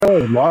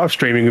live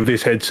streaming with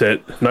this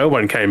headset, no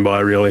one came by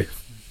really.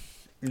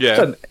 Yeah.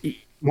 So,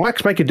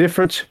 mics make a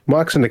difference.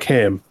 Mics in the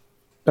cam.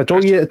 That's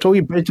all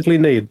you basically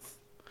need.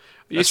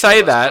 You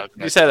say that,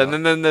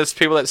 and then there's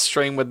people that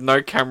stream with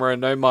no camera,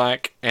 no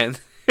mic, and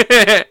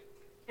Yeah,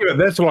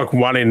 that's like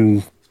one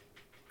in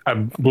a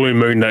blue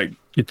moon that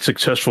gets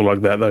successful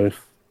like that, though.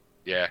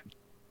 Yeah.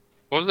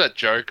 What was that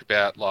joke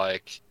about,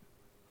 like,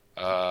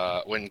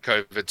 when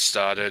COVID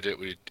started, it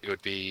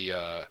would be,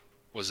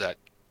 was that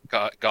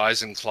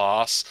guys in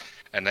class,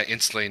 and they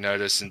instantly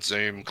notice in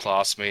Zoom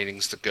class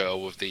meetings the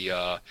girl with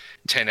the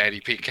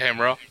 1080p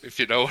camera, if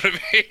you know what I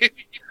mean.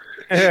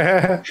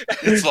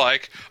 It's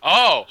like,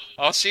 oh,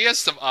 she has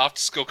some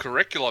after-school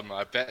curriculum,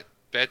 I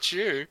bet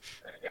you.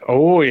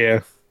 Oh,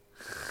 yeah.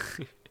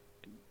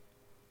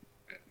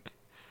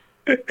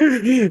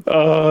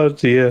 Oh,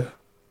 dear.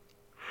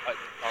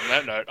 On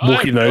that note,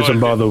 Wookie knows him,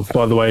 by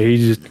the way. He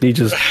just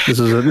this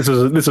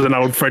is an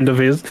old friend of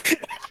his.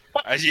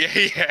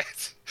 yeah.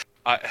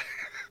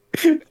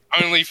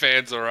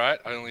 OnlyFans, all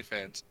right.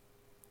 OnlyFans.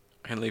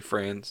 only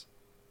friends.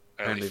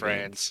 Only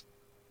friends.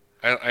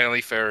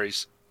 Only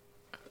furries.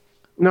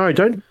 No,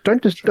 don't do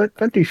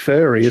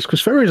furries,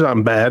 because furries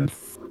aren't bad.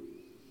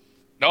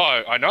 No,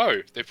 I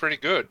know they're pretty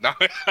good. No.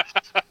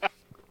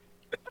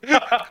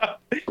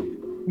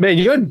 Man,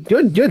 you're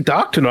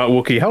dark tonight,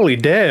 Wookie. Holy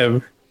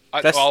damn!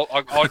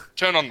 I'll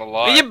turn on the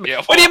light.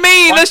 What do you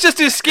mean? That's just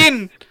his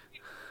skin.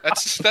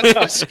 That's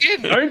my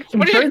skin.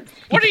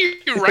 What are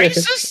you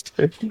racist?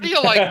 What are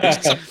you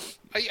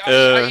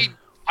like?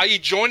 Are you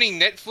joining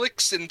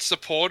Netflix in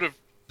support of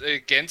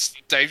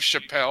against Dave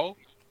Chappelle?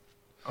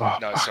 Oh,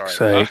 No, sorry.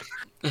 Sake.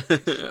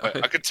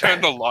 I could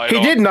turn the light He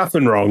on. did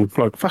nothing wrong.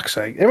 Like, fuck's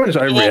sake. Everyone's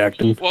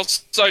overreacting. Well,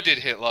 so did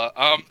Hitler.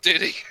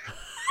 Did he?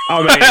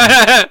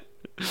 I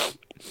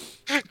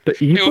mean,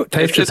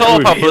 It's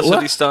all a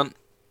publicity stunt.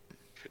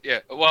 Yeah.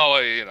 Well,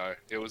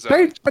 it was.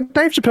 Dave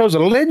Chappelle's a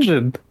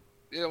legend.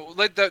 Yeah, well,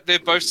 they're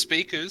both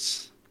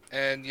speakers,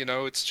 and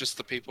it's just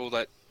the people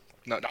that.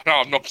 No,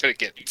 I'm not going to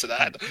get into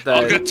that.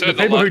 I'm going to turn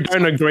the People who lights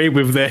don't agree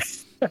with their,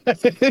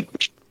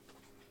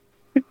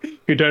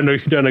 who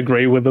don't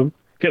agree with them.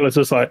 Hitler's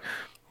just like,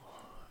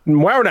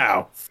 well,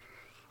 now.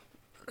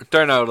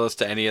 Don't hold us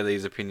to any of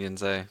these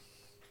opinions, eh?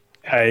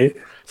 Hey,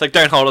 It's like,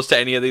 don't hold us to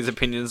any of these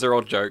opinions. They're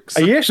all jokes.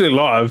 are you actually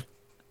live?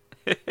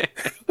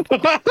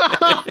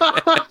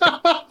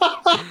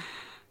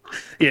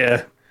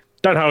 Yeah,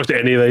 don't hold us to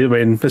any of these. I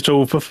mean, it's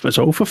all for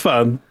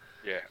fun.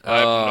 Yeah, I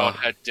have not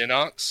had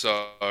dinner,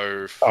 so.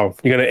 Oh,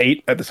 you're gonna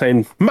eat at the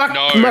same No,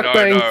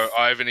 mukbang?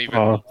 I haven't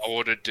even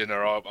ordered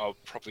dinner. I'm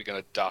probably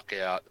going to duck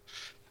out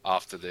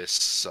after this.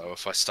 So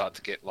if I start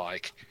to get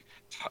like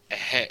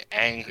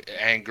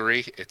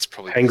angry, it's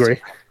probably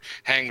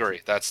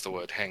hangry. That's the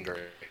word, hangry.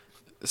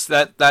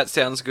 So that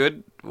sounds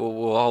good.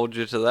 We'll hold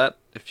you to that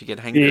if you get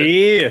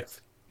hangry. Yeah.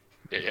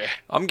 Yeah.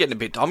 I'm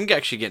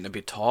actually getting a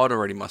bit tired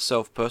already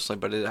myself personally,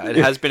 but it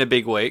has been a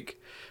big week.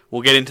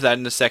 We'll get into that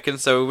in a second.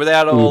 So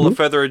without all the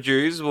further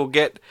ado's, we'll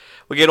get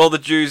all the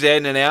Jews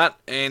in and out,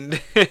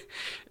 and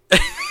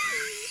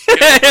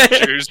Get all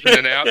the Jews in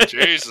and out.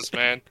 Jesus,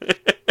 man,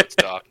 it's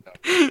dark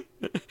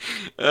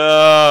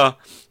now.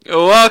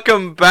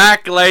 Welcome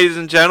back, ladies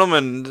and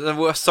gentlemen.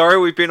 We're sorry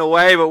we've been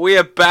away, but we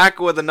are back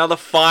with another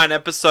fine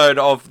episode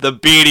of the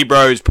Beardy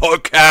Bros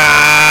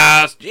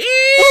podcast. Yeah!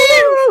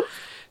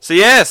 So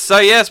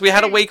yes, we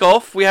had a week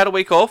off. We had a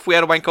wank off.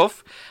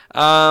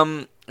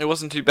 It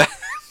wasn't too bad.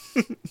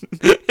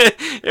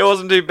 It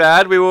wasn't too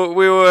bad. We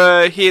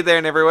were here, there,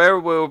 and everywhere.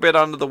 We were a bit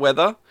under the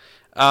weather.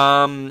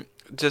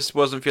 Just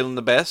wasn't feeling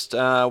the best.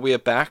 We are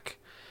back.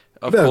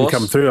 Of course.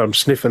 Come through. I'm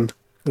sniffing.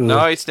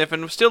 No, he's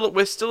sniffing.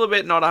 We're still a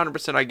bit not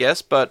 100%, I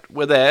guess, but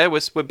we're there.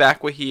 We're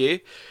back. We're here.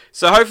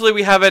 So hopefully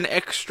we have an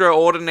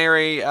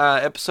extraordinary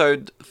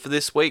episode for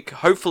this week.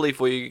 Hopefully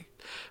for you,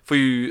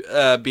 beard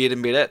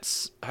and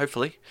beardettes.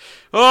 Hopefully.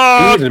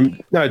 Oh!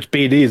 No, it's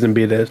BDs and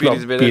beardettes.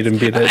 Beardies and Not beard and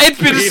beardettes. It's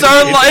been so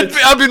long.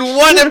 I've been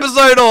one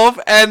episode off,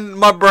 and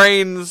my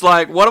brain's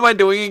like, "What am I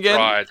doing again?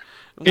 Right.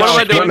 What am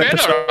I doing?" One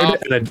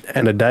episode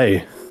and a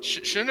day.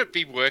 Shouldn't it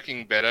be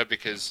working better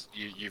because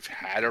you've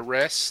had a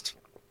rest?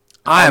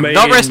 I am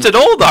not rested at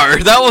all, though.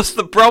 That was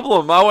the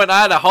problem. I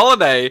had a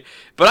holiday,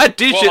 but I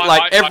did shit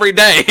every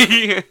day.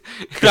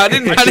 I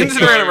didn't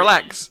sit around and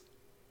relax.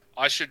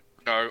 I should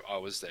know I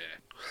was there.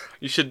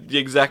 You should,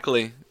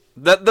 exactly.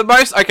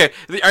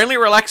 The only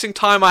relaxing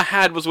time I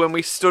had was when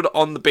we stood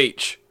on the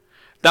beach.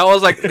 That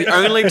was like the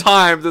only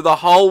time that the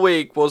whole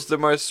week was the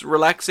most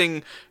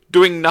relaxing,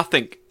 doing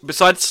nothing.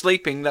 Besides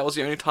sleeping, that was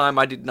the only time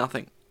I did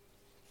nothing.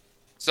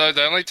 So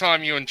the only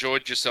time you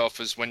enjoyed yourself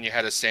was when you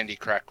had a sandy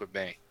crack with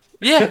me.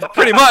 Yeah,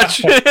 pretty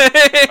much.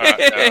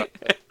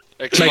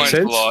 Explains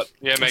a lot.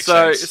 Yeah, makes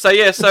sense.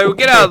 So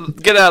get out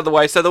of the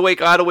way. So the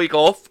week I had a week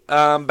off.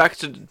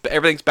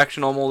 Everything's back to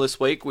normal this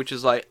week, which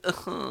is like big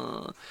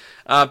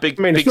I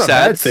mean, it's not a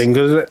bad thing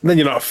because then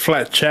you're not a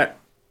flat chat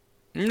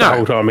the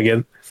whole time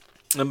again.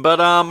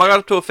 But I got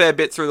up to a fair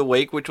bit through the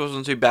week, which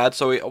wasn't too bad.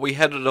 So we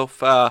headed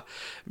off.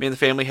 Me and the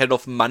family headed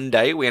off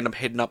Monday. We ended up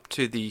heading up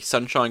to the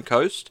Sunshine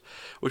Coast,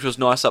 which was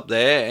nice up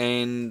there.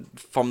 And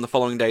from the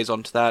following days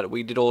onto that,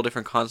 we did all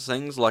different kinds of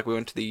things. Like we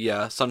went to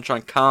the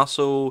Sunshine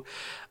Castle.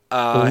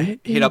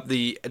 Hit up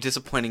the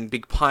disappointing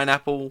Big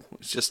Pineapple.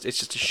 It's just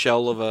a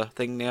shell of a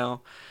thing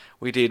now.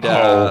 We did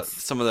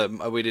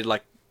we did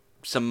like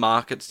some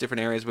markets,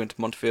 different areas. We went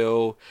to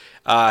Montville.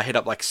 Hit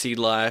up like Sea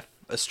Life,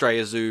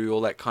 Australia Zoo,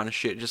 all that kind of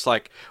shit, just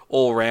like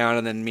all around.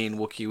 And then me and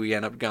Wookie, we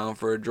ended up going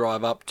for a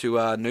drive up to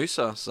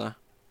Noosa. So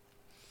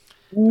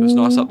it was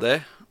nice up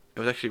there. It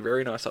was actually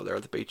very nice up there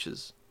at the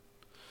beaches.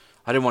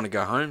 I didn't want to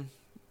go home.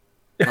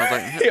 I was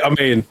like, I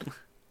mean,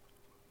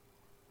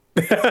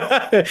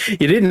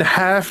 you didn't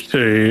have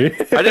to.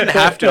 I didn't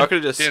have to. I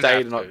could have just Didn't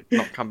stayed and have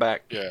not come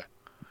back. Yeah.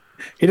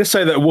 You just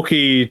say that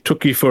Wookiee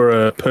took you for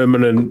a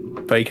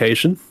permanent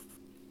vacation.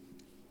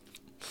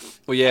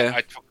 Well, yeah,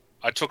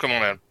 I took him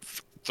on a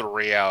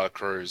 3-hour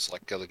cruise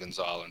like Gilligan's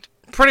Island.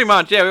 pretty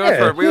much. Yeah, we went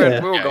Yeah, for we were Yeah,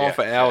 gone yeah,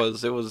 for yeah.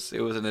 hours. It was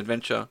an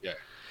adventure. Yeah.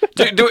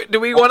 Do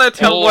we want to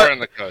tell All what? around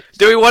the coast.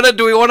 Do we want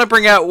to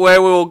bring out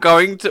where we were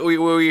going to?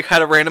 Where we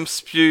had a random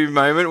spew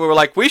moment. We were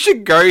like, we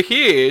should go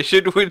here.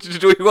 Do we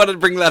want to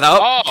bring that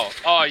up?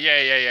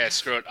 Yeah.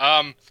 Screw it.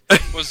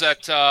 Was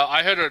that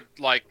I heard it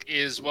like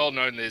is well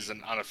known. There's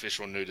an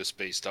unofficial nudist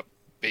beach up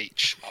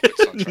at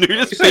Sunshine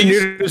Nudist Coast.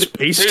 Nudist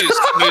beast.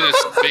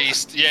 Nudist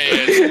beast.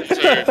 Yeah.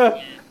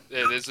 Too.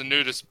 Yeah, there's a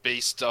nudist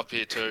beast up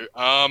here too.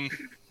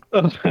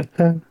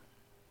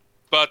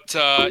 But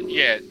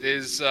yeah,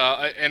 there's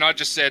and I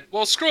just said,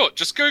 well, screw it,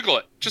 just Google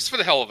it, just for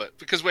the hell of it,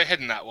 because we're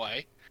heading that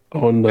way.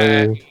 Oh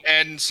no.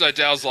 And so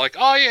Dale's like,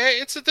 oh yeah,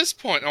 it's at this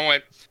point. And I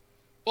went,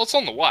 well, it's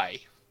on the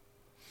way.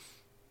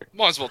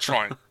 Might as well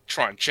try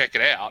and check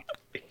it out.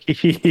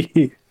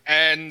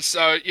 And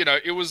so,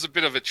 it was a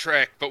bit of a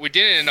trek, but we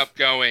didn't end up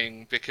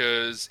going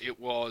because it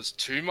was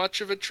too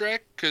much of a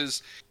trek,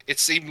 because it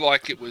seemed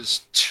like it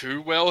was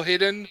too well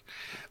hidden.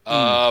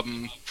 But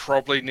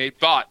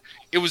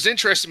it was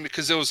interesting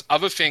because there was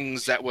other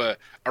things that were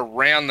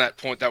around that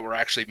point that were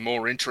actually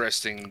more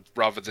interesting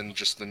rather than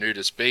just the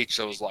nudist beach.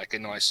 There was like a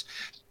nice,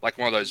 like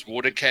one of those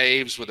water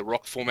caves where the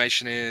rock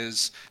formation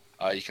is.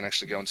 You can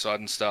actually go inside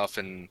and stuff,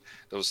 and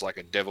there was like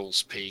a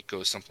Devil's Peak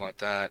or something like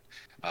that.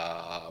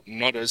 I'm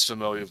not as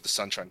familiar with the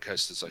Sunshine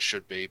Coast as I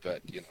should be,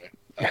 but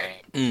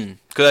Because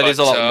that is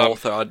a lot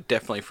north,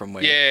 definitely from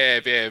where. yeah,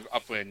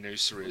 up where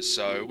Noosa is.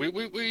 So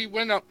we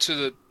went up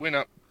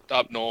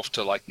up north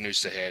to like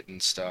Noosa Head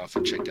and stuff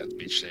and checked out the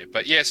beach there.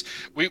 But yes,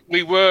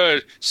 we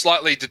were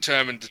slightly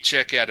determined to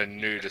check out a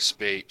nudist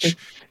beach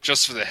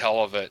just for the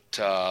hell of it.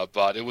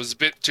 But it was a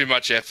bit too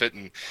much effort,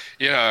 and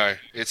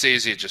it's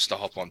easier just to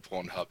hop on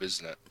Pornhub,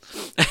 isn't it?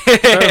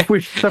 If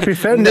we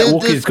found that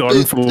Wookie's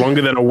gone for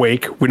longer than a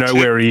week, we know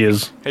where he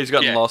is. He's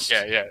gotten lost.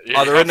 Yeah.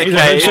 Either in the He's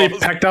cave. actually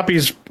packed up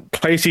his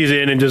place he's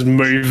in and just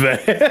moved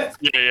there.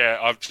 Yeah.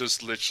 I've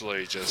just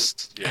literally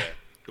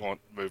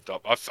moved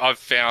up. I've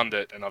found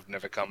it and I've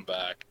never come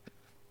back.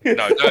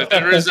 No,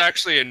 there is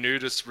actually a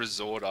nudist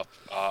resort up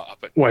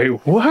at Wait,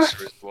 what?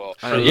 Noosa as well.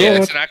 Resort? Yeah,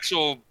 it's an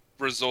actual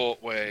resort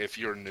where if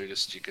you're a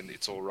nudist,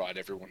 it's all right.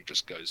 Everyone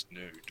just goes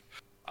nude.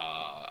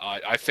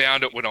 I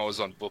found it when I was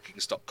on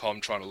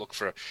bookings.com trying to look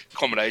for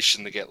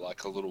accommodation to get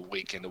like a little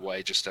weekend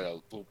away just at a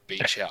little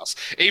beach house.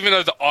 Even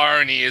though the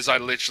irony is I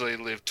literally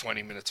live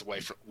 20 minutes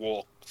away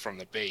walk from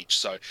the beach.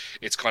 So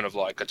it's kind of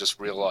like I just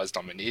realized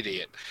I'm an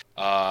idiot.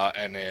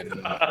 And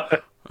then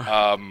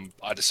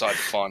I decided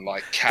to find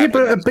like cabins.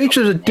 Yeah, but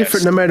beaches are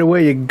different no matter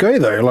where you go,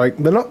 though. Like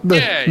they're not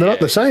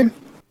the same.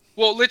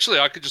 Well, literally,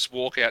 I could just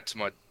walk out to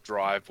my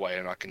driveway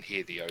and I can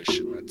hear the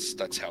ocean.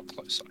 That's how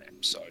close I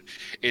am. So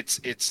it's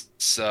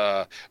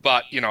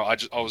but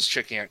I was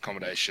checking out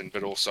accommodation,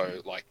 but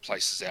also like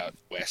places out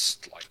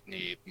west, like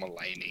near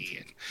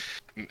Mullaney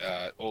and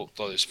all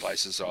those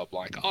places. So I'm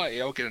like, oh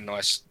yeah, I'll get a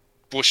nice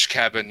bush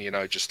cabin,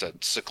 just a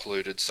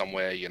secluded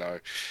somewhere,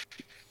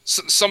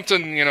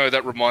 something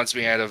that reminds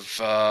me out of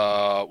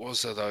what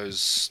was it,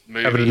 those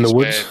movies? Cabin in the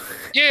Woods.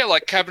 Yeah,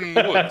 like Cabin in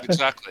the Woods,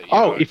 exactly.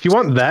 If you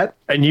want that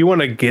and you want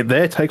to get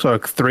there, it takes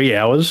like 3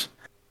 hours.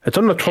 It's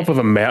on the top of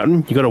a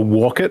mountain. You got to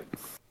walk it.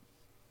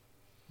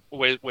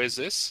 Where's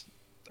this?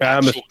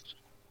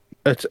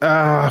 It's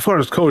I forgot what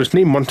it's called. It's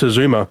near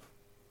Montezuma.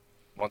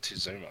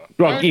 Montezuma.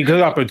 Like you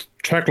go up a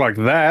track like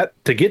that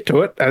to get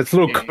to it, and it's a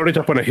little cottage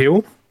up on a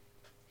hill.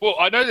 Well,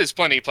 I know there's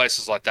plenty of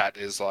places like that.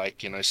 There's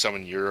like some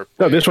in Europe.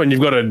 No, this one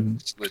you've got to.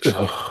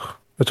 Literally.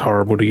 It's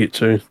horrible to get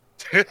to.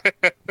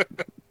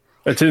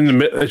 It's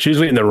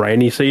usually in the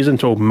rainy season.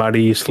 It's all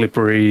muddy,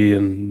 slippery,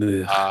 and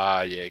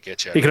yeah,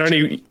 get you.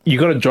 You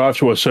got to drive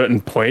to a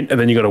certain point, and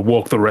then you got to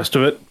walk the rest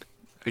of it.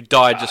 Who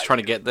died just trying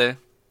to get there?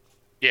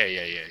 Yeah.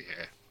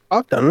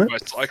 I've done it.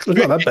 Most likely.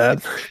 It's not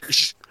that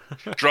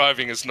bad.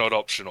 Driving is not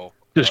optional.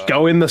 Just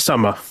go in the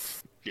summer.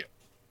 Yeah.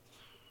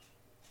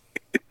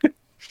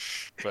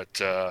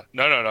 But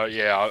no.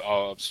 Yeah, I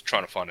was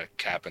trying to find a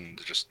cabin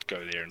to just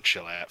go there and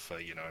chill out for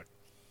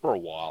for a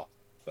while,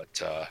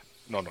 but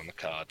not on the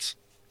cards.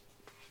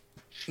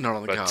 Not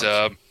on the cards.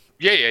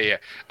 Yeah.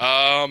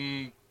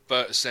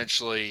 But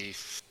essentially,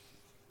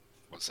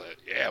 what's that?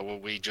 Yeah, well,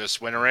 we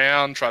just went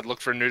around, tried to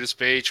look for a nudist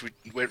beach. We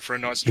went for a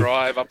nice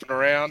drive up and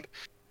around.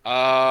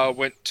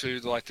 Went to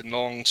like the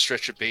long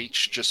stretch of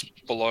beach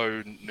just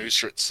below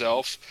Noosa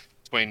itself,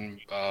 between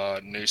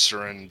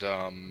Noosa and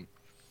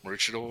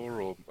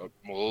Maroochydore or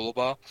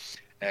Mooloolaba,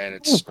 and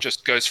it's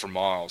just goes for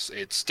miles.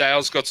 It's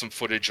Dale's got some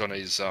footage on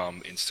his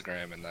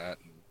Instagram and that.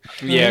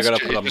 Yeah, I gotta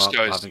It put them just up. I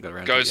goes haven't got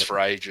around goes to it for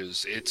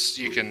ages.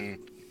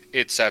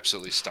 It's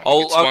absolutely stunning.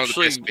 I'll It's one of the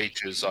actually- best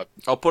beaches. yet.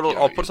 I'll put you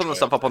know, I'll put some of the enjoy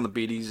stuff it. up on the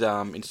BD's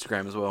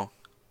Instagram as well.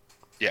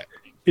 You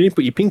didn't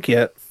put your pinky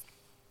out.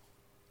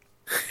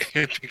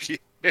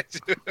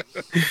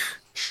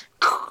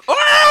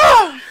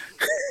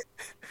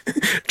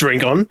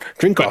 Drink on,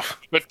 drink off.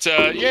 But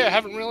yeah,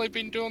 haven't really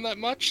been doing that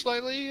much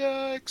lately,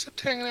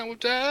 except hanging out with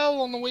Dale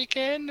on the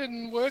weekend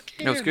and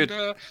working. That's good.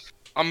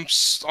 I'm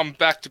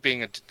back to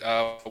being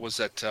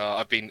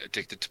I've been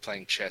addicted to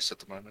playing chess at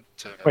the moment.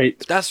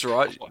 Wait, That's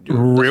right.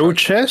 real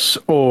chess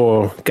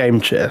or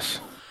game chess?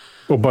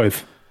 Or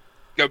both?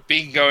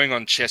 Been going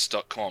on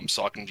chess.com,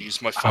 so I can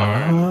use my phone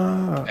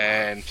Ah.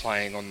 and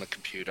playing on the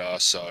computer.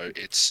 So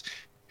it's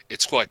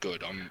quite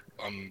good.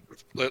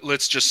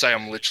 Let's just say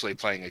I'm literally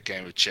playing a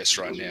game of chess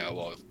right now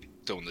while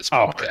doing this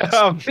Oh, podcast.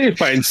 I'm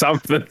playing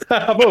something.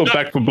 I'm all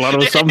back for blood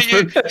or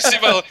something. Yeah.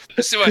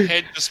 See my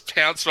head just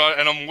pounce right,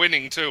 and I'm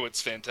winning too.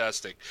 It's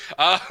fantastic.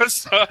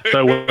 So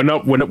So we're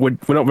not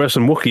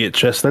versus Wookiee at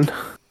chess then.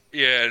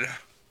 yeah,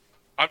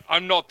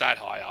 I'm not that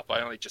high up.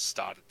 I only just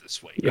started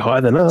this week. You're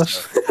higher than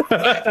us.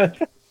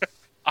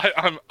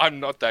 I'm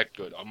not that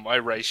good. My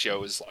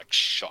ratio is like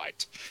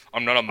shite.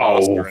 I'm not a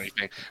master or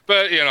anything,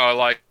 but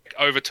like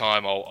over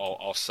time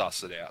I'll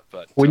suss it out.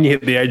 But When you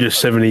hit the age of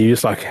 70, you're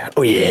just like,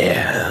 oh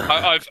yeah.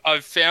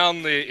 I've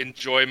found the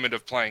enjoyment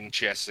of playing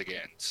chess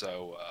again.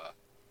 So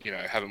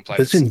haven't played.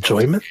 There's it since-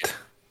 enjoyment.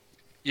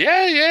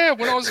 Yeah.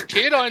 When I was a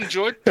kid, I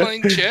enjoyed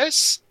playing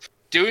chess,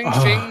 doing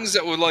things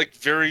that were like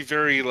very,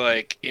 very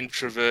like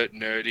introvert,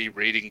 nerdy,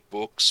 reading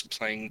books,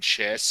 playing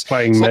chess.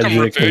 Playing It's like I'm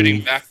Magic reverting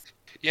and- back.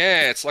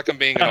 Yeah, it's like I'm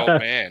being an old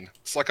man.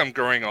 It's like I'm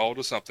growing old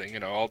or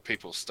something. Old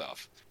people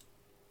stuff.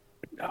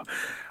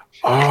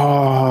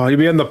 Oh, you'll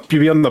be on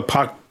the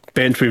park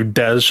bench with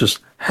Daz just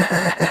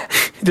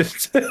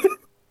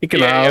he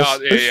can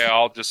ask. Yeah.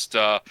 I'll just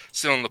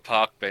sit on the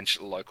park bench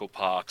at the local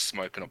park,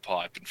 smoking a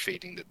pipe and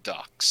feeding the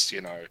ducks.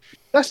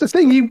 That's the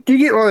thing. You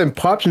get one of them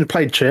pipes and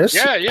play chess.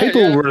 Yeah.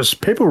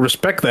 People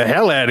respect the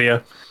hell out of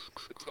you.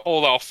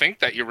 Or they'll think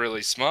that you're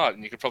really smart,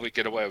 and you could probably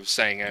get away with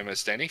saying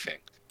almost anything.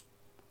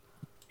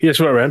 Yes,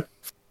 right around.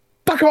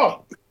 Fuck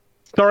off.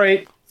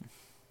 Sorry.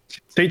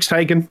 Seat's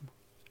taken.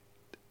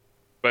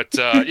 But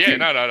yeah,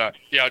 no.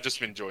 Yeah, I've just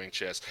been enjoying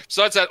chess.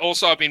 Besides that,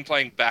 also I've been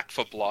playing Back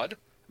for Blood,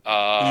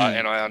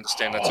 and I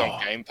understand that's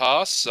on Game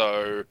Pass,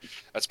 so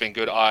that's been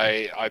good.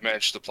 I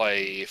managed to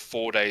play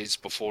 4 days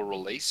before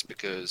release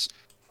because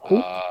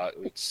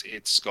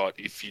it's got,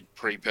 if you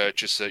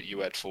pre-purchase it,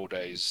 you had 4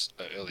 days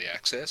early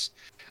access.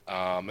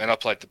 And I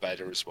played the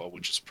beta as well,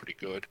 which is pretty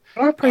good.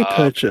 I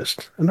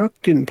pre-purchased and I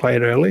didn't play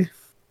it early.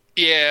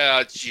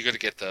 Yeah, you got to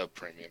get the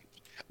premium.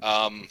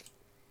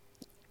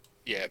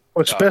 Yeah.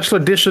 What, special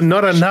edition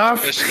not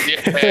enough?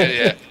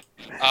 Yeah.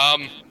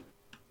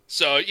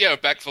 So yeah,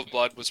 Back for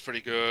Blood was pretty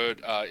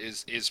good.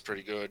 Is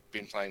pretty good.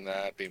 Been playing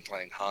that. Been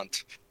playing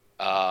Hunt.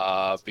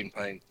 Been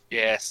playing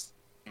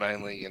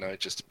mainly.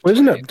 Just.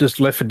 Wasn't it just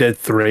Left 4 Dead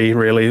 3?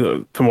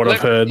 Really, from what I've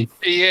heard.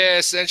 Yeah,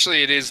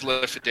 essentially it is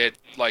Left 4 Dead,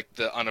 like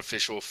the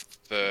unofficial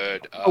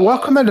third. Why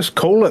can't they just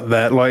call it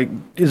that? Like,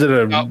 is it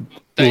a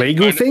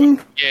legal thing?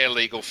 Yeah,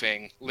 legal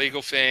thing,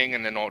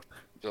 and they're not.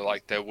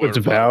 Like they were. It's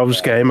Valve's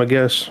game, I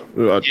guess.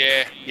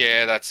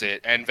 Yeah, that's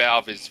it. And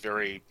Valve is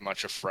very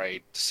much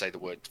afraid to say the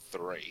word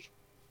 3.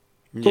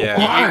 Yeah.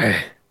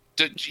 Why?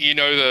 Do you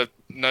know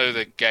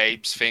the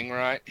Gabe's thing,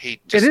 right? He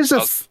It just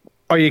is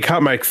oh, you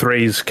can't make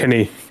 3s, can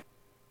you?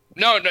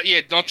 No,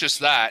 yeah, not just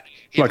that.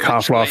 He Like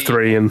Half-Life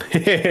 3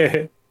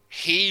 and...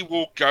 He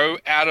will go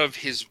out of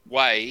his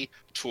way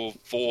to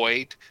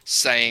avoid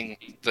saying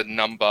the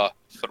number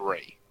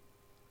 3.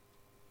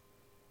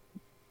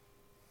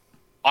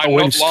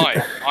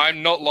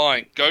 I'm not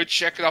lying. Go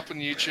check it up on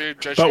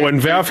YouTube. But when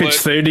Valve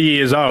hits 30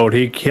 years old,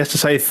 he has to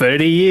say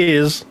 30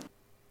 years.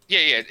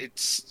 Yeah,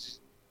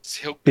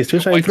 he'll He's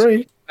saying wait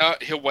 3. No,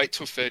 he'll wait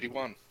till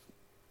 31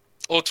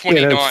 or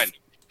 29.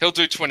 He'll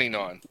do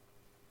 29.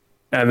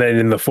 And then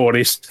in the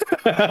 40s.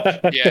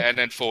 Yeah, and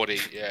then 40.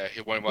 Yeah, he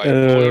won't wait.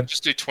 Or he'll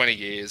just do 20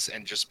 years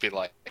and just be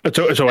like...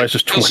 It's always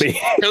just 20.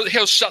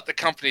 He'll shut the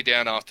company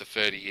down after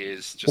 30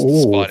 years just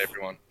to spite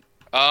everyone.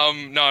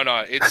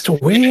 No, it's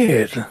That's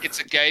weird. It's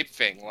a Gabe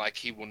thing. Like,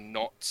 he will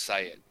not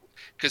say it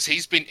because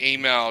he's been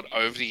emailed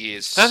over the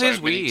years. That so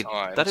is many weird.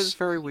 times That is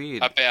very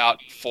weird.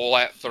 about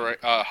Fallout 3,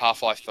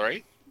 Half-Life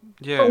 3.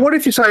 Yeah. But what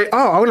if you say,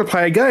 "Oh, I'm going to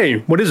play a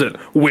game"? What is it?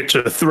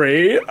 Witcher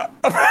 3.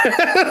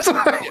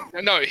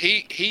 No,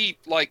 he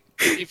like,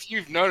 if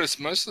you've noticed,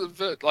 most of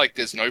the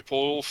there's no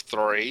Portal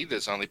 3.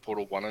 There's only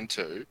Portal 1 and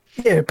 2.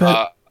 Yeah,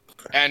 but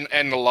And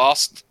the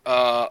last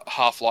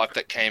Half-Life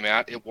that came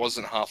out, it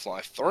wasn't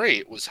Half-Life 3,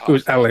 it was It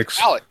was Half-Life Alex.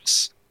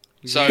 Alex.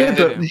 So Yeah,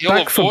 but you'll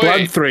Back for avoid-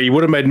 Blood 3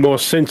 would have made more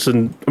sense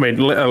than, I mean,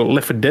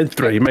 Left 4 Dead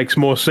 3 makes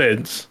more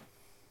sense.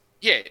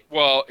 Yeah,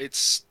 well,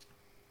 it's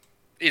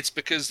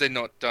because they're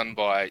not done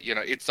by,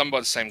 it's done by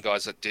the same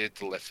guys that did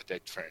the Left 4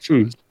 Dead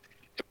franchise.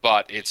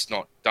 But it's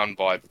not done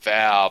by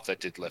Valve that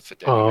did Left 4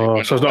 Dead.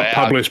 Oh, so it's not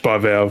published by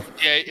Valve.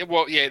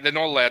 Yeah, they're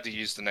not allowed to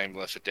use the name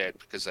Left 4 Dead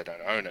because they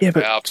don't own it. Yeah,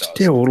 Valve but does.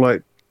 still,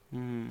 like,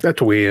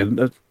 that's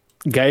weird.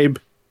 Gabe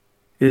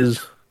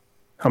is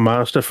a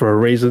master for a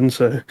reason,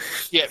 so...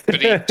 Yeah,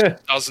 but he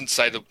doesn't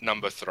say the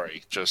number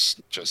 3.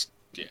 Just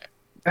yeah.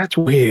 That's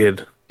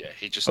weird. Yeah,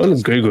 he just I'm going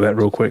to doesn't- Google that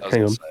real quick.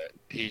 Hang on. say it.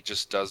 He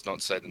just does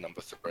not say the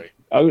number 3.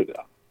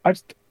 I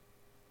just...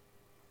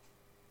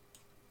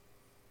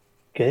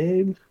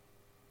 Gabe?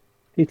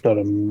 He's not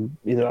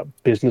a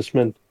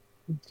businessman.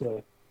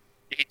 So,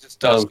 He just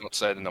does not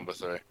say the number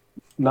 3.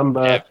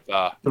 number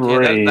Ever.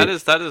 3. Yeah,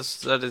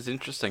 that is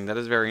interesting. That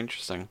is very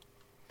interesting.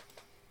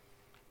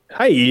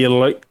 Hey,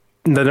 like,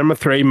 the number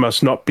 3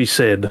 must not be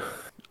said.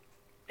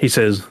 He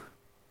says,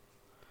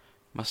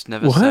 Must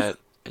never What? say it.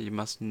 You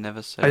must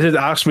never say I it. said,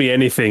 ask me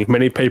anything.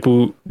 Many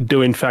people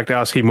do, in fact,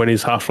 ask him when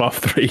his Half-Life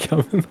 3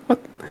 coming.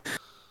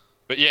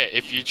 But yeah,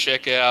 if you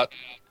check out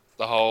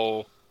the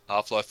whole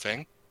Half-Life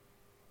thing,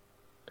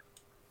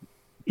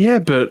 Yeah,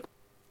 but...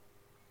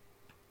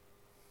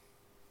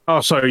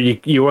 Oh, so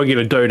you won't get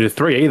a Dota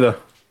 3 either.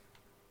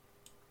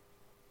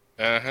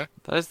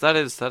 That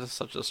is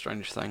such a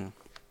strange thing.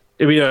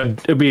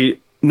 It'd be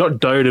not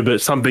Dota,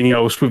 but something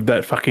else with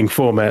that fucking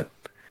format.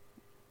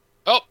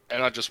 oh,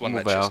 and I just won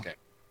that chess game.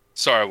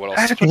 Sorry, what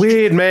else? That's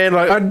weird, man.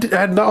 Like,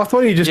 I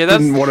thought you just Yeah,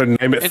 that's- didn't want to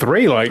name it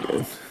 3. Like,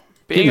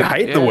 didn't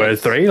hate the word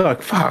 3.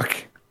 Like, fuck.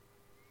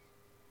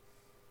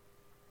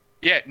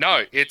 Yeah,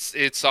 no,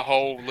 it's a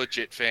whole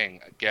legit thing.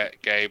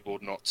 Gabe will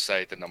not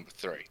say the number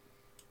 3.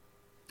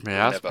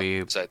 Yeah, that's Never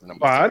weird. say the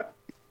number 3. But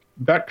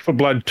Back for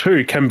Blood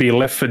 2 can be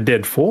Left 4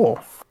 Dead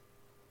 4.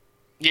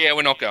 Yeah,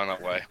 we're not going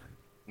that way.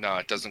 No,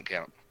 it doesn't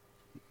count.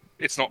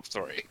 It's not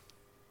 3.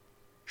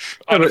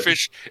 Yeah, but-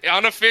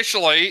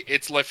 Unofficially,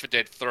 it's Left 4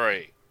 Dead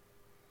 3.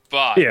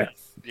 But Yeah.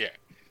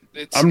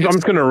 I'm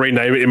just going to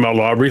rename it in my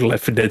library,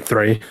 Left 4 Dead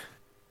 3.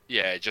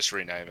 Yeah, just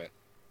rename it.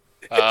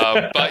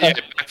 But yeah,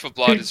 Back for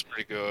Blood is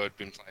pretty good.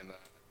 Been playing that.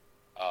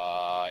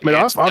 I mean,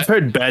 I've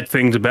heard bad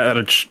things about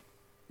it. It's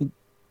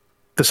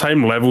the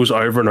same levels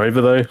over and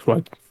over, though.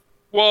 Like,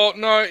 Well,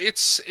 no,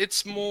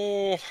 it's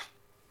more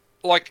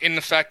like in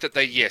the fact that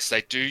they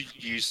do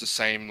use the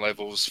same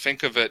levels.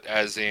 Think of it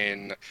as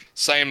in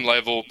same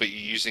level, but you're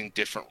using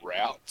different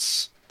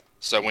routes.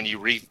 So when you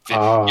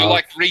you're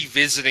like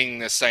revisiting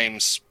the same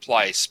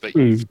place, but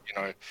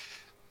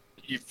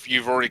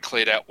you've already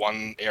cleared out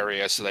one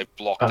area, so they've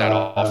blocked that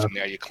off, and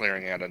now you're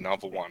clearing out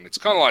another one. It's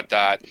kind of like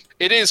that.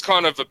 It is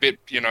kind of a bit,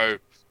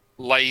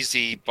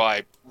 lazy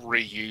by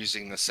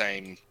reusing the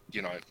same,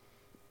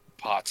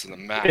 parts of the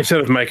map. instead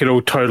of making it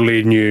all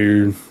totally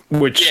new,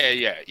 which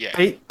Yeah.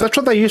 that's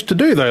what they used to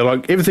do, though.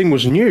 Like, everything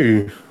was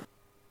new.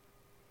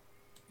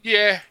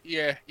 Yeah.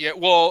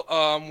 Well,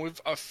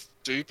 I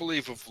do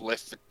believe with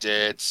Left 4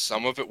 Dead,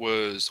 some of it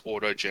was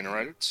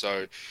auto-generated,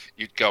 so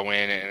you'd go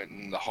in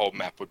and the whole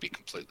map would be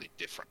completely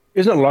different.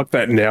 Isn't it like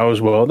that now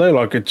as well, though?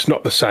 Like, it's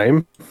not the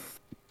same.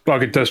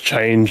 Like, it does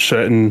change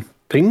certain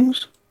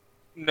things.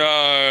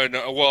 No.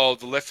 Well,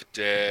 the Left 4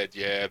 Dead,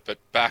 yeah, but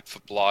Back for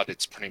Blood,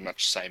 it's pretty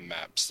much same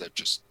maps. They're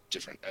just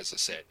different, as I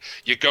said.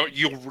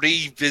 You're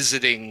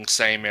revisiting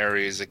same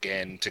areas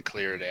again to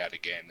clear it out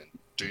again and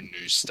do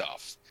new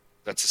stuff.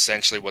 That's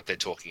essentially what they're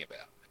talking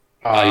about.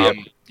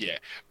 Yeah,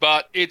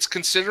 but it's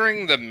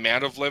considering the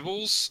amount of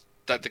levels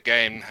that the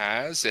game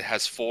has. It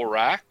has 4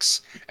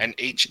 acts, and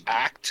each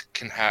act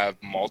can have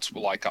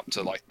multiple, like up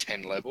to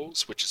 10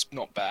 levels, which is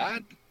not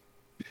bad.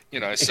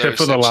 Except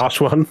for the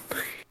last one.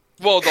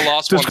 Well, the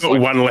last Just one's got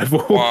one level.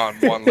 one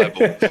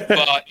level,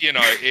 but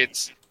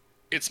it's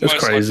That's most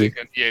crazy.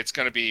 likely, it's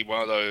going to be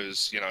one of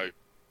those,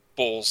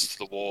 balls to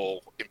the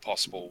wall,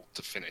 impossible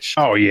to finish.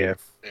 Oh, yeah.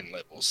 In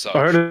levels. So I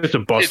heard it's a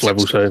boss It's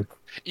level, so...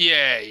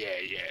 yeah.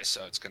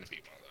 So it's going to be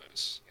one of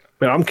those.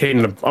 Man,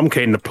 I'm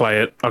keen to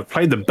play it. I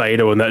played the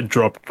beta when that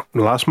dropped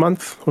last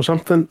month or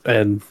something,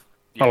 and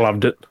I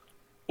loved it.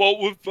 Well,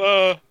 with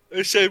the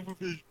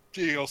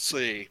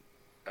DLC,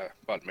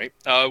 pardon me.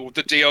 With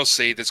the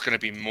DLC, there's going to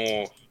be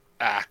more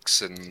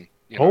acts and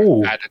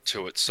added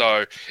to it.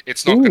 So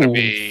it's not going to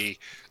be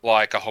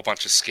like a whole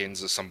bunch of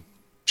skins or some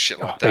shit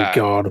like that. Thank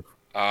God.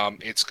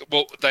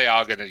 They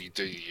are going to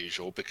do the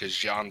usual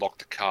because you unlock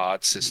the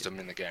card system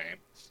in the game,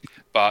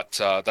 but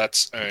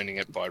that's earning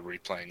it by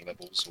replaying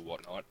levels or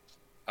whatnot.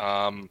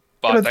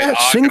 But they are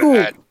going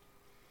to add.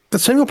 The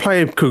single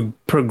player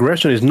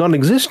progression is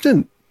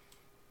non-existent.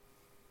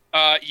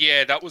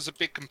 Yeah, that was a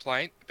big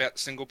complaint about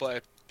single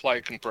player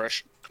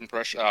compression.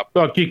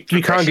 Like you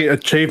can't get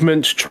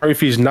achievements,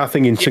 trophies,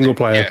 nothing in single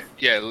player.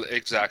 Yeah,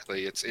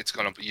 exactly. It's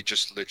you're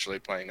just literally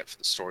playing it for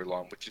the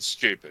storyline, which is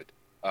stupid.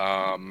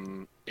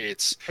 Can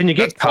you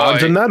get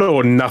cards in that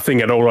or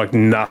nothing at all? Like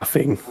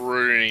nothing.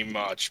 Pretty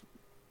much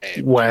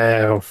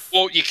Wow.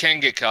 Well, you can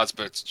get cards,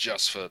 but it's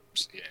just for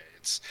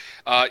It's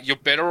you're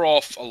better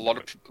off. A lot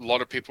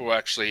of people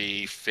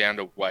actually found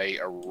a way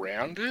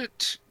around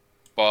it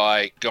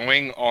by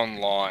going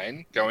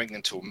online, going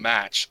into a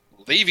match,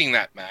 leaving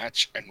that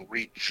match, and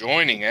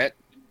rejoining it,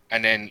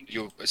 and then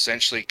you'll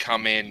essentially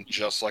come in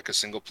just like a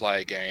single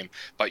player game,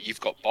 but you've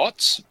got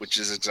bots, which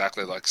is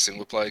exactly like a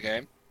single player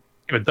game.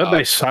 But don't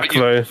they suck, but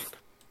you- though?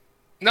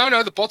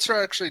 No, the bots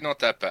are actually not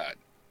that bad.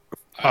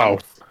 Oh.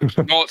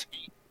 Not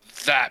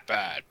that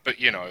bad, but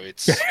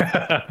it's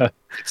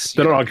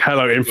They're not like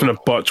Halo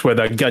Infinite bots where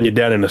they gun you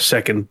down in a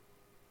second.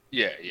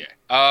 Yeah.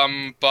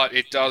 But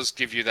it does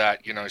give you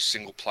that,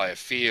 single player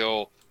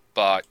feel,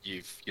 but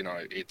you're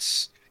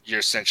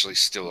essentially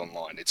still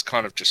online. It's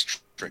kind of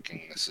just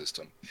tricking the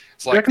system.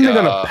 It's I like reckon they're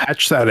going to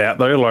patch that out,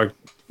 though, like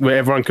where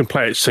everyone can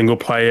play it single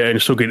player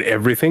and still get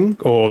everything,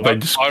 or they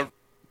just... I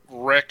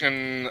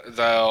reckon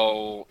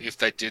if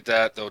they did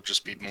that, there'll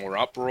just be more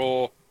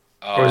uproar.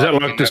 Or is that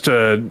like just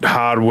a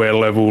hardware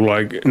level,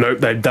 like, nope,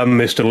 they've done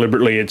this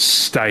deliberately, it's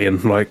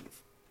staying, like...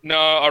 No,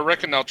 I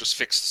reckon they'll just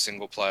fix the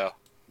single player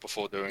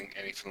before doing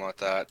anything like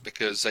that,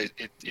 because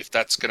if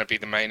that's going to be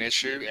the main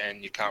issue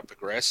and you can't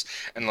progress,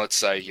 and let's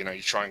say, you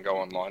try and go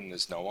online and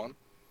there's no one.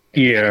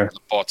 Yeah. The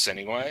bots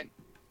anyway.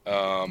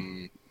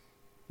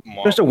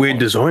 Just a weird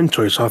design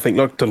choice, I think,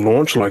 like to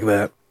launch like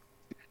that.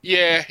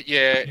 Yeah,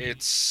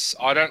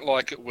 I don't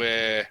like it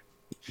where...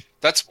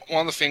 That's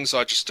one of the things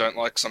I just don't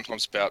like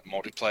sometimes about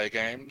multiplayer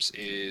games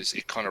is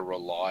it kind of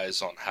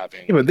relies on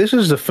having... Yeah, but this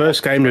is the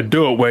first game to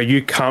do it where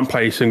you can't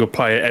play single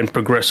player and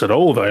progress at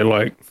all, though.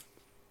 Like,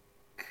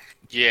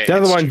 yeah, the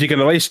other ones you can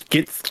at least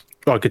get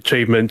like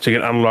achievements, you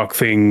can unlock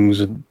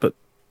things, but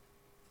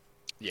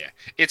yeah,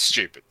 it's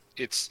stupid.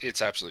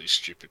 It's absolutely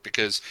stupid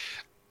because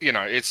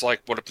it's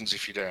like, what happens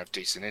if you don't have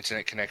decent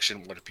internet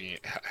connection? What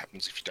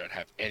happens if you don't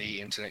have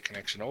any internet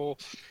connection at all?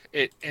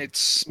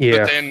 It's yeah.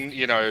 But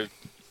then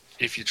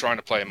if you're trying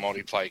to play a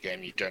multiplayer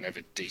game, you don't have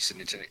a decent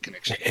internet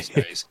connection these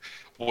days.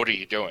 What are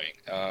you doing?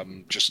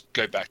 Just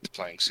go back to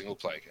playing single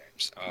player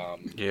games.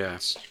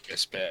 It's your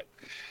best bet.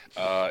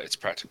 It's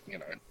practical,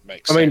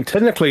 makes sense. I mean,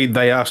 technically,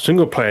 they are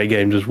single player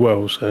games as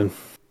well, so.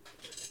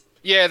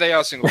 Yeah, they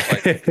are single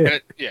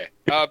player.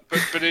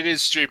 But it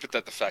is stupid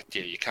that the fact,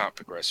 you can't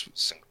progress with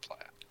single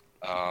player.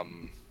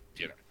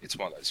 It's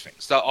one of those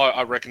things. So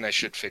I reckon they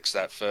should fix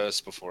that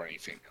first before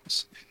anything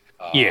else.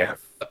 Yeah.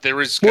 But there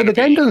is. Well, the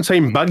game doesn't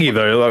seem buggy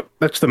though. Like,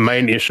 that's the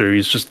main issue.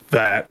 Is just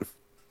that.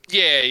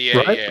 Yeah,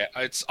 right?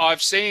 yeah.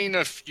 I've seen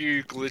a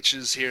few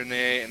glitches here and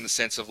there in the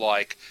sense of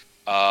like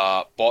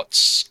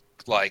bots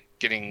like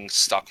getting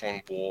stuck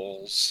on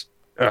walls.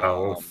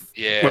 Oh,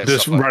 yeah. But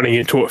just running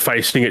into it,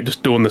 facing it,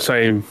 just doing the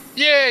same.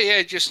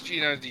 Yeah. Just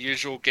the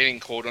usual, getting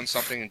caught on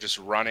something and just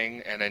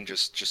running and then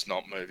just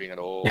not moving at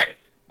all.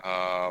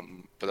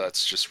 But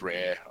that's just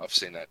rare. I've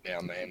seen that now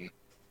and then.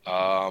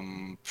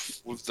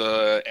 With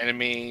the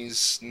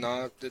enemies,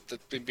 no,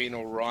 they've been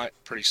all right,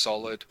 pretty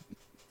solid.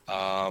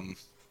 The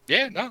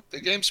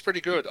game's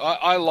pretty good.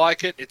 I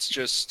like it. It's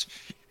just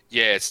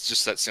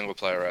that single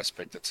player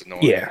aspect that's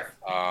annoying. Yeah.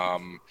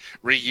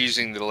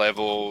 Reusing the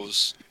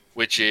levels,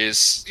 which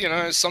is,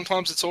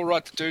 sometimes it's all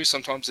right to do,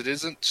 sometimes it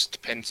isn't. Just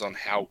depends on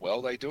how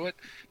well they do it.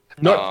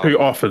 Not too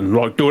often.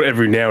 Like, do it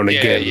every now and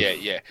again.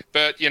 Yeah.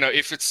 But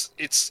if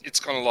it's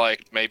kind of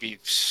like maybe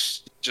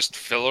just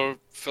filler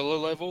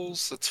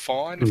levels, that's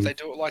fine if they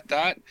do it like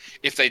that.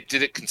 If they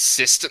did it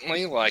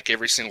consistently, like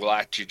every single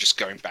act, you're just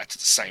going back to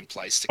the same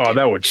place.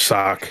 That would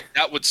suck.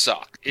 That would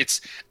suck. It's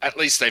at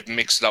least they've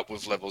mixed it up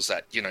with levels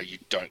that you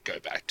don't go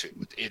back to.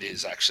 It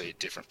is actually a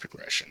different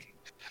progression.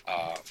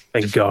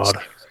 Thank God.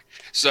 Scenery.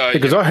 So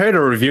because I heard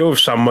a review of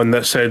someone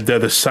that said they're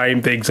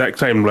the exact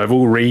same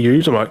level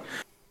reused. I'm like,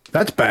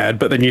 that's bad.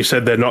 But then you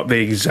said they're not the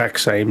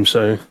exact same.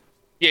 So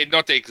yeah,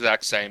 not the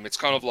exact same. It's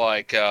kind of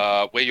like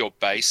where your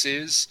base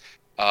is.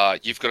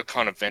 You've got to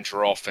kind of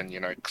venture off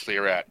and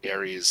clear out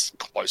areas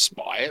close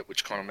by it,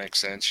 which kind of makes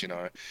sense.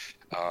 Rather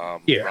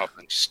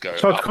than just go.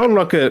 So it's kind of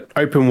like an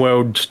open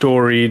world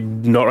story,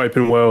 not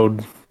open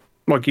world.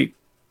 Like you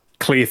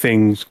clear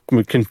things,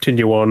 we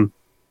continue on.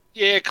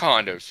 Yeah,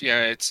 kind of.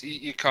 Yeah, it's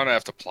you kind of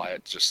have to play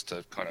it just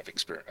to kind of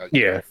experience.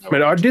 Yeah, I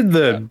mean, I did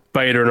the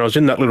beta and I was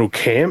in that little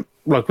camp,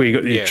 like where you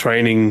got your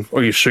training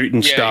or your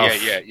shooting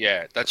stuff.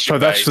 Yeah. That's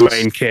that's the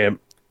main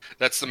camp.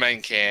 That's the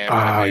main camp,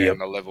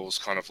 and the levels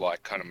kind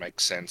of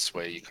make sense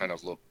where you kind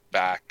of look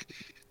back,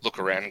 look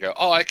around, and go,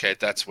 "Oh, okay,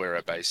 that's where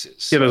our base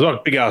is." Yeah, there's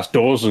like big ass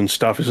doors and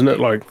stuff, isn't it?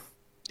 Like,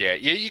 yeah.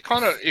 You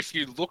kind of, if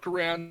you look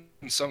around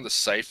in some of the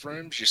safe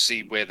rooms, you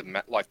see where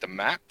the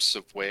maps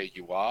of where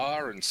you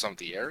are and some of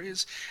the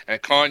areas, and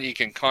you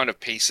can kind of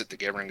piece it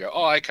together and go,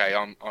 "Oh, okay,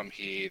 I'm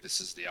here.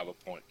 This is the other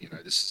point.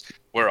 This is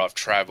where I've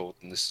traveled,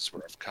 and this is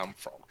where I've come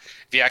from."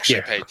 If you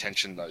actually pay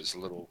attention to those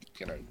little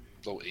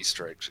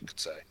Easter eggs, you could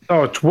say.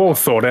 Oh, it's well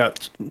thought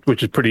out,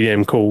 which is pretty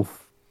damn cool.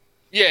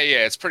 Yeah,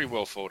 it's pretty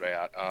well thought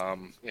out.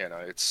 And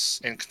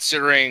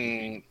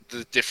considering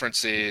the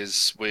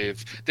differences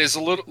there's a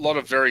lot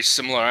of very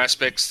similar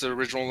aspects to the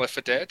original Left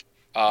 4 Dead.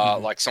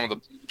 Like some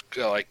of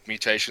the like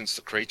mutations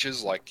to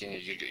creatures, like you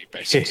get your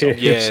basic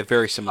zombies. Yeah,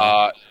 very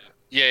similar.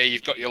 Yeah,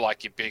 you've got your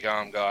big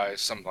arm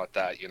guys, something like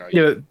that. You know,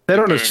 Yeah, they're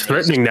your not as boomers.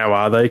 threatening now,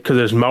 are they? Because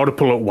there's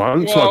multiple at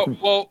once.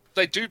 Well,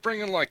 they do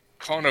bring in like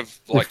kind of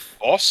like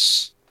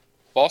boss.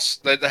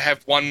 They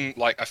have one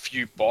like a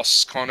few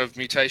boss kind of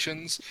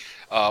mutations.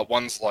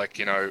 One's like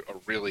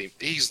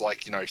he's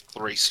like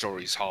 3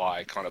 stories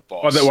high kind of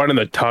boss. Oh, that one in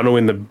the tunnel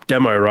in the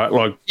demo, right?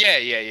 Like,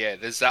 Yeah.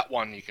 There's that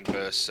one you can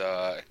verse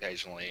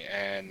occasionally,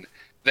 and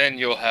then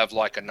you'll have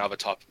like another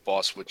type of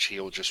boss which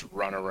he'll just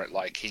run around.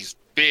 Like he's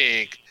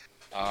big,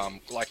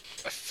 like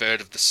a third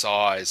of the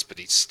size, but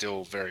he's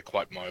still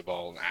quite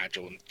mobile and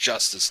agile and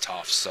just as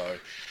tough. So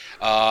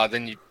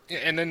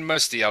then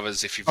most of the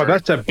others, if you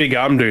that's that big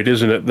arm dude,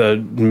 isn't it?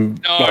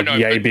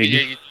 Yay but big.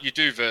 yeah, you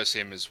do verse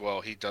him as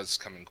well. He does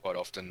come in quite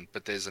often,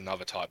 but there's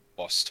another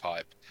boss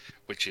type,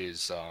 which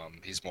is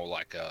he's more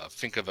like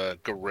think of a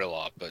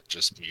gorilla but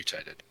just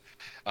mutated.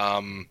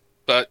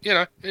 But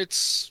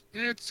it's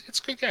a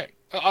good game.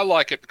 I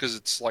like it because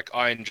it's like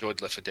I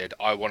enjoyed Left 4 Dead.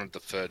 I wanted the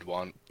third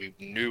one. We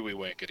knew we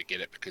weren't going to get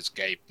it because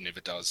Gabe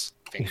never does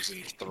things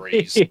in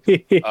threes.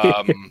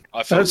 I felt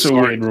That's a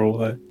sorry. weird rule,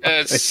 though.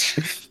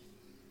 It's,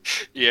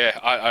 yeah,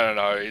 I don't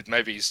know.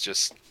 Maybe he's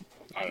just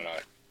I don't know.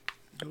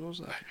 What was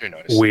that? Who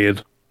knows?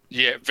 Weird.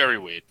 Yeah, very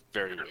weird.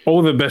 Very weird.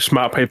 All the best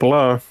smart people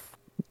are.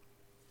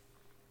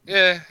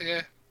 Yeah.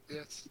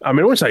 Yes. I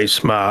mean, I wouldn't say he's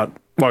smart,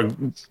 like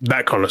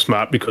that kind of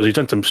smart, because he's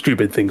done some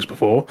stupid things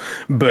before.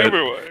 But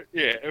Everywhere.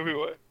 Yeah,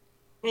 everywhere.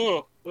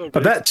 Oh,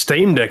 but that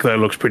Steam Deck though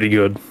looks pretty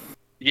good.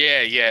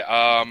 Yeah.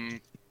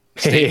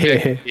 Steam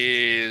Deck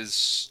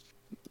is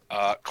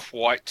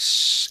quite.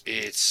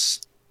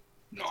 It's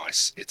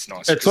nice. It's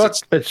nice. It's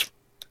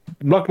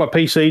like my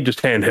PC,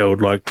 just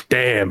handheld. Like,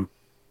 damn.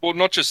 Well,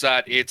 not just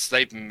that.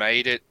 They've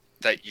made it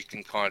that you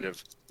can kind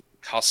of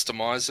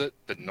customize it,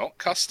 but not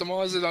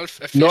customize it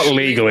officially. Not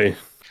legally.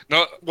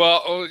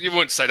 Well, you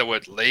wouldn't say the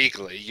word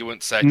legally. You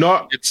wouldn't say.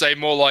 You'd say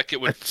more like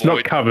it would It's not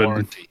void the covered.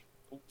 warranty.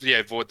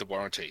 Yeah, void the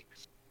warranty.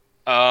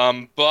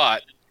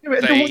 But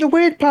The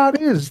weird part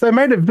is they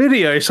made a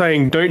video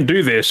saying don't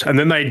do this, and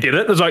then they did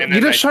it. It's like, And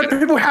you then just they showed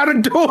people how to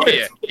do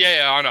it.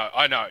 Yeah,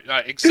 I know. No,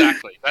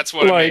 exactly. That's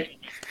what I Like-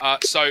 mean.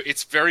 So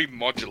it's very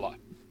modular.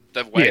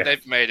 The way Yeah.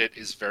 they've made it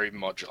is very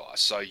modular.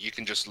 So you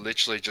can just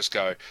literally just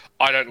go,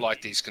 I don't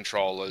like these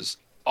controllers.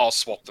 I'll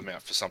swap them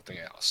out for something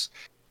else.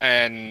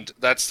 And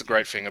that's the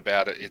great thing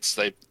about it.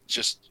 They've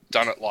just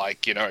done it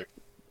like,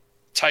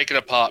 take it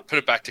apart, put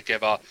it back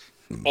together,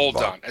 all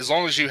done. As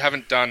long as you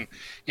haven't done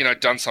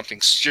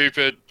something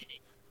stupid.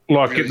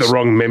 Like get the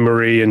wrong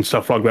memory and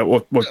stuff like that.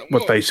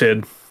 What they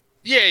said.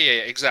 Yeah,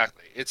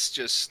 exactly. It's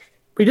just.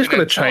 We just got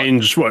to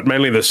change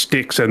mainly the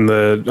sticks and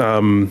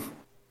the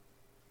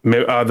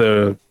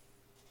other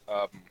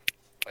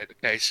Like the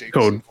casings.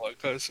 Called- and like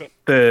that stuff.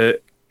 the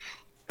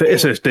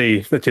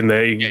SSD that's in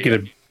there. You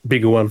get a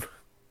bigger one.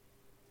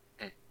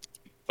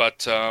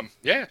 But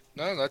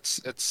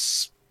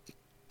it's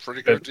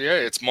pretty good. Yeah,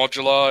 it's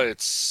modular.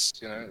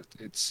 It's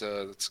it's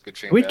a good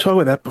thing. Did we about talk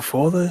about that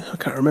before though? I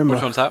can't remember.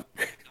 Which one's that?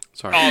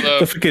 Sorry. it.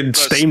 The freaking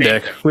Steam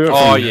Deck. We were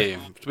Oh from- yeah.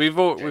 We've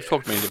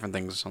talked many different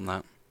things on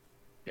that.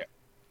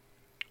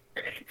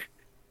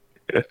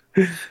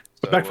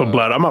 Back for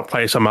Blood. I might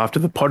play some after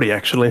the potty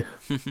actually.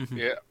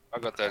 Yeah, I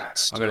got that. I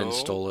Installed. gotta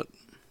install it.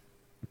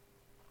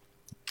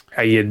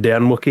 How you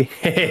down, Wookie?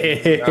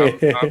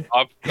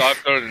 I've got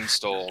it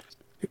installed.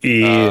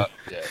 Yeah.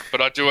 Yeah,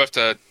 but I do have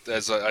to,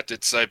 as I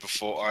did say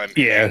before, I'm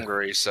Yeah.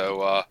 hungry,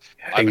 so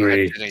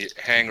Hangry.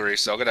 hangry,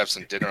 so I'm gonna have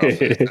some dinner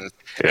after this. And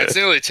it's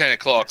nearly 10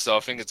 o'clock, so I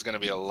think it's gonna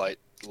be a late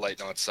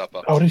night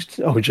supper. Oh,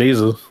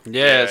 Jesus.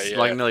 Yeah, it's yeah.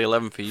 like nearly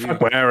 11 for you.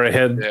 We're an hour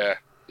ahead.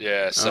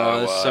 Yeah. So Oh,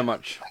 there's so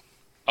much.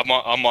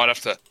 I might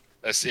have to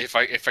see if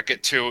I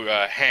get too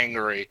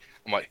hangry,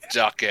 I might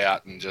duck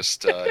out and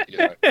just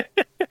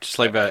Just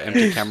leave an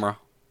empty camera.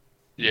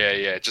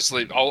 yeah, just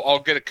leave. I'll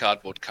get a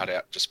cardboard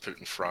cutout, just put it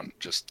in front,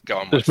 just go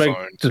on my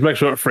phone. Just make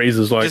sure it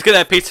freezes. Like Just get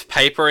that piece of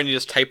paper and you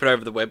just tape it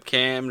over the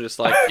webcam, just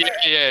like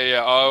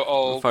Yeah.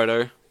 I'll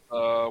photo.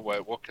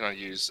 wait, what can I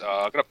use?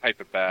 I've got a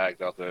paper bag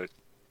that'll do.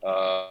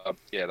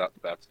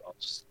 That's. I'll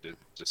just do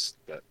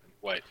that.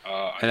 Wait.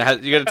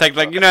 And you gotta take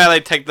how they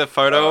take the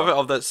photo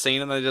of that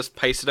scene and they just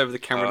paste it over the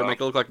camera to make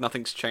it look like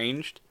nothing's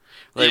changed.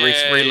 They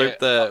reloop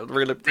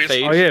the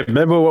feed. oh yeah,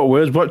 remember what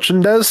Words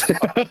Watching does?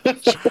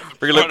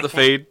 Reloop the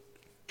feed.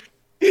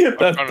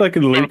 That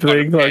fucking loop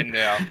thing. Like,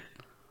 now.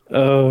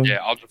 yeah,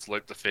 I'll just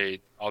loop the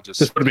feed. I'll just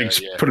just put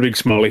a big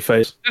smiley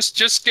face.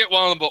 just get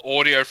one of the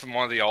audio from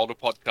one of the older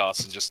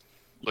podcasts and just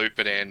loop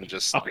it in.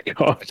 Just Oh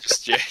god.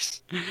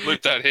 just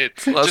loop that in.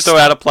 That's Just so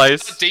out of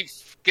place.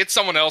 get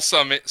someone else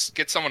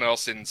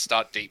in and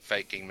start deep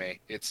faking me.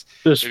 It's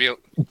Just maybe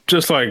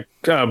just like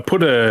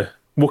put a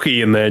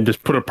Wookiee in there and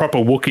just put a proper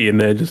Wookiee in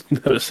there. Just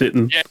have it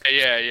sitting.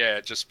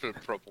 yeah. Just put a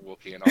proper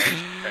Wookiee and I'll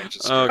change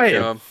the Oh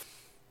script.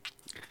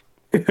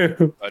 Hey.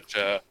 god.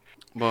 But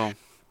Well.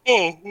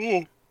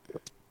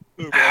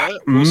 Also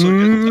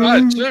get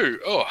that too.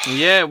 Oh.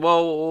 Yeah,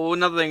 well,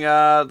 another thing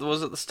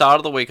was at the start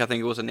of the week, I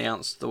think it was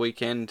announced the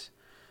weekend,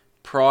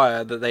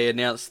 prior that they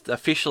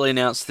officially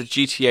announced the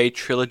GTA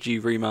Trilogy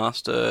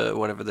remaster,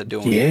 whatever they're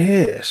doing.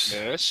 Yes.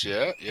 Yes,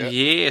 yeah.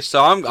 Yeah,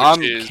 so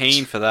I'm is-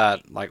 keen for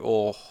that. Like,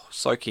 oh,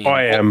 so keen.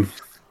 I am.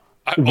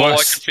 All I can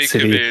Rust think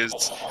City. of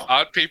is,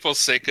 aren't people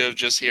sick of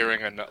just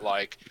hearing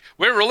like,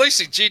 we're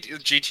releasing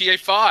GTA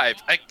 5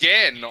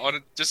 again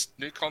on just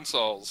new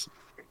consoles,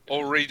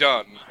 all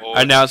redone? Or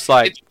And now it's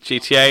like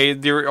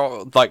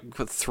GTA, like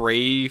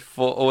 3,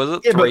 4, or was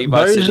it Yeah, but 3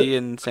 Vice those- City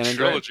and San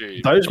Andreas?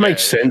 trilogy. Those make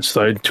Yeah, sense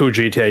though. To a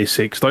GTA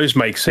 6, those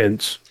make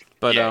sense.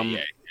 But Yeah.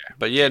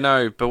 but yeah,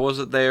 no. But was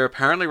it they're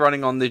apparently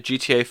running on the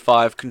GTA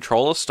 5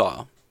 controller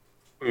style,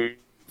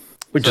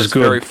 Which so is it's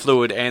good. very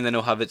fluid, and then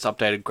it'll have its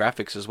updated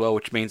graphics as well,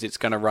 which means it's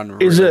going to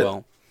run Is really it-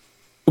 well.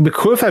 It'd be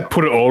cool if they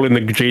put it all in the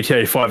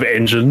GTA 5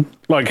 engine,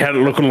 like had it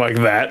looking like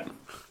that.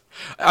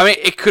 I mean,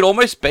 it could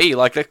almost be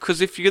like that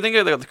because if you think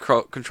of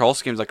the control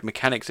schemes like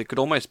mechanics, it could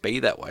almost be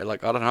that way.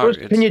 Like I don't know.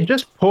 Can you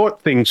just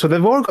port things? So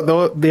they've all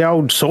got the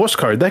old source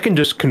code. They can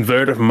just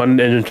convert it from one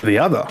engine to the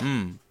other.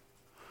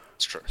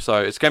 It's true.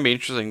 So it's going to be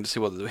interesting to see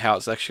how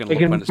it's actually They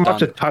going to look can when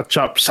it's have done. to touch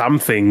up some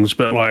things,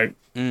 but like,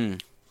 who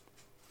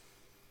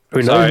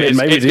knows? So man, it's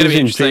maybe gonna it be is in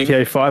interesting.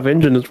 GTA 5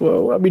 engine as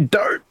well. That'd be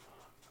dope.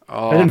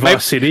 Oh, And in maybe,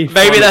 Vice City, maybe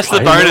finally that's the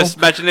playing well. bonus.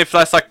 Imagine if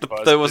that's like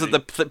Vice the was it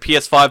City. the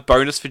PS5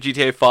 bonus for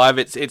GTA 5?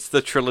 It's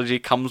the trilogy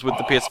comes with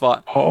the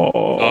PS5.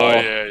 Oh,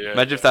 Yeah.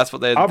 Imagine if that's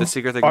what the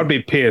secret thing. I'd be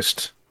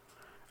pissed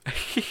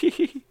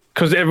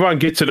because everyone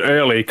gets it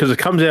early because it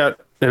comes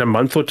out in a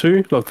month or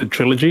two, like the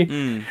trilogy,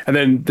 and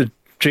then the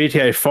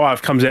GTA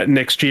 5 comes out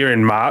next year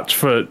in March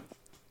for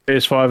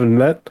PS5 and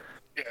that.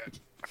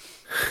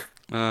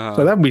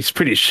 So that'd be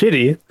pretty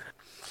shitty.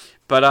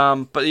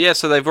 But yeah,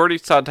 so they've already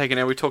started taking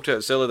down. We talked about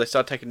this earlier. They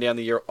started taking down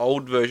the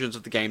old versions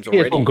of the games Yeah, it's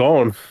already. all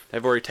gone.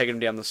 They've already taken them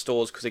down the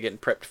stores because they're getting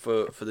prepped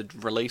for the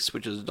release,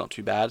 which is not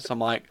too bad. So I'm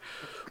like,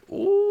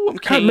 ooh, I'm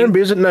Can't keen. remember.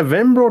 Is it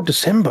November or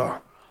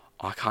December?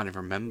 I can't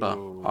even remember.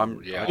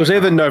 yeah. It was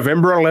either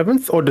November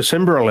 11th or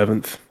December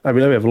 11th. I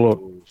mean, let me have a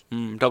look.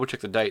 Double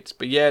check the dates.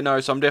 But yeah, no.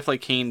 So I'm definitely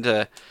keen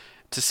to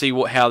see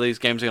how these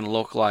games are going to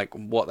look like,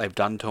 what they've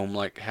done to them,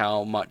 like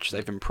how much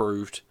they've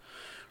improved.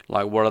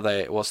 Like,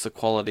 what's the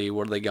quality?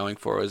 What are they going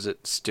for? Is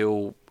it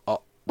still the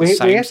We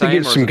same, have to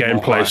get or some is it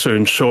more gameplay high?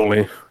 soon,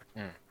 surely.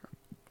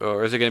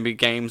 Or is it going to be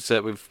games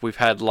that we've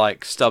had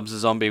like Stubbs the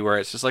Zombie, where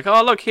it's just like,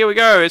 oh look, here we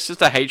go, it's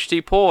just a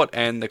HD port,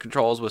 and the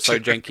controls were so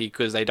janky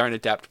because they don't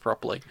adapt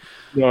properly.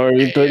 No,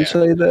 don't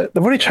say that.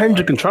 They've already changed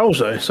the controls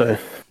though, so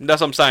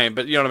That's what I'm saying.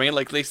 But you know what I mean?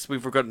 Like at least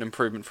we've got an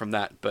improvement from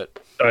that. But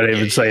don't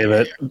even say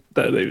that.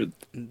 Don't even.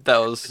 that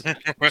was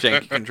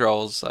janky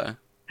controls. So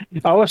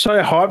I was so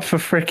hyped for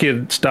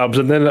freaking Stubbs,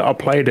 and then I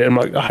played it. And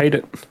I'm like, I hate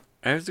it.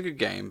 it was a good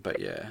game, but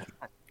yeah.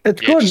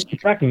 It's Yeah,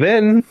 good back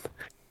then.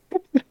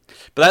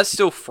 But that's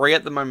still free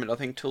at the moment. I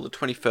think till the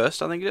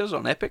 21st. I think it is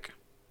on Epic.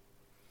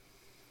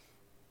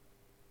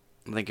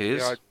 I think it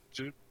is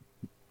Yeah, on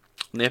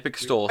the Epic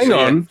store. Hang so,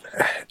 yeah. on,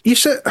 you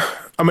said.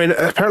 I mean,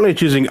 apparently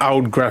it's using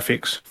old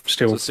graphics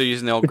still. So still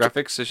using the old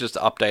graphics. It's just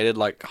updated,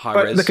 like high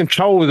But res. the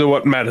controls are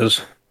what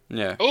matters.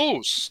 Yeah,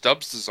 Oh,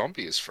 Stubbs the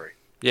Zombie is free.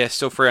 yeah,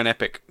 still free on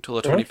Epic till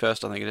the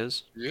 21st. I think it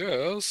is.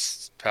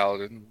 Yes,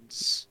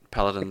 Paladins.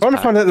 Paladins. I'm trying to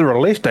pack. find out the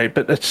release date,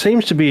 but it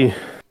seems to be.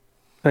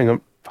 Hang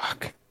on,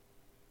 fuck.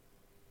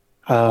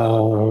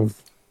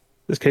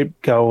 Let's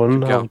keep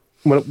going. Keep going.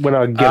 When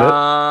I get it.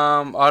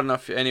 I don't know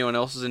if anyone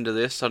else is into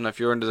this. I don't know if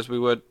you're into this. We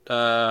would.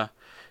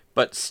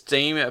 But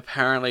Steam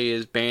apparently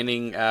is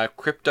banning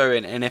crypto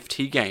and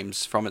NFT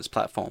games from its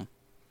platform.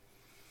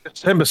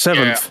 September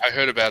Yeah, 7th. I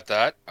heard about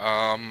that.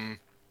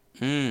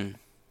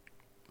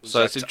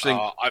 So it's interesting.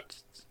 I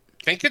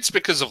think it's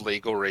because of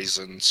legal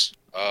reasons.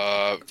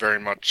 Very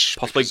much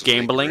Possibly because of legal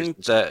gambling,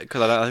 reasons.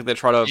 because I think they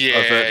try to Yeah,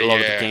 avert a lot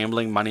of the yeah.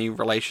 gambling money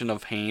relation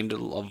of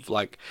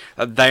like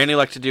they only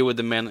like to deal with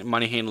the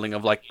money handling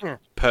of like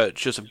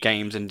purchase of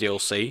games and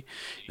DLC.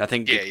 And I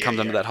think Yeah, it yeah, comes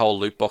under yeah. that whole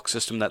loot box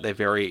system that they're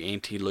very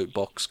anti loot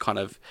box kind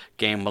of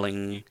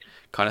gambling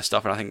kind of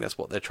stuff, and I think that's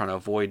what they're trying to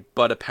avoid.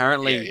 But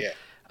apparently,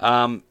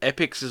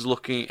 Epic is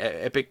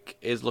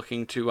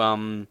looking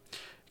to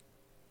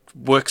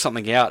work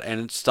something out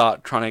and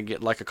start trying to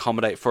get like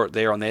accommodate for it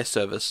there on their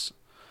service,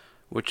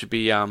 which would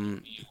be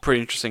pretty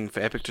interesting for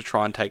Epic to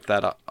try and take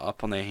that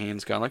up on their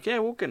hands, going like, yeah,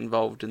 we'll get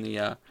involved in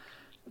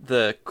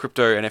the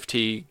crypto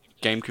NFT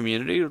game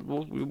community.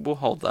 We'll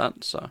hold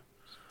that. So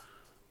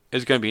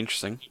it's going to be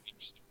interesting.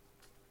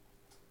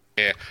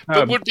 Yeah, but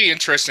it would be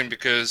interesting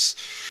because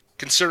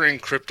considering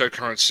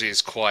cryptocurrency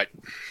is quite,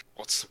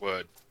 what's the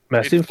word?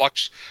 Massive.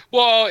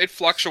 It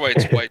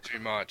fluctuates way too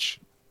much.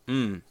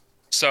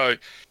 So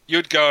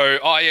you'd go,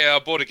 oh yeah, I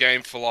bought a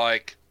game for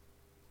like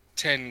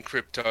 10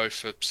 crypto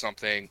for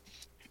something,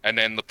 and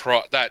then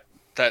that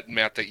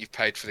amount that you've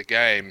paid for the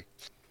game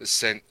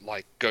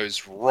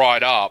goes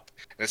right up,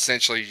 and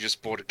essentially you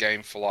just bought a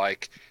game for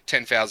like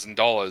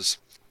 $10,000,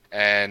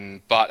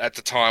 but at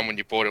the time when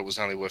you bought it, it was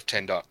only worth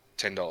 $10.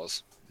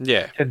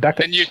 Yeah.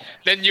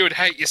 Then you would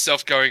hate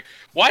yourself going,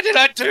 why did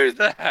I do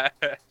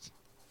that?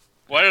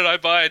 Why did I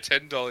buy a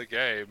 $10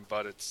 game,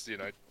 but it's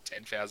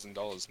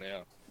 $10,000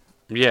 now?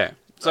 Yeah.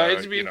 So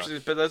it's be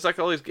interesting, but there's like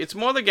all these. It's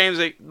more the games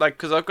that like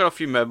because I've got a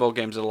few mobile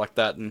games that are like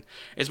that, and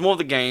it's more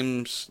the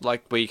games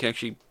like where you can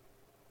actually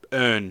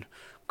earn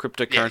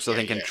cryptocurrency. I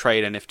think and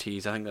trade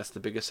NFTs. I think that's the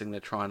biggest thing they're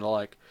trying to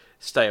like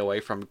stay away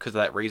from because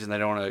of that reason. They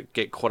don't want to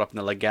get caught up in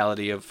the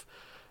legality of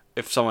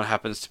if someone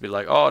happens to be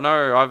like, oh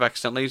no, I've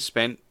accidentally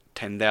spent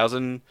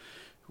 10,000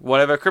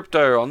 whatever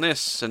crypto on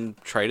this and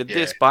traded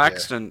this by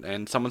accident,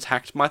 and someone's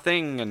hacked my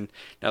thing, and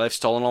now they've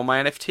stolen all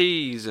my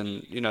NFTs,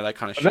 and you know that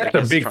kind of shit.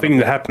 That's a big thing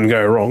to happen,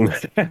 go wrong.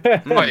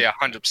 Oh yeah,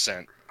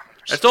 100%.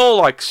 It's all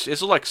like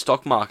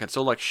stock market. It's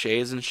all like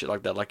shares and shit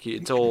like that. Like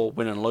it's all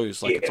win and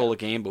lose. Like it's all a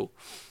gamble,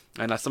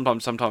 and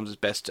sometimes it's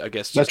best, I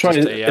guess. That's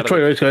right. That's why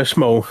you always go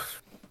small.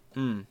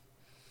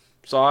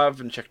 So I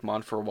haven't checked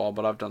mine for a while,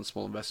 but I've done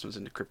small investments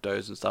into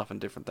cryptos and stuff and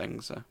different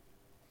things. So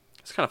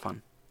it's kind of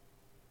fun.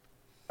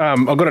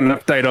 I've got an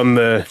update on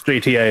the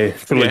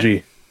GTA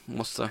trilogy. Yeah.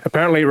 What's the...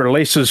 Apparently, it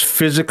releases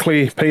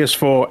physically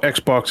PS4,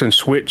 Xbox, and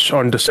Switch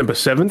on December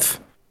 7th.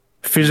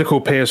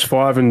 Physical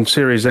PS5 and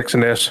Series X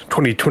and S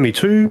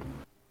 2022,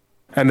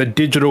 and the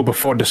digital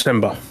before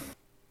December.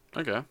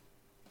 Okay.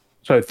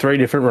 So 3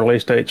 different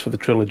release dates for the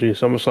trilogy.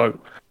 So I'm just like,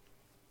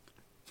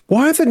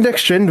 why are the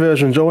next gen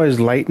versions always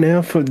late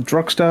now for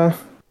Rockstar?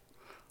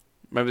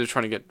 Maybe they're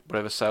trying to get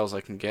whatever sales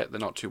they can get. They're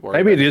not too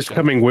worried. Maybe it is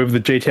coming with the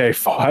GTA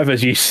 5,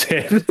 as you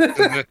said.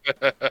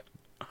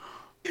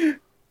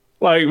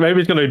 Like, maybe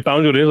it's going to be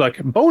bundled in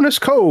like bonus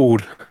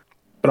code,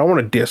 but I want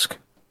a disc.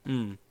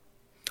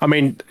 I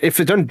mean,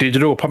 if it's done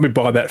digital, I'll probably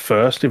buy that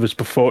first. If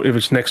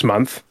it's next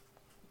month,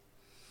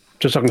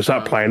 just so I can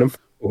start playing them.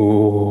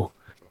 Ooh,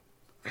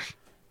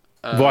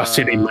 Vice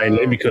City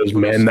mainly because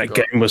man, that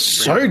game was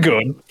so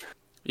good.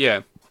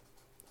 Yeah.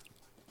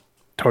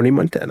 Tony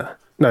Montana.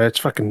 No, that's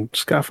fucking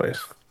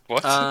Scarface.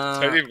 What?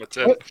 Tony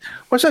Montana.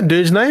 What's that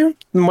dude's name?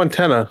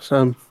 Montana.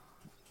 Is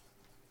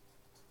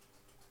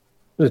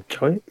it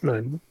Joey?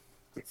 No.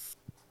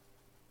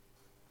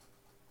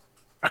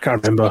 I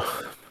can't remember.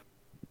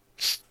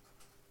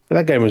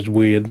 That game was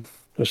weird. It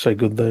was so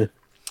good though.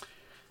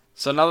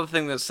 So another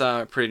thing that's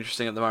pretty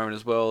interesting at the moment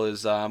as well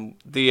is I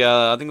think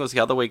it was the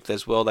other week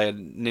as well.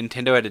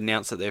 Nintendo had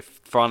announced that they're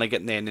finally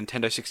getting their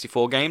Nintendo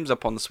 64 games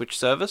up on the Switch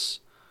service.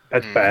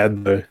 That's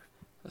bad though.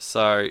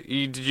 So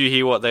did you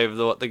hear what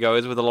the go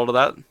is with a lot of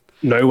that?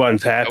 No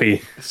one's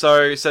happy.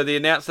 So the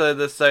announcer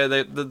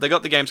they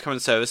got the games coming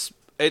to service.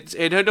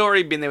 It had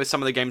already been there with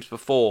some of the games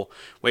before,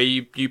 where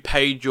you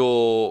paid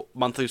your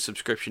monthly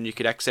subscription, you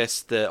could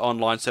access the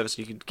online service,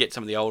 and you could get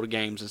some of the older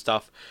games and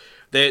stuff.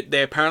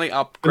 They're apparently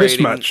upgrading. This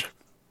much.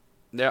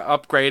 They're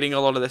upgrading a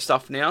lot of their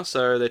stuff now,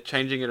 so they're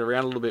changing it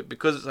around a little bit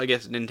because it's, I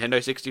guess,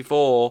 Nintendo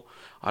 64.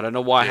 I don't know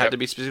why it had to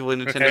be specifically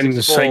Nintendo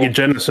 64. And Sega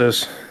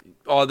Genesis.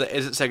 Oh,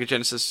 is it Sega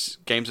Genesis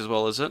games as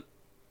well? Is it?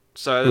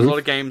 So there's a lot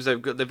of games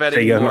they've added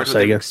Sega, more, not so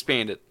they've Sega.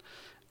 expanded.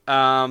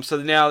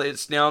 So now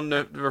it's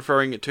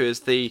referring it to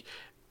as the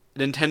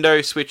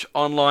Nintendo Switch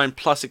Online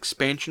Plus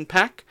Expansion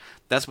Pack.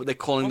 That's what they're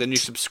calling the new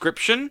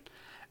subscription,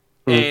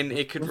 and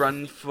it could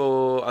run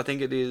for I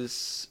think it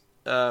is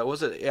I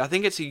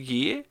think it's a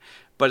year,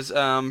 but it's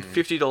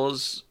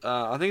 $50.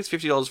 I think it's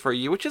 $50 for a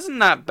year, which isn't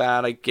that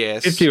bad, I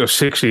guess. 50 or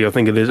 60, I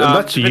think it is. And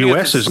that's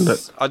US, isn't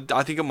it?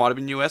 I think it might have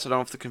been US. I don't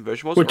know if the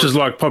conversion was. Which is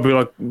like probably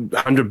like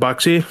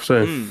 $100 here.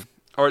 So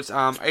or it's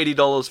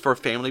 $80 for a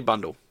family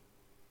bundle.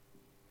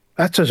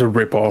 That's just a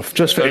rip off,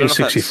 just for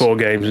N64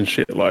 games and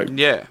shit. Like,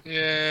 yeah,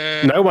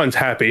 no one's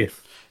happy.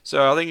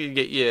 So I think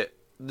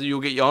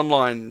you'll get your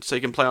online, so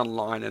you can play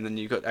online, and then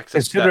you've got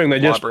access. Considering to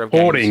that they're just library of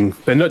porting,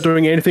 games. they're not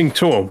doing anything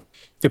to them.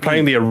 They're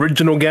playing the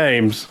original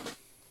games.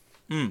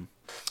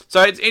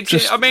 So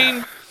it's I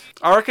mean,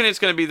 I reckon it's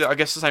going to be I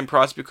guess the same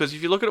price because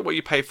if you look at what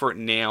you pay for it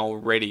now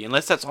already,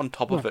 unless that's on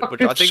top of it,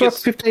 which I think like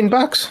it's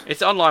 $15.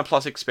 It's online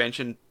plus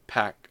expansion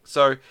pack.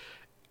 So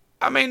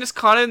I mean, it's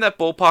kind of in that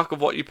ballpark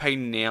of what you pay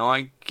now,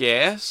 I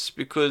guess,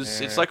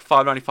 because it's like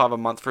 $5.95 a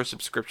month for a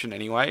subscription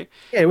anyway.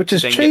 Yeah, which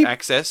is then cheap. Get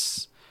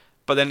access,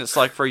 but then it's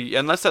like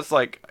unless that's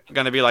like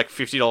going to be like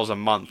 $50 a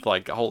month,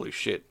 like holy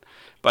shit.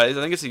 But I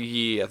think it's a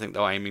year. I think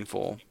they're aiming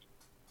for.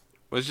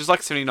 It was just like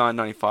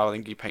 $79.95. I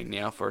think you pay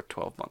now for a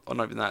 12-month, or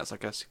not even that. It's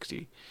like a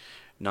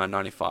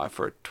 $69.95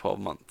 for a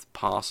 12-month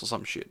pass or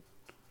some shit.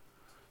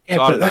 Yeah,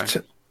 so but that's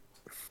it.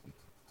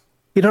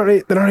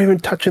 They're not even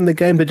touching the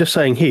game. They're just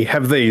saying, "Here,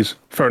 have these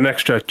for an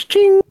extra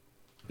ching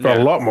for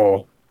a lot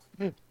more."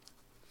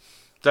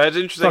 So it's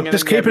interesting. Look,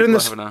 just keep it in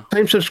the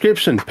same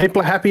subscription.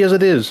 People are happy as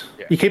it is.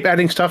 Yeah. You keep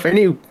adding stuff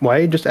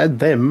anyway. Just add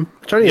them.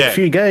 It's only a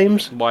few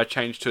games. Why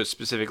change to a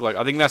specific? Like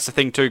I think that's the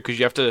thing too, because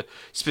you have to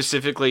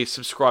specifically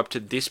subscribe to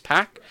this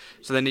pack.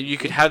 So then you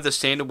could have the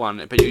standard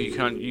one, but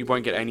you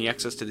won't get any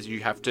access to this.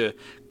 You have to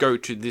go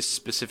to this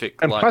specific.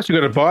 And plus, you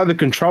got to buy the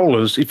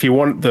controllers if you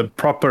want the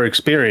proper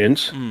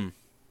experience.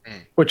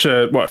 Which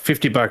are what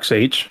 $50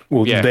 each.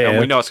 Well, and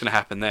we know what's going to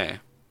happen there.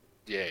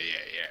 Yeah.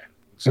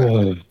 We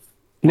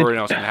already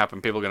know what's going to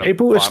happen. People are going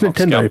to. It's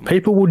Nintendo.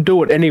 People will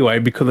do it anyway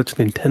because it's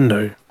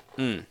Nintendo.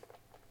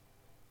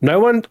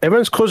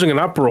 Everyone's causing an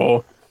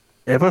uproar.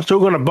 Everyone's still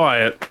going to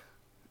buy it.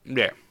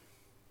 Yeah.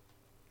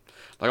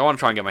 Like I want to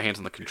try and get my hands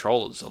on the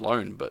controllers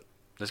alone, but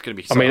There's going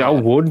to be. I mean, I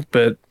would,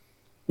 but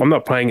I'm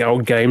not playing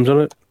old games on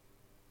it.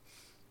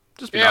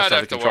 Just be Yeah, nice I to don't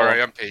have have a to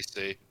worry. controller. I'm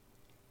PC.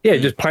 Yeah,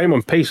 just play them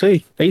on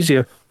PC.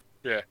 Easier.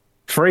 Yeah.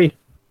 Free.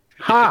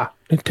 Ha!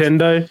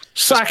 Nintendo.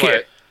 Suck play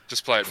it.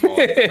 Just play it more.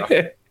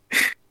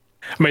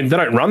 I mean, they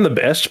don't run the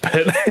best,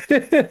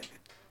 but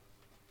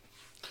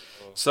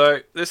So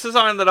this is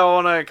something that I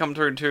want to come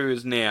through to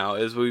is now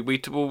is we were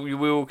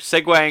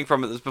segueing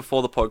from it this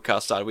before the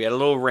podcast started. We had a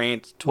little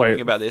rant talking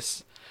Wait. about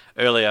this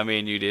earlier. Me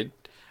and you did,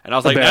 and I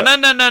was like, About-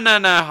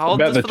 no, hold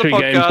about this the for the 2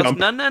 games podcast. jump.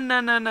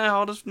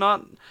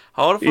 No,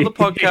 hold it for the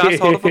podcast.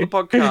 Hold it for the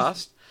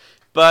podcast.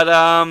 But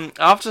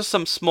after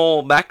some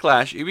small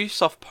backlash,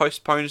 Ubisoft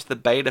postpones the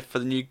beta for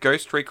the new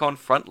Ghost Recon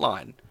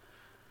Frontline.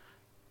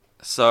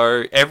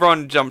 So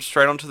everyone jumped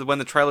straight onto when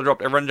the trailer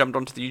dropped, everyone jumped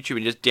onto the YouTube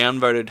and just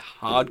downvoted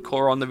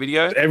hardcore on the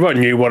video. everyone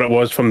knew what it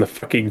was from the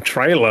fucking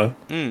trailer.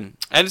 And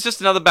it's just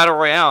another battle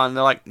royale, and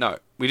they're like, no,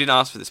 we didn't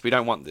ask for this, we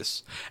don't want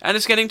this. And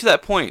it's getting to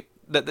that point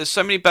that there's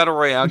so many battle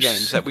royale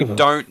games that we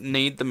don't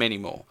need them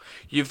anymore.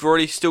 You've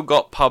already still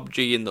got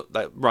PUBG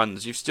that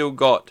runs. You've still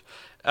got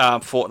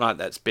Fortnite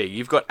that's big.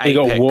 You've got Apex. You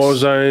got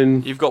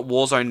Warzone, You've got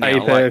Warzone now.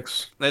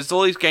 Apex. Like, there's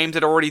all these games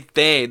that are already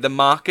there. The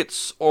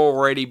market's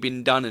already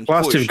been done and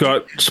Plus, pushed. you've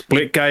got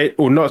Splitgate,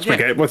 or not Splitgate.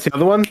 Yeah. What's the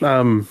other one?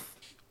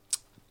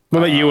 What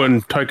about you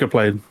and Toka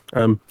played?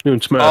 You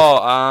and Smurf.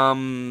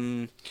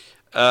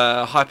 There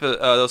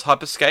was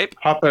Hyperscape.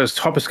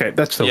 Hyperscape.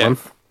 That's the one.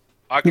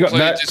 I You got completely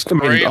that.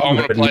 disagree. I I mean,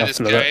 want to play this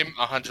nothing of that. game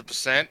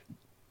 100%.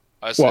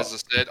 As What?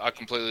 I said, I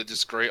completely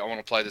disagree. I want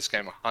to play this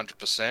game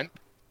 100%.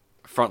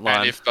 Frontline.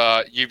 And if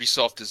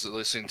Ubisoft is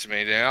listening to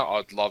me now,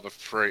 I'd love a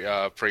free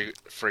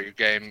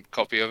game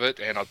copy of it,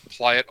 and I'd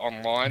play it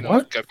online.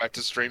 What? I'd go back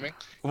to streaming.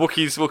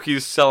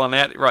 Wookiee's selling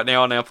out right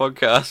now on our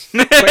podcast.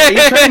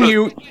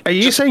 Are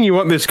you saying you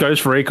want this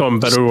Ghost Recon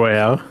Battle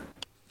Royale?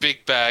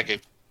 Big bag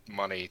of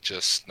money,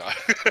 just no.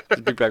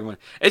 Big bag of money.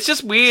 It's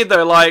just weird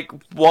though. Like,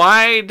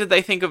 why did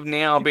they think of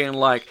now being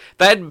like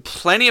they had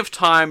plenty of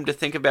time to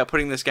think about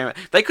putting this game out?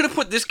 They could have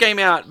put this game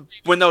out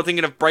when they were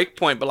thinking of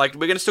Breakpoint, but like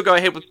we're gonna still go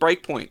ahead with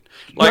Breakpoint.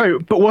 Like, No,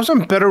 but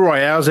wasn't Battle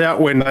Royales out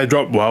when they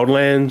dropped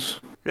Wildlands?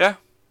 yeah,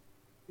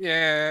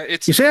 Yeah,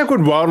 it's You see how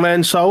good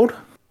Wildlands sold?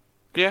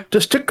 yeah,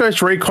 Just stick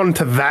Ghost Recon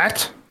to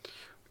that.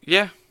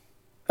 yeah,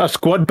 A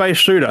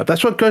squad-based shooter.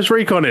 That's what Ghost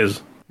Recon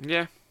is.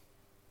 yeah.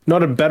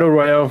 Not a Battle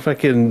Royale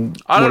fucking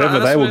I don't whatever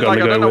know. they were Like,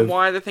 going I to don't go know with.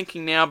 why they're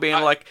thinking now, being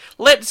like,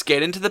 let's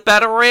get into the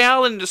battle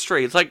royale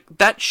industry. It's like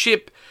that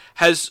ship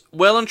has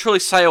well and truly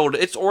sailed.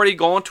 It's already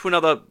gone to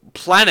another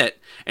planet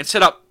and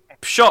set up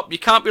shop. You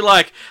can't be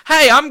like,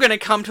 hey, I'm going to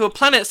come to a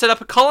planet, set up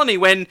a colony,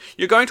 when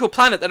you're going to a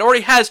planet that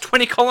already has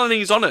 20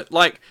 colonies on it.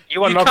 Like,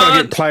 You are not going to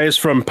can't- get players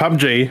from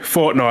PUBG,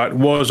 Fortnite,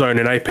 Warzone,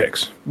 and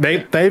Apex.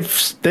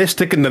 They're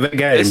sticking to their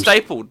They're games.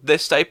 stapled. They're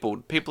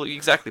stapled. People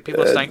are staying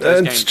to those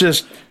It's games.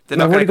 just They're they've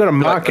not already got a gonna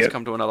be like, market. let's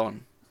come to another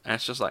one. And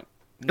it's just like,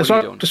 what It's are you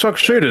like doing? just like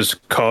shooters,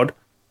 COD,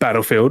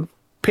 Battlefield,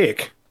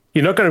 pick.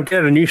 You're not going to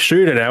get a new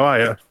shooter now, are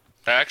you?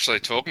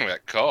 actually talking about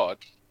COD.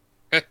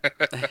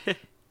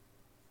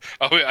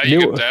 Are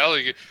You- you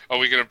Dale? Are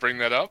we going to bring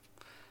that up?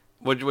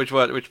 Which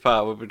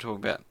part were we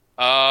talking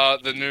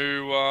about? The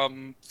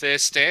new their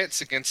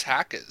stance against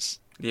hackers.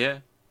 Yeah.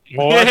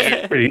 Well,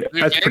 that's pretty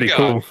Vanguard.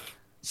 cool.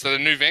 So the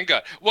new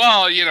Vanguard.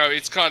 Well, you know,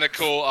 it's kind of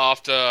cool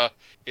after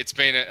it's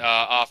been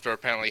after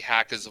apparently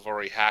hackers have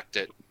already hacked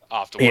it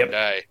after Yep. one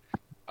day.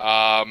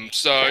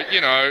 So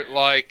you know,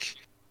 like,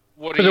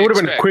 what do But it you would have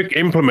been a expect? quick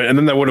implement, and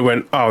then they would have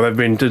went, oh, they've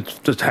been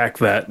just hack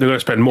that. They're going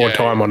to spend more Yeah,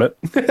 time on it.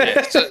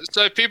 Yeah,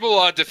 so people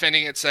are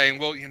defending it, saying,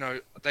 well, you know,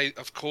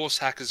 of course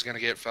hackers are going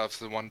to get it for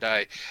the one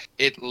day.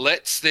 It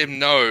lets them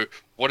know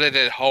what are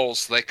their holes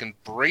so they can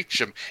breach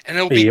them, and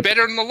it'll be Yep.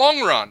 better in the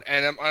long run.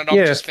 And I'm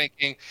Yeah. just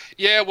thinking,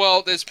 yeah,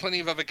 well, there's plenty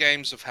of other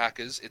games of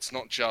hackers. It's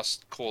not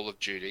just Call of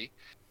Duty.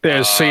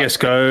 There's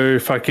CSGO,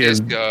 fucking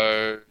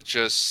CSGO,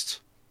 just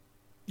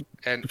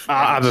and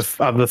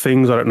other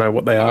things. I don't know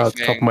what they are off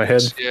the top of my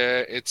head. things.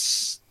 Yeah,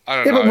 it's I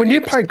don't Yeah, know. but when you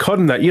it's- play COD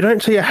and that, you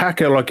don't see a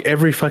hacker like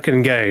every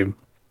fucking game.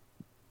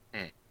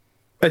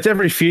 It's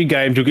every few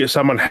games you'll get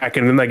someone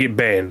hacking and they get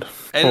banned.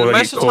 And Or they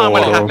most get of the time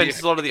when it caught, or- happens,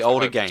 it's a lot of the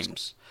older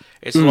games.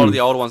 It's a lot of the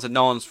older ones that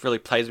no one's really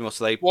plays anymore,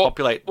 so they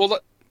populate well,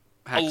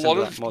 a hacks lot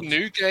into of that mods.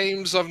 new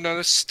games I've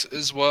noticed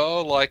as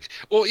well. Like,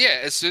 well,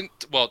 yeah,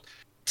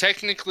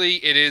 technically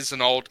it is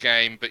an old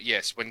game, but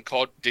yes, when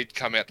COD did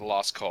come out, the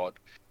last COD,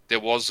 there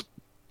was a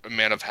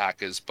amount of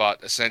hackers,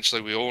 but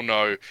essentially we all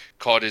know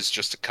COD is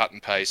just a cut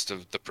and paste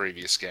of the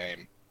previous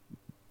game,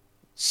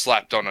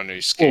 slapped on a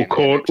new skin.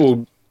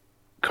 or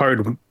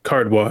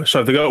code wise.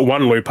 So if they got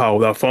one loophole,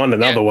 they'll find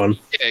another one.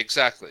 Yeah,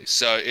 exactly.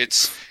 So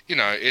it's, you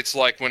know, it's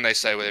like when they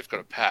say, well, they've got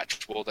a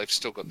patch. Well, they've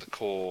still got the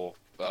core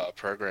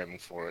programming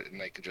for it, and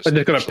they can just. They're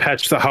just going to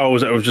patch the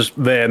holes that was just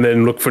there and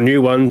then look for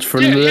new ones for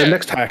the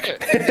next hack. Yeah,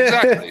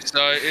 exactly.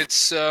 So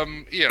it's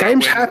you know,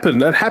 Games happen.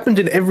 That happens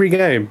in every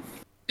game.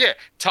 Yeah,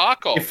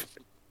 Tarkov,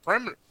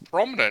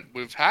 prominent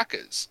with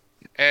hackers,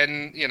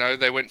 and you know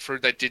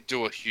they did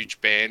do a huge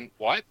ban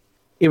wipe.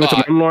 If it's an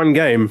But- online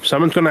game,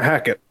 someone's going to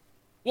hack it.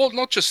 Well,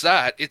 not just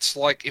that. It's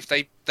like if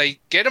they they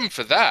get them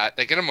for that.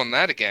 They get them on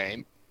that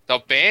game. They'll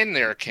ban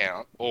their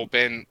account or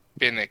ban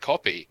their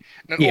copy,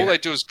 and then all they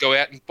do is go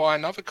out and buy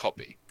another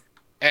copy.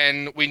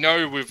 And we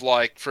know with,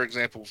 like, for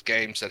example,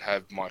 games that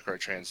have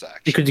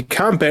microtransactions. Because you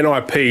can't ban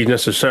IP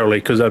necessarily,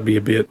 because that'd be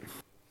a bit.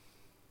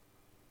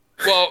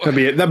 Well,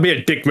 that'd be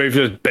a dick move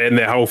to just ban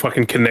their whole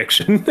fucking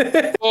connection.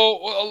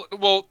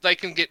 well, they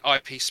can get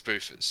IP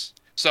spoofers.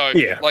 So,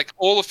 like,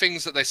 all the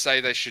things that they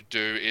say they should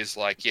do is,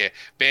 like,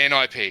 ban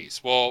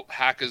IPs. Well,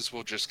 hackers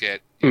will just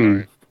get, you know,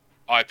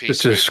 IP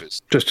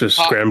spoofers. Just to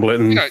scramble it.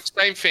 And... You know,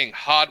 same thing,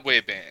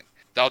 hardware ban.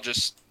 They'll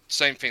just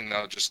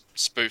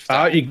spoof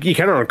that. You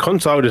can on a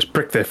console, just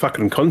brick their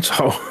fucking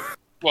console.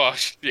 Well,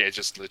 yeah,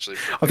 just literally.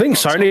 I think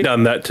Sony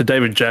done that to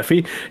David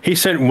Jaffe. He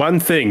sent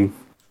one thing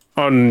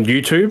on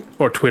YouTube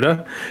or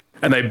Twitter,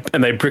 and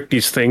they bricked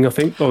his thing, I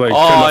think. Or they turned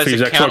off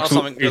his account or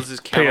something, his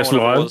PS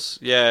Live.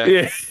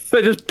 Yeah,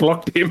 they just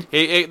blocked him.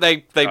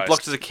 They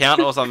blocked his account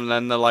or something,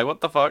 and they're like,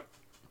 "What the fuck?"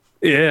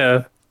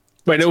 Yeah,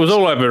 I mean, it was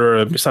all over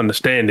a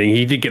misunderstanding.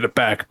 He did get it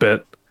back,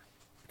 but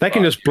they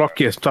can just block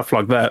you stuff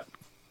like that.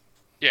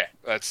 Yeah,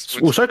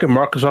 that's... Well, so can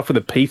Microsoft with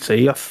the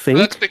PC, I think.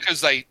 That's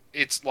because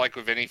it's like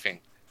with anything.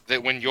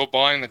 That when you're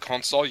buying the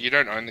console, you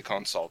don't own the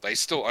console. They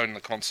still own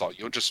the console.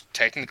 You're just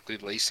technically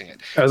leasing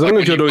it. As long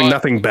as you're doing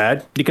nothing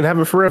bad, you can have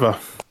it forever.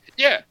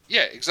 Yeah,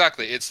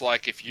 exactly. It's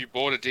like if you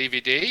bought a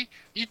DVD,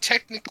 you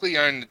technically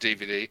own the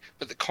DVD,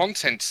 but the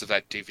contents of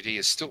that DVD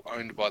is still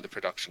owned by the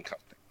production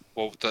company.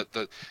 Well,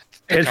 that's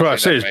what I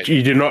said.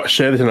 You do not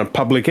share this in a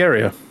public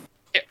area.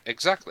 Yeah,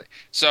 exactly.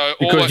 So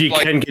because you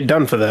can get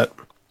done for that.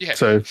 Yeah.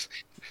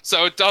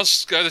 So it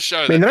does go to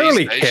show that they don't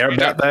really care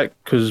about that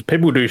because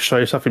people do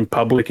show stuff in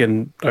public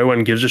and no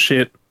one gives a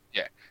shit.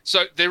 Yeah.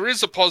 So there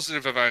is a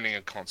positive of owning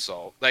a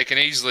console. They can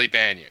easily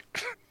ban you.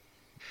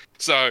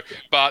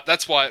 But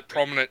that's why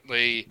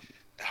prominently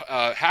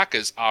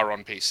hackers are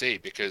on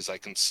PC because they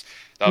can.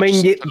 I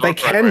mean, they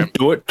can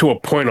do it to a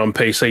point on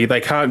PC. They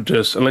can't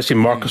just, unless you're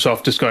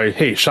Microsoft, just go,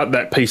 hey, shut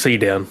that PC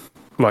down.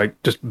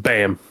 Like, just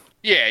bam.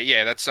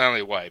 Yeah, that's the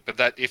only way. But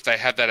that if they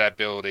have that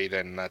ability,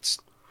 then that's,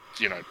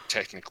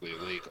 technically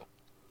illegal.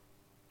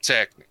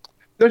 Technically.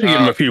 Don't you give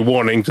them a few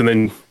warnings and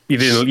then you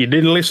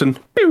didn't listen.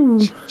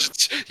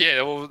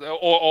 Yeah,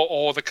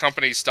 or the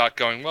companies start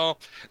going, well,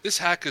 this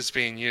hacker's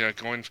been,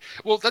 going...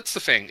 Well, that's the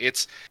thing.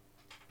 It's...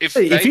 If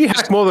you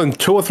hack more than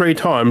 2 or 3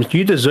 times,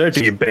 you deserve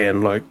to get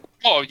banned, like...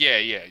 Oh, yeah.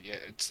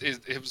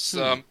 It was,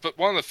 but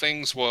one of the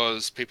things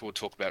was people would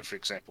talk about, for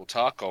example,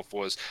 Tarkov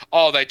was,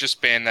 they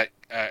just banned that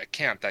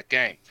account, that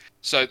game.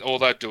 So all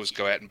they'd do is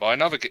go out and buy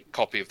another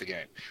copy of the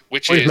game,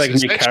 which is making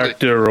your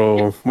character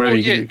or whatever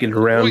you get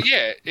around. Well,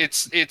 yeah,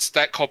 it's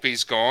that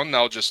copy's gone.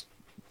 They'll just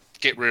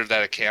get rid of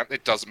that account.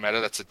 It doesn't matter.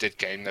 That's a dead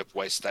game. They've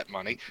wasted that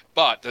money.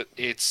 But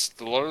it's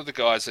a lot of the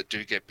guys that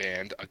do get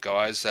banned are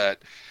guys that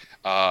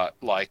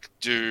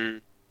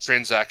do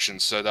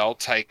transactions. So they'll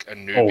take a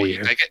newbie. Oh,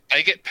 yeah.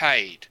 They get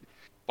paid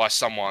by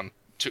someone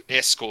to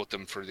escort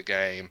them through the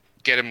game,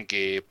 get them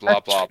gear, blah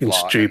blah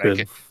blah.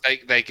 Stupid.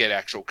 They get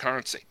actual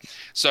currency.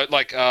 So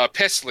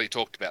Pestily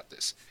talked about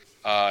this.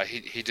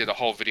 He did a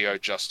whole video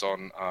just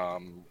on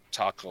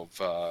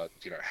Tarkov,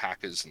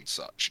 hackers and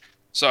such.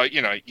 So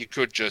you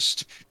could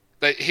just.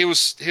 He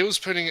was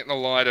putting it in the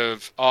light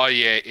of,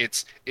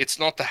 it's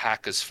not the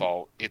hackers'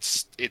 fault.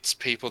 It's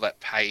people that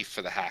pay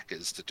for the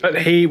hackers to do it.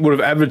 But he would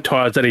have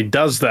advertised that he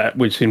does that,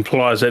 which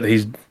implies that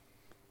he's...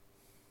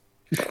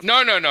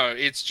 No.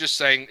 It's just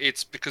saying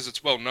it's because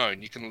it's well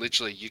known. You can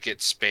you get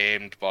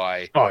spammed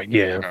by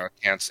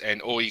accounts,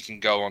 or you can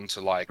go on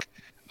to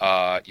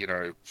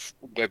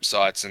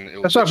websites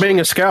and that's like being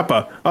a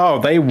scalper.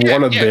 Oh, they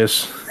wanted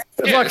this.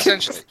 Yeah,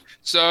 essentially.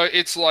 So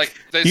it's like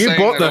you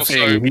bought the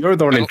thing. You're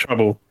the one in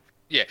trouble.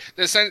 Yeah,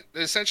 they're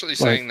essentially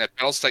saying that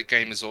Battlestate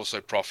Game is also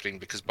profiting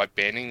because by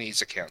banning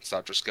these accounts,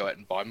 they'll just go out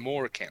and buy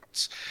more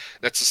accounts.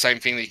 That's the same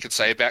thing that you could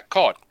say about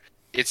COD.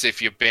 It's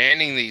if you're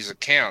banning these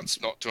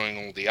accounts, not doing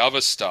all the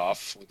other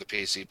stuff with the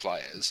PC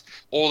players,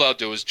 all they'll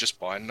do is just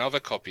buy another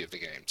copy of the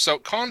game. So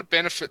it kind of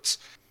benefits,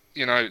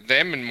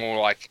 them and more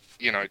like,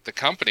 the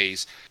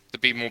companies to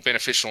be more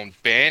beneficial in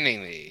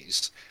banning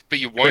these. But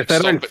you won't. If they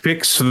don't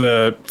fix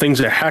the things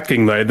they're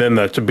hacking, though, then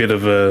that's a bit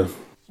of a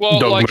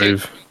dog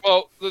move.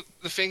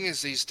 The thing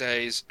is these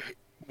days,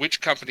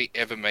 which company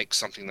ever makes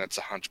something that's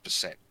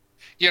 100%?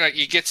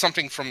 You get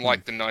something from the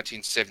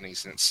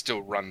 1970s and it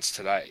still runs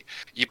today.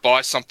 You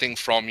buy something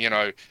from,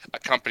 a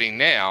company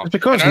now. It's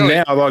because now,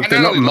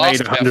 they're not made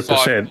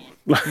 100%.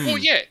 Well,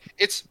 yeah,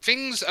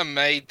 things are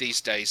made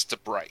these days to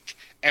break.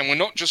 And we're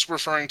not just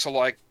referring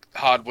to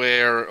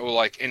hardware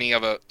or any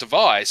other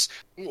device.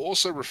 We're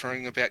also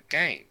referring about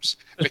games.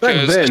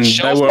 Because back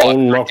then, they were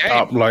all locked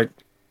up.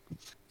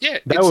 Yeah,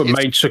 they were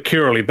made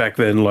securely back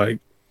then.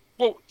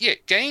 Well, yeah,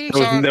 games.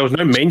 There was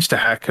no means to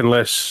hack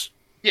unless.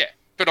 Yeah,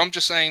 but I'm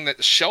just saying that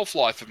the shelf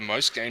life of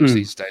most games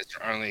these days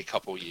are only a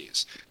couple of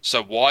years.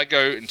 So why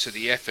go into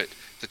the effort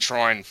to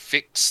try and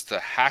fix the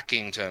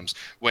hacking terms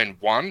when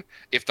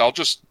if they'll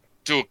just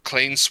do a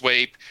clean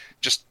sweep,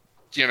 just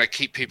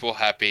keep people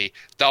happy,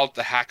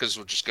 the hackers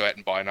will just go out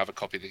and buy another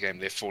copy of the game.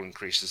 Therefore,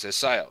 increases their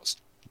sales.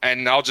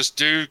 And I'll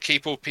just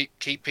keep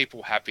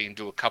people happy and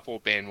do a couple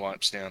of band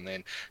wipes now and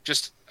then,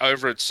 just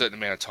over a certain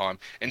amount of time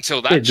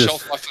until that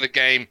shelf life of the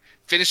game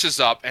finishes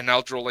up, and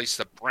they'll release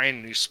a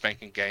brand new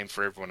spanking game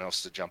for everyone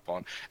else to jump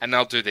on, and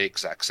they'll do the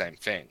exact same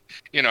thing.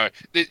 You know,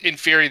 in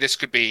theory, this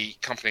could be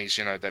companies,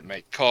 you know, that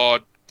make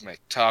COD,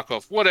 make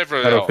Tarkov,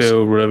 whatever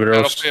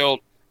Battlefield.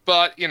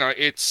 But, you know,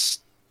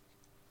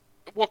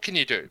 what can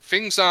you do?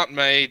 Things aren't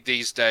made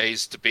these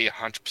days to be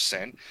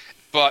 100%,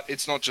 but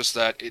it's not just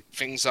that.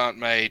 Things aren't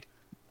made.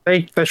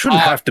 They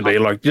shouldn't have to be.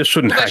 Like, just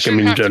shouldn't hack them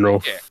in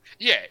general.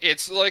 Yeah,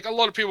 it's like a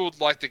lot of people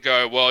would like to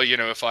go, well, you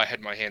know, if I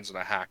had my hands on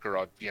a hacker,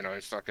 I'd, you know,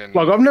 fucking...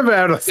 Like, I've never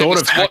had a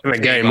thought of hacking a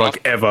game,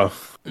 like, ever,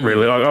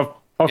 really. Like,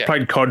 I've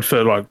played COD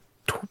for, like,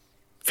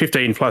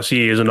 15 plus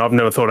years, and I've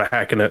never thought of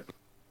hacking it.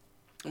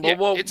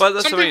 Well, but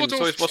that's what I mean.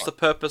 So what's the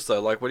purpose,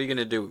 though? Like, what are you going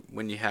to do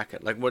when you hack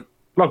it? Like, what...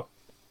 Like,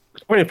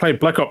 when you play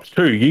Black Ops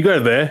 2, you go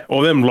there,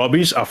 all them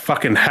lobbies are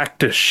fucking hacked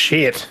to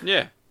shit.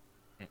 Yeah.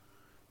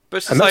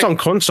 But and that's on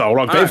console.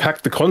 Like, they've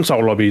hacked the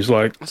console lobbies.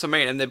 Like, that's what I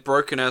mean, and they're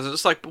broken as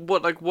it's like,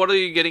 what are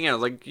you getting at?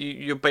 Like,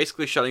 you're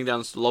basically shutting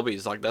down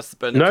lobbies. Like, that's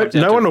the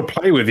no one will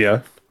play with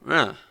you.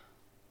 Yeah.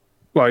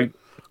 Like,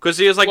 because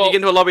he was like, you get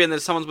into a lobby and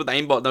there's someone's with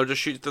aimbot and they'll just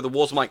shoot through the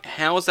walls. I'm like,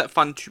 how is that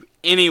fun to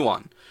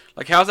anyone?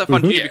 Like, how is that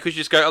fun to you? Because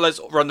you just go, oh,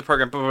 let's run the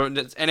program,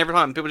 and every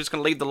time people are just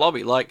gonna leave the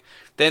lobby. Like,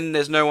 then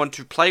there's no one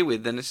to play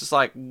with. Then it's just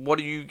like, what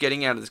are you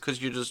getting out of this?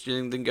 Because you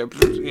then go,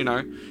 you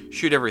know,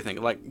 shoot everything.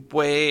 Like,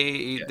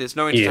 there's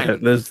no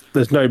entertainment.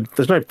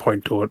 There's no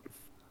point to it.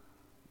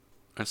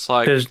 It's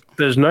like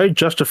there's no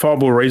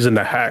justifiable reason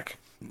to hack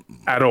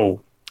at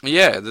all.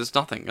 Yeah, there's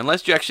nothing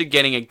unless you're actually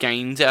getting a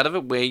gains out of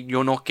it, where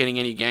you're not getting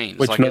any gains.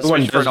 Which like, no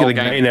one does get a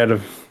gain out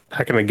of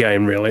hacking a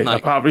game, really. No.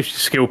 Apart from if you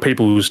skill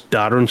people's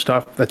data and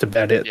stuff, that's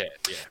about it. Yeah.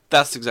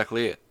 That's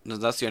exactly it.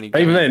 That's the only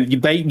gain. Even then,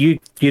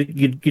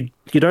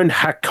 you don't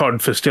hack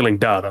COD for stealing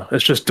data.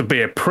 It's just to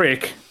be a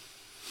prick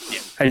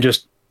and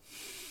just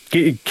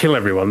kill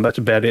everyone. That's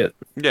about it.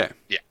 Yeah.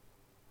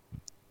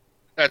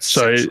 That's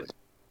so.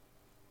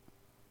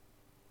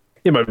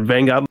 Yeah, but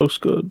Vanguard looks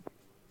good.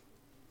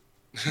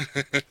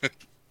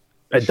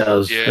 It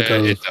does. Yeah,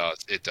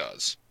 it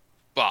does.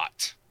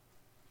 But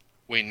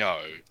we know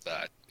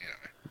that, you know.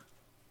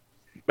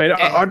 Man,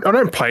 I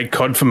don't play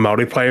COD for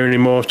multiplayer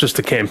anymore. It's just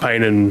the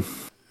campaign, and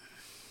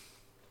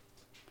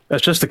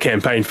it's just the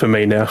campaign for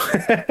me now.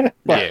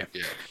 Yeah.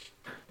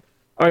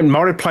 I mean,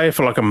 multiplayer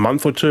for like a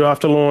month or two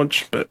after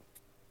launch, but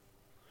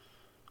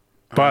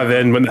by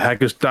then, when the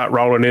hackers start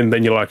rolling in,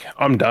 then you're like,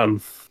 I'm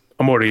done.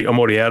 I'm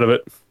already out of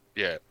it.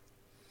 Yeah.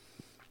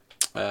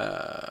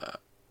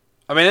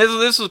 I mean,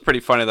 this was pretty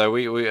funny though.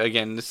 We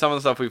again, some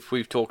of the stuff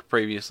we've talked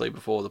previously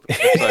before the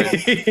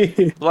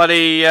episode.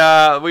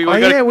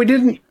 Bloody, we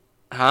didn't.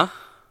 Huh?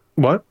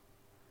 What?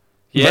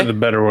 Yeah. The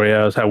Battle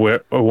Royales.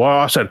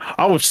 I said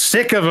I was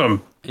sick of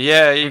them.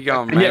 Yeah, you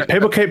go, man. Yeah,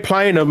 people keep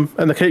playing them,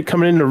 and they keep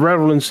coming into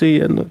Relevancy,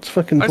 and it's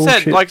fucking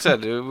bullshit. Like I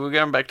said, we're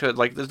going back to it.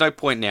 Like, there's no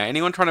point now.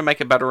 Anyone trying to make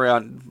a Battle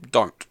Royale,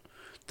 don't.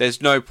 There's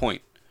no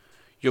point.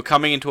 You're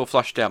coming into a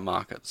flushed out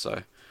market,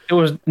 so. It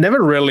was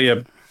never really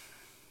a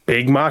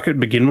big market to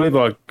begin with,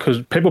 like,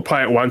 because people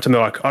play it once and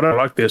they're like, I don't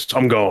like this,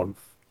 I'm gone.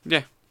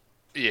 Yeah.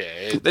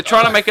 Yeah. They're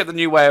trying to make it the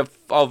new way of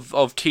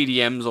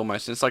TDMs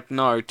almost. And it's like,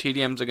 no,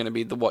 TDMs are going to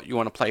be what you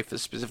want to play for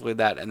specifically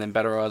that, and then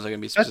Battle Royales are going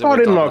to be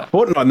specifically that's why I didn't like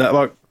Fortnite and that.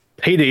 Like,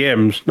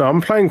 TDMs. No, I'm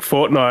playing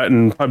Fortnite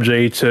and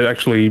PUBG to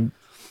actually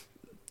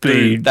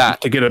be that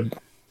to get a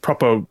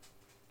proper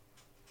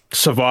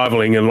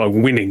survivaling and like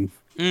winning.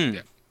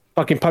 Yeah.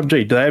 Like in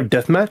PUBG, do they have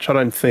deathmatch? I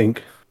don't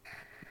think.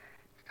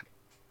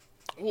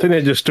 I think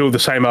they're just still the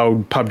same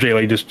old PUBG.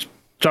 Like, just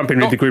jump in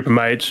with a group of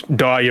mates,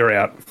 die, you're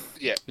out.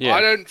 Yeah.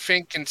 I don't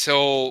think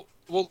until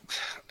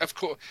of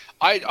course,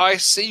 I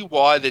see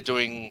why they're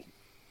doing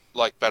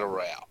like Battle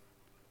Royale.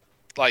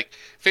 Like,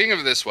 think of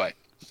it this way.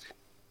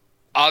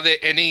 Are there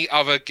any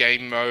other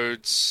game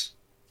modes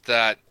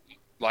that,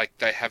 like,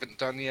 they haven't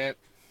done yet?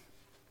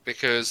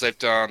 Because they've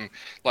done,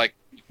 like,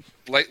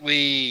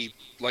 lately,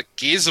 like,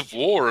 Gears of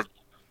War,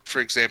 for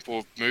example,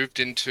 have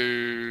moved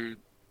into,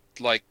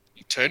 like,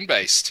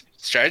 turn-based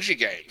strategy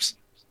games.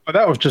 But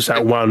that was just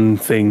that one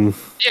thing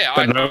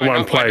that no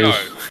one plays.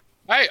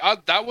 Hey,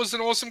 that was an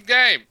awesome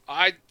game.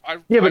 But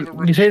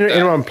you see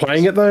anyone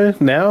playing it, though,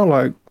 now?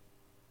 Like,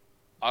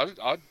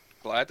 I'd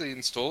gladly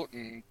install it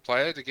and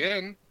play it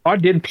again. I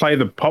did play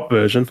the pop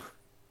version.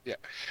 Yeah,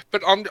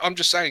 but I'm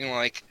just saying,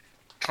 like,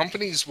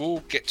 companies will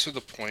get to the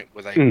point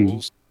where they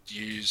will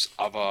use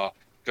other.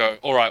 Go,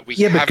 all right, we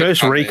but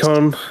Ghost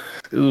Recon.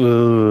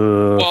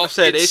 Well,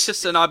 said it's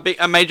just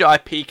a major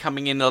IP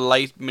coming in a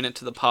late minute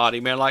to the party.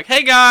 Man, like,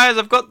 hey guys,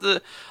 I've got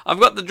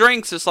the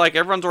drinks. It's like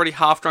everyone's already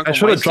half drunk. I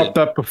should have dropped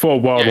that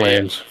before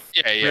Wildlands.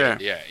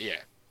 Yeah.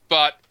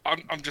 But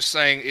I'm just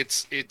saying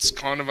it's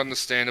kind of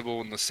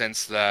understandable in the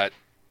sense that,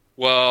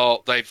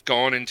 well, they've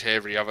gone into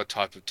every other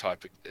type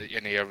of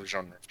any other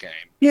genre of game.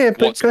 Yeah,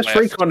 but Ghost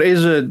Recon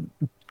is a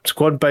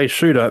squad-based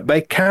shooter.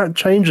 They can't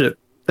change it.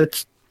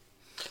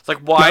 It's like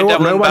why No-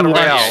 Devil no in one Battle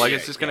likes- Royale? Yeah, Like yeah,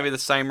 it's just going to be the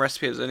same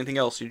recipe as anything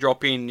else. You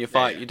drop in, you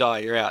fight, you die,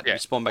 you're out. Yeah. You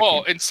spawn back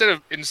Well, in.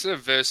 instead of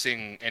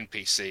versing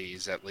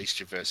NPCs, at least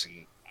you're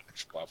versing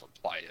actual other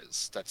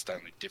players. That's the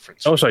only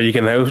difference. Also, you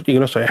can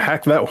also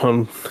hack that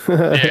one.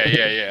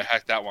 Yeah.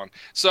 Hack that one.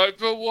 So,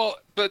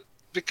 but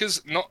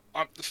because the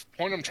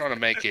point I'm trying to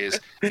make is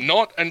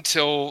not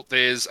until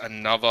there's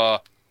another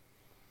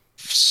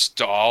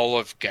style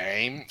of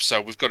game.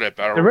 So we've got a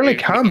battle. There really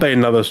can't be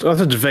another.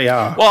 Unless it's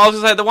VR. Well, I was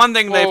gonna say the one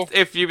thing Well-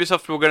 if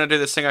Ubisoft were gonna do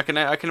this thing, I can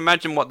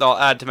imagine what they'll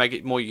add to make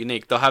it more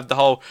unique. They'll have the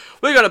whole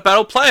we got to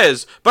battle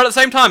players, but at the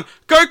same time,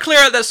 go clear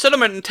out that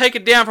settlement and take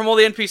it down from all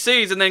the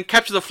NPCs, and then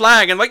capture the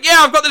flag and like, yeah,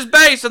 I've got this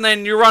base, and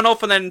then you run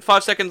off, and then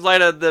 5 seconds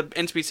later the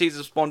NPCs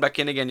have spawned back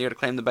in again. You got to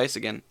claim the base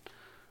again.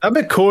 That'd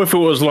be cool if it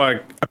was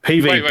like a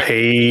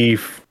PvP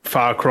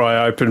Far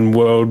Cry open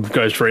world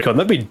Ghost Recon.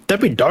 That'd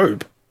be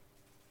dope.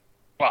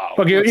 Wow.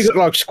 Like you got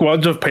like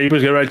squads of people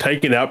going around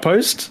taking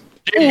outposts.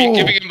 giving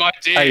him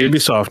ideas. Hey,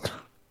 Ubisoft.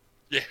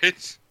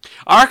 Yes.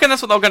 I reckon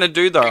that's what they're gonna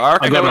do though. I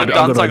reckon I've they got would have I've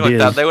done got something like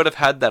that. ideas. They would have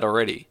had that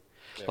already.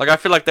 Like I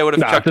feel like they would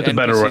have Nah, chucked it's a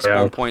battle NPC spawn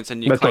royale. points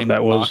and you That's what claim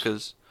that was.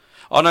 markers.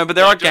 Oh no, but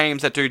there are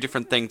games that do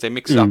different things. They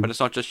mix it up, and it's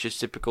not just your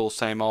typical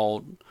same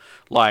old,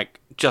 like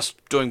just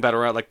doing battle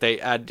royale. Like they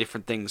add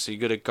different things. So you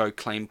got to go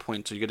claim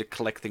points, or you got to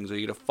collect things, or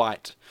you got to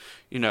fight,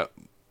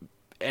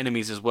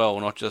 enemies as well,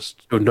 not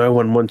just No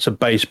one wants a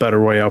base battle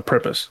royale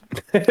premise.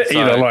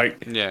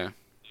 Like yeah.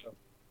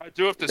 I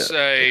do have to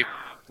say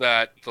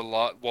that the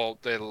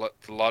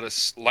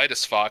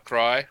latest Far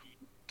Cry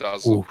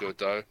does look good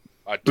though.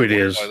 I do It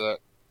wanna is. play that.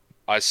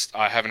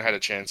 I haven't had a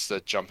chance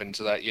to jump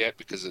into that yet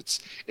because it's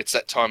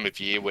that time of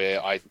year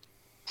where I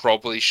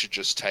probably should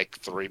just take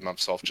 3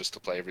 months off just to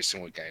play every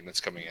single game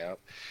that's coming out.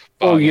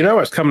 oh, But you know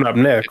what's coming up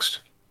next?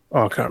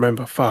 Oh, I can't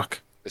remember. Fuck.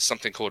 there's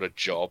something called a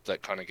job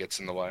that kind of gets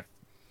in the way.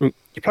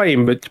 You play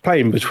in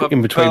between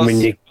when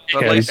you But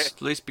can.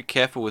 at least be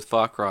careful with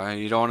Far Cry.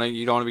 You don't want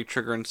to be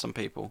triggering some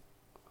people.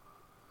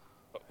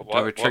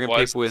 Don't be triggering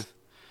Why is- people with.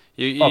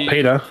 You, Oh,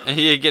 Peter.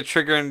 You get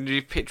triggering.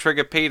 You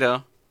trigger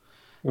Peter.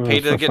 Oh,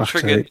 Peter for get fuck's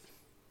triggered. sake.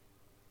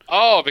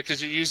 Oh,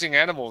 because you're using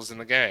animals in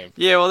the game.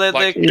 Yeah, well, they're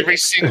Like every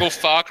single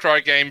Far Cry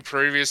game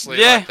previously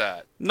Yeah. like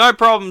that. no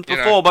problems You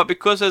know. before, but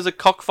because there's a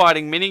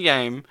cockfighting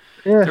minigame,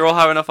 Yeah. they're all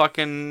having a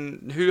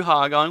fucking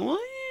hoo-ha going, "What?"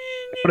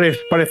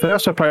 But if they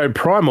also played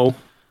Primal,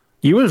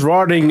 you was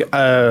riding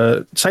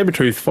a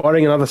Sabretooth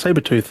fighting another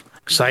Sabretooth.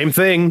 Same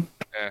thing.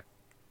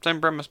 Same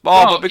premise. Oh,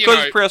 Well, but because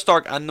you know-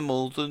 prehistoric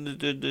animals,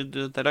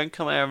 they don't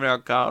come out of our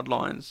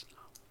guidelines.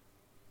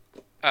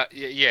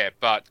 Yeah,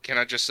 but can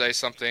I just say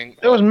something?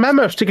 There was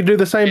mammoths. You could do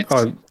the same.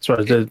 It's- Oh,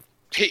 sorry. The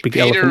big Peter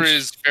elephants.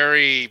 is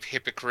very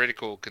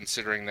hypocritical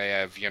considering they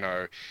have, if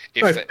No,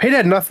 they, Peter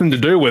had nothing to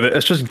do with it.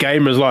 It's just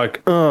gamers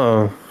like,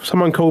 oh,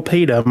 someone called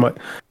Peter. I'm like,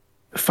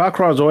 Far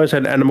Cry's always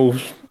had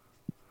animals.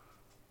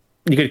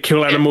 You could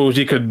kill animals.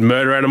 You could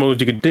murder animals.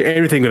 You could do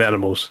everything with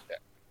animals.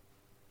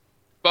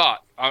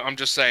 but I'm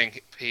just saying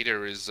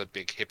Peter is a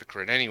big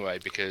hypocrite anyway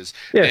because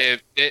Yeah.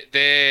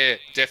 their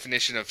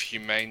definition of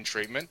humane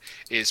treatment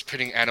is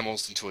putting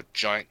animals into a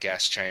giant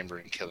gas chamber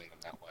and killing them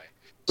that way.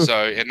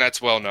 So, and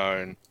that's well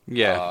known.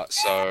 Yeah.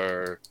 It's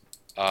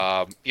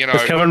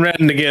coming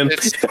round again.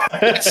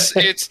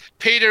 It's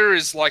Peter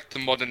is like the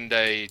modern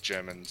day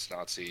Germans,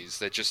 Nazis.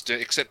 They're just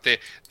except they're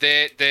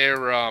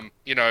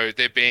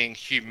being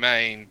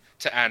humane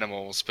to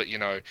animals, but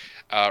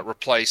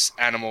replace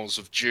animals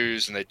with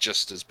Jews, and they're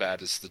just as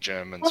bad as the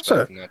Germans. Also,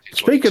 back in 1942.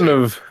 speaking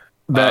of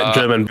that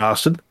German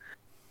bastard,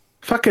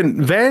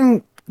 fucking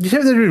you see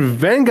what they did with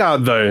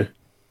Vanguard though?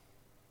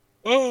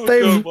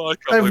 They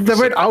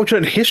went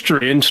alternate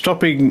history in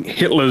stopping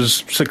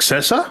Hitler's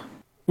successor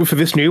for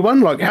this new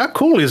one. Like, how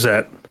cool is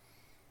that?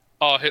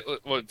 Oh, Hitler,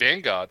 what,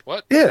 Vanguard?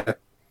 What? Yeah,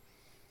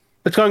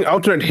 it's going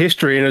alternate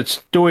history and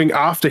it's doing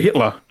after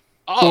Hitler.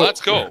 Oh, Well-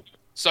 that's cool.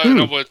 So, in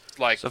other words,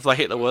 like, So if like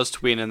Hitler was to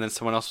win and then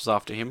someone else was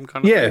after him,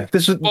 kind of. Yeah,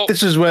 thing?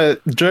 this is where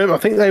German. I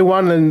think they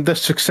won, and the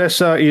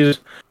successor is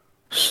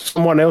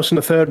someone else in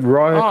the Third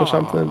Reich or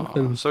something.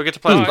 And, So we get to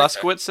play as Oh, okay.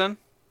 Blazkowicz then.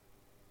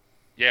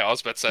 yeah, I was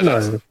about to say No.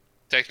 that's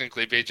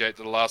technically BJ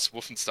the last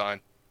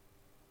Wolfenstein.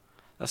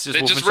 That's just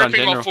They're just Wolfenstein ripping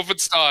general. off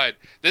Wolfenstein.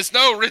 There's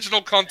no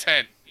original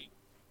content.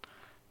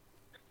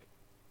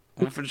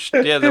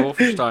 Yeah, the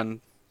Wolfenstein.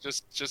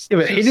 Just yeah,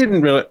 but he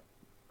didn't really.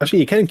 Actually,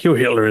 you can kill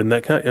Hitler in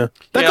that, can't you?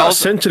 That Yeah, got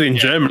also- censored in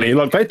Germany.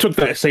 Like they took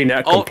that scene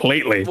out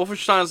completely.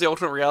 Wolfenstein is the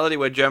alternate reality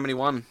where Germany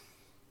won.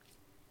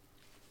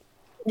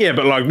 Yeah,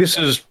 but like this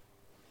is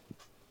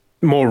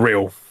more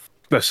real.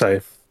 Let's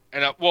say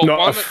And well, not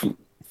one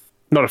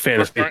a, not a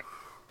fantasy. referring-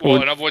 well,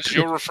 in other words,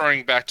 you're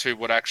referring back to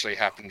what actually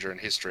happened during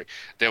history.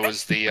 There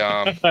was the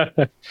no.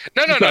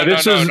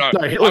 This is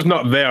Hitler's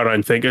not there. I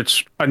don't think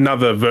it's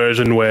another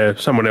version where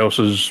someone else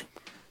is.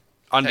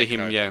 Under Taken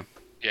him, over. yeah.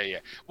 Yeah.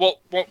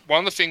 Well, one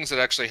of the things that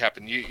actually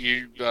happened,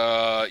 you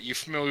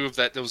familiar with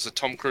that? There was a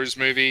Tom Cruise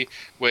movie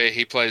where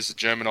he plays a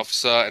German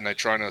officer and they're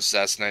trying to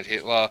assassinate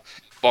Hitler.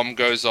 Bomb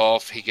goes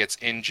off, he gets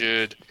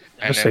injured,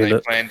 and I've then seen they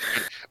it. plan.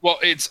 Well,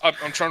 I'm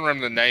trying to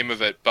remember the name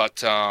of it, but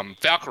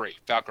Valkyrie.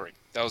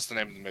 That was the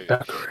name of the movie.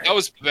 Valkyrie. That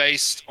was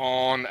based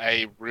on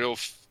a real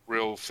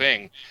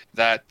thing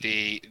that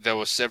there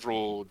were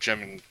several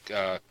German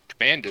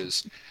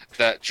commanders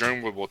that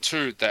during World War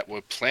II that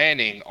were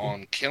planning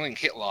on killing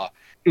Hitler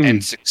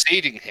and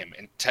succeeding him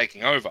and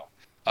taking over.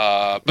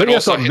 But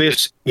also,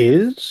 this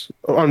is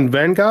on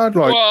Vanguard.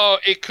 Like, well,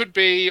 it could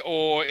be,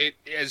 or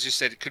as you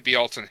said, it could be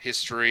alternate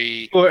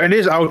history. well, it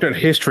is alternate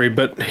history,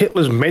 but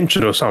Hitler's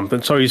mentioned or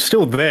something, so he's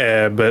still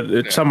there, but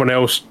it's someone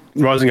else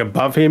rising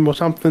above him or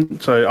something.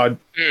 So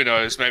Who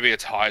knows? Maybe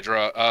it's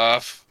Hydra.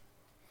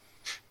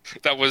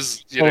 That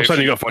was all of a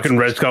sudden you got fucking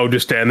Red Skull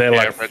just stand there,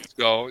 like Red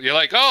Skull. You're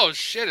like, oh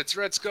shit, it's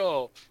Red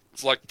Skull.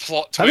 It's like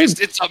plot twist.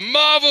 It's a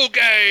Marvel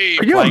game.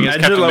 Can you Playing as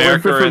imagine Captain like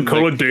America from and,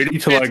 Call like- of Duty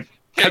to like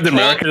Captain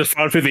America just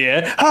flying through the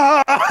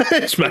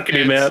air, smacking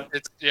him out.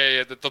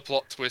 The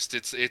plot twist.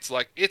 It's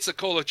like it's a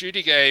Call of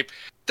Duty game.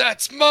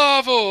 That's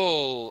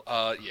Marvel.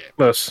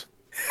 Yes.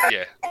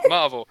 Yeah,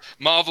 Marvel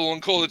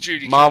and Call of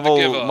Duty. come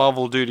together.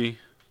 Marvel Duty.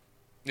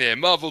 Yeah,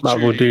 Marvel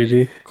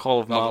Duty.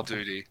 Call of Marvel Marvel.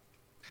 Duty.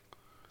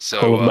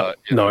 So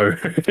No,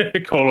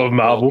 Call of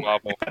Marvel.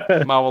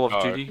 Marvel of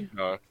No, Duty.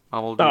 no.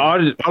 Marvel No,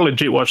 Duty. I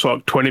legit watched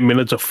like 20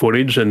 minutes of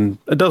footage, and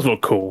it does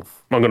look cool.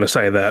 I'm going to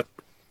say that.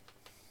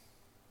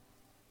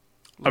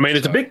 I mean,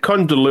 it's a bit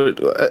convoluted,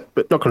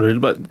 but not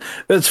convoluted, but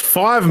there's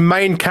 5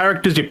 main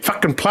characters you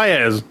fucking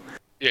play as.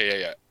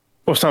 Yeah.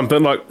 Or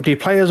something. Like, do you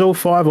play as all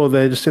 5, or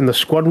they're just in the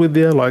squad with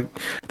you? Like,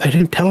 they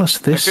didn't tell us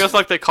It this. feels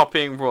like they're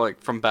copying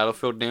from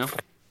Battlefield now.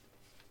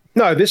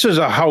 No, this is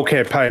a whole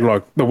campaign,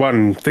 like the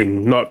one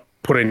thing, not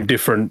put in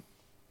different.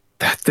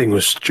 That thing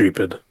was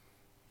stupid.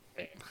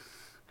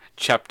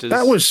 Chapters.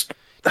 That was.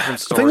 different I think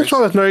stories. that's why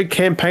there's no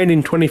campaign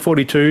in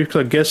 2042, because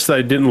I guess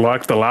they didn't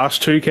like the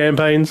last 2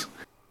 campaigns.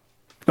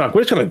 Like,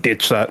 we're just going to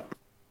ditch that.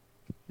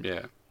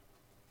 Yeah.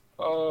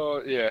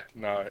 Oh yeah,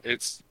 no,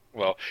 it's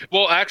well.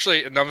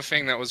 Actually, another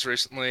thing that was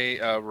recently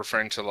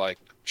referring to like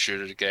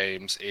shooter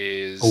games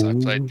is I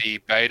played the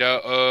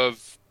beta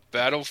of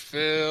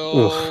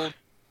Battlefield. Ugh.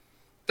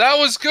 That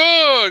was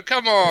good.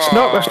 Come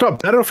on. It's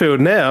not Battlefield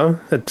now.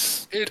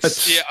 It's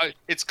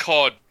it's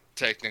COD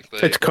technically.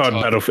 It's COD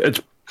Battlefield.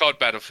 It's COD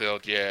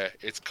Battlefield, yeah.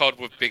 It's COD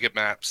with bigger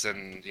maps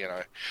and,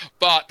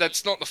 But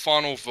that's not the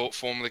final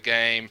form of the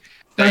game.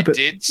 They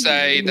did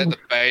say that the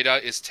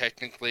beta is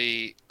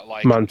technically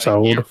like months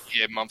old.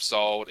 Yeah, months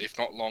old, if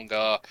not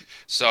longer.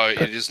 So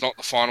it is not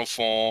the final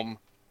form.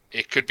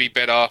 It could be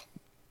better.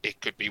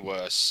 It could be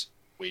worse.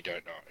 We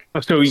don't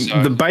know. Still,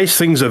 the base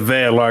things are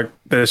there. Like,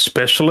 they're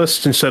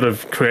specialists instead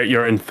of create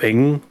your own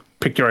thing,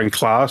 pick your own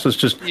class. It's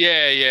just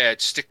Yeah.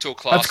 Stick to a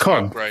class. That's COD.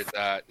 And upgrade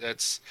that.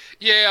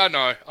 I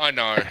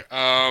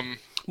know.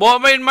 Well, I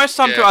mean, most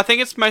time Yeah. I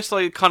think it's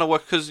mostly kind of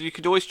work because you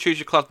could always choose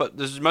your class, but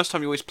most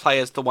time you always play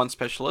as the one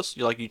specialist.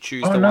 You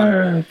choose the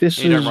one. This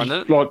You don't is run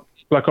it? like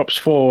Black Ops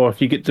 4.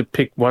 You get to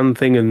pick one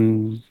thing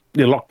and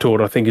you're locked to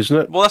it, I think, isn't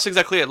it? Well, that's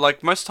exactly it.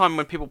 Like most time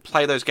when people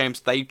play those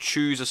games, they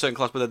choose a certain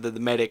class, whether they're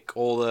the medic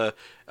or the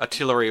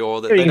artillery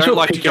or the. Yeah, you They can don't still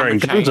like to pick your jump own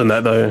and guns change. and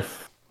that, though.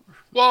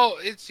 Well,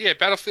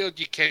 Battlefield.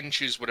 You can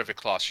choose whatever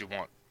class you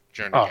want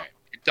during the game.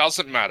 It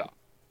doesn't matter.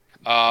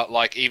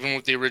 Like even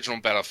with the original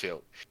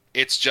Battlefield,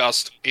 it's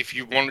just if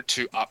you wanted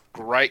to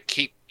upgrade,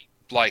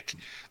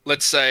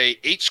 let's say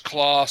each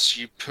class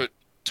you put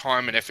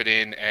time and effort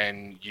in,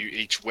 and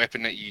each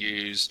weapon that you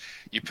use,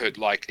 you put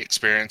like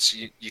experience.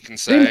 You can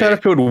say. Didn't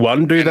Battlefield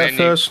 1 do And that then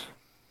first?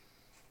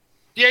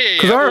 Yeah.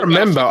 'Cause I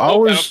remember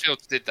Battlefield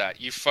did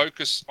that. You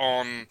focus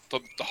on the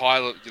high,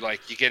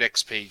 you get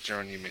XP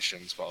during your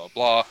missions, blah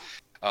blah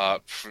blah,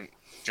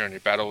 during your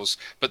battles.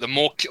 But the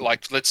more,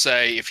 let's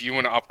say, if you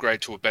want to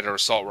upgrade to a better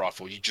assault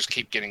rifle, you just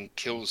keep getting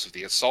kills with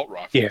the assault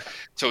rifle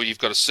till you've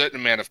got a certain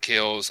amount of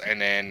kills, and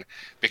then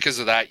because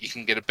of that, you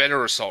can get a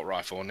better assault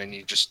rifle, and then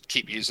you just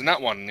keep using that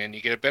one, and then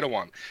you get a better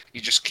one. You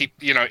just keep,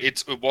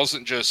 it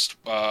wasn't just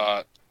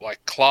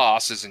like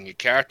classes in your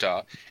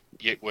character.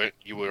 You were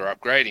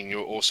upgrading. You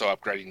were also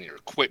upgrading your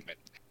equipment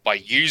by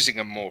using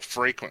them more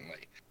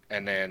frequently,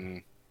 and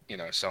then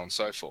so on and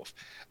so forth.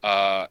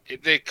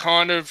 They're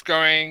kind of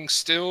going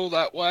still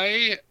that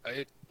way,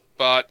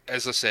 but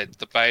as I said,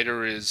 the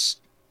beta is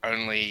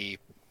only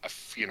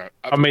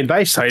I mean,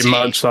 they say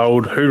months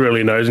old. Who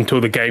really knows until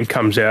the game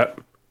comes out?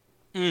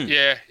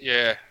 Yeah.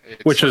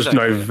 Which is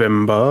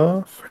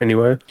November,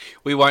 anyway.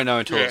 We won't know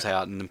until it's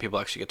out, and then people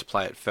actually get to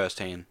play it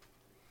firsthand.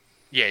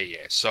 Yeah.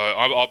 So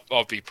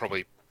I'll be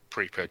probably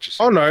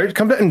pre-purchasing. Oh no, it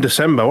comes out in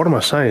December. What am I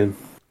saying?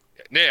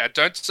 Yeah,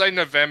 don't say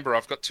November.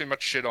 I've got too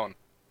much shit on.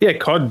 Yeah,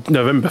 COD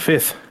November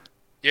 5th.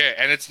 Yeah,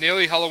 and it's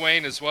nearly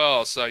Halloween as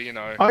well, so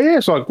Oh yeah,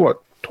 it's like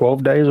what,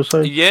 12 days or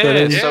so? Yeah,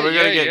 13? so we're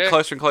gonna get yeah.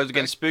 closer and closer to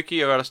getting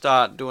spooky. I gotta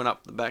start doing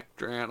up the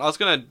background.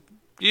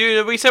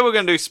 We said we're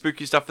gonna do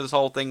spooky stuff for this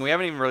whole thing. We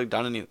haven't even really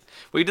done any.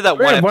 We did that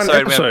We one had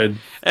episode,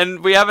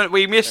 and we haven't.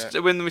 We missed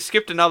when we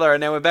skipped another,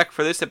 and now we're back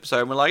for this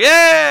episode. And we're like,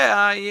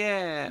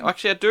 yeah.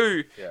 Actually, I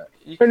do. Yeah.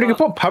 You And you can can't,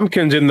 put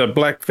pumpkins in the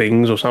black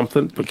things or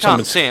something. you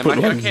can't see 'em. I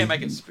can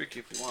make it spooky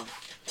if you want.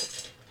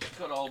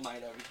 Got old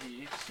mate over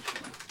here.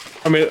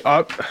 I mean,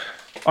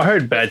 I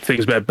heard bad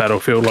things about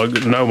Battlefield.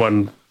 Like, no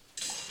one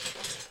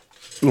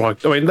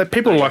like. I mean,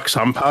 people like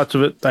some parts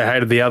of it. They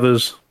hated the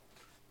others.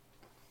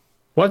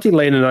 Why's he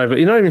leaning over?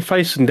 You're not even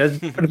facing Dad.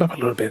 Put him up a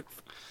little bit.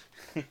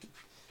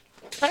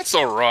 That's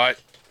all right.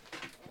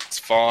 It's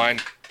fine.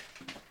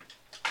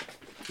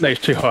 No, he's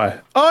too high.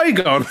 Oh,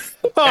 you're gone.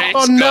 Oh,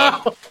 It's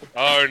no. gone.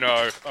 Oh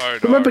no! Oh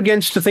I'm up no!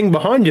 against the thing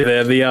behind you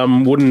there, the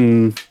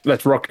wooden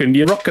that's rocking.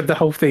 You rocket the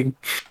whole thing.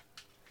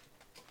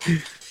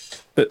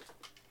 But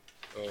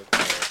Oh,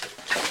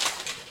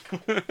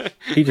 no.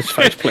 he just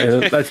face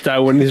planted. That's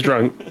Darwin. He's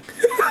drunk.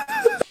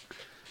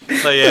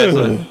 So yeah,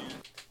 so I'm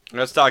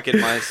gonna start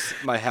getting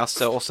my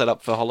house all set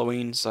up for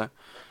Halloween. So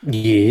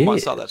Yeah.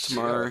 might start that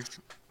tomorrow.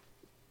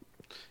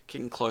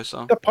 Getting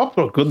closer. The pop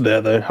look good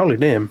there, though. Holy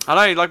damn. I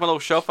know you like my little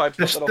shelf. I put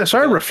They're, that off they're so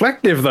the wall.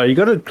 reflective, though. You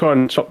got to try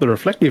and stop the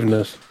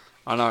reflectiveness.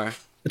 I know.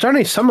 It's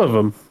only some of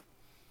them.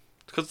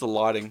 It's because the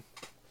lighting.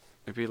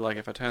 Maybe like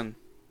if I turn.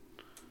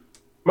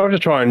 Might have to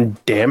try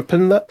and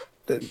dampen that.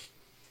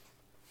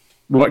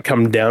 Light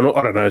come down.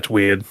 I don't know. It's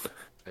weird.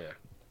 Yeah.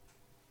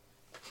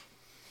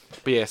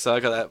 But yeah, so I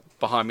got that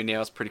behind me now.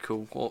 It's pretty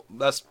cool. Well,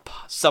 that's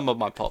some of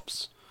my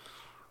pops.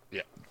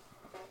 Yeah.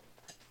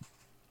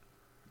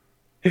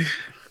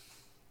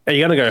 Are you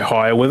going to go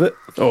higher with it?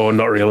 Or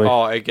not really?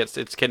 Oh,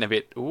 it's getting a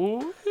bit.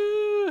 Ooh.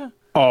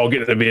 Oh,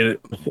 get it a bit.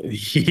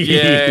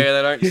 Yeah,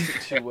 they don't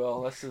sit too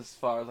well. That's as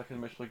far as I can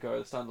initially go.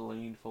 It's starting to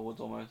lean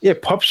forwards almost. Yeah,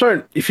 pops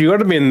don't. If you got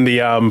them in the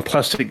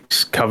plastic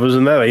covers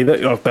and that either,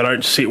 like, they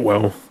don't sit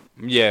well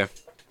Yeah.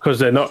 because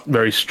they're not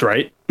very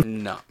straight.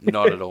 No,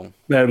 not at all.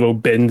 They have little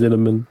bends in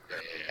them. And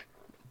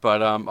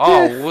But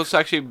well, it's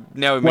actually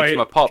now we mentioned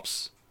Wait. my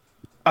pops.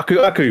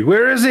 Aku,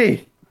 where is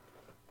he?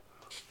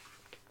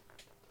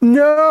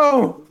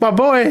 No, my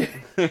boy,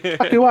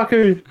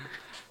 Aku.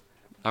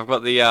 I've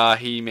got the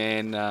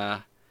He-Man,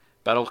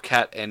 Battle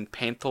Cat, and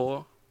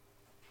Panther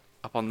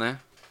up on there.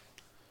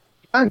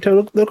 They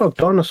look like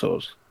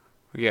dinosaurs.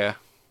 Yeah,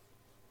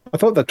 I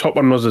thought the top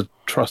one was a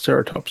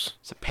Triceratops.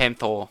 it's a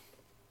Panther.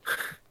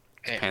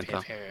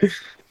 Panther.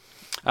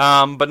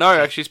 But no,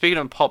 actually, speaking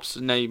of pops,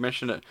 now you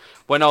mentioned it.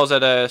 When I was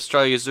at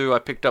Australia Zoo, I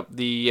picked up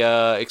the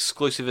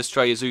exclusive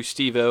Australia Zoo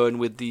Steve Irwin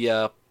with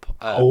the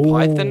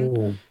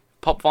Python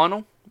pop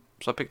vinyl.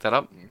 So I picked that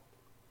up.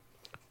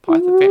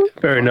 Python,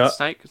 Very nice.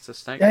 Snake. It's a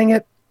snake. Dang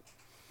it!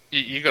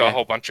 You got a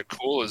whole bunch of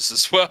coolers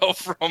as well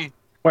from.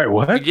 Wait,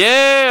 what?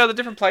 Yeah, the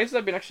different places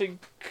I've been actually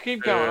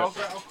keep going. Yeah. I'll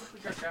quickly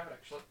go grab it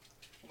actually.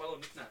 My little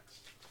knickknacks.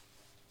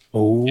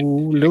 Oh,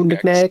 little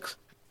knickknacks.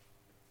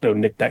 Little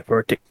knick-knack for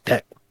a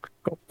tic-tac.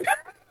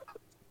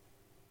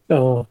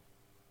 Oh.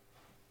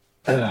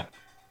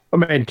 Oh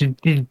man,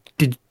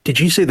 did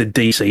you see the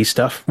DC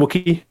stuff,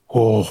 Wookie?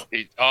 Oh,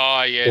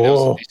 Oh yeah, there was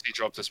Oh. a DC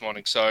drop this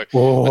morning. So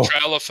oh. the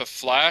trailer for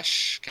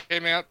Flash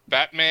came out.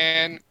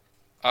 Batman.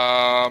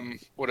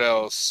 What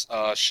else?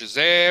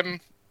 Shazam.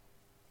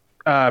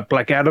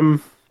 Black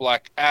Adam,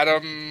 Black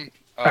Adam.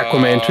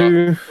 Aquaman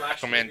 2,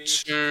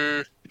 Aquaman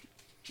 2.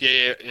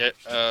 Yeah.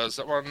 Is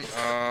that one?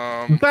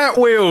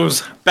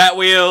 Batwheels.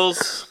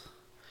 Batwheels.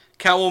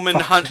 Catwoman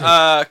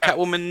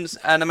Catwoman's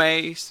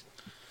animes.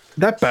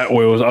 That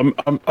Batwheels,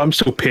 I'm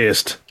still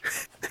pissed.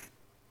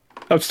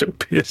 I'm still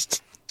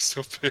pissed.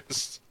 So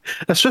pissed.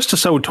 That's just to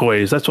sell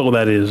toys. That's all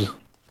that is.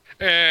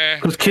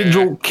 Because kids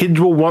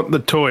will want the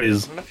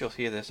toys. I don't know if you'll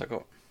hear this. I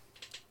got.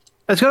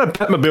 It's got a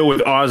Batmobile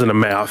with eyes and a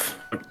mouth.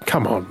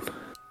 Come on.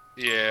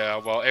 Yeah,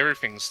 well,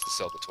 everything's to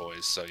sell the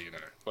toys, so you know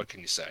what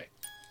can you say?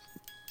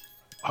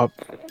 I'm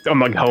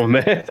not going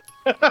there.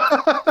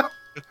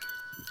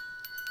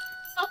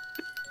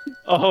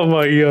 Oh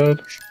my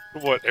god.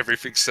 What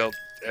everything's to sell.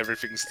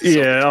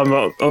 Yeah, I'm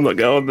not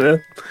going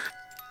there.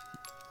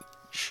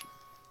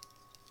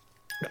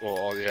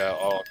 Oh yeah.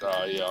 Oh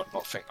no. Yeah.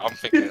 I'm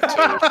thinking it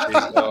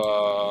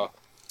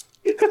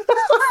too.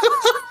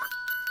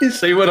 You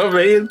see what I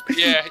mean?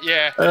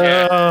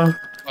 Yeah.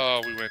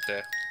 Oh, we went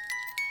there.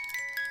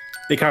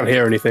 You can't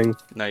hear anything.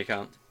 No, you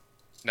can't.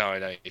 No,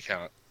 you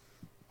can't.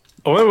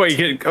 I just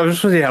want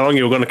to see how long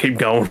you were going to keep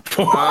going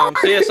for.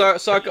 So yeah,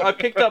 so I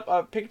picked up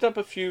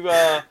a few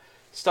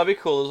stubby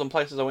coolers on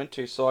places I went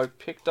to. So I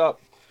picked up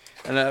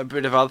and a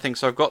bit of other things.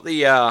 So I've got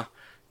the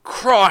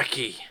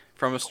Crikey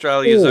from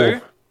Australia Ooh,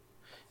 Zoo.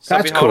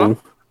 Stubby That's holder.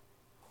 cool.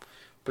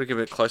 But give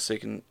it close so you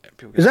can.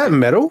 People can Is that see.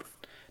 metal?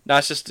 No,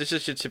 it's just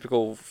your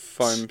typical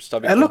foam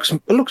stubby. It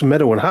looks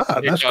metal and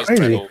hard. It That's does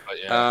crazy. metal, but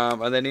yeah.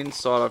 And then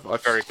inside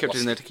I've Very kept it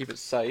in there to keep it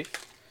safe.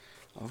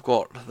 I've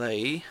got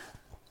the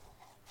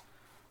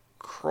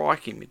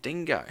Crikey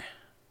Medingo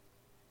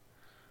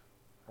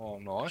Oh,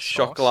 nice.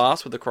 shot nice.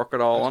 glass with the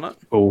crocodile on it.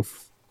 Cool.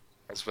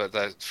 That's what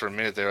that for a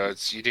minute there.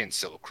 You didn't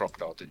sell a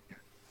crocodile, did you?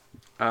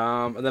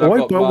 And then I've Why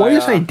got do my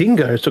you say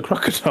dingo? It's a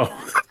crocodile.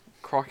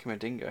 Crikey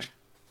Medingo.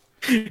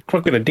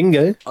 Crocodile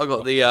dingo. I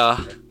got the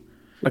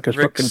Like a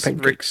fucking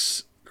pancake.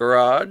 Rick's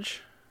Garage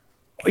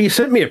Oh, you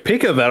sent me a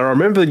pic of that. I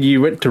remember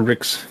you went to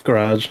Rick's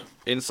garage.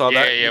 inside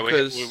Yeah, that yeah.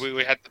 because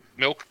We had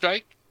the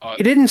milkshake.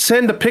 He didn't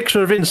send a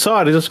picture of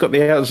inside. He just got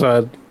the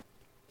outside.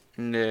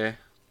 yeah.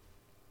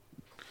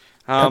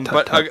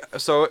 Tut,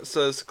 tut, So it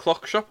says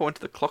clock shop. I went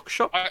to the clock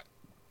shop.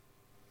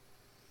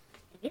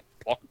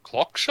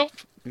 Clock shop.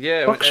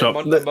 Yeah, Clock shop.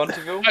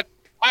 Monteville.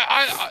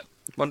 I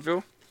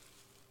Montville.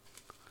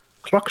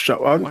 Clock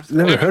shop. I've What?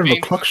 never heard of a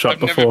clock shop I've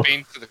before. never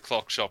been to the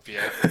clock shop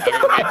yet.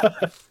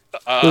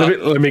 I haven't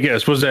been- Let me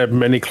guess. Was there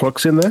many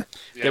clocks in there?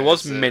 yeah, There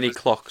was it's, many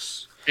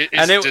clocks. do they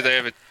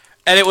have a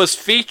And it was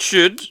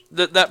featured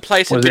that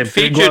place had Was been there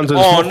big featured ones and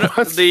on small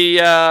ones? the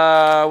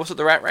was it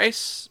the Rat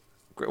Race?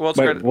 World's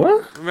Wait, Great-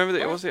 what? Remember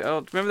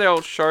the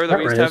old show that Rat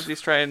we used to have, Race? the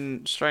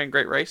Australian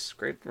Great Race,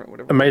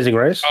 whatever. Amazing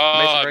Race.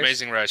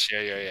 Amazing Race. Yeah.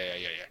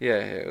 Yeah,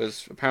 it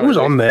was It apparently was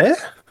on there.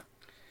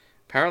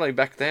 apparently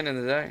back then in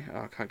the day.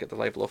 Oh, I can't get the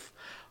label off.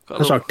 Got a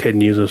That's little, like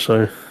 10 years or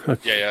so.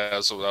 Yeah, that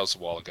was a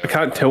while ago. I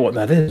can't tell what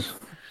that is.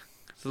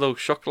 it's a little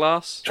shot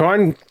glass. Try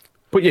and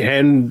put your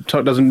hand so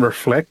it doesn't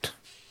reflect.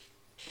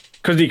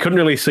 Because you couldn't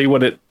really see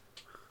what it...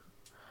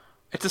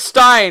 It's a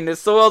stein.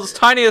 It's the world's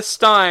tiniest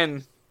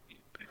stein.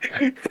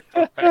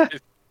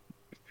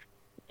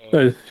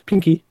 No,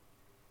 pinky.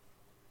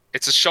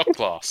 It's a shot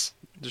glass.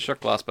 It's a shot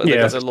glass, but Yeah.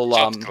 there's a little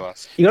Shot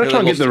glass. You gotta Yeah, try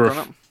and the get the, little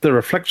sticker on the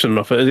reflection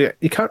off it.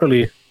 You can't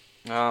really...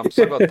 So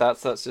I got that.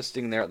 So that's just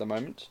sitting there at the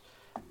moment.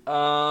 I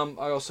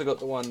also got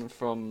the one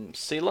from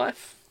Sea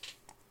Life.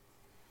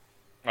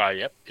 Oh,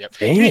 yep.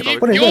 Dang it, You-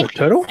 what is you're- that, a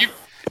turtle?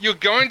 You're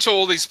going to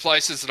all these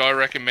places that I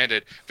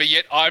recommended, but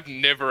yet I've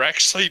never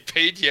actually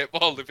been yet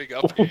while living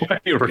up here.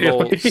 Wait, Little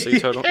really? sea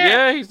turtle.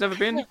 Yeah, he's never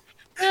been.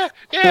 Yeah.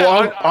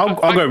 Well,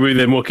 I'll go with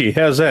them, Wookie.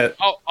 How's that?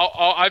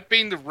 I've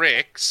been to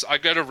Rick's. I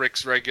go to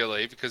Rick's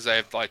regularly because they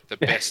have like the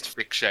best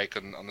Frick Shake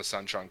on the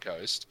Sunshine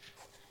Coast.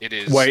 It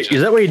is. Wait, just-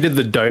 is that where you did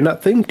the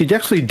donut thing? Did you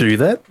actually do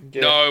that?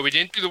 Yeah. No, we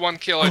didn't do the 1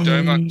 kilo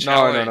donut challenge.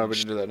 No, we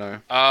didn't do that.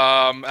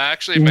 No.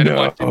 Actually, a mate of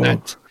mine did No.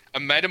 that. A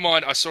mate of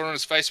mine, I saw on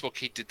his Facebook,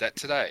 he did that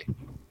today.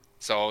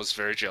 So I was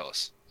very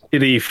jealous.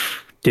 Did he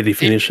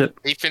finish it?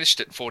 He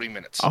finished it 40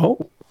 minutes.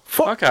 Oh,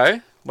 fuck.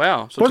 Okay.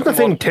 Wow. So it Wasn't the took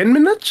him thing 10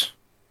 minutes?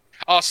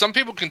 Oh, some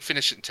people can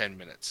finish it in 10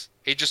 minutes.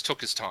 He just took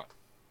his time.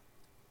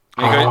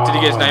 Did he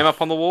get his name up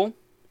on the wall?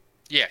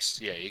 Yes,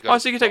 yeah, you Oh,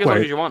 got. so you can take as long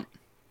Wait. as you want.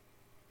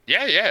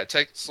 Yeah,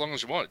 take as long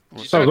as you want. You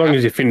So as don't long have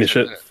as you to finish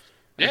it.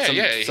 Yeah, Some,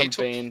 yeah. Some He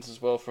took, beans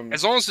as well from.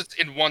 as long as it's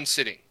in one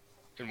sitting.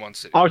 In one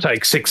sitting. I'll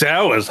take 6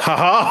 hours.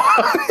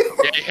 Haha.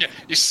 Yeah.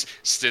 You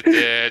sit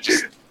there,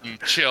 just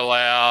chill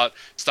out,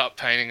 start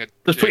painting it.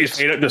 Just put your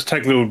feet up, just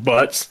take little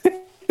bites.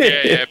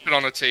 Yeah. Put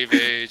on a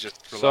TV, just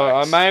relax. So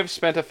I may have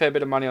spent a fair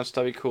bit of money on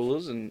stubby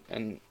coolers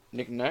and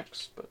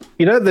knickknacks, but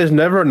You know, there's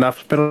never enough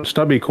spent on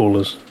stubby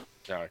coolers.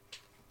 No.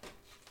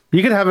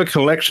 You could have a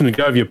collection and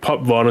go of your pop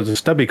vinyls and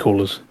stubby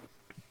coolers.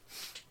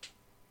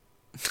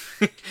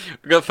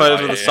 we got photos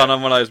Oh, of the yeah. sun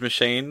on one of those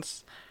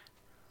machines.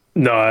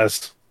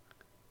 Nice.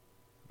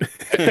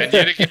 And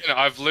yet again,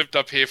 I've lived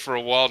up here for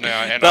a while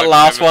now, and That I've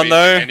last never one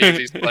been to though. any of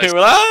these places.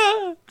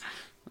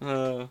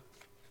 Ah!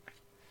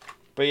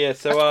 But yeah,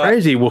 so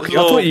Crazy, Wookie.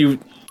 I little- thought you...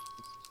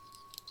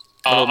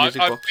 Little music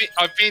box.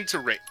 I've been to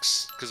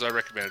Rick's because I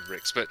recommended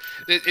Rick's, but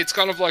it's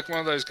kind of like one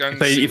of those guns.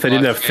 If they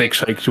didn't have thick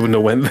shakes, you wouldn't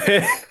have went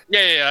there.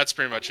 Yeah, that's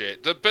pretty much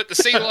it. But the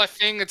sea life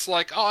thing, it's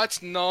like, oh,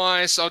 it's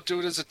nice. I'll do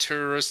it as a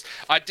tourist.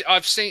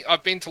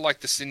 I've been to like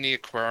the Sydney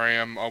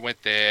Aquarium. I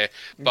went there,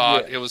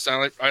 but Yeah. it was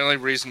the only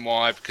reason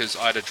why because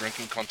I had a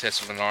drinking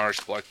contest with an Irish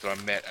bloke that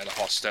I met at a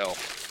hostel.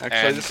 Actually,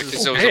 And this because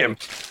is it was Damn.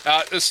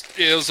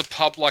 it was a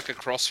pub like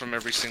across from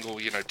every single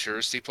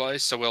touristy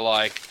place. So we're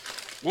like,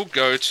 we'll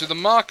go to the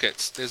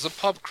markets. There's a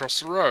pub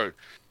across the road.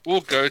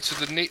 We'll go to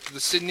the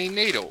Sydney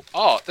Needle.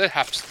 Oh, there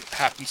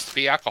happens to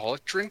be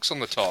alcoholic drinks on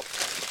the top.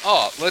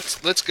 Oh,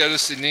 let's go to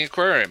Sydney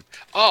Aquarium.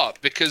 Oh,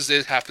 because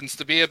there happens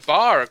to be a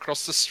bar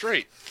across the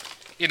street.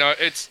 You know,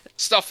 it's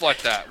stuff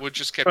like that. We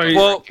just kept. on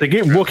Well, To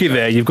get Wookie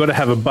there, you've got to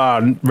have a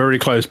bar very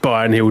close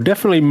by, and he'll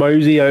definitely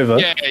mosey over.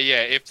 Yeah.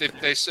 If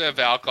they serve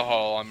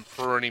alcohol, I'm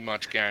pretty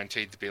much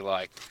guaranteed to be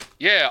like,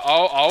 yeah,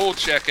 I'll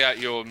check out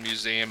your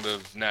Museum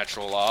of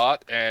Natural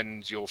Art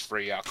and your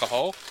free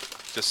alcohol.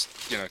 Just.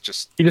 You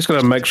just got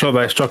to make sure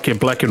they stock your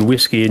black and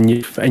whiskey, and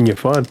you're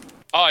fine.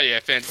 Oh yeah,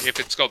 if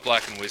it's got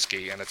black and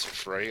whiskey and it's for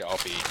free, I'll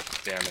be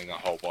downing a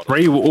whole bottle. Oh,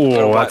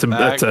 Little that's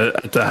white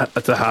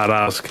that's a hard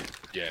ask.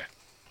 Yeah.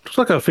 Looks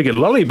like a figured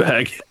lolly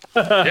bag.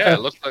 Yeah, it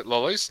looks like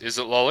lollies. Is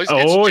it lollies?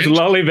 Oh, it's ginger.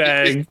 lolly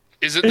bag.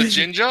 Is it the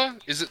ginger?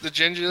 Is it the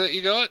ginger that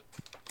you got?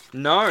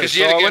 no. 'Cause So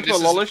yet I again, went to a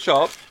this is- lolly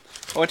shop.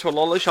 I went to a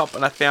lolly shop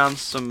and I found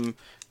some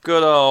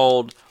good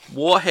old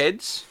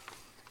warheads.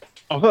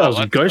 I thought that was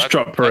a that- ghost that-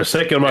 drop for a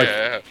second. I'm like,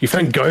 yeah. you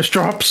found ghost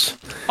drops?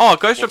 Oh,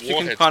 ghost drops you can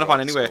warheads kind of are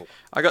find anywhere. cool.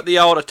 I got the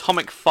old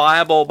atomic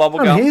fireball bubble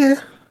I'm gum,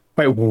 here.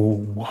 Wait,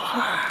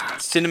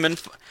 what? cinnamon.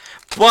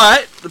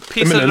 But the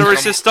piece of Cinnamon. the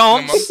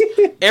resistance.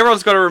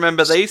 Everyone's got to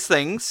remember these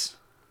things.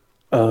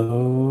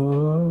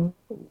 Oh.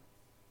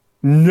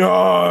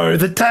 No,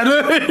 the tattoo.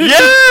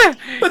 Yeah,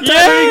 The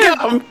yeah,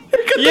 tattoo gum.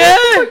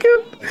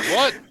 yeah.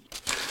 What?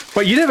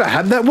 Wait, you never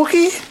had that,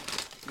 Wookie?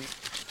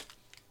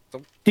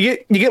 You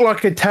get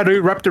like a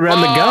tattoo wrapped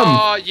around the gum,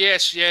 Oh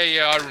yes,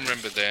 yeah, I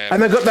remember them.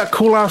 and they got that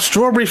cool ass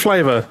strawberry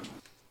flavor.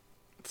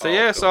 So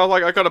yeah, so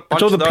like I got a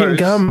bunch It's all of the those. pink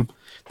gum.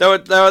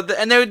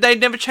 They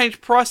never changed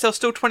price. They were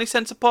still 20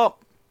 cents a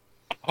pop.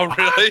 Oh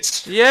really?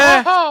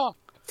 Yeah. Oh,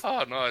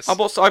 Oh, nice. I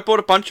bought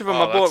a bunch of them.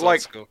 Oh, I that bought sounds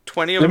like cool.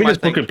 20 of Let them, me I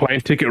just book think. a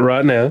plane ticket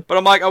right now. But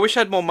I'm like, I wish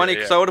I had more money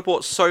because yeah. I would have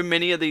bought so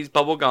many of these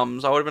bubble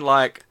gums. I would have been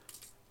like,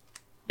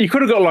 You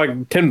could have got like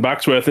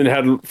 $10 worth and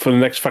had for the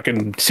next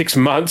fucking 6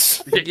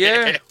 months.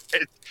 yeah,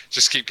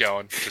 Just keep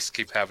going. Just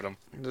keep having them.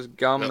 just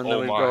gum, They're and then all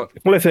we've mine. got.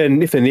 Well,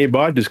 if they're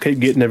nearby, just keep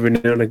getting every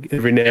now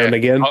and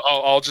again.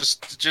 I'll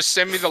just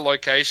send me the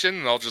location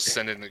and I'll just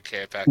send it in a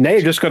care package. Now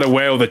you just got to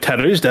wear all the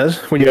tattoos, does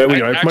when you open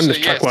one, Actually,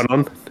 just chuck yes. one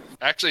on.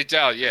 Actually,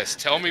 Dal, yes.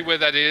 Tell me where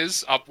that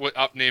is up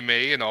near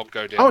me, and I'll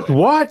go down. Oh, it's there.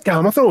 white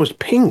gum. I thought it was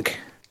pink.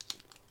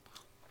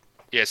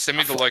 Yeah, send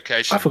me the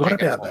location. I forgot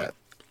Hang on about for that.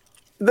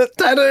 The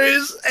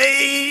tattoos.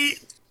 Hey.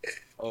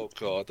 Oh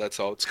god, that's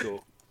old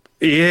school.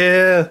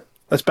 Yeah,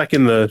 that's back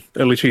in the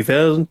early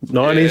 2000s,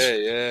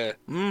 90s. Yeah.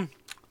 Mm.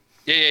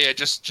 Yeah.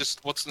 Just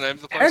what's the name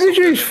of the place? How did I'll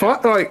go you there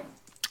find like?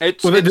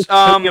 It's Was it it's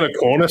just sitting in a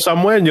corner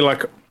somewhere, and you're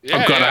like, Yeah,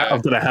 I've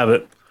got yeah. to have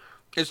it.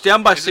 it's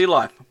down by Sea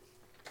Life. now.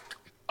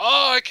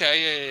 Oh,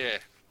 okay.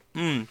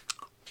 Yeah.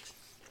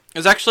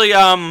 It's actually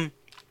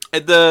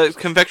at the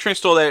confectionery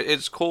store there.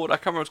 It's called. I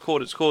can't remember what it's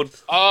called. It's called.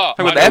 Oh,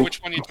 Hey, with I know that?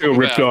 which one you're Feel talking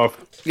ripped about.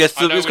 off. Yes,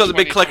 I know it's got the which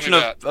big one collection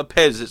you're of talking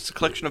Pez. It's a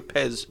collection of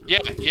Pez.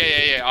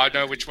 Yeah. I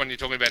know which one you're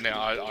talking about now.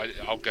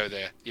 I'll go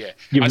there. Yeah.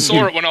 You- I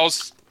saw you- it when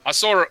I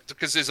saw it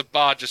because there's a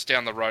bar just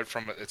down the road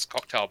from it. It's a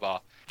cocktail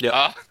bar.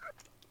 Yeah.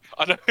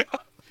 I know.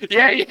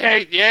 Yeah.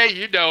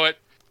 You know it.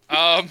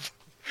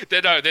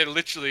 There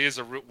literally is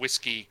a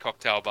whiskey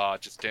cocktail bar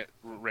just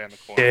around the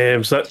corner.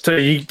 Damn, so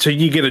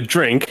you get a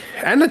drink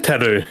and a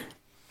tattoo.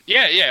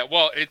 Yeah.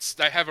 Well,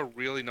 they have a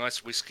really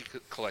nice whiskey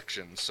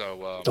collection.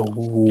 So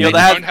Ooh. Yeah, they they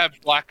have- don't have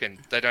Blacken.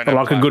 They don't I have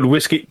like a Blacken. good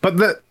whiskey,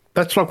 but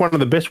that's like one of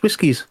the best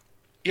whiskeys.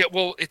 Yeah,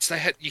 well,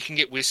 you can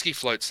get whiskey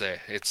floats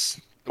there. It's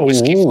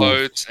whiskey Ooh.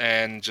 floats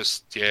and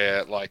just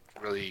like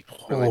really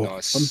Oh,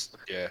 nice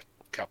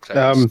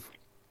cocktails.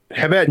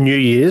 How about New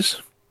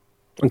Year's?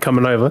 I'm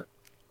coming over.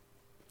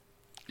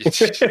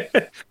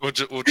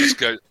 we'll just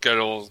go to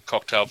all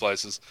cocktail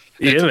places.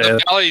 Yeah, The man.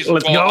 Valley's-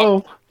 Let's well,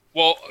 go.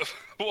 Well,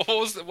 what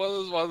was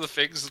one of the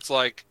things? It's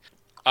like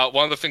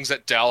one of the things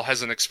that Dal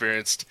hasn't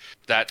experienced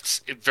that's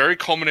very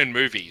common in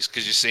movies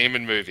because you see them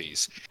in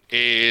movies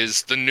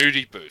is the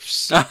nudie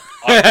booths. I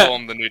call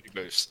them the nudie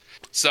booths.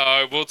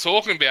 So we're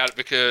talking about it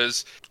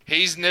because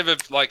he's never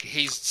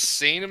he's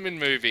seen them in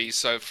movies.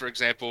 So for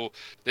example,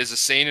 there's a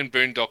scene in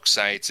Boondock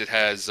Saints. It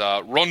has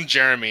Ron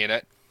Jeremy in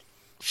it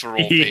for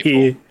all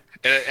people.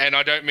 And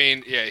I don't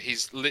mean,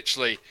 he's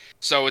literally...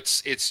 So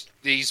it's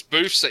these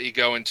booths that you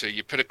go into,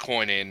 you put a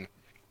coin in,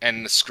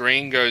 and the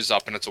screen goes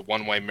up, and it's a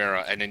one-way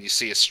mirror, and then you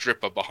see a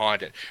stripper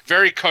behind it.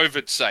 Very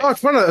COVID safe. Oh,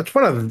 it's one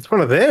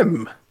of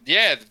them.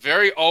 Yeah,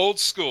 very old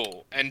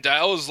school. And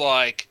Dale was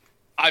like,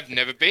 I've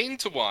never been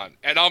to one.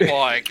 And I'm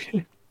like,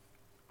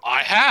 I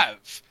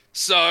have.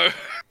 So...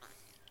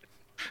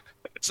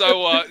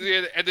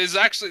 and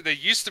there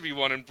used to be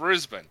one in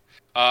Brisbane.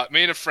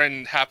 Me and a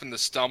friend happened to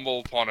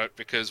stumble upon it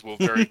because we were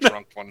very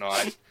drunk one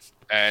night,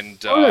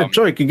 and Oh, that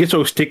joke. It gets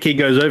all sticky,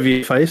 goes over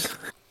your face.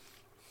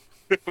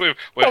 we've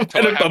I've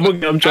had a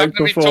bubblegum joke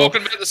been before.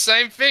 talking about the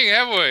same thing,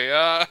 have we?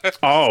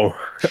 Oh.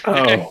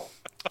 I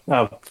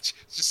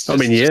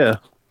mean, yeah.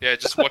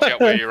 Just watch out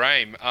where you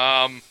aim.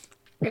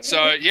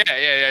 So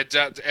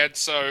and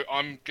so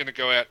I'm gonna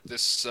go out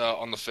this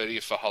on the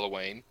 30th for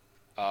Halloween.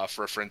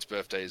 For a friend's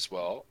birthday as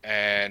well,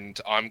 and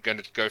I'm going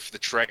to go for the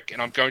trek, and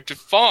I'm going to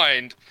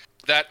find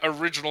that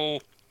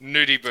original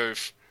nudie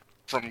booth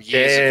from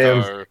years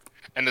ago,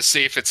 and to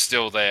see if it's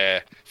still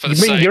there.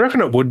 You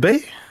reckon it would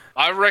be?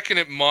 I reckon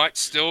it might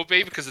still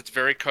be because it's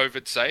very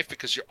COVID safe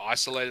because you're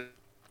isolated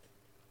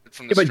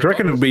from the. Yeah, but do you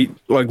reckon it would be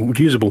like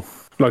usable?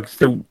 Like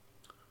still.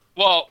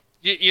 Well,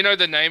 you know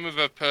the name of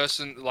a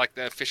person, like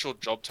the official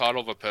job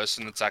title of a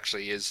person that's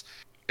actually is.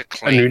 A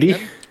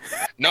nudie?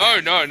 No.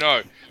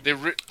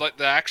 The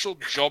actual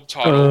job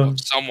title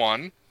of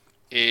someone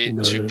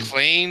is to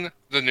clean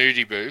the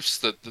nudie booths,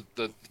 the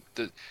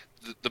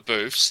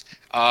booths.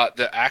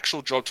 The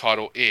actual job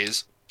title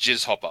is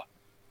jizz hopper.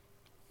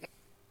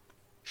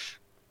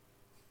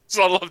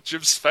 So I love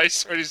Jim's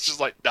face when he's just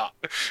like, nah.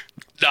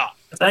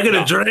 I got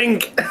a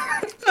drink.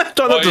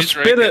 Try not to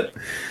spit it.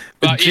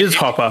 But Jizz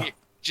hopper.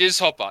 Jizz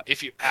hopper.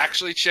 If you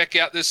actually check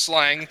out this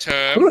slang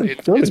term, I'm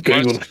gonna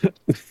Google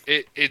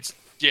it. it's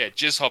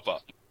jizz hopper.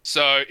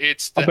 So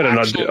it's the I better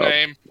not actual do it.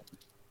 name.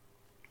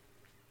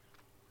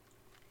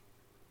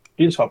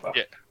 Jizz hopper.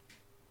 Yeah.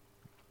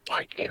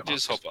 My God.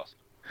 Jizz hopper.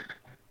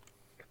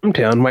 I'm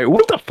down. Wait,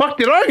 what the fuck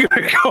did I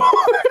go?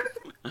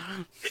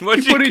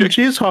 What You put in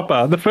jizz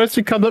hopper. The first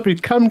thing comes up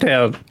is come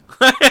down.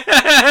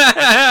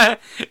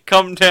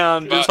 Come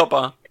down, But- Jizz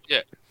Hopper.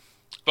 Yeah.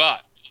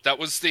 But that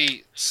was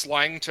the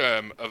slang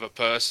term of a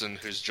person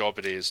whose job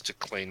it is to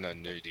clean the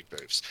nudie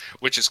booths,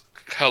 which is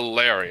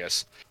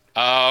hilarious.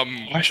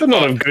 I should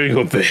not have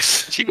Googled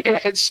this. Yeah,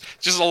 it's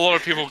just a lot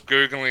of people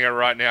Googling it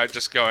right now,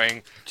 just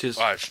going, Jizz.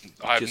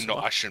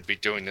 I shouldn't be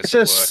doing It this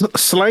at says work.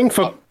 slang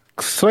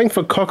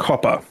for cock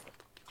hopper.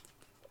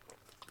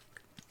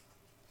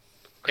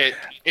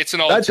 It's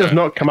an old That term. does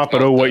not come up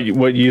at all.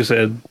 What you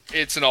said.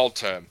 It's an old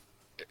term.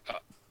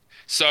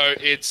 So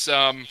it's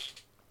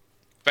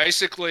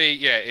basically,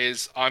 yeah,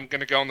 is I'm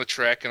gonna go on the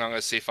trek and I'm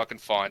gonna see if I can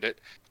find it.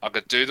 I'm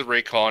gonna do the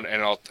recon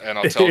and I'll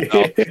tell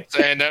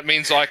and that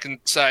means I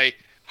can say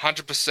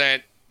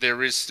 100%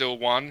 there is still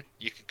one.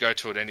 You can go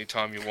to it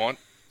anytime you want.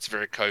 It's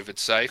very COVID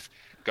safe.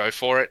 Go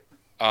for it.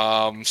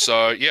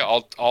 So yeah,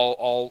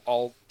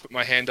 I'll put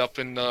my hand up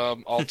and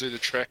I'll do the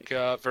trek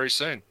very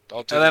soon.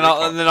 And then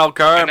I'll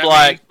go and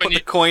like put the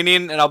coin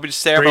in and I'll be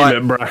just there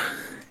like, bro.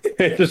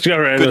 Just go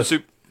around. Good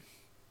soup.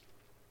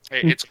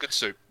 Hey, it's good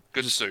soup.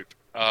 Good soup.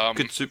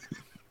 Good soup.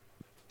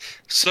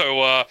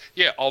 So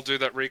yeah, I'll do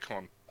that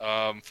recon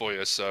for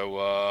you.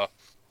 So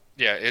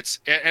yeah, and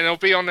it'll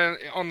be on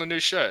the new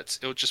shirts.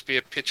 It'll just be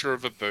a picture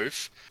of a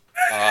booth,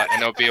 and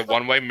there'll be a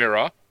one-way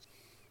mirror,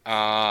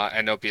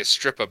 and there'll be a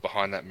stripper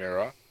behind that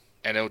mirror,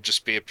 and it'll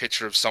just be a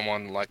picture of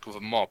someone like with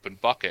a mop and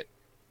bucket,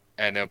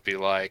 and it'll be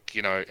like,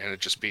 you know, and it'll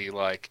just be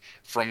like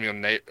from your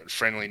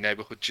friendly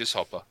neighborhood jizz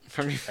hopper,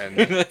 and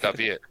that'll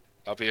be it.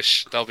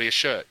 There'll be a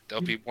shirt.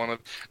 There'll be one of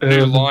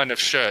new line of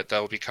shirt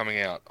that will be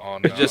coming out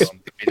on just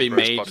the be Bros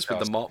me podcast. just with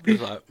the mop.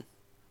 Just like...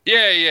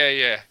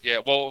 Yeah.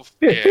 Well,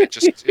 yeah,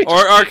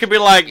 or it could be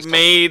like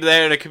me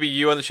there, and it could be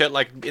you on the shirt,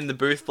 like in the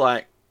booth,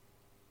 like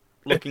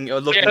looking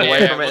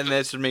away from it, and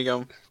there's just me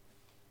going.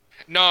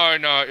 No,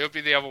 it'll be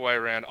the other way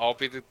around. I'll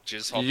be the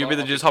jizz hopper. You be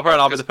the jizz hopper, and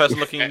I'll be the person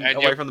looking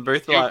away from the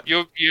booth.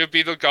 You'll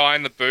be the guy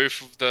in the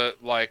booth with the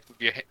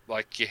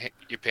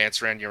your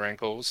pants around your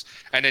ankles,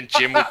 and then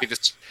Jim will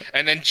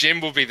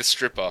be the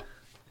stripper.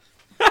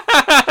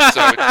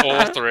 So it's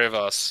all three of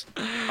us.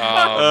 Oh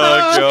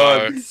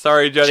god!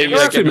 Sorry, Johnny. You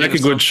actually make a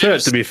good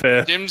shirt, to be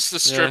fair. Jim's the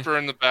stripper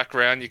in the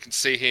background. You can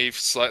see Heath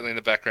slightly in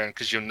the background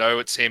because you'll know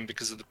it's him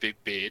because of the big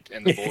beard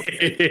and the bald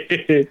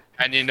head.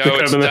 And you know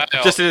it's Dale.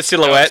 Just in a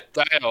silhouette.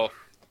 Dale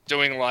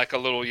doing like a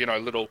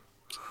little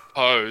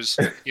pose.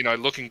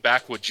 Looking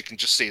backwards, you can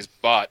just see his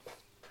butt.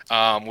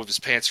 With his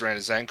pants around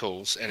his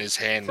ankles and his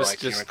hand,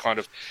 kind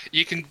of.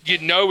 You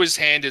know his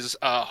hand is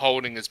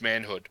holding his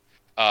manhood.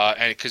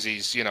 And because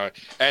he's, and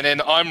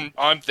then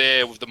I'm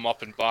there with the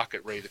mop and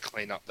bucket ready to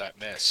clean up that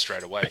mess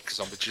straight away because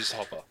I'm a jizz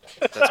hopper.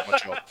 That's my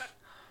job.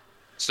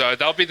 So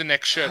that'll be the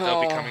next shirt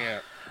that'll be coming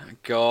out.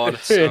 God,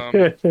 it's,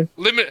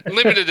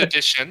 limited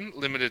edition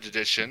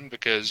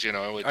because it's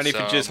only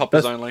for jizz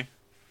hoppers only.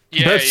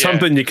 Yeah, that's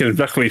something you can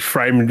actually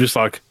frame and just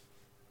like.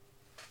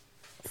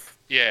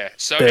 Yeah.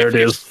 So there it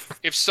is.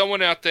 If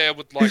someone out there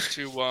would like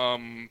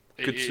to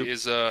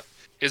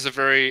is a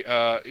very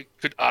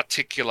could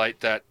articulate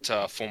that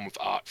form of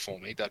art for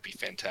me, that'd be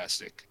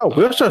fantastic. Oh,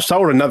 we also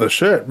sold another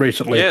shirt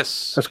recently.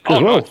 Yes, that's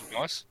cool. Well.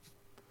 Nice.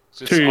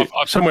 So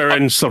somewhere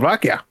in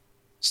Slovakia.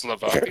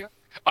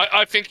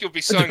 I think you'll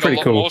be selling a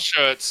lot more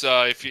shirts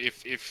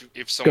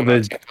if someone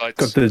articulates.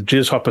 Got the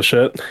jizz hopper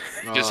shirt.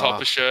 Jizz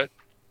hopper shirt.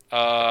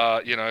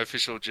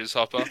 Official jizz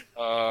hopper.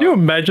 Can you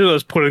imagine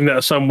us putting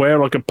that somewhere,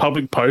 like a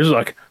public post,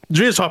 like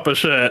jizz hopper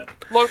shirt?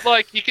 Look,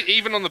 like you could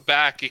even on the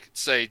back, you could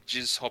say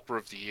jizz hopper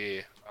of the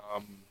year.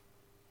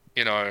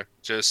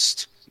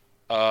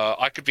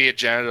 I could be a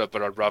janitor,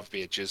 but I'd rather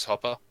be a jizz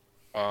hopper.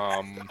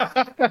 Oh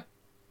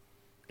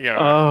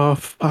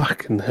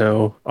fucking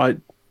hell!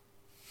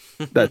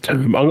 That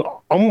term.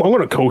 I'm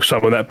gonna call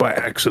someone that by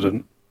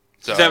accident.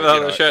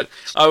 So, shirt.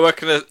 I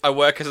work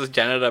as a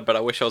janitor, but I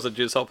wish I was a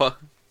jizz hopper.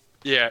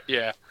 Yeah.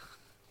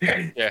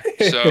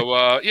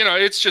 So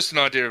it's just an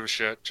idea of a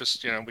shirt.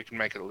 Just we can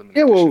make it a limited.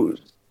 Yeah, well,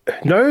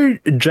 no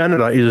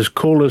janitor is as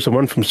cool as the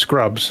one from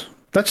Scrubs.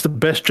 That's the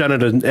best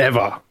janitor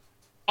ever.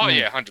 Oh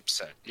yeah,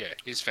 100%. Yeah,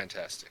 he's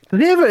fantastic.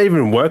 Did he ever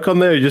even work on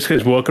there? He just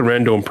goes walking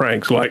around doing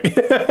pranks, like.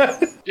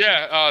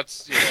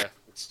 It's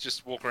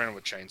just walk around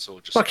with a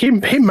chainsaw. Just like he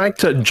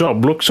makes that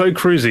job look so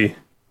cruisy.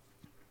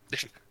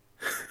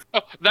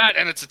 That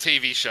and it's a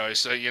TV show,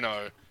 so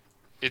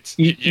it's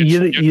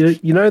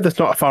that's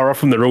not far off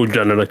from the real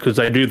janitor because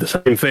they do the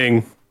same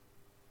thing.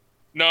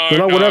 No,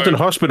 when I was in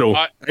hospital,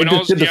 they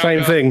just did the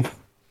same thing.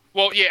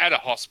 Well, yeah, at a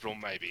hospital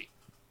maybe.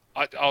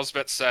 I was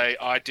about to say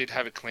I did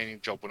have a cleaning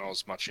job when I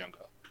was much younger.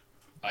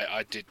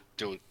 I did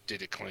a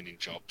cleaning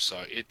job,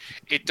 so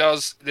it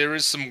does. There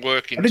is some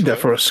work into it. I did that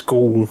for a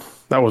school.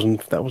 That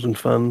wasn't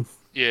fun.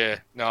 Yeah,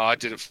 no, I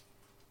did it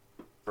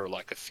for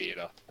like a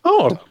theatre.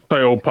 Oh,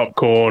 play all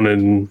popcorn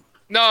and.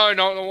 No,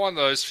 not one of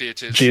those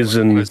theatres. Jizz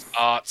and those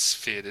arts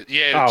theatres.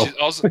 Yeah, oh.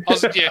 I was one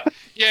of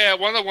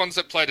the ones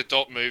that played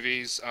adult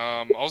movies.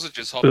 I was a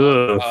jizz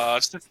hopper.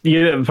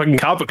 Yeah, fucking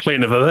carpet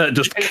cleaner for that.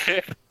 Just.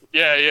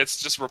 Yeah, it's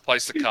just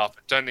replace the carpet.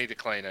 Don't need to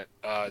clean it.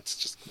 It's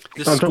just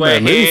square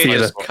here.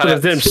 Just cut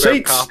out the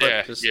seats.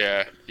 Carpet.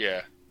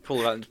 Yeah.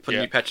 Pull it out and put a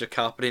new patch of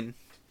carpet in.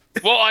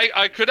 Well,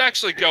 I could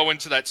actually go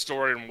into that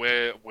story and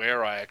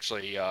where I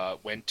actually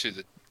went to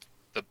the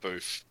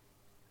booth.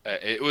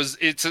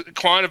 It's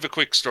kind of a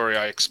quick story.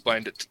 I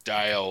explained it to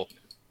Dale.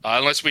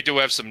 Unless we do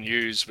have some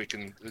news, we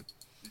can.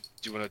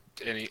 Do you want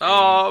to we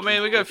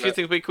got a few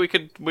things. We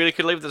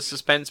could leave the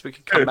suspense. We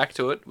could come back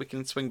to it. We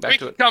can swing back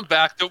to it. Come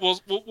back. We'll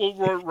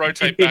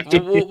rotate back.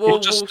 We'll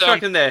just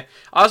stuck in there.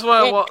 I was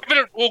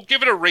we'll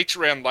give it a reach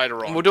around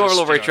later on. We'll do a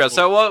little reach around.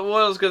 So what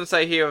I was going to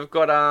say here, I've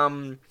got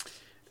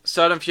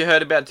So I don't know if you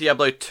heard about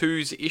Diablo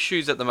 2's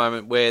issues at the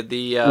moment, where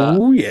the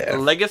Oh yeah.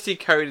 legacy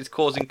code is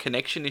causing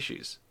connection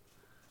issues.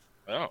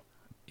 Oh.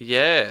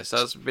 Yeah,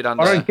 so it's a bit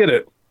under. I don't get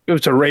it. If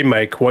it's a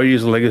remake, why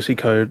use legacy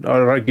code? I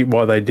don't get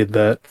why they did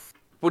that.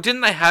 Well,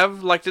 didn't they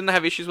have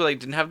issues where they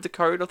didn't have the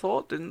code? I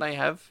thought, didn't they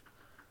have?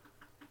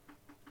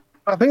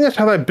 I think that's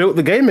how they built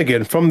the game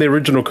again from the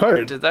original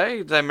code. Did they?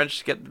 Did they manage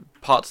to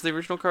get parts of the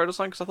original code or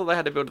something? Because I thought they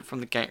had to build it from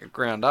the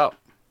ground up.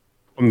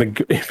 From the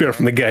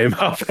game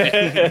up.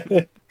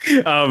 I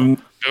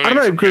don't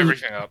know, Building because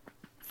everything up.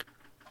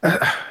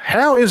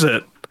 how is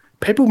it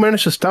people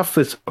manage to stuff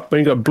this up when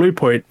you got Blue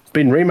Point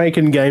been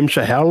remaking games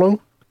for how long?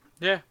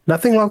 Yeah.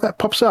 Nothing like that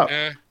pops up.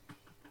 Yeah.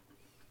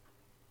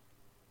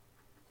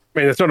 I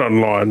mean, it's not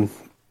online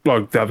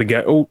like the other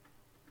game. Oh,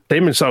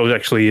 Demon Souls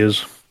actually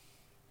is.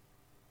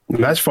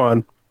 And that's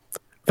fine. I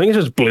think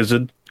it's just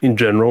Blizzard in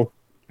general.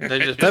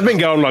 They've been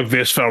going like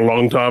this for a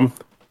long time.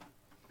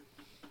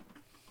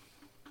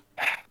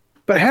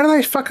 But how do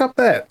they fuck up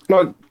that?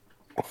 Like,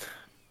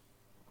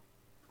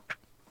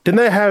 didn't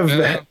they have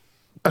Yeah.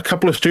 a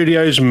couple of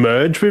studios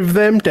merge with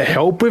them to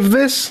help with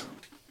this?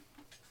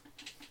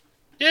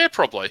 Yeah,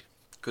 probably.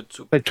 Good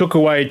soup. They took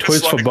away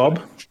Toys for like-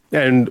 Bob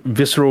and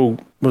Visceral.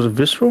 Was it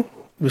Visceral?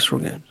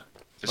 Visceral Games.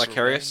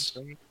 Vicarious.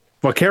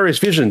 Vicarious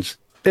Visions.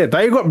 Yeah,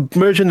 they got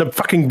merged into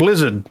fucking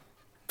Blizzard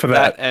for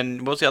That that.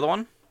 and what was the other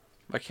one?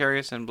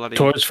 Vicarious and bloody.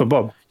 Toys for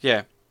Bob.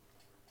 Yeah.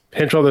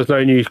 Hence why there's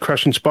no new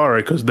Crash and Spyro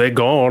because they're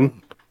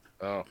gone.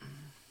 Oh.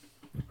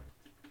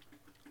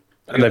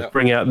 And they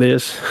bring out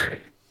this.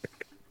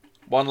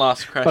 One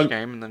last Crash Like-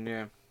 game and then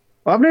yeah.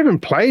 I haven't even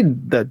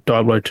played that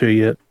Diablo 2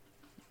 yet.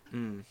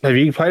 Have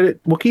you played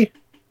it, Wookie?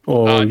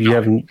 Or you No,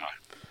 haven't?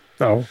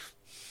 no. Oh.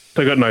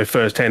 So got no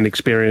first-hand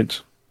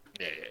experience.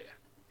 Yeah.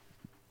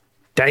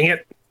 Dang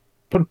it.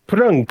 Put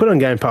it on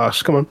Game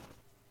Pass. Come on.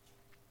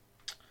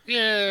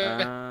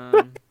 Yeah.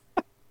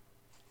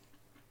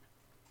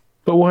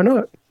 But why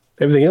not?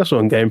 Everything else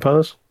on Game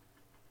Pass.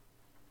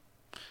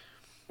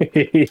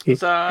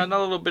 So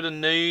another little bit of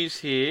news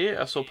here.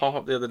 I saw pop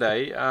up the other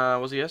day.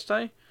 Was it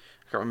yesterday?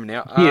 I can't remember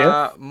now.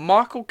 Yeah.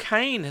 Michael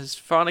Caine has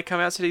finally come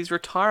out and said he's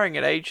retiring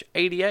at age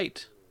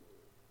 88.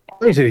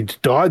 He said he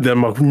died then.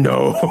 I'm like,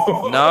 no.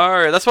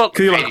 No, that's what.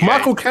 Because you're like,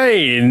 Michael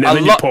Caine. And A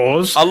then you lot-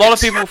 pause. A lot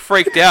of people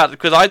freaked out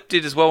because I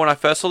did as well when I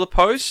first saw the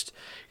post.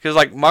 Because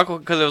like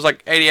because it was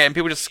like 88, and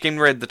people just skim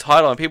read the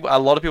title, and a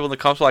lot of people in the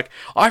comments were like,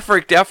 I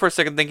freaked out for a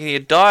second thinking he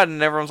had died,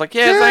 and everyone's like,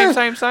 yeah,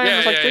 same. I Yeah,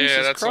 was like,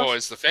 Jesus that's Christ.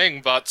 always the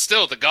thing. But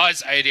still, the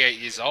guy's 88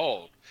 years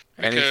old.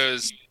 And he's-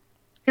 Because,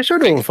 You're still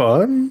doing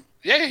fine.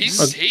 yeah, he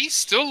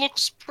still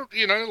looks,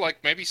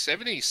 like maybe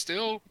 70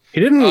 still.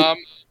 He didn't. Um,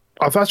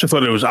 I actually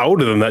thought it was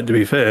older than that, to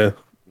be fair.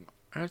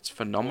 That's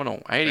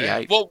phenomenal.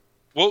 88. Well,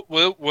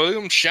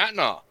 William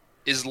Shatner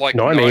is like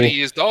 90. 90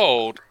 years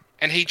old,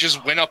 and he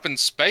just went up in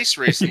space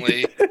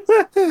recently.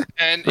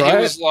 And he Right.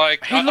 was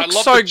like, He I looks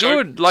love so the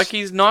joke. good. Like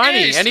he's 90,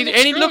 Yeah, he and he still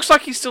looks he good. looks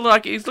like he's still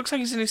like he looks like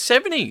he's in his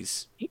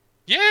 70s.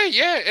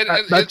 Yeah, and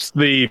That's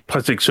the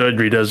plastic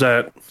surgery does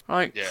that.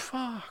 Like Yeah.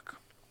 fuck.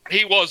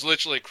 he was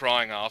literally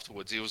crying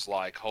afterwards. He was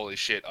like, "Holy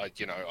shit! I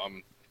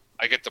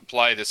get to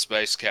play the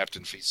space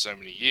captain for so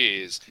many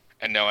years,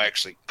 and now I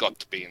actually got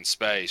to be in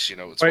space.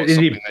 It's Wait, is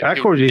he something that back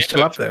he'll or is he still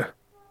never- up there?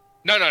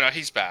 No,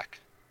 he's back.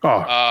 Oh,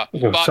 I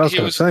was But gonna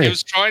he say.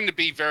 was trying to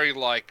be very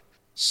like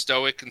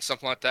stoic and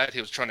something like that.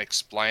 He was trying to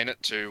explain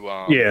it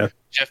to yeah.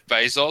 Jeff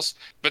Bezos,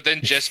 but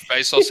then Jeff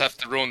Bezos have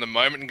to ruin the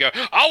moment and go,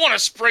 "I want to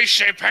spray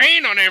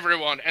champagne on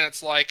everyone," and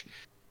it's like,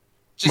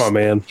 Come on,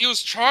 man. he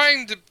was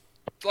trying to,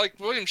 like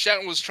William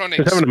Shatner was trying to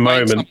Just having a explain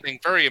moment. something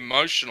very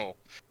emotional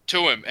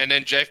to him, and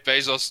then Jeff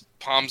Bezos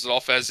palms it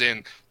off as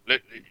in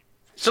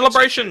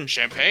Celebration.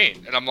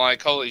 champagne, and I'm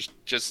like, holy,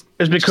 just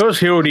It's because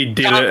he already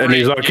did it and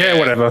he's like, yeah, Yeah.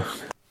 whatever.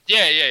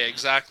 yeah,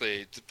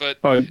 exactly. But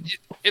Oh,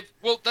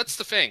 well, that's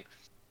the thing.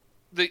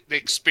 The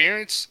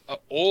experience of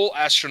all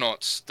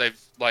astronauts, they've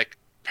like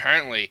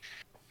apparently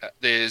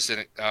there's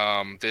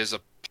a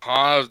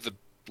part of the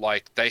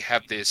like they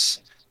have this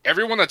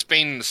everyone that's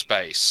been in the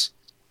space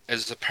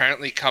has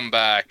apparently come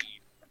back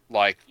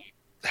like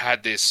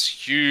had this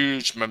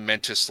huge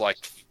momentous like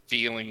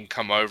feeling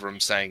come over them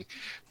saying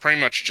pretty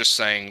much just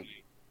saying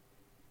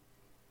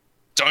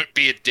don't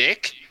be a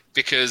dick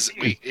because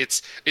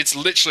it's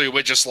literally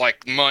we're just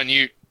like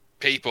minute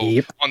people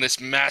Yep. on this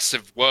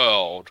massive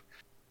world.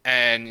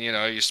 And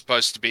you're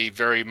supposed to be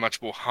very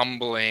much more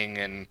humbling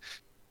and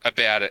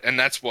about it, and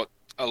that's what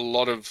a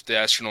lot of the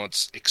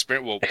astronauts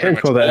experience. Well, pretty much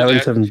handful that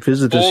aliens haven't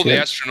visited us all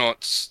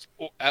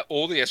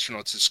the yet.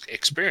 astronauts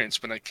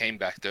experienced when they came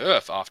back to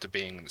Earth after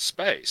being in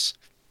space.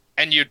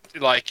 And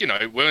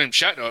William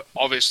Shatner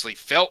obviously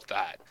felt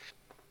that.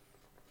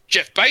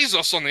 Jeff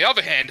Bezos, on the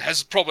other hand,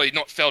 has probably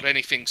not felt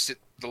anything since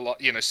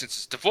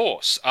his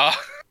divorce.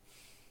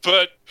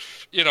 But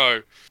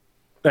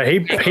No, he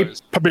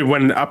probably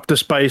went up to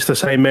space the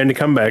same man to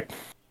come back.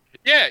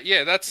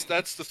 yeah, that's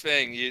the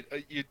thing.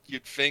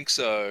 You'd think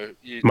so.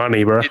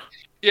 Money, bro.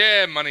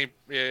 Yeah, money.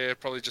 Yeah,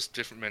 probably just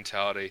different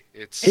mentality.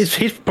 It's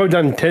He's probably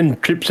done 10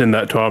 trips in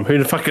that time. Who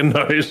the fucking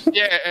knows?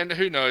 yeah, and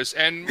who knows?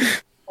 And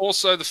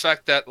also the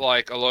fact that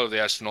like a lot of the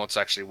astronauts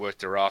actually worked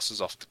their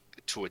asses off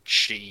to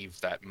achieve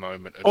that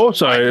moment.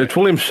 Also, it's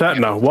William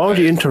Shatner. Why would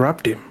you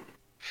interrupt him?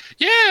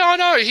 Yeah, I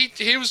know.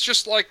 He was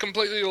just like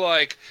completely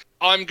like,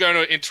 I'm going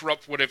to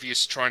interrupt whatever you're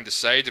trying to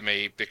say to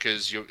me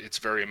because it's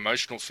very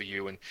emotional for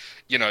you, and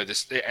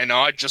this, and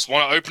I just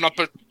want to open up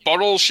a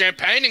bottle of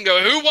champagne and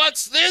go, who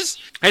wants this?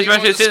 He's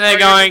sitting there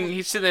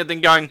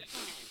going,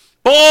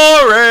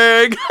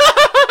 boring.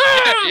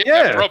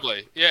 yeah,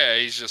 probably. Yeah,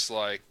 he's just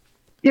like.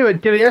 Yeah,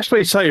 but did he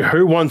actually say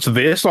who wants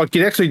this? Like, did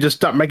he actually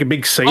just make a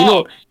big scene?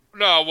 Oh,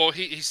 no, well,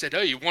 he said,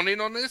 "Oh, you want in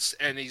on this?"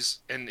 And he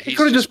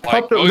could have just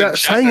popped it without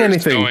saying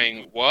anything.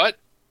 Going, what?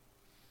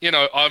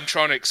 I'm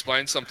trying to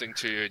explain something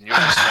to you, and you're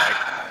just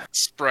like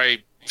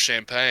spray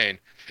champagne.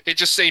 It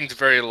just seemed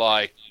very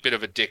like bit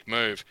of a dick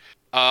move.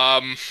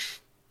 But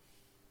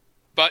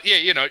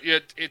yeah,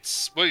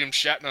 it's William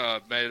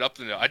Shatner made it up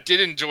there. I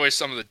did enjoy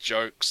some of the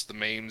jokes, the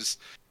memes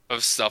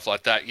of stuff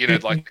like that.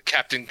 Like the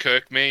Captain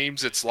Kirk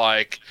memes. It's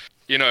like,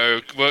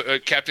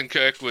 Captain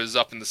Kirk was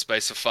up in the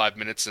space for 5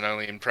 minutes and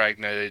only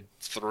impregnated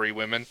 3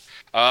 women,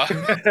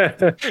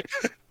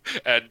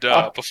 and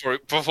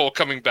before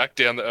coming back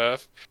down to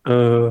Earth.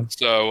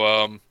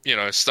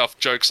 Stuff,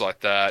 jokes like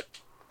that.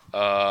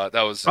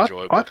 That was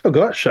enjoyable. I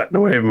forgot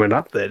Shatner even went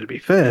up there. To be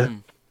fair.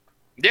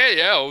 Yeah,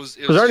 it was.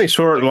 Because I only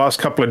saw it the last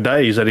couple of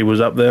days that he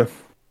was up there.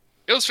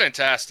 It was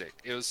fantastic.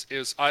 It was.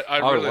 I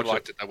really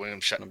liked it that William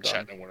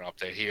Shatner went up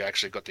there. He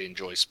actually got to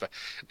enjoy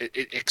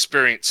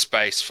experience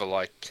space for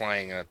like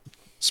playing a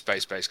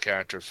space-based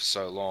character for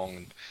so long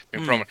and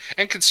being prominent.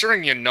 And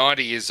considering you're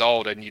 90 years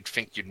old and you'd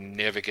think you'd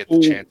never get the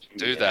chance to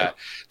do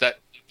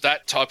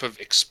that type of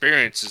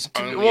experience has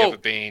only ever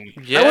been.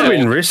 Yeah, that would have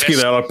been risky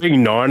though. Like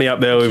being 90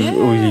 up there,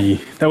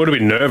 that would have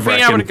been nerve-wracking.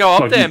 Being able to go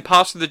up there and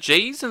pass through the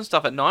G's and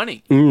stuff at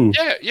 90.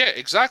 Yeah,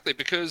 exactly.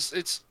 Because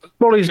it's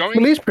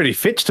he's pretty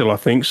fit still, I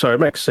think. So it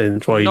makes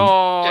sense why.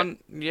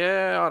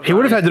 He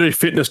would have had to do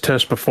fitness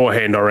tests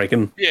beforehand, I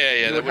reckon.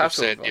 Yeah, they would have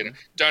said,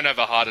 don't have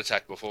a heart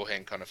attack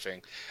beforehand, kind of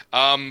thing.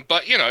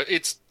 But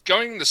it's.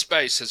 Going into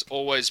space has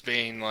always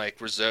been like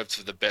reserved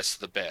for the best of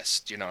the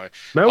best, No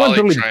one's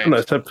really done that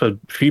except for a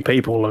few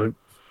people. Like.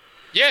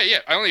 Yeah,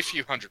 only a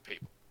few hundred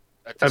people.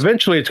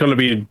 Eventually, it's going to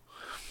be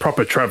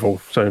proper travel.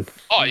 So.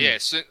 Oh yeah,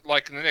 so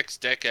like in the next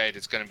decade,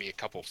 it's going to be a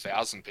couple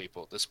thousand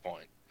people at this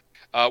point,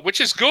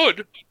 which is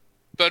good,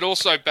 but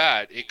also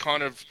bad. It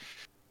kind of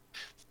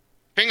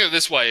think of it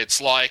this way: it's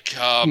like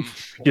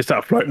you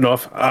start floating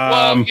off.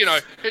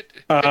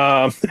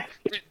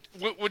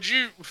 Would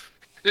you?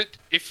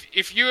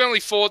 If you only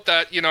thought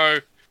that,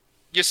 your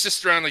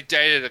sister only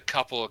dated a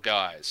couple of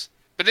guys,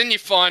 but then you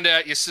find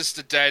out your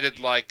sister dated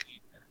like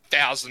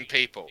 1,000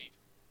 people,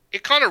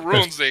 it kind of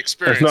ruins the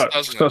experience, doesn't it?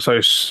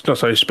 It's not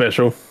so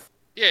special.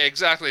 Yeah,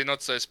 exactly,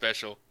 not so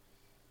special.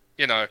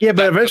 Yeah, but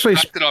eventually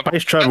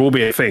space travel will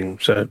be a thing,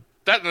 so...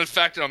 That and the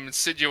fact that I'm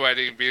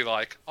insinuating and be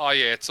like, oh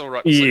yeah, it's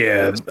alright.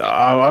 Yeah,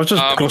 I was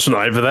just glossing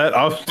over that.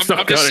 I'm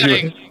just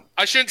saying,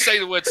 I shouldn't say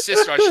the word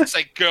sister, I should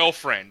say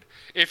girlfriend.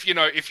 If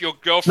your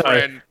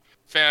girlfriend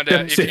found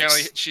out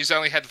she's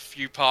only had a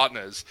few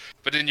partners,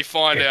 but then you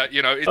find out,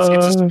 it's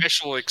a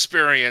special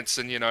experience,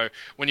 and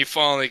when you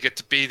finally get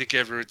to be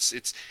together, it's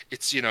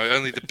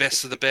only the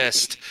best of the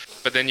best.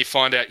 But then you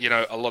find out,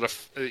 a lot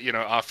of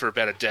after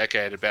about a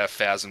decade, about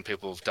 1,000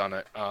 people have done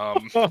it.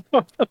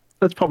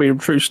 That's probably a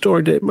true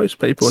story to most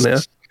people now.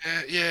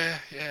 Yeah.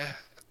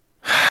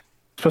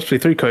 Especially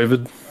through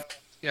COVID.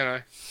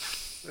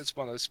 It's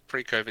one of those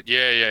pre-COVID.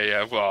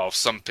 Yeah. Well,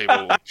 some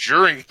people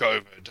during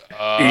COVID.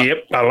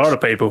 Yep, a lot of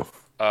people.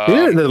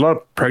 There's a lot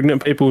of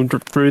pregnant people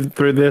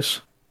through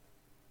this.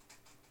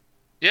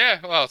 Yeah,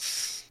 well,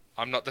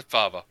 I'm not the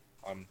father.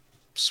 I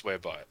swear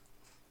by it.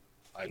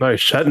 No,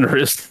 Shatner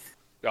is.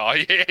 Oh,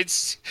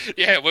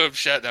 yeah, William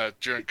Shatner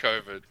during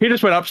COVID. He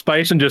just went up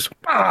space and just...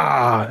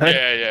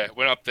 Yeah,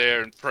 went up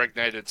there and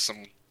impregnated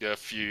a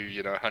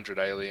few, 100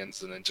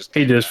 aliens, and then just...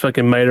 He just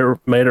fucking made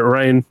it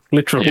rain,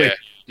 literally.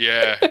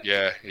 Yeah.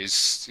 He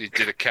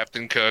did a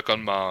Captain Kirk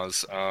on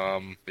Mars.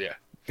 Yeah.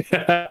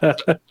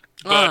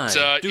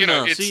 I do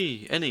not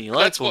see any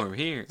life form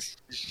here.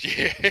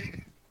 Yeah.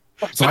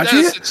 But that's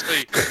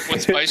essentially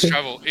what space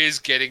travel is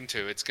getting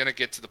to. It's going to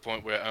get to the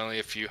point where only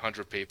a few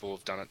hundred people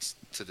have done it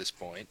to this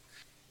point.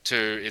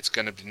 It's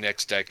going to be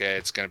next decade,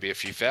 it's going to be a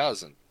few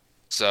thousand.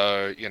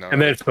 So,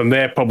 And then from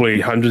there,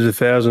 probably hundreds of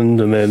thousands,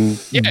 and then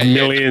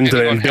millions,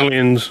 and then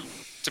billions.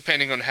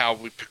 Depending on how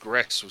we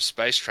progress with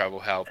space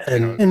travel,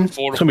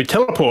 affordable. So we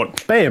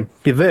teleport, bam,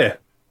 you're there.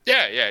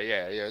 Yeah.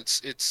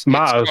 It's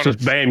Mars,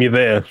 just bam, you're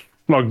there.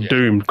 Like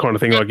Doom kind of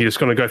thing, like you're just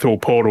going to go through a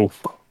portal.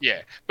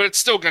 Yeah, but it's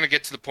still going to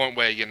get to the point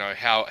where,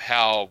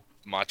 how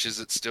much is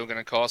it still going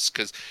to cost?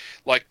 Because,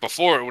 like,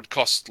 before it would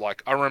cost,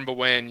 like, I remember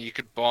when you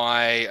could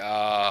buy,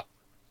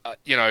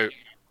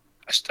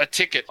 a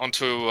ticket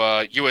onto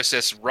a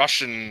USS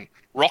Russian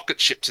rocket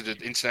ship to the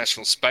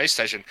International Space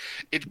Station.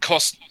 It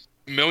cost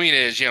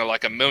millionaires,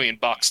 like $1 million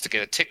to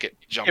get a ticket.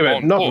 Jump on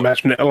but not board.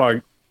 much now.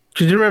 Like,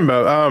 did you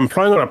remember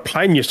flying on a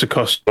plane used to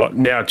cost?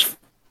 Now it's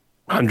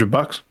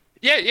 $100.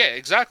 Yeah,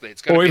 exactly.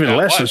 It's going or to be even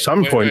that less way, at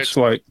some where points. it's,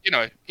 Like,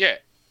 yeah,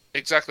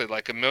 exactly.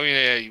 Like a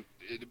millionaire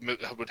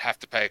would have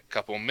to pay a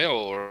couple mil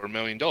or $1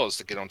 million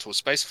to get onto a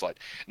space flight.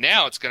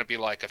 Now it's going to be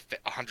like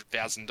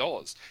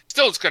 $100,000.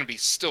 Still, it's going to be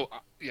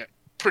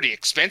pretty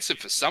expensive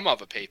for some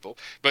other people,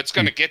 but it's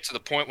going to get to the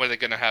point where they're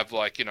going to have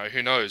like,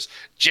 who knows,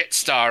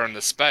 Jetstar in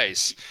the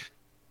space.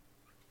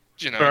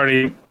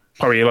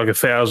 probably like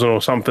 1,000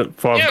 or something,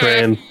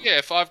 $5,000.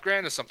 Yeah,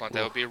 $5,000 or something like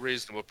that would be a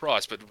reasonable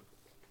price, but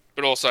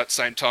also at the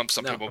same time,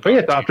 some people I think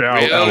it's go, after our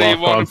really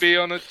want lifetime. to be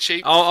on a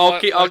cheap. I'll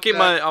flight keep like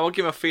that? I'll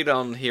keep my feet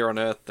on here on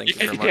Earth. Thank you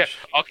very much. Yeah,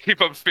 I'll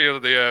keep on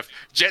feeling the earth.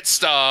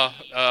 Jetstar.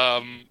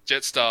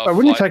 But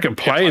when you flight- take a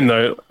plane,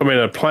 though,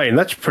 a plane,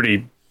 that's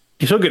pretty.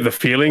 You still get the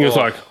feeling. It's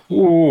Oh. like,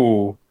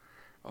 ooh,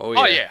 Oh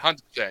yeah.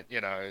 100%.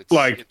 It's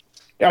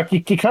like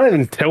you can't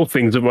even tell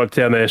things about what's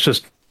down there. It's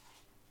just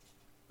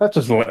that's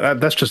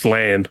just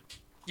land.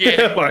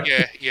 yeah, Like-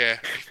 yeah.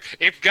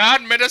 If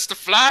God meant us to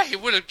fly, He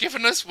would have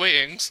given us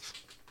wings.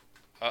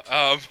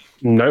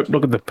 Nope.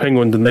 Look at the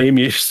penguins and the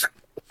emus.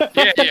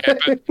 Yeah,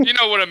 but you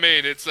know what I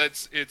mean. It's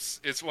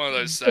one of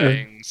those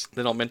sayings.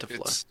 They're not meant to fly.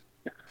 It's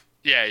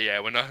yeah.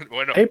 We're not.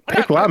 Hey,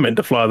 people are meant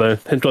to fly though.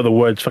 Hence why the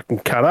words fucking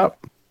cut up.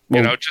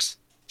 Well,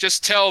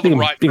 Just tell the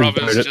Wright you can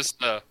brothers.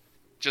 vote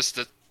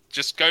it.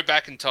 Just go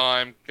back in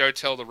time. Go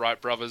tell the Wright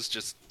brothers.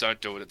 Just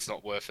don't do it. It's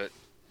not worth it.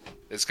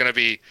 It's going to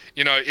be,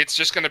 it's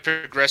just going to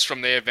progress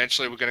from there.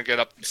 Eventually, we're going to get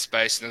up in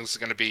space, and there's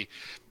going to be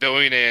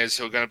billionaires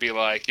who are going to be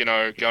like,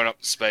 going up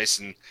to space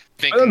and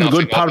think the nothing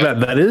good part of it.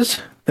 about that is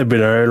they'll be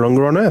no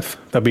longer on Earth.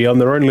 They'll be on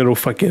their own little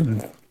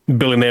fucking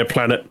billionaire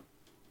planet.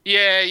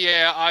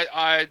 Yeah.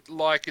 I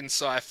like in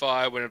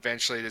sci-fi when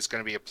eventually there's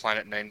going to be a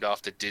planet named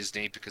after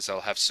Disney because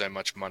they'll have so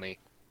much money.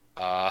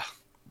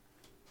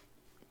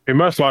 Be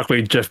most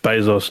likely Jeff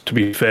Bezos, to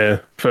be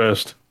fair,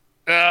 first.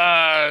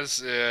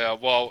 Yeah,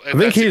 well, I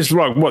think he's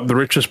like the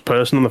richest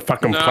person on the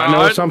fucking planet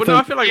or something.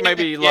 I feel like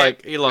maybe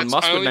like Elon it's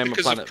Musk would only name a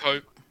because of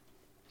planet.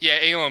 Yeah,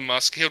 Elon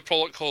Musk. He'll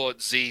probably call it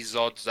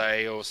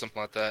ZZODZA or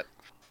something like that.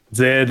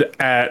 Z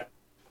at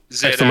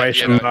Z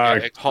exclamation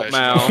mark.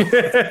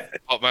 Hotmail.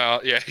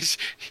 Hotmail. Yeah,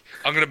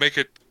 I'm gonna make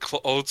it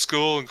old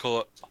school and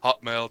call it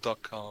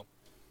Hotmail.com.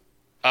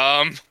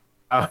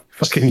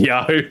 Fucking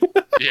Yahoo.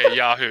 Yeah,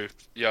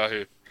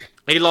 Yahoo.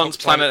 Elon's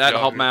planet at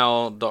Yahoo.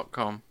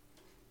 hotmail.com.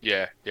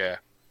 Yeah.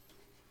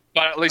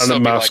 But at least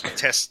Elon there'll Musk. be like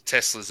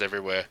Teslas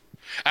everywhere.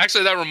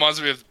 Actually, that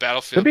reminds me of There'll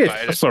Battlefield be a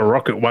beta. Tesla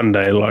rocket one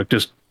day, like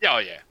just Oh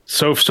yeah.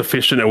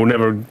 self-sufficient. It will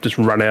never just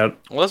run out.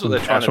 Well, that's what they're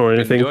trying Gas to or be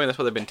anything. doing. That's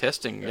what they've been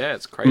testing. Yeah,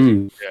 it's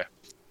crazy.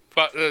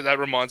 But that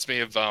reminds me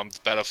of the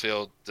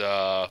Battlefield,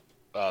 the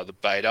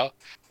beta.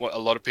 What a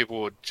lot of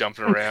people were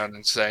jumping around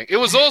and saying it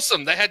was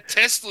awesome. They had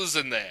Teslas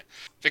in there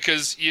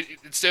because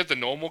instead of the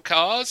normal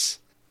cars,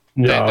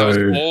 there was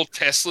No. all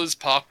Teslas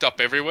parked up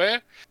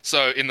everywhere.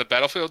 So in the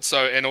Battlefield,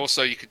 and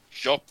also you could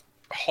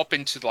hop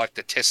into like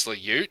the Tesla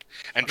Ute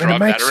and I mean, it drive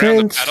that makes around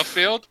sense. the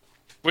battlefield,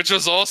 which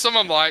was awesome.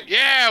 I'm like,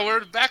 yeah, we're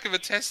in the back of a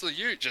Tesla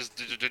Ute, just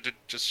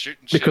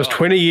shooting shit Because up.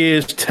 20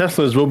 years,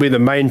 Teslas will be the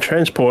main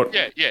transport.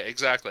 Yeah,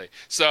 exactly.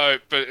 So,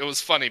 but it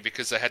was funny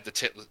because they had the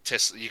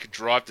Tesla. You could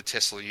drive the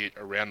Tesla Ute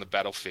around the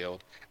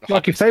battlefield. and hop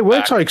Like, if into they the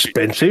weren't back so and shoot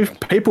expensive,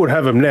 them. people would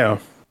have them now.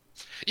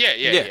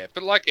 Yeah.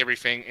 But like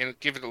everything, and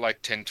give it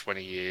like 10,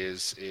 20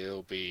 years,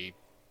 it'll be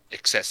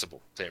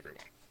accessible to everyone.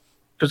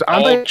 Because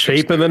aren't they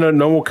cheaper than a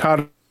normal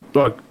car,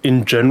 like,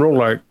 in general,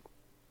 like,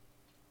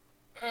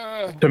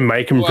 to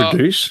make and well,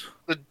 produce?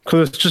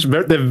 Because it's just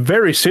they're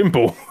very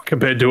simple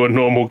compared to a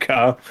normal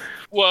car.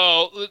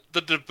 Well,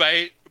 the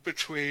debate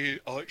between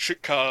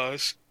electric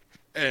cars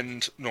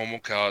and normal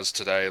cars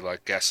today,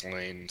 like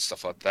gasoline and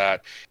stuff like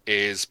that,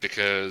 is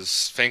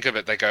because think of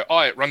it, they go, oh,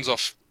 it runs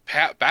off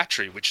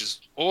battery, which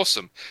is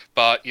awesome,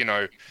 but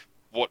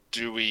what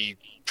do we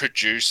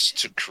produce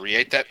to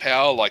create that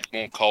power? Like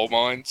more coal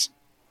mines,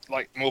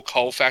 like more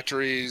coal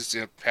factories,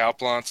 power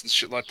plants and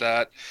shit like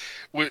that.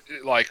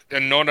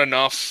 And not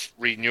enough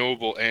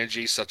renewable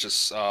energy such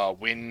as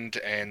wind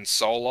and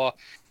solar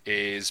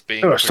is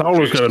being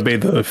Solar's going to be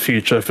the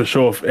future for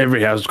sure.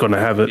 Every house is going to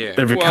have it. Yeah.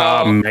 Every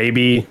car, Well,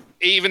 maybe.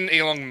 Even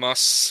Elon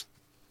Musk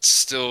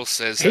still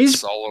says He's that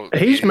solar.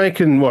 He's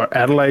making what,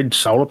 Adelaide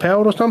solar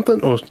powered or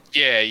something? Or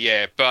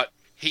Yeah, but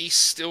he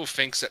still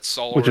thinks that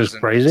solar Which is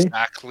isn't crazy.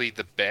 exactly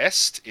the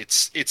best.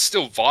 It's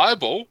still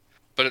viable,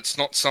 but it's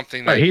not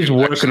something that he's you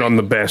working actually- on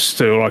the best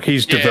too. Like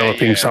he's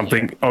developing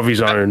something of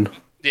his own.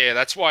 Yeah,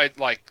 that's why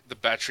like the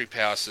battery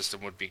power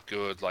system would be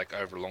good like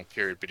over a long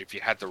period. But if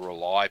you had to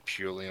rely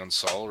purely on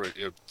solar,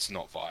 it's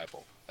not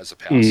viable as a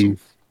power source.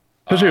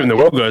 Especially when the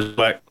world goes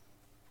black.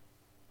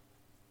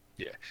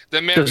 Yeah, the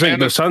amount,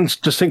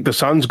 Just think the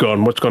sun's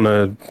gone. What's going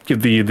to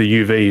give the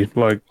UV?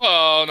 Like,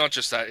 well, not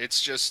just that.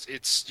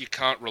 It's you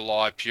can't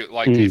rely pure.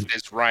 Like if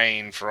there's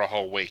rain for a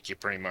whole week, you're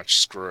pretty much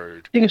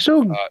screwed. you can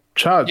still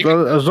charge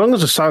as long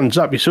as the sun's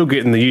up. You're still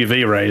getting the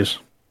UV rays.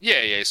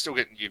 Yeah, you're still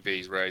getting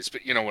UVs raised,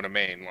 but you know what I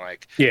mean.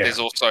 Like, Yeah. there's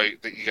also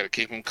that you got to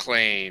keep them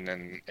clean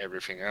and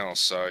everything else.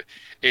 So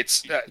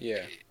it's that.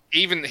 Yeah.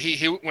 even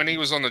he when he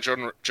was on the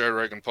Joe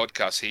Rogan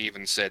podcast, he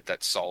even said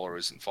that solar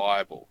isn't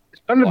viable.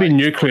 It's going to be Like,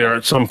 nuclear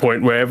at some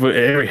point where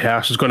every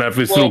house is going to have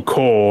this Well, little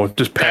core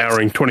just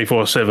powering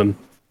 24/7.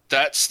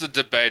 That's the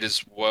debate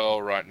as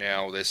well right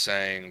now. They're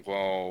saying,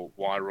 well,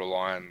 why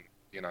rely on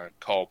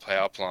coal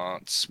power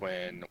plants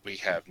when we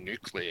have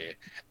nuclear?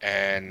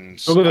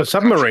 And Look at the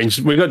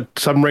submarines. We got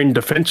submarine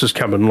defenses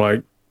coming,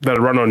 like that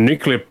run on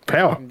nuclear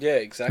power. Yeah,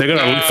 exactly. They're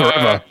going to live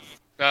forever.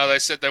 No, they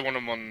said they want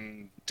them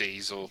on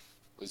diesel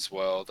as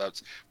well.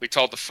 We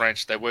told the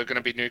French they were going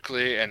to be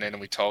nuclear, and then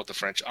we told the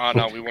French, oh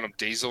no, we want them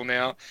diesel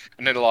now.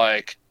 And they're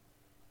like,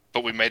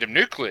 but we made them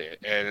nuclear,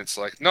 and it's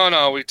like,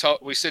 no,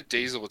 we said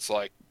diesel. It's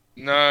like,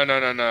 no,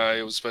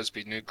 it was supposed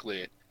to be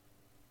nuclear.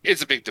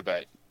 It's a big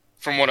debate.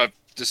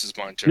 This is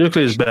my interpretation.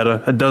 Nuclear is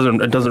better. It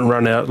doesn't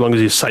run out as long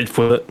as you're safe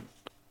with it.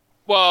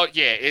 Well,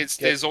 yeah,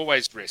 there's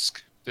always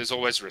risk. There's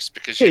always risk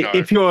because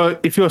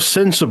if you're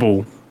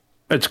sensible,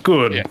 it's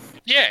good.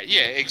 Yeah,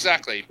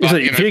 exactly. But,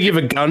 But, if you give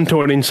a gun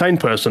to an insane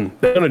person,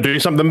 they're going to do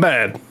something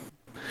bad.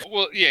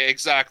 well, yeah,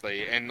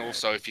 exactly. And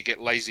also, if you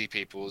get lazy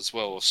people as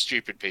well or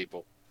stupid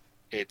people,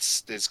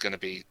 there's going to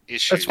be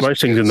issues. That's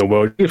most things in the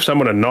world. You give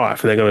someone a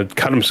knife, they're going to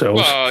cut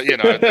themselves. Well,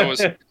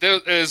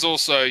 there's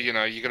also, you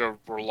got to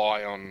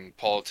rely on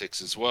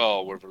politics as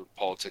well, where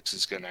politics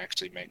is going to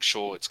actually make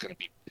sure it's going to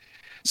be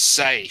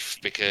safe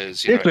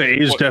because, Nuclear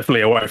is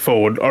definitely a way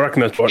forward. I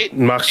reckon that's what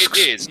Musk's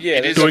it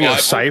is doing viable. a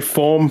safe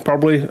form,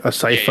 probably. A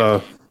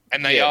safer...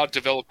 And they are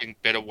developing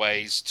better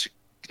ways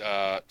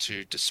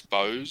to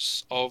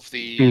dispose of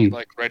the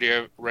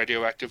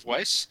radioactive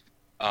waste.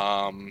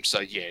 So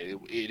yeah,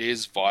 it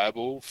is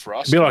viable for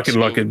us. It'd be like in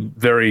like a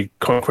very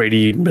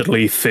concretey,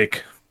 metally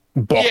thick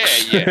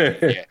box.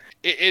 Yeah.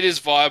 It is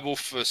viable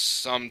for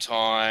some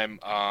time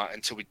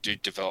until we do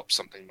develop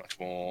something much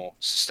more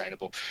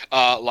sustainable.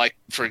 Like,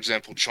 for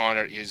example,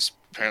 China is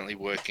apparently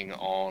working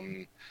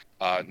on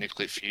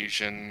nuclear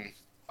fusion,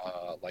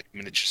 like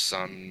miniature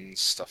suns,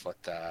 stuff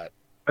like that.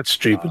 That's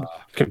stupid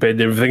compared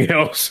to everything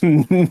else.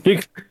 Well,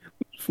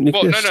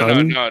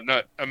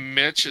 no. A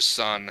miniature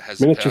sun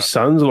has miniature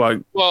suns, like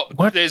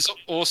what? There's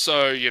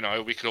also,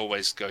 we could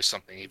always go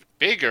something even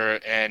bigger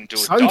and do.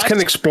 Suns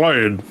can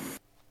explode.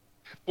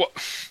 Well,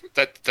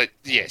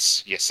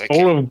 yes, they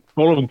can.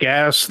 All of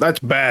gas. That's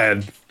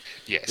bad.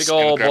 Yes, big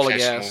old ball of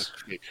gas.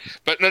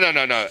 But no.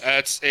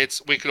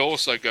 It's we could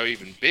also go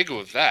even bigger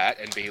with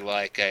that and be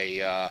like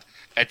a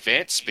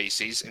advanced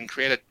species and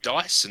create a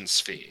Dyson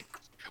sphere.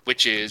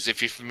 Which is,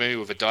 if you're familiar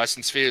with a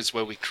Dyson sphere, is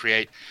where we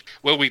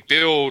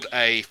build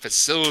a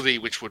facility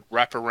which would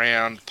wrap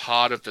around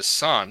part of the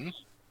sun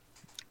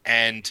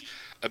and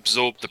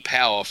absorb the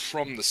power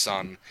from the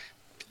sun,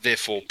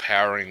 therefore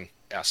powering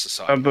our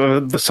society.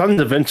 The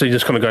sun's eventually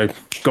just going to go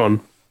gone.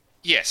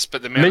 Yes,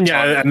 but the amount of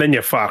time... And then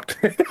you're fucked.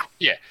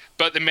 Yeah,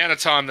 but the amount of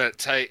time that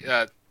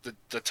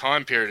the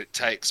time period it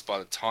takes by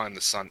the time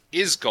the sun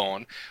is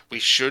gone, we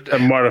should... I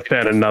might have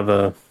found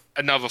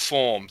another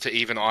form to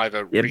even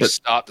either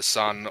restart the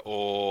sun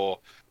or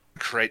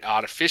create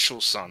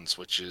artificial suns,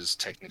 which is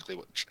technically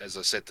what, as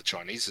I said, the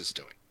Chinese is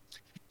doing.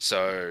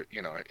 So,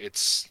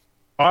 it's...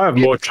 I have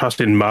more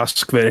trust in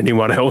Musk than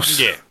anyone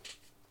else.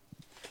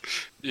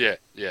 Yes,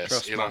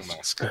 trust Elon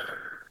Musk.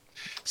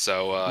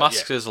 So,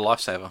 Musk is a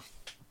lifesaver.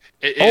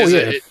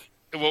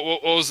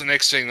 What was the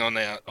next thing on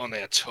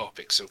our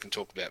topic so we can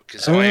talk about?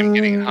 Because I am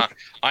getting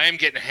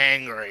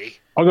hangry.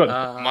 I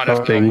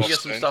got things. You get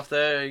some stuff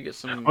there. You get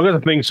some. I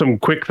got some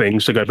quick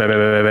things to go.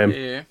 Bam.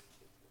 Yeah.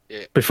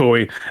 Before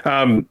we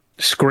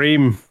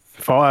Scream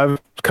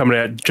 5 coming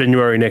out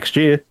January next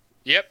year.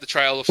 Yep, the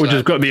trailer. Which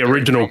has got the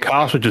original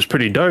cast, which is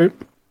pretty dope.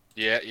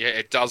 Yeah,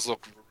 it does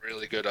look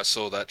really good. I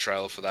saw that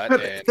trailer for that.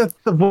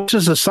 The voice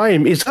is the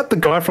same. Is that the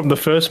guy from the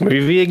first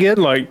movie again?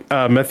 Like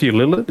Matthew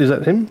Lillard? Is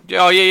that him?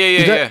 Oh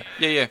yeah.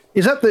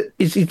 Is that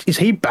is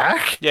he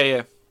back?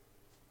 Yeah.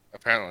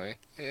 Apparently,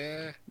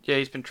 yeah. Yeah,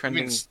 he's been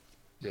trending.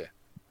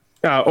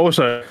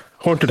 Also,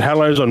 Haunted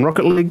Hallows on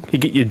Rocket League. You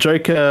get your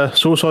Joker,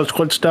 Suicide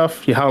Squad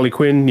stuff, your Harley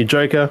Quinn, your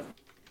Joker,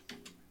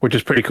 which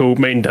is pretty cool.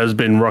 Mean has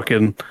been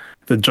rocking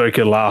the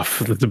Joker laugh,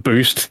 the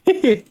boost.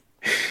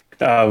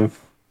 That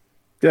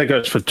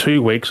goes for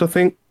 2 weeks, I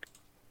think.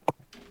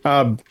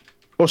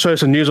 Also,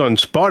 some news on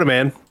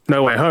Spider-Man: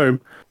 No Way Home.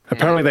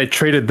 Apparently, they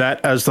treated that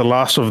as the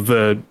last of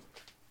the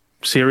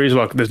series.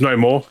 Like, there's no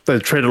more. They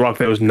treated it like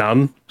there was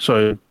none.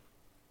 So.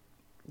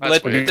 They're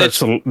treating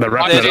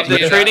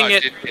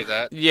it.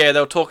 Yeah, they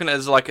were talking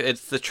as like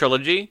it's the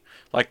trilogy.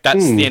 Like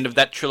that's the end of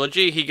that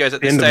trilogy. He goes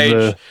at this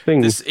stage,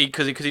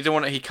 because he didn't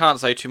want. He can't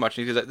say too much.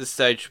 He goes at this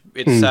stage.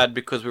 It's sad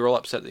because we were all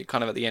upset that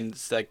kind of at the end.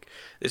 It's like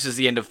this is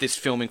the end of this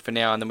filming for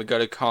now, and then we go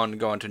to Con and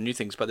go on to new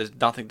things. But there's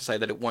nothing to say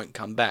that it won't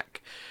come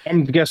back.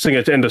 I'm guessing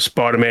it's the end of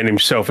Spider-Man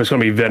himself. It's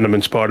going to be Venom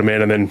and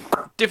Spider-Man, and then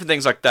different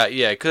things like that.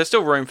 Yeah, because there's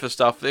still room for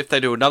stuff if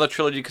they do another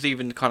trilogy. Because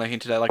even kind of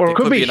hinted at like, or it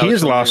could be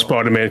his last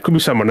Spider-Man. It could be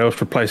someone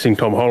else replacing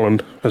Tom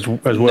Holland as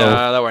well.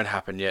 No, that won't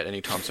happen yet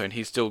anytime soon.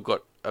 He's still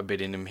got a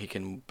bit in him he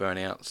can burn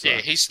out. So. Yeah,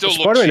 he's still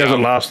Spider-Man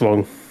doesn't last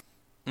long.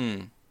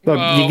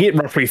 Like, you Well, get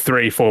roughly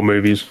 3-4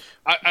 movies.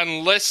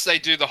 unless they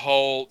do the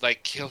whole, they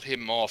kill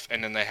him off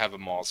and then they have a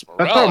Miles That's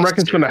what I Morales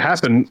reckon it's going to series.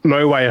 happen.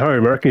 No Way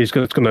Home. I reckon it's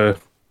going to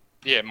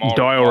Yeah,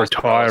 die or Miles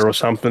retire Morales. or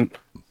something.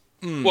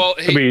 Well,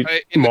 Could be in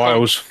the comic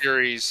Miles.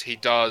 series, he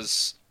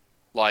does,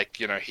 like,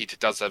 he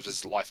does have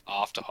his life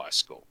after high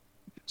school.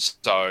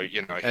 So, he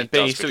And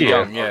does he's still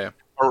become young,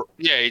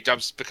 yeah. he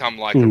does become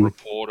like a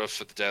reporter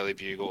for the Daily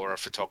Bugle or a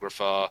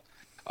photographer.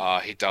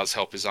 He does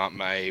help his Aunt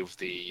May with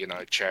the,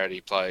 charity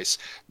place.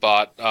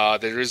 But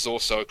there is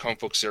also a comic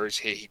book series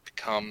here. He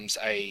becomes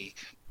a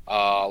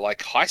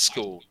like high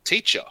school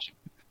teacher,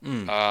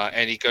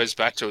 and he goes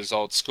back to his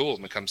old school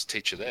and becomes a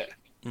teacher there.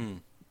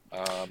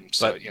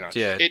 So But,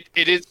 yeah.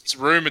 it is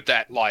rumored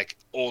that like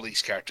all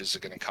these characters are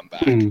going to come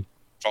back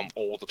from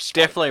all the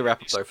Definitely a Spider-Man wrap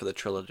up movies. though for the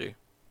trilogy.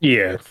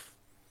 Yeah.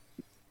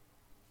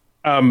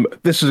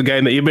 This is a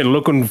game that you've been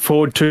looking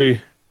forward to,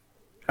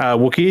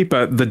 Wookiee,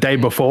 but the day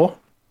before.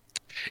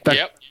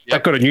 Yep.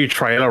 That got a new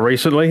trailer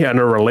recently and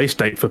a release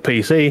date for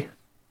PC.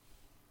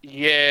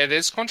 Yeah,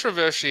 there's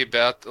controversy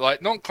about,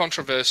 like, not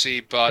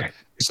controversy, but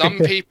some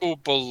people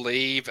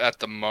believe at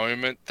the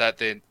moment that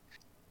they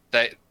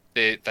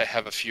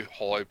have a few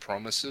hollow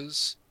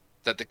promises,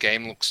 that the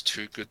game looks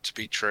too good to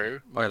be true.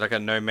 Like a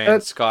No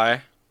Man's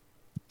Sky.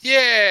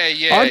 Yeah,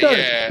 I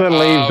don't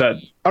believe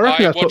that. I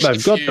reckon that's what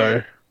they've got,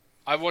 though.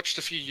 I watched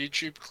a few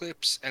YouTube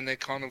clips, and they're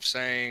kind of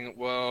saying,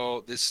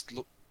 well, this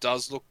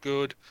does look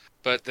good,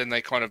 but then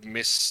they kind of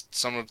missed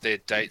some of their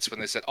dates when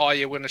they said, oh,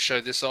 yeah, we're going to show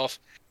this off.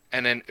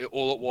 And then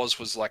all it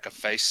was like a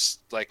face,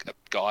 like a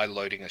guy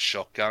loading a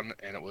shotgun,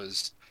 and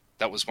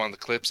that was one of the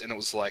clips, and it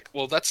was like,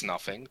 well, that's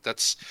nothing.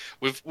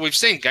 We've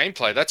seen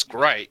gameplay. That's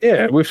great.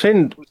 Yeah, we've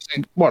seen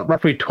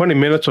roughly 20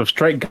 minutes of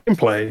straight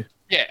gameplay.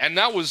 Yeah, and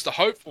that was the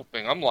hopeful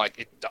thing. I'm like,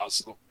 it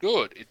does look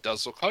good. It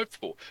does look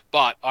hopeful.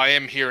 But I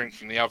am hearing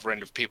from the other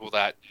end of people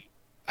that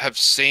have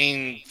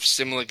seen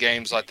similar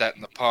games like that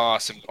in the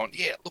past and gone,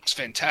 yeah, it looks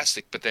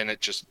fantastic, but then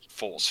it just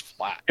falls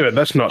flat. Yeah, but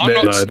that's not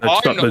them, though.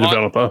 That's not the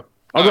developer.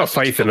 I've got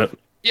faith in it.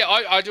 Yeah,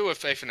 I do have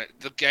faith in it.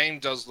 The game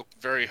does look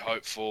very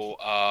hopeful,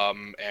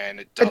 and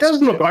it does. It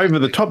doesn't look over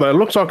the top, though. It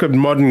looks like a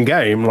modern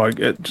game. Like,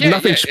 it's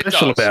nothing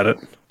special about it.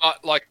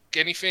 But like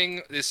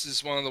anything, this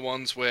is one of the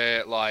ones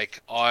where,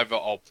 like, either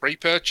I'll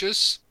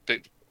pre-purchase, but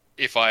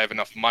if I have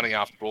enough money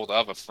after all the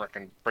other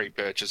freaking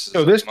pre-purchases.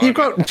 You've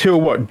got until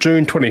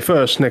June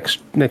 21st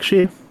next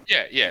year.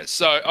 Yeah.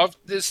 So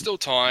there's still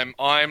time.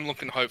 I'm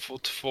looking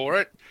hopeful for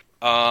it.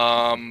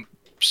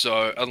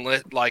 So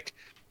unless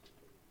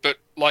but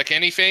like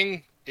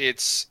anything,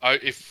 it's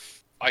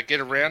if I get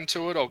around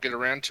to it, I'll get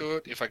around to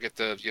it. If I get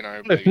the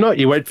If not,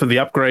 you wait for the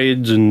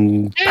upgrades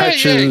and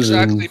patches. Yeah,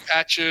 exactly.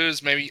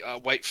 Patches. Maybe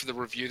wait for the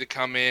review to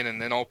come in,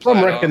 and then I'll play.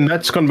 I reckon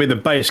that's going to be the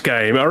base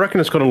game. I reckon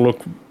it's going to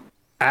look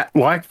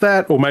like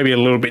that, or maybe a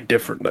little bit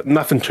different.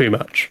 Nothing too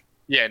much.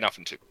 Yeah,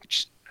 nothing too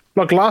much.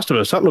 Like Last of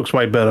Us, that looks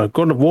way better.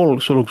 God of War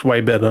looks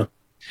way better.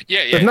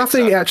 Yeah. There's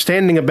nothing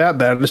outstanding about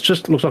that. It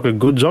just looks like a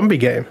good zombie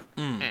game.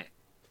 Yeah.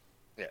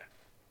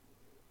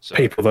 So,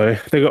 people, though,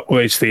 they got all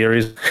these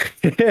theories.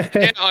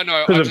 Yeah, I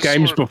know. Because of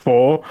games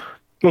before.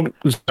 Look,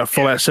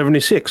 Fallout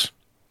 76.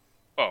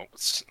 Oh,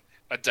 it's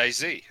a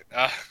DayZ.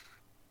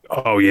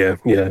 Oh, yeah.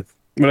 We're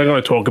not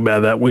going to talk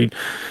about that. We did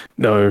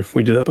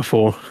that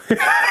before.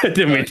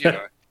 Didn't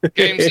we?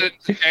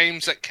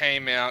 Games that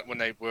came out when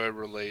they were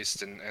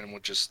released and were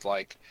just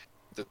like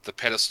the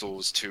pedestal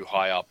was too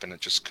high up and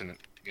it just couldn't.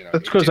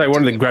 That's because they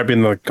wanted to grab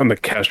in on the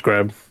cash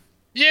grab.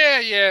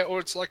 Yeah. Or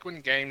it's like when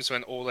games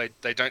when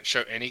they don't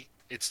show any.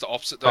 It's the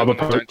opposite though. When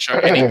they don't show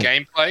any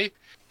gameplay,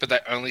 but they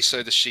only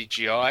show the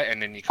CGI,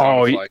 and then you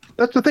kind of like.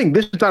 That's the thing.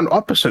 This is done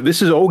opposite.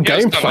 This is all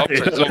gameplay.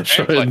 It's all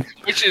gameplay,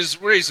 which is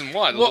the reason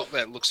why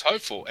that looks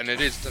hopeful, and it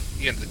is.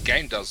 The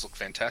game does look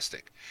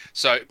fantastic.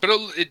 So, but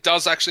it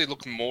does actually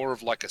look more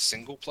of like a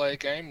single player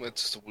game.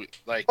 It's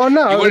like. Oh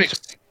no, it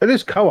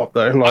is co-op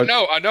though. Like,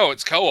 I know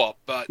it's co-op,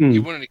 but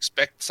you wouldn't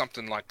expect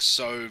something like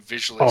so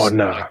visually. Oh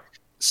no.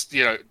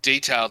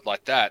 Detailed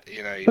like that.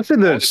 Let's see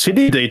the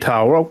city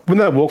detail. When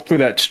they walk through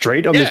that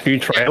street on this new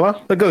trailer,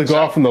 they got the guy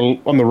off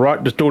on the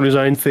right just doing his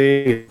own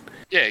thing.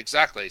 Yeah,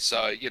 exactly.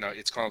 So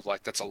it's kind of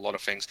like that's a lot of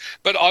things.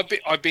 But I've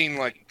been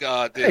like,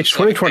 it's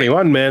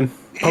 2021, man.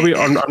 Probably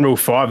on Unreal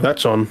 5.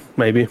 That's on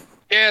maybe.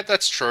 Yeah,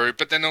 that's true.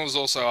 But then there was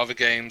also other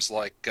games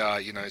like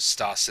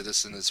Star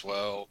Citizen as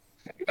well.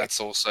 That's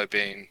also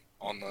been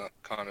on the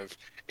kind of.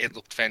 It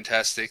looked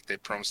fantastic. They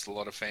promised a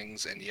lot of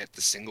things, and yet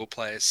the single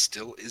player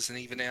still isn't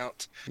even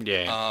out.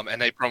 Yeah.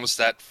 And they promised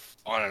that,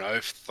 I don't know,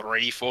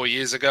 3-4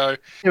 years ago.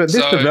 Yeah, but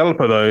this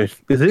developer, though,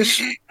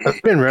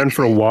 that's been around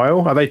for a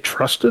while. Are they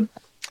trusted?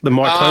 The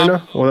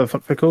Mytona, or the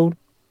fuck they're called?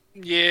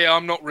 Yeah,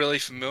 I'm not really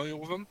familiar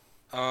with them.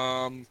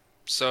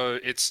 So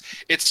it's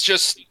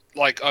just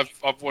like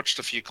I've watched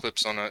a few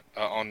clips on it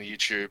on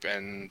YouTube,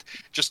 and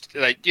just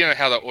like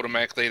how that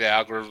automatically the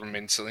algorithm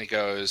instantly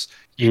goes,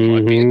 you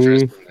might be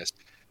interested in this.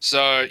 So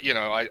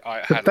I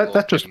had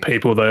that's just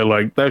people though.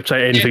 Like they'd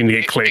say anything to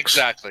get clicks.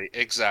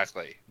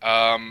 Exactly.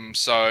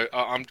 So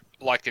I'm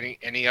like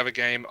any other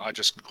game. I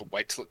just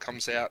wait till it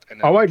comes out, and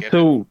then I wait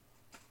till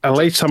at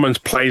least someone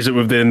plays it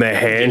within their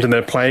hand and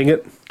they're playing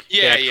it.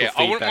 Yeah, The actual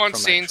I wouldn't feedback mind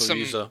from seeing actual some.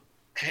 user.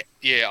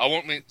 Yeah, I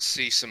want to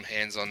see some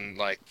hands-on,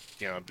 like,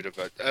 a bit of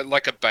a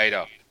like a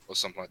beta or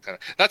something like that.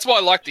 That's why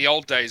I like the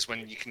old days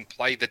when you can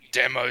play the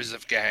demos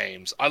of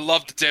games. I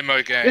loved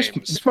demo games.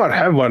 This might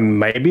have one,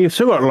 maybe. It's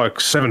still got like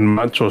 7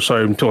 months or so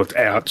until it's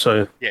out.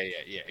 So, Yeah,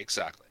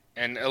 exactly.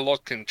 And a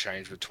lot can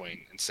change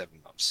between in 7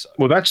 months. So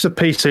well, that's the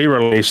PC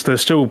release.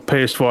 There's still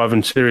PS5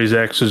 and Series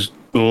X is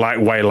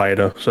way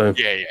later. So,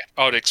 yeah,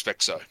 I would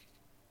expect so.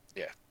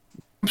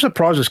 I'm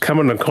surprised it's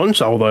coming to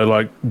console though.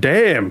 Like,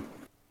 damn,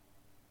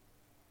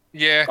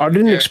 Yeah, I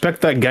didn't expect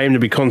that game to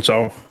be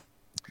console.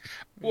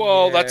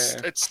 Well, Yeah.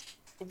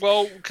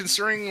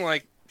 considering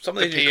like Some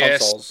of the these new PS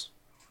consoles.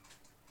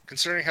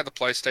 considering how the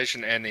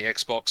PlayStation and the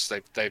Xbox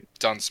they've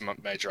done some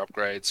major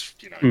upgrades,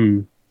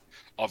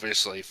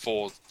 obviously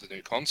for the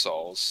new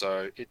consoles,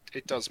 so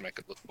it does make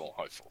it look more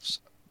hopeful.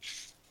 So,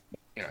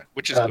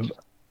 which is good.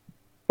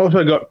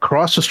 Also got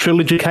Crisis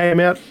Trilogy came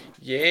out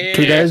Yeah.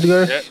 2 days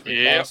ago,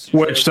 Yeah.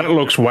 which that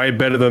looks way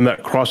better than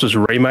that Crisis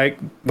remake,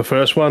 the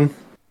first one.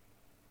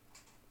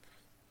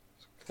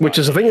 Which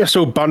is, I think, they're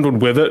still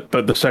bundled with it,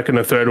 but the second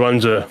and third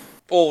ones are.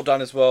 All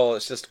done as well.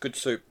 It's just good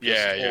soup.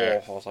 Yeah.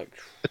 Oh, I was like,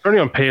 It's only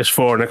on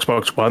PS4 and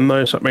Xbox One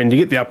though. So I mean, you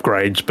get the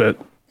upgrades, but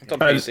it's on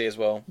PC as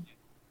well.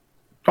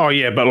 oh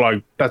yeah, but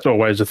like that's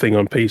always the thing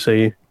on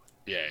PC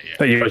Yeah.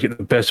 that you always get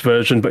the best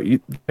version. But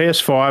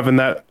PS5 and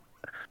that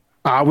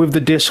are with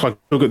the disc, like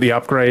you'll get the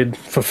upgrade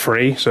for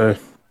free, so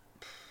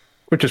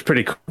which is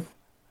pretty cool.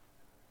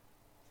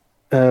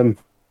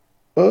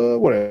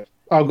 What else?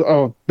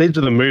 Oh, these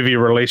are the movie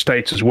release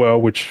dates as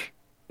well. Which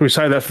do we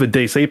say that for the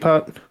DC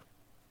part?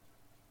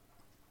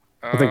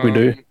 I think we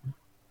do.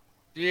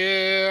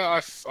 Yeah,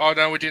 oh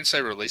no, we didn't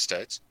say release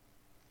dates.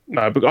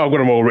 No, but I've got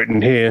them all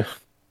written here.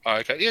 Oh,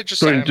 okay, yeah,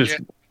 just So say 'em, just yeah.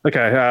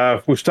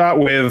 okay. We'll start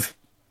with.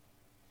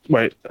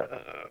 Wait.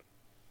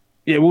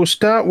 Yeah, we'll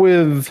start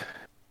with.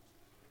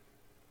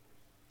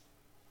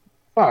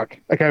 Fuck.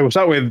 Okay, we'll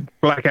start with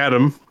Black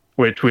Adam,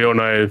 which we all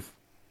know.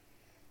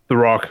 The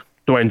Rock,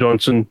 Dwayne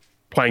Johnson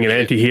playing an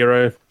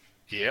anti-hero,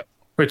 Yep.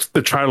 which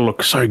the trailer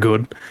looks so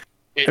good.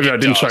 Even though it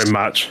didn't does. show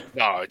much.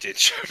 No, it did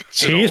show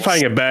much. at He is all.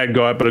 playing a bad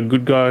guy, but a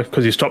good guy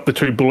because he stopped the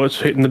 2 bullets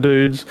hitting the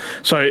dudes.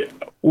 So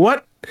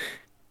what?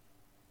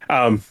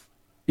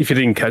 If you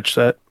didn't catch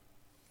that,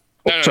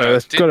 No. so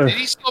that's Did, gotta. did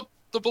he stop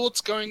the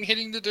bullets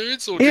hitting the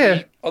dudes? Or Yeah,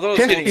 Did I thought it was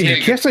he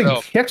hitting actually,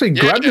 him. he actually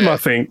grabbed him. I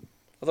think.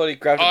 I thought he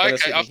grabbed it Oh, when it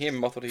was okay, hitting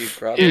him. I thought he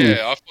grabbed he, it.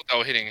 yeah, I thought they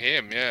were hitting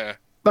him. Yeah.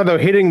 No, they were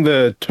hitting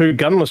the 2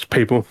 gunless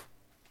people.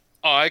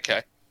 Oh,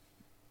 okay.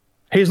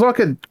 He's like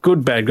a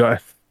good bad guy,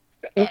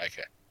 Oh,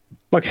 okay.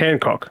 like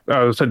Hancock.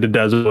 I said to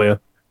Daz earlier.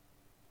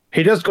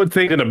 He does good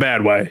things in a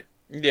bad way.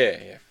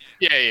 Yeah.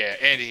 Yeah.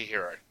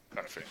 Anti-hero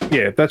kind of thing.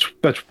 Yeah, that's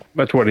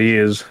what he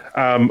is.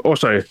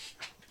 Also,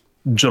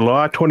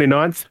 July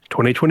 29th,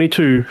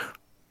 2022.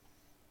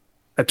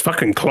 That's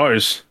fucking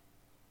close.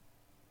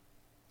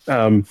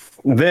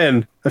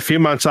 Then, a few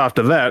months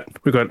after that,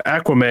 we got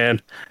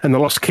Aquaman and the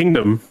Lost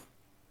Kingdom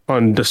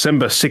on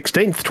December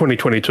 16th,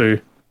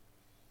 2022.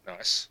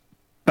 Nice.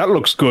 That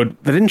looks good.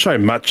 They didn't show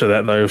much of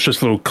that, though. It was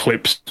just little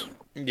clips.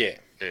 Yeah.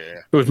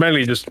 Yeah. It was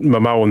mainly just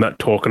Momoa and that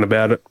talking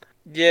about it.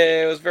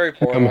 Yeah, it was very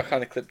boring. I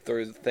kind of clipped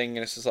through the thing,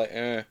 and it's just like,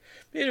 bit,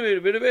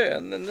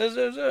 and then there's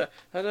a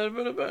bit, and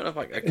I'm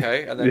like,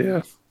 okay, and then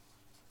Yeah.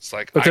 It's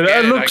like But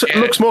it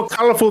looks more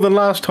colourful than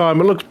last time.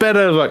 It looks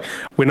better. Like,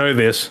 we know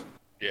this.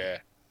 Yeah.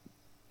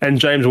 And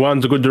James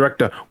Wan's a good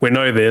director. We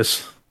know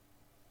this.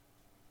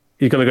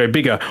 He's going to go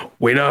bigger.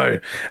 We know.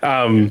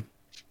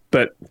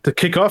 But to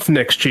kick off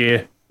next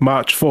year,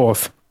 March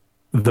 4th,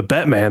 The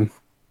Batman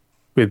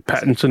with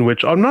Pattinson,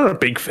 which I'm not a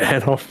big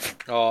fan of.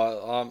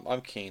 oh,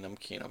 I'm keen. I'm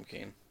keen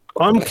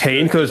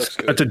because looks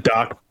good. it's a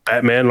dark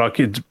Batman. Like,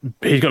 he's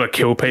going to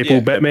kill people,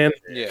 Yeah. Batman.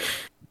 Yeah.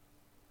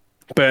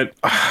 But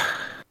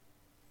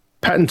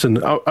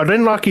Pattinson, I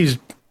didn't like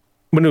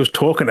when he was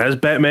talking as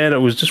Batman, it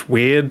was just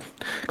weird.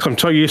 Because I'm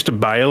so used to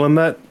Bale and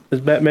that as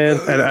Batman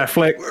and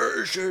Affleck.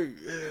 Where is she?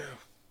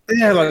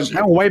 Yeah, like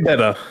they're way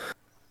better.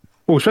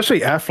 Well, especially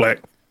Affleck.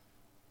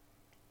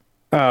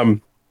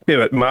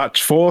 But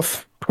March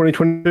 4th,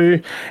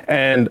 2022,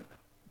 and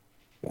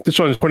this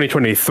one's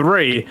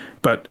 2023,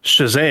 but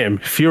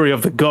Shazam, Fury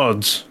of the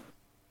Gods.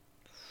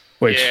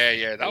 Which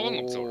Yeah. That one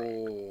looks alright.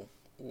 Oh,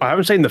 I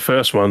haven't seen the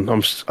first one.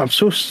 I'm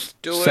still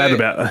sad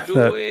about Do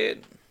that.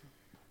 it.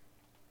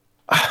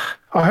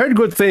 I heard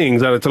good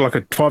things that it's like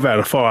a 5 out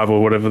of 5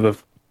 or whatever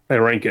they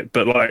rank it,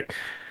 but like,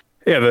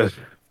 yeah, the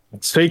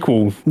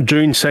sequel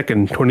June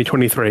 2nd,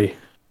 2023.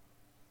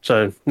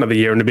 So another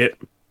year and a bit.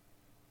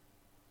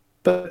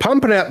 They're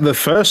pumping out the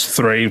first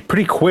 3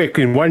 pretty quick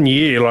in 1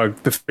 year,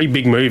 like the 3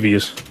 big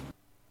movies.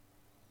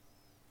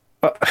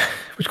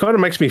 Which kind of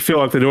makes me feel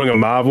like they're doing a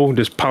Marvel,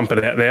 just pump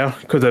it out now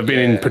because they've been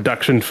in Yeah.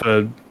 production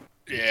for.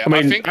 Yeah. I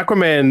mean, think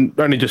Aquaman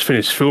only just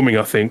finished filming,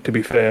 I think, to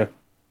be fair.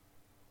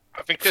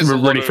 there's We're a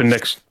lot ready for of-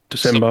 next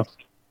December.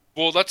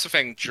 Well, that's the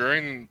thing.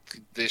 During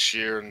this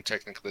year and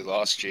technically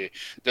last year,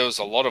 there was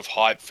a lot of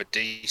hype for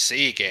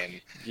DC again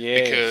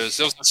Yeah. because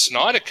there was the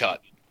Snyder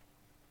Cut.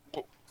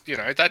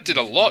 that did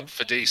a lot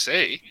for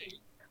DC.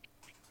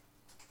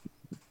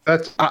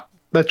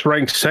 That's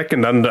ranked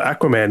second under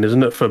Aquaman,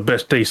 isn't it, for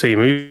best DC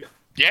movie?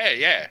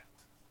 Yeah.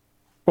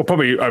 Well,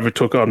 probably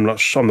overtook. I'm not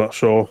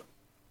sure.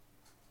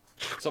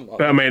 Something like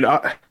But I mean,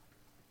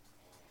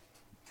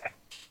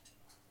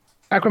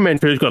 Aquaman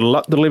 2's got a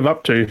lot to live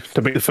up to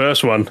be the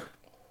first one.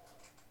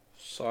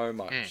 so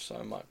much.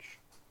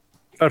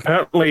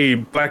 Apparently,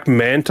 Black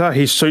Manta,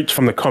 his suit's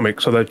from the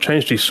comic, so they've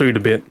changed his suit a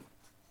bit.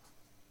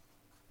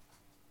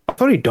 I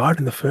thought he died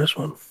in the first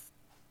one.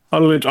 I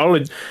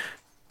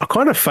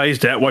kind of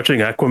phased out watching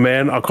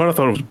Aquaman. I kind of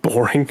thought it was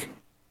boring.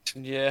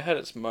 Yeah, it had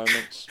its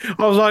moments.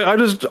 I was like,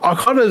 I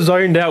kind of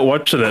zoned out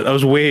watching it. It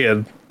was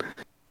weird.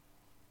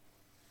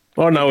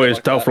 All I know is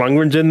like Dolph that.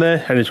 Lundgren's in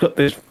there, and he's got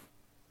this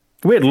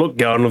weird look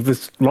going with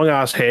this long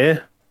ass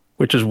hair,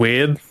 which is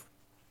weird.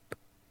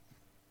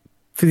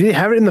 Did he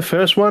have it in the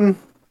first one?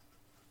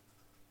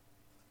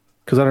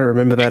 Because I don't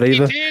remember that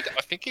either. He did.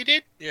 I think he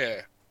did.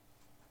 Yeah.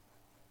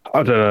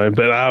 I don't know,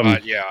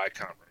 but Yeah, I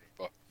can't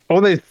remember.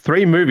 all these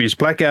 3 movies,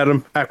 Black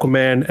Adam,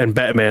 Aquaman, and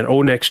Batman,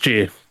 all next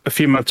year, a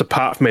few months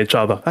apart from each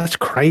other. That's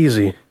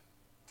crazy.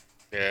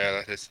 Yeah,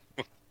 that is.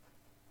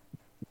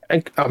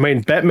 And, I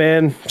mean,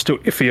 Batman, still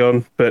iffy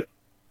on, but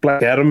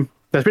Black Adam,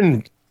 there's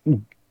been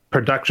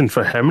production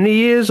for how many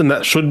years, and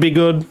that should be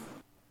good.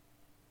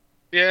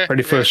 Yeah.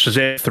 Ready for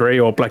Shazam 3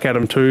 or Black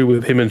Adam 2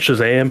 with him and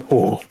Shazam?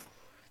 Oh,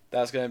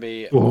 That's going to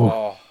be... Ooh.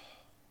 Oh.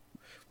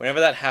 Whenever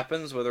that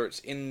happens, whether it's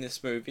in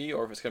this movie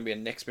or if it's going to be a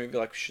next movie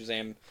like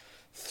Shazam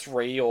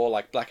 3 or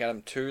like Black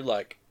Adam 2,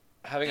 like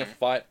having a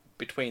fight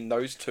between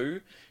those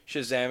two,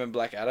 Shazam and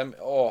Black Adam,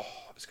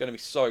 it's going to be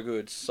so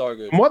good, so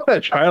good. From what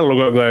that trailer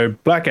looked like, though,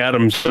 Black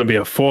Adam's going to be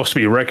a force to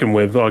be reckoned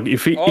with. Like,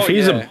 if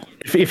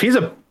he's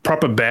a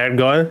proper bad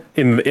guy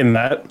in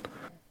that,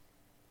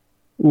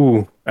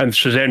 ooh, and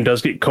Shazam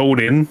does get called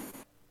in,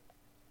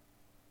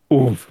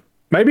 ooh,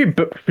 maybe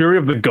Fury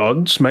of the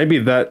Gods, maybe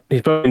that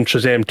he's in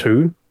Shazam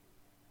 2.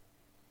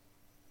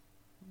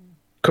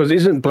 Because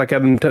isn't Black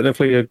Adam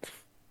technically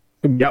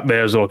up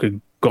there as like a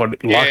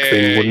god-like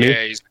thing, wouldn't he?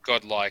 Yeah, he's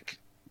godlike.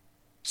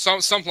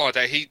 Something like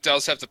that. He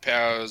does have the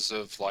powers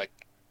of, like,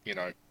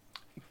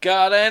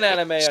 God and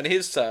anime on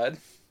his side.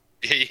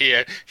 he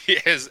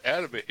has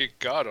anime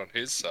God on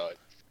his side.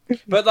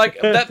 But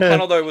like that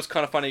panel though was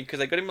kind of funny because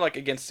they got him like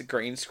against the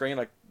green screen,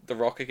 like The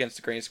Rock against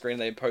the green screen.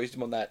 And they imposed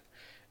him on that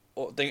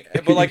thing,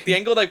 but like the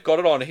angle they've got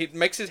it on, he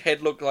makes his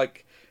head look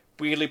like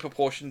weirdly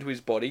proportioned to his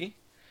body.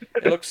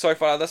 It looks so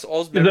funny. That's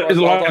Oz. It's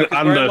like an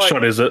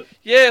undershot, is it?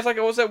 Yeah, it's like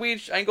it was that weird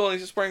angle, and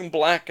he's just wearing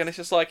black, and it's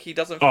just like he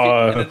doesn't fit,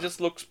 and it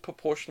just looks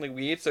proportionally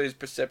weird. So his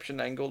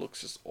perception angle looks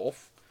just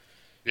off.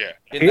 Yeah.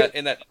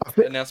 In that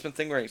announcement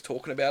thing where he's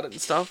talking about it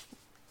and stuff.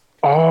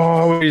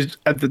 Oh, he's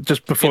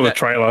just before the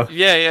trailer.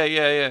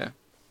 Yeah.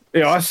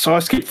 Yeah, I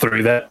skipped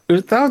through that.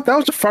 That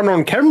was a front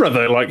on camera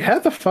though. Like, how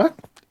the fuck?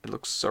 It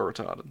looks so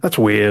retarded. That's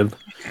weird.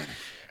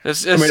 There's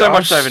so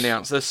much they've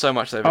announced. There's so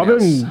much they've I've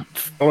announced. been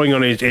following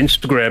on his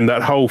Instagram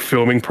that whole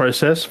filming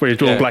process where he's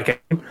doing Black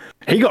Adam.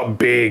 He got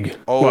big.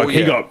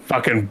 He got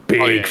fucking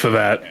big for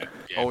that.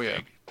 Yeah.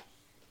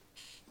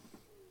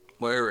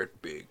 Wear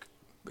it big.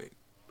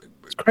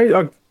 It's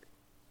crazy.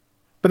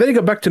 But then he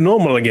got back to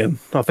normal again,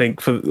 I think,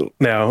 for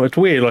now. It's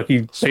weird. Like,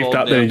 he beefed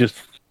up, then he just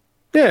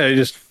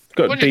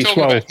got What are you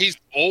talking de-swole. about? He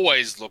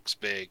always looks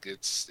big.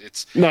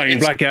 No, in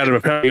Black Adam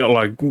apparently got,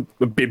 like,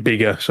 a bit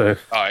bigger, so...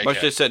 Oh, okay. Most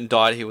of a certain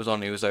diet he was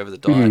on, he was over the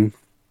diet.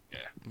 Yeah.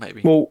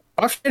 Maybe. Well,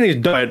 I've seen his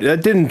diet.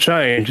 That didn't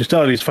change. He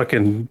started his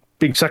fucking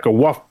big sack of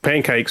waffle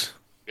pancakes.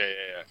 Yeah.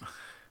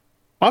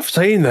 I've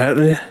seen that.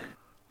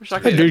 Wish I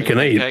That could dude eat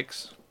can eat.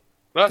 pancakes.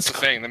 That's the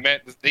thing. The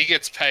man, he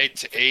gets paid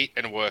to eat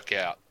and work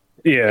out.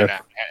 Yeah.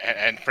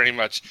 And pretty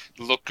much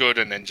look good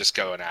and then just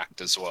go and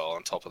act as well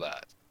on top of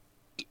that.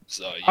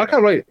 So I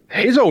can't believe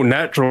he's all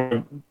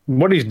natural.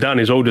 What he's done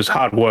is all just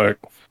hard work.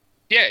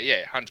 Yeah,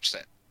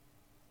 100%.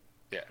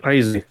 Yeah.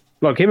 Crazy.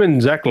 Like him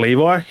and Zach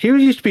Levi, he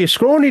used to be a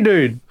scrawny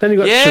dude. Then he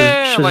got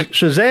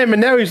Shazam,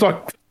 and now he's like.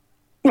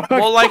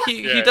 Well, like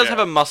he does yeah. have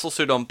a muscle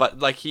suit on, but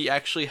like he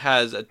actually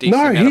has a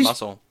decent amount of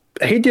muscle.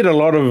 He did a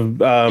lot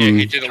of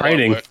He did a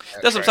training. lot of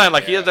work. That's what I'm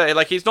saying.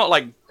 Like he's not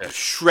like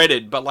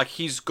shredded, but like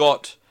he's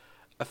got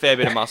a fair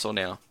bit of muscle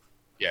now.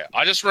 Yeah,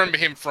 I just remember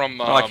him from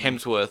Not like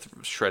Hemsworth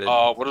shredded.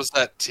 Oh, what was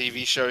that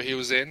TV show he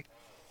was in?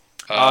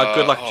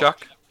 Good Luck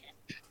Chuck.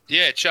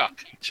 Yeah,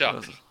 Chuck.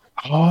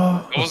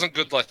 Oh, It wasn't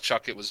Good Luck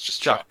Chuck. It was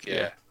just Chuck.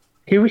 Yeah.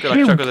 he's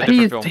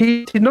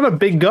not a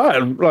big guy.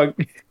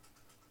 Like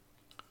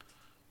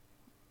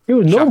he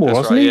was normal, Chuck, that's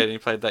wasn't right. he? Yeah, and he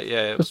played that.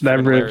 Yeah, it was Just an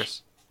average.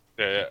 hilarious.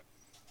 Yeah.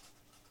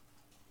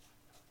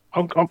 I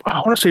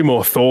want to see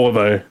more Thor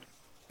though.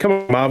 Come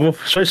on, Marvel,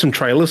 show some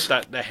trailers.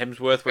 That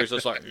Hemsworth where he's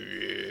just like.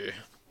 Yeah.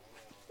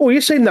 Oh, you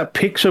seen that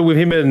picture with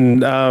him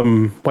and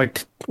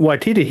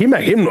Waititi? He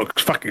made him look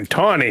fucking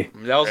tiny.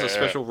 That was a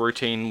special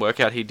routine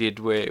workout he did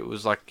where it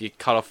was like you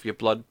cut off your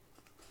blood.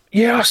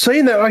 Yeah, I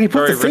seen that. Like he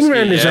put Very the thing risky.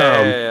 around his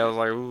arm. Yeah, I was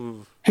like,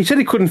 ooh. He said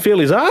he couldn't feel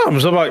his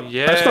arms. I'm like,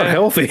 Yeah. that's not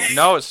healthy.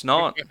 No, it's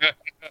not.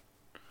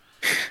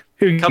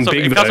 He Cuts off,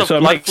 big it cuts though, off so it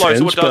blood makes flow. So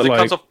sense, what it does, but it like,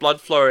 cuts off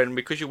blood flow, and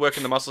because you work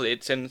in the muscle,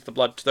 it sends the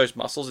blood to those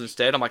muscles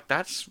instead. I'm like,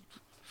 that's.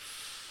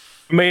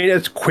 I mean,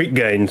 it's quick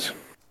gains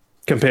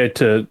compared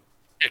to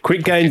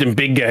quick gains and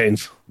big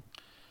gains.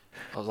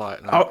 I was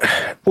like, no,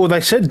 Well, they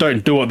said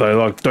don't do it though.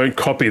 Like, don't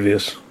copy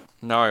this.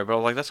 no, but I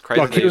was like, that's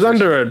crazy. Like, he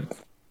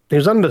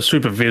was under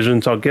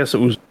supervision, so I guess it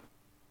was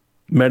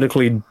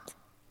medically.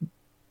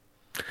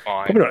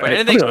 Fine. Probably not, But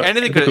probably not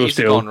anything could have ethical easily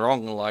still. gone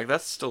wrong. Like,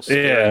 that's still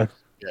scary. Yeah.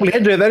 Well, they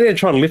had to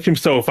try and lift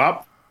himself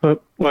up,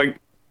 but like,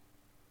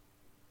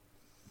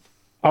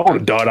 I would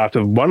have died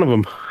after one of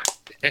them.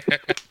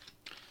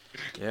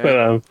 Yeah.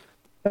 But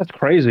that's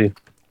crazy.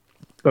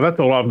 But that's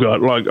all I've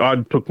got. Like, I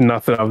took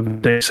nothing of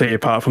DC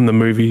apart from the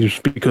movies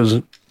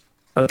because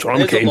that's what I'm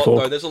There's a keen lot, for.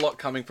 though. There's a lot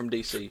coming from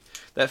DC.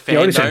 That Yeah, I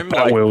only said fandom,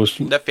 like,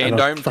 Batwheels, that and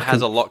I fandom fucking-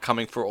 has a lot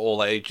coming for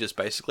all ages.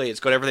 Basically, it's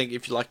got everything.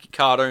 If you like your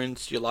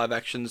cartoons, your live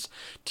actions,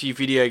 to your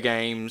video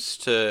games,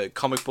 to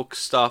comic book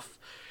stuff.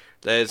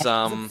 There's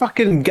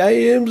Fucking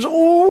games.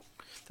 Oh,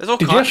 there's all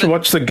did you kinds. actually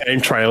watch the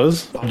game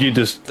trailers? You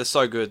just They're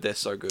so good. They're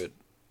so good.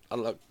 I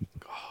look.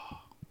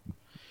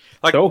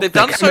 Like They're they've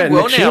done coming so out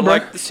well next now. year, bro.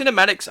 Like the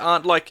cinematics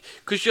aren't like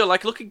because you're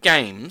like look at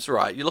games,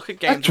 right? You look at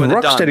games that's where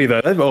they're done. Rocksteady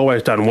though. They've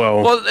always done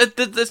well. Well,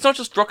 it's not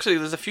just Rocksteady.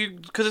 There's a few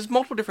because there's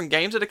multiple different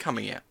games that are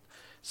coming out,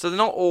 so they're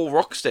not all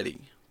Rocksteady.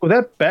 Well,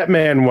 that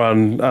Batman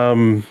one,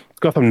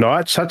 Gotham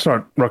Knights, that's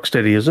not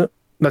Rocksteady, is it?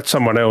 That's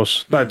someone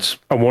else. That's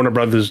a Warner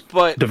Brothers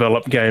But-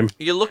 developed game.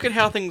 You look at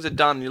how things are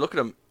done. You look at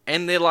them,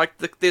 and they're like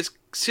there's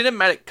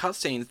cinematic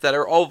cutscenes that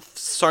are of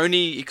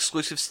Sony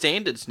exclusive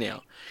standards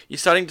now. You're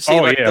starting to see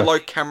Oh, like yeah. the low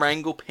camera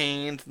angle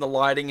pans and the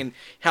lighting and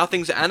how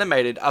things are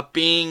animated are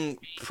being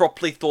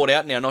properly thought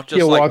out now. Not just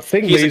Yeah, well, like I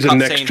think here's a these are cutscene,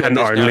 next have gen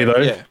this only now.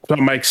 though. Yeah. That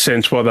makes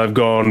sense why they've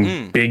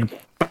gone big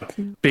But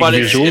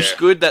visuals. it's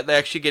good that they're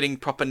actually getting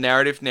proper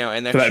narrative now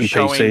and they're For that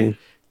actually in showing PC.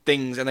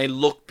 things and they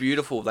look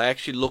beautiful. They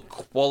actually look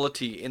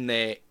quality in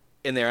their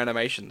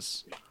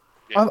animations.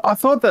 I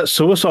thought that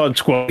Suicide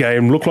Squad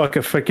game looked like a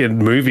freaking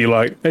movie.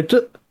 Like it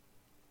just,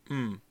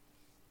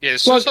 Yeah, like,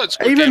 Suicide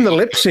Squad even game the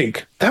looked lip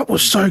sync that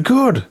was so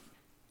good.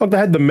 Like they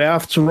had the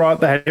mouths right,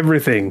 they had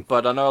everything.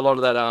 But I know a lot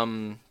of that.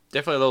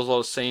 Definitely there was a lot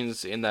of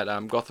scenes in that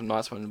Gotham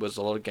Knights one was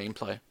a lot of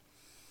gameplay.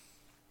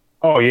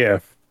 Oh yeah,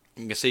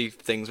 You can see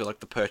things with like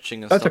the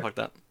perching and That's stuff a- like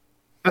that.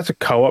 that's a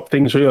co-op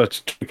thing. So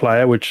it's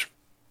 2-player, which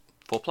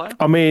 4-player.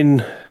 I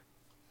mean,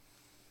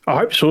 I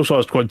hope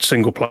Suicide Squad's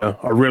single player.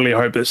 I really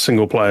hope it's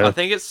single player. I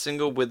think it's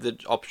single with the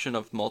option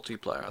of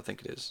multiplayer. I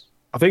think it is.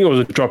 I think it was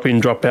a drop in,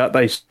 drop out.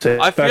 They said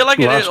I feel back like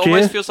it last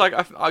always year. feels like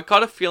I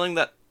got a feeling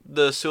that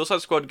the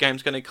Suicide Squad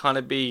game's going to kind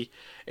of be.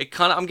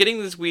 I'm getting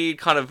this weird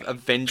kind of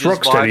Avengers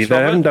It's Rocksteady. vibes They from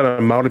haven't it. done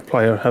a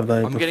multiplayer, have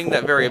they? I'm getting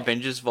that very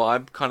Avengers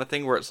vibe kind of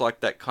thing where it's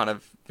like that kind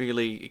of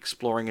really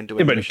exploring and doing.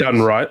 Yeah, but missions.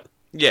 done right.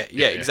 Yeah,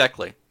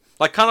 exactly.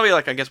 Like kind of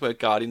like I guess where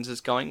Guardians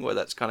is going, where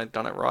that's kind of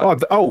done it right.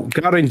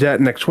 Guardians out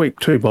next week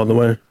too. By the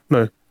way,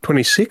 no,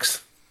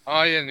 26th.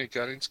 Oh yeah, New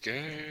Guardians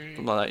game.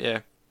 Something like that, yeah.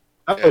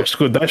 That looks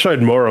good. They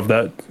showed more of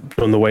that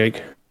during the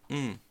week.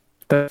 Mm.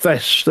 They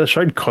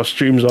showed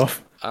costumes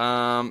off.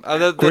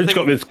 The Groot's thing-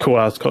 got this cool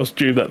ass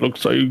costume that looks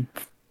so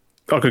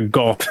like a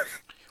goth.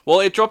 Well,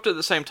 it dropped at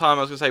the same time.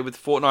 I was gonna say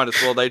with Fortnite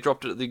as well. They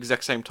dropped it at the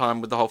exact same time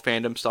with the whole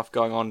fandom stuff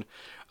going on.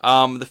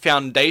 The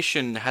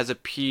Foundation has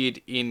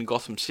appeared in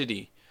Gotham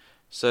City,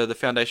 so the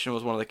Foundation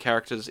was one of the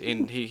characters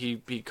in.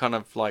 He kind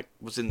of like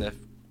was in the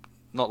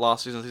not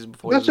last season, the season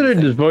before. he That's was in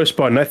it the is voiced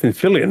by Nathan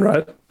Fillion,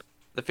 right?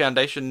 The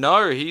Foundation.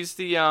 No, he's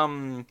the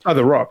Oh,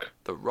 The Rock.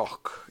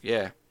 Rock.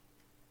 Yeah.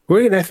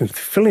 Where did Nathan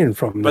Fillion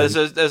from? But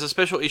then? there's a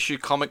special issue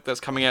comic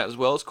that's coming out as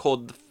well. It's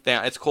called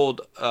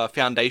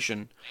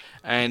Foundation,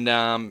 and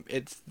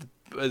it's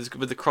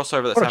with the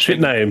crossover that's What a shit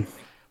happening. name.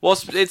 Well,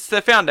 it's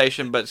the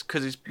Foundation, but it's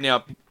because he's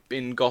now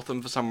in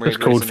Gotham for some It's weird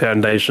called reason.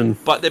 Foundation.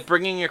 But they're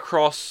bringing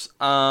across.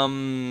 I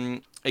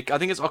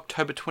think it's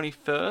October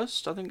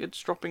 21st. I think it's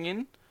dropping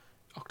in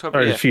October.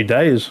 Only Yeah. a few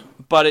days.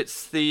 But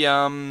it's the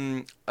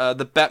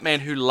Batman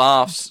Who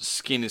Laughs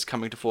skin is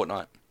coming to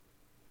Fortnite.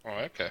 Oh,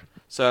 okay.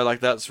 So like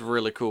that's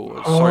really cool.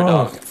 It's so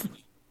dark.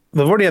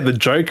 They've already had the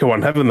Joker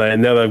one, haven't they?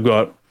 And now they've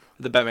got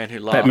The Batman Who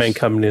Laughs. Batman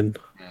coming in.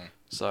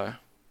 So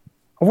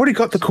I've already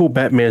got the cool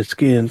Batman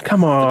skin.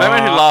 Come on.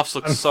 Batman Who Laughs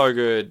looks so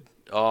good.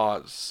 Oh,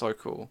 it's so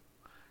cool.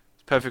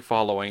 It's perfect for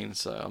Halloween.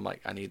 So I'm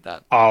like, I need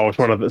that. Oh, it's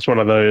one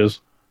of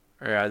those.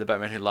 Yeah, the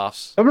Batman Who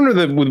Laughs. I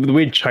remember with the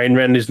weird chain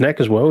around his neck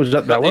as well. Is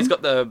that He's one?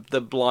 got the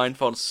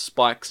blindfold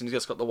spikes, and he's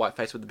just got the white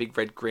face with the big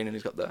red grin, and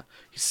he's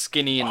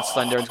skinny and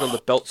slender, and he's got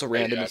the belts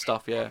around him and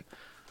stuff. Yeah,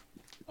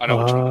 I know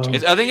what you're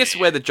talking I think it's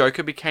where the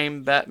Joker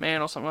became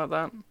Batman or something like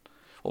that,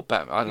 or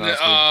Batman. I don't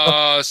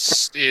know.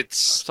 It's weird. It's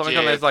Something yeah,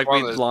 on those like one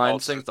of weird those lines,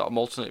 alternate- things, the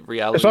alternate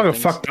reality. It's like a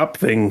things. fucked up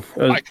thing.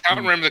 I can't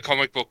remember the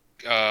comic book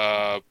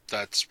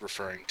that's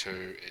referring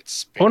to.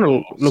 It's. I want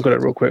to look at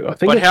it real quick. I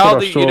think But that's how what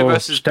I the saw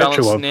universe is statue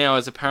balanced of. now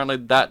is apparently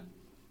that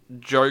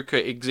Joker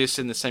exists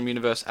in the same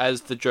universe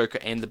as the Joker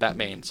and the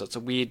Batman. So it's a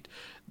weird.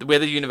 Where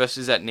the universe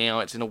is at now,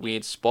 it's in a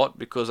weird spot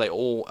because they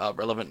all are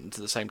relevant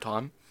at the same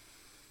time.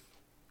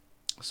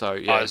 So Oh,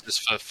 yeah, is this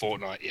for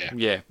Fortnite? Yeah.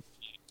 yeah.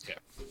 Yeah.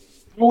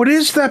 Oh, it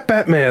is that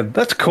Batman.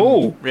 That's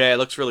cool. Yeah, it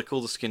looks really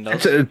cool. The skin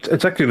does.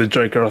 It's actually the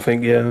Joker, I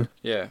think. Yeah.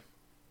 Yeah.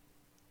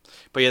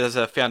 But yeah, there's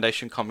a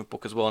Foundation comic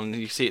book as well, and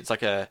you see it's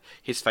like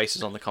his face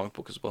is on the comic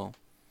book as well.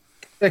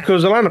 Yeah,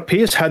 because Alana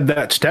Pierce had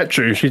that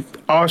statue.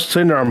 I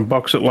seen her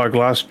unbox it like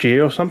last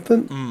year or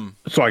something.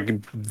 It's like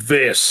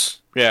this.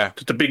 Yeah.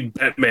 Just a big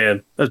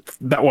Batman. That's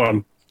that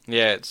one.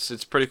 Yeah,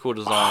 it's pretty cool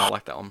design. I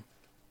like that one.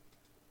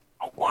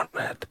 I want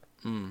that.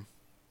 I'm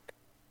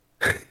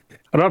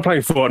not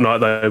playing Fortnite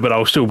though, but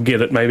I'll still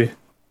get it maybe.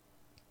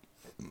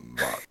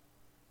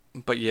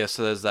 But yeah,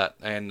 so there's that,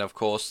 and of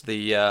course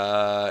the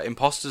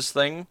imposters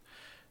thing.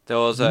 There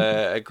was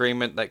a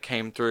agreement that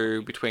came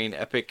through between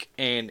Epic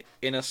and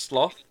Inner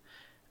Sloth,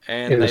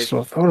 and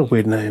What a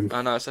weird name.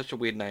 I know it's such a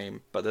weird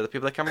name, but they're the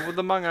people that come up with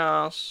Among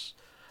Us.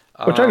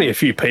 Which only a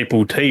few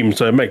people team,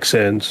 so it makes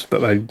sense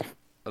that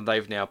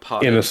they've now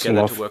partnered together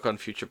Sloth. to work on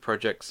future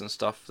projects and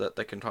stuff that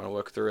they can try to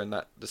work through. And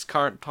that this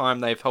current time,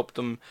 they've helped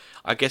them,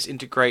 I guess,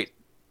 integrate.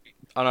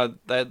 I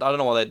don't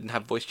know why they didn't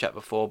have voice chat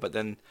before, but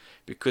then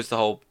because the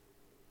whole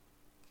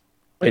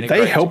Wait,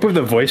 they help with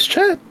the voice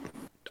chat?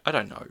 I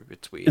don't know.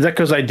 It's weird. Is that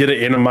because they did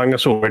it in Among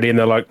Us already, and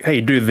they're like,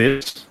 "Hey, do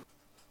this"?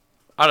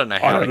 I don't know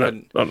how they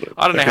couldn't. I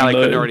don't know how they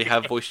couldn't already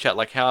have voice chat.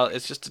 Like how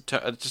it's just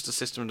a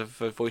system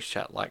for voice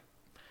chat. Like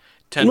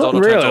turns Not on,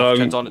 it turns really, off,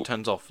 turns on, it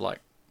turns off. Like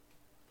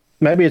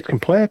Maybe it's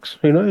complex.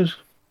 Who knows?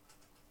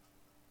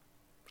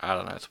 I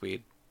don't know. It's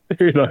weird.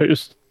 Who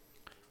knows?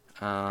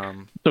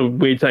 Um, So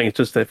weird thing. It's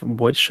just their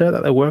voice chat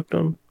that they worked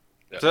on.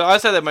 So I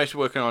say they're mostly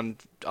working on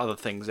other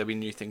things. There'll be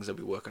new things they'll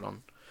be working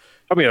on.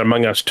 Probably an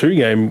Among Us 2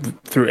 game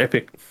through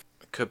Epic.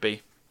 Could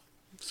be.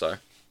 So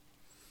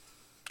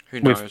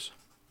who With- knows?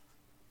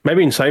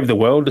 Maybe in Save the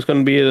World, it's going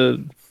to be a.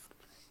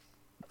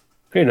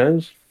 Who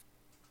knows?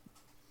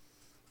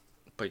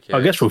 But yeah,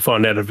 I guess we'll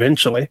find out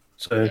eventually.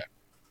 So.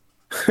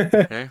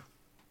 yeah.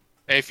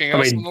 Anything I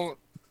else? mean-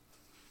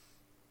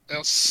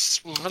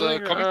 Else with I the don't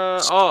think,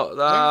 comics?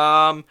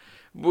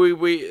 we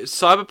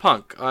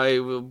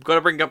Cyberpunk. We've got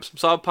to bring up some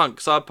Cyberpunk.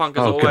 Cyberpunk as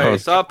Oh,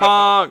 always.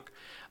 God.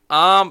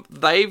 Cyberpunk.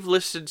 They've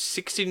listed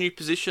 60 new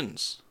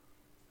positions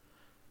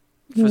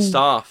for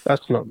staff,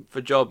 That's not.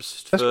 for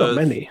jobs, That's not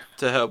many.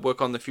 to help work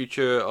on the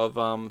future of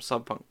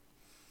Cyberpunk.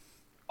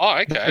 Oh,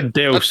 okay. A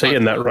DLC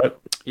in that, right?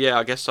 Yeah,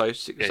 I guess so. Yeah,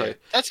 So, yeah.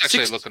 That's actually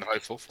six- looking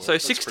hopeful for so it.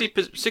 That's 60,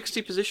 pretty-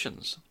 60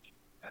 positions.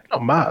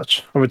 Not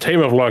much. Of a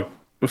team of like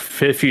a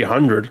fair few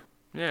hundred.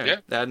 Yeah, Yeah,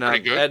 they had pretty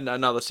good. add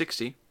another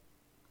 60.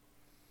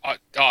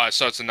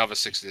 so it's another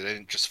 60. They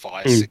didn't just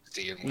fire Mm.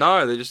 60. And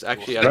No, they just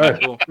actually No. added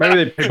people.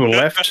 Maybe the people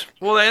left.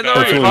 Well, they No,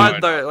 already no,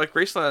 hired no. though. Like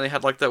recently, they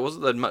had like that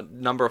wasn't the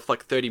number of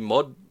like 30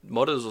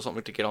 modders or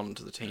something to get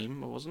onto the team,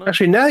 wasn't it?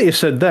 Actually, now that you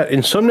said that,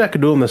 Insomniac are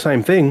doing the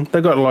same thing.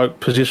 They got like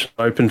position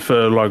open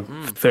for like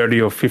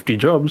 30 or 50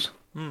 jobs.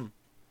 I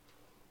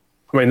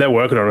mean, they're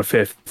working on a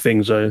fair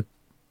thing, so.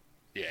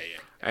 yeah.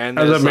 And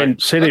As I there's, mean,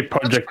 like, CD that's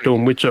Projekt pretty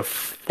doing good. Witcher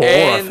 4, I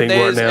and think, right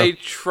there's now. a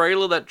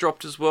trailer that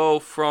dropped as well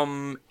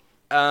from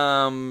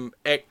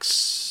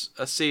ex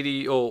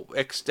CD or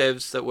ex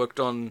devs that worked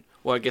on.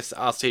 Well, I guess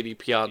our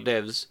CDPR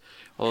devs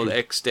or the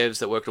ex devs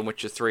that worked on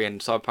Witcher 3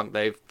 and Cyberpunk.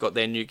 They've got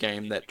their new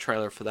game. That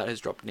trailer for that has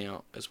dropped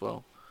now as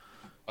well.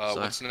 So-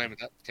 What's the name of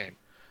that game?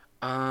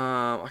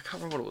 I can't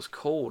remember what it was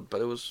called,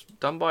 but it was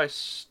done by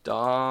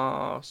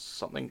Star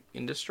something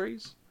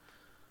Industries.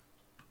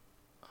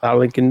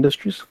 Starlink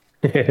Industries.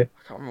 I can't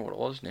remember what it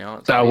was now.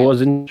 It's Star like-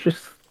 Wars Industries.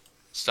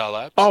 Star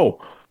Labs?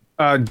 Oh,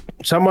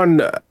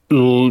 someone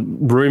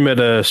rumored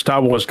a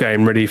Star Wars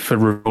game ready for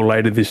reveal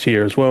later this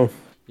year as well.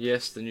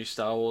 Yes, the new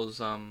Star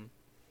Wars.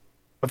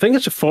 I think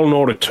it's a Fallen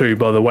Order 2,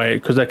 by the way,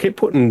 because they keep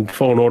putting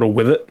Fallen Order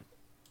with it.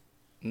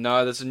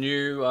 No, there's a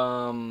new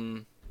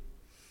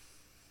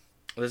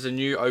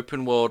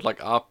open world like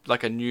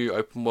a new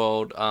open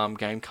world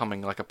game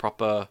coming, like a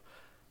proper.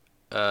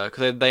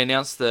 Because they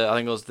announced I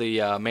think it was the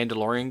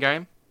Mandalorian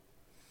game.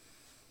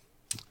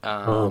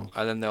 And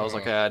then there was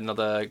like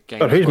another game.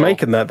 But as who's well.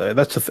 making that, though?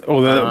 That's the they're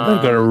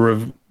going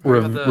to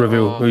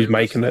reveal who's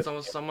making it.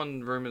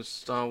 Someone rumors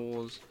Star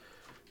Wars.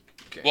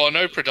 game. Well,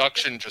 no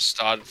production just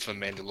started for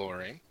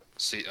Mandalorian,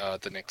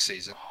 the next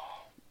season.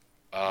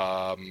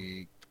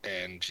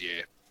 And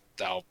yeah,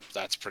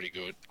 that's pretty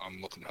good.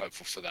 I'm looking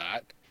hopeful for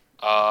that.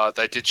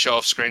 They did show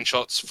off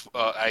screenshots,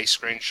 a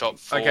screenshot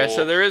for Okay,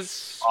 so there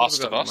is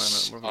Last of what have we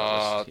Us got at the moment? What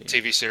have we got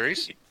TV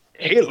series.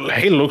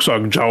 He looks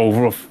like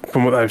Joel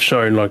from what they've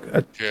shown. Like,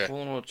 Yeah.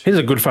 Fallen Order he's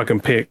a good fucking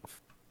pick.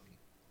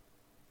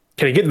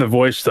 Can he get the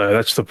voice, though?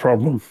 That's the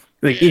problem.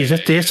 Like, he has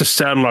to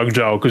sound like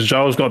Joel, because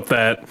Joel's got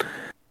that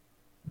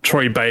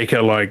Troy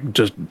Baker, like,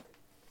 just...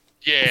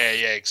 Yeah,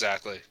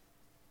 exactly.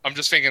 I'm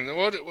just thinking,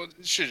 what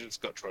should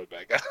have got Troy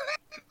Baker.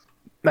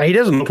 No, he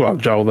doesn't look like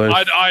Joel, though.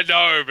 I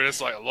know, but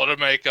it's like a lot of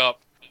makeup.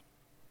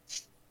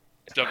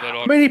 Dump that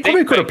on. I mean, he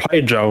probably Deep could have fake.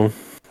 played Joel.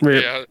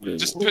 Yeah,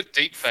 just put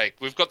deep fake.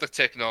 We've got the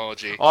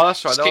technology. Oh,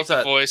 that's right. Just That keep was the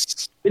that.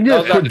 voice. You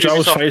just that put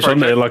Joel's Ubisoft face on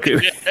there. Like,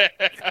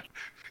 Yeah.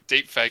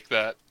 Deep fake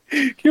that.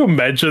 can you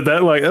imagine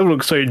that? Like, that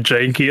looks so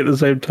janky at the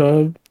same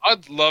time.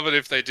 I'd love it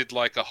if they did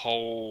like a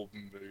whole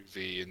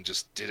movie and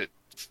just did it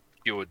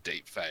pure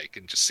deep fake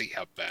and just see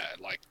how bad,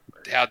 like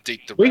how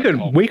deep the We rabbit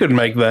hole. could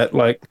make that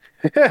like.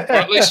 Or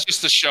at least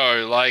just a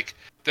show. Like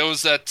there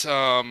was that.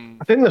 I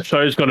think the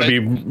show's got to be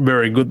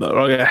very good though.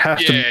 Like it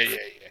has to. Yeah.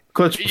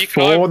 Because You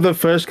before the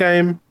first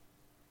game.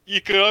 You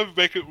can either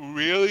make it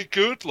really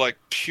good, like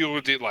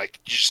pure deep, like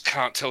you just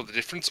can't tell the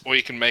difference, or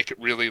you can make it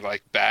really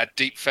like bad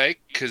deep fake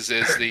because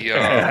there's the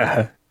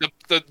Biden.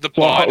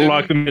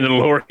 Like the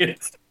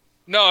Mandalorian.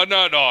 No,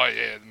 yeah,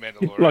 the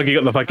Mandalorian. Like you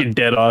got the fucking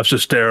dead eyes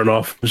just staring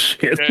off and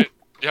shit.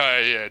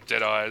 Yeah,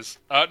 dead eyes.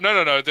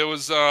 No. There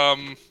was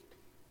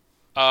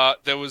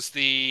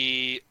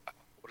the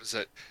what is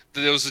it?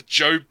 There was a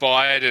Joe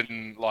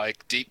Biden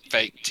like deep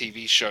fake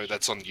TV show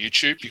that's on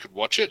YouTube. You could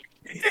watch it.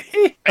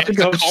 It's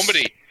a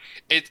comedy.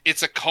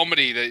 It's a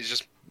comedy that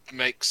just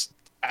makes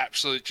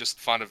absolute just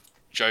fun of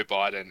Joe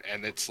Biden,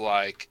 and it's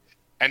like,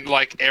 and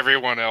like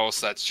everyone else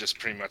that's just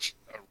pretty much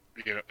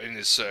in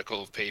this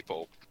circle of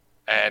people,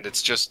 and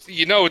it's just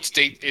it's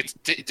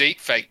deep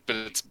fake, but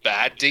it's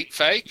bad deep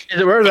fake. Is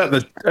it where at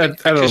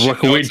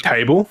like a weird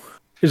table?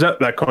 Is that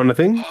kind of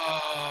thing?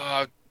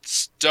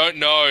 Don't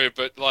know,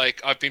 but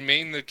like I've been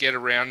meaning to get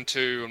around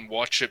to and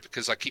watch it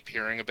because I keep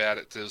hearing about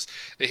it. There's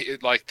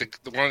like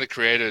one of the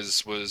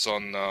creators was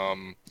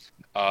on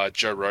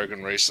Joe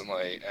Rogan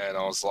recently, and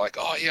I was like,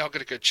 oh yeah, I've got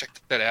to go check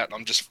that out. And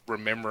I'm just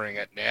remembering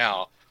it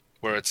now,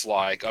 where it's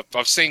like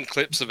I've seen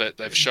clips of it.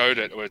 They've showed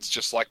it where it's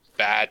just like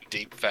bad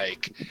deep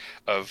fake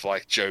of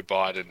like Joe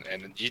Biden,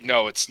 and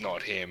it's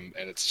not him,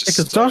 and it's just.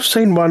 Because I've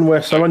seen one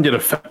where someone did a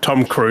fat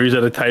Tom Cruise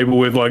at a table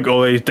with like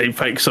all these deep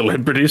fake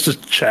celebrities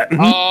just chatting.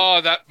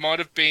 Oh, that might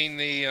have been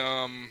the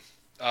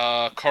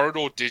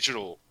Corridor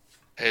Digital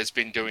has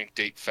been doing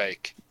deep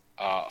fake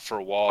for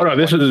a while. Oh no,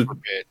 this is.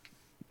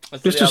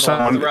 This is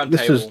someone.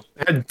 This is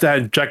had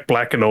Jack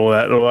Black and all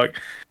that. Like,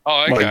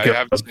 oh, okay, I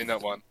haven't seen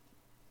that one.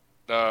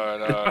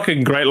 No. It's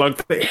fucking great.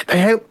 Like they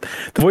have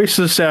the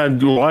voices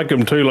sound like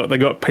them too. Like they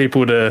got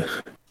people to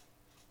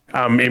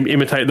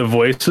imitate the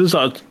voices.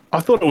 I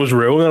thought it was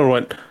real, and I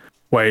went,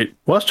 "Wait,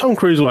 why's Tom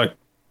Cruise like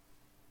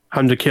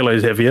 100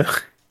 kilos heavier?"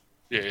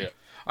 Yeah.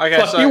 Okay,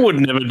 like, so you would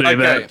never do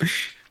that.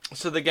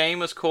 So the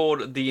game is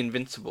called The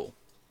Invincible,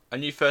 a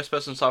new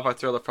first-person sci-fi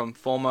thriller from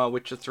former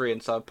Witcher 3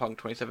 and Cyberpunk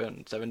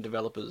 2077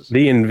 developers.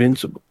 The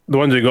Invincible, the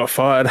ones who got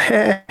fired.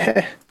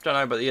 Don't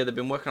know, but yeah, they've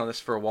been working on this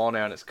for a while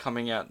now, and it's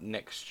coming out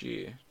next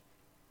year.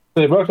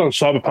 They worked on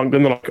Cyberpunk,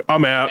 then they're like,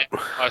 "I'm out." Yeah,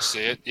 I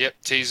see it. Yep,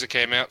 teaser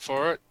came out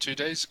for it 2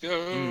 days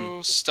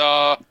ago.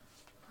 Starwood.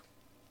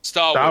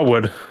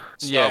 Starwood.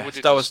 Yeah,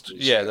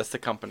 that's the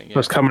company. Yeah.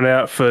 It's coming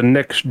out for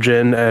next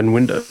gen and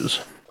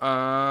Windows.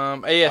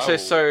 Star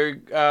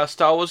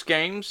Wars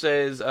games.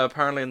 There's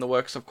apparently in the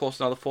works, of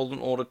course, another Fallen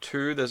Order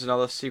 2. There's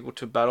another sequel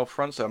to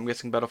Battlefront, so I'm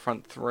guessing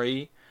Battlefront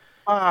 3.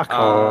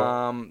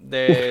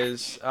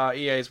 There's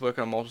EA's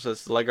working on multiple.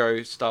 There's the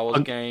Lego Star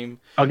Wars game.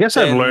 I guess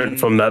I've learned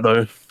from that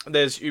though.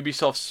 There's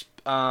Ubisoft's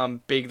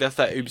that's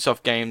that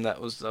Ubisoft game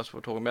that's what we're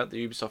talking about.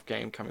 The Ubisoft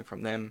game coming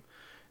from them.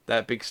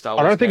 That big Star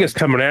Wars. I don't think it's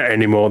coming out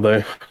anymore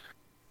though.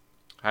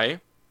 Hey?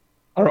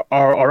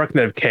 I reckon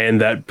they've canned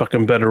that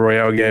fucking Battle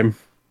Royale game.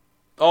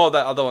 Oh,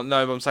 that other one.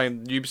 No, but I'm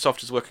saying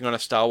Ubisoft is working on a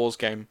Star Wars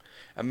game.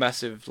 A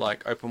massive,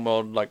 like, open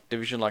world, like,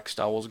 division, like,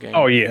 Star Wars game.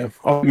 Oh, yeah.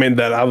 I meant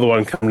that other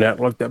one coming out,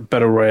 like that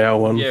Battle Royale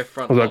one. Yeah,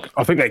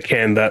 I think they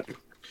canned that.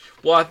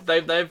 Well,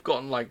 they've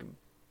gotten, like,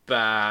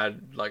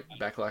 bad, like,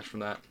 backlash from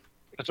that.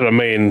 That's what I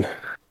mean.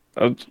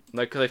 Because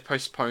they've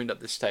postponed at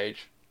this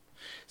stage.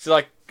 So,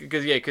 like,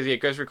 because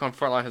Ghost Recon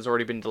Frontline has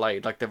already been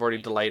delayed. Like, they've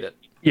already delayed it.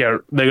 Yeah,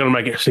 they're going to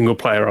make it single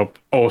player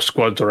or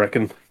squads, I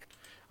reckon.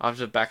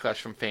 After backlash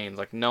from fans,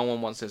 like, no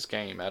one wants this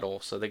game at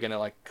all. So they're going to,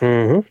 like,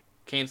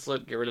 cancel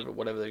it, get rid of it,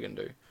 whatever they're going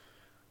to do.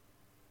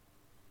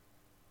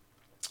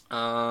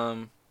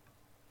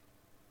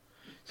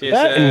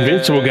 That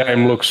Invincible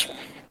game looks...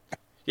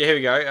 Yeah, here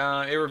we go.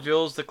 It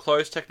reveals the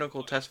closed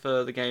technical test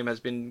for the game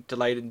has been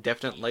delayed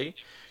indefinitely.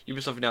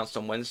 Ubisoft announced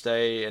on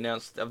Wednesday,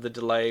 of the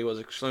delay was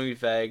extremely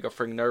vague,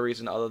 offering no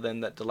reason other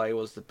than that delay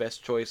was the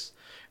best choice,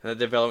 and the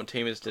development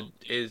team is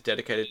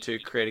dedicated to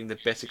creating the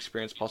best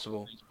experience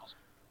possible.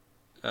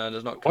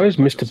 Does not come as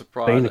much of a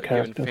surprise that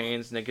given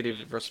fans'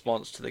 negative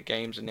response to the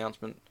game's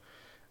announcement.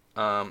 Is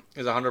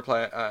a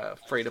 100-player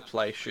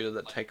free-to-play shooter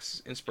that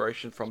takes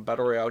inspiration from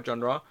Battle Royale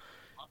genre.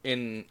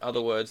 In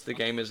other words, the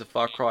game is a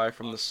far cry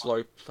from the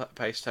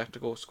slow-paced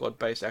tactical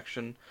squad-based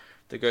action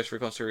the Ghost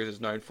Recon series is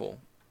known for.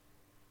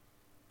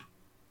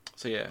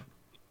 So yeah,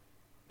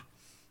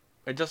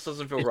 it just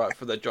doesn't feel right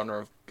for that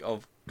genre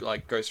of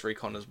like Ghost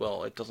Recon as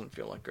well. It doesn't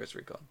feel like Ghost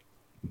Recon.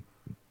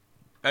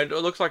 And it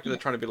looks like they're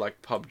trying to be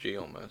like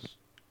PUBG almost.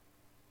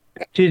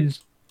 Did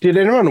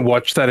anyone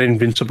watch that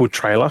Invincible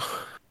trailer?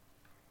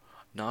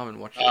 No, I haven't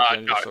watched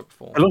it. No.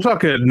 Before. It looks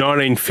like a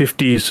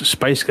 1950s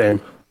space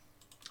game.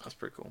 That's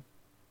pretty cool.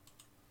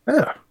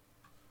 Yeah,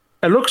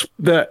 it looks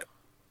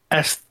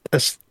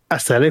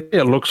aesthetically,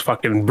 it looks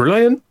fucking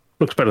brilliant.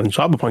 Looks better than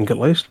Cyberpunk at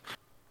least.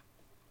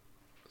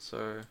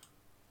 So,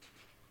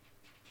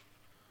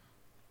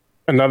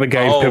 Another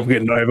game Oh. people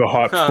getting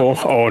overhyped Huh. for.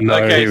 Oh no,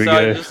 Okay, here we so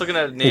go. just looking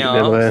at it Never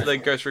now, there. so the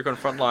Ghost Recon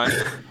Frontline.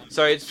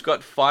 So it's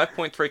got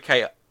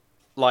 5.3k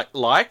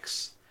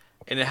likes,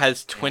 and it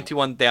has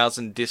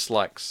 21,000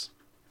 dislikes.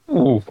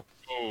 Ooh,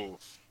 Oh,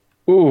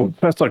 ooh,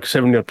 that's like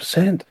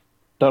 70%.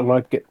 Don't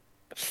like it.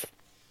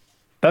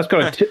 That's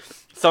got a tip.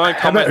 Someone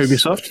How about comments.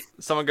 Ubisoft?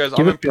 Someone goes,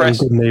 Give "I'm it Beyond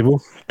impressed. Good and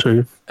Evil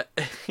too.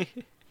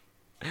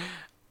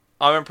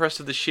 I'm impressed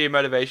with the sheer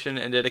motivation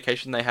and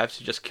dedication they have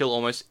to just kill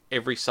almost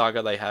every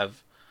saga they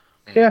have."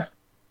 Yeah.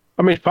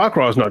 I mean, Far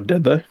Cry's not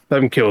dead though. They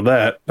haven't killed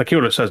that. They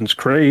killed Assassin's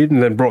Creed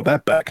and then brought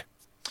that back.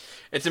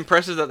 It's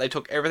impressive that they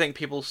took everything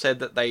people said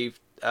that they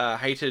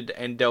hated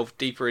and delved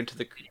deeper into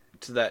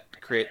that to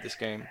create this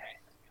game.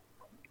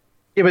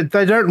 Yeah, but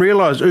they don't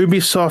realise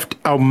Ubisoft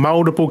are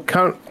multiple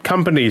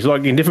companies,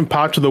 like in different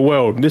parts of the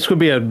world. This could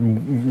be a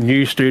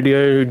new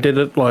studio who did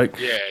it. Like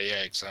yeah,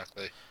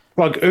 exactly.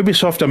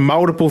 Ubisoft are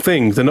multiple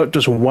things. They're not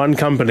just one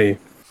company.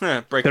 They're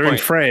in Breakpoint.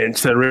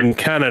 France. They're in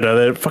Canada.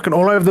 They're fucking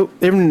all over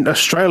even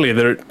Australia.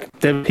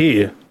 They're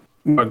here,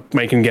 like,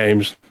 making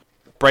games.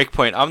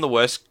 Breakpoint. I'm the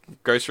worst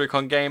Ghost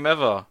Recon game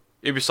ever.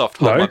 Ubisoft,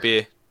 hold No. my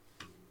beer.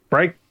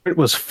 Breakpoint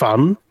was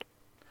fun.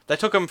 They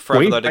took them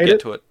forever though to played get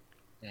it. to it.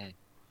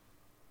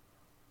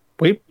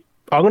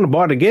 I'm gonna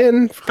buy it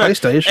again for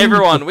PlayStation.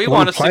 Everyone, we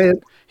want to play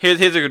it. Here's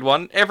a good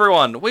one.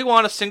 Everyone, we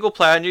want a single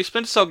player new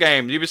Splinter Cell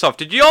game. Ubisoft,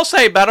 did you all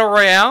say Battle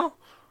Royale?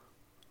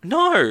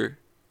 No.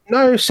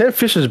 No, Sam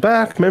Fisher's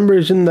back. Remember,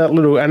 he's in that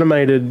little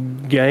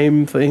animated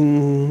game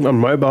thing on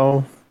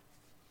mobile.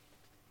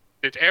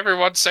 Did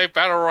everyone say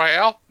Battle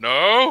Royale?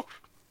 No.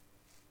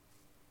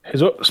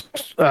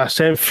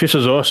 Sam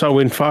Fisher's also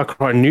in Far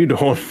Cry New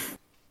Dawn.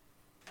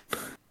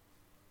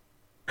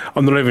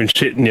 I'm not even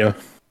shitting you.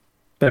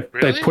 They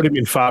Really? put him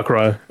in Far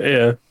Cry.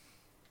 Yeah,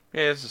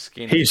 Yeah, it's a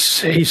skin.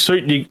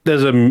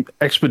 There's an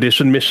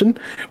expedition mission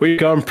where you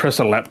go and press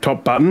a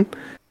laptop button,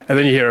 and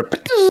then you hear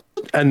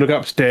and look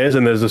upstairs,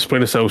 and there's a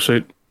Splinter Cell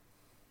suit.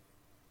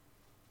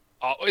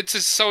 Oh,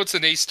 it's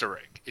an Easter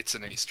egg. It's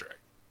an Easter egg.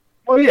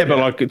 Oh yeah, but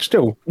like it's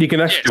still you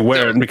can actually wear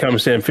still. it and become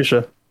Sam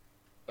Fisher.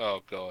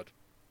 Oh god.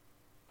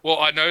 Well,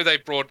 I know they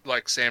brought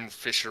like Sam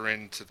Fisher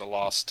into the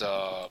last.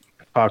 Far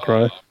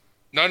Cry.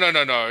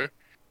 No.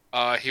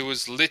 He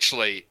was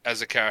literally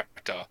as a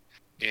character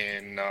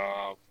in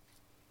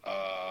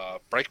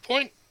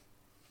Breakpoint.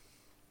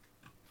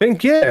 I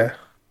think yeah.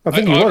 I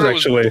think he was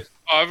actually.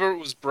 Either it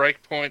was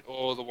Breakpoint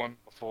or the one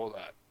before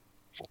that.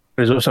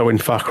 He's also in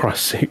Far Cry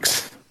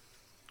 6.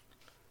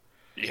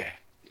 Yeah.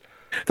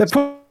 They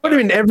put him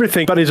in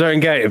everything but his own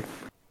game.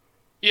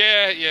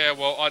 Yeah.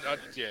 Well,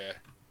 yeah.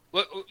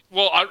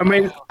 Well, I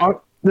mean,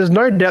 there's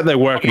no doubt they're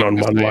working on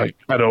one. Like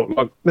at all.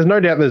 Like, there's no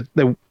doubt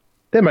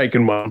they're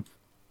making one.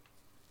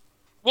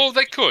 Well,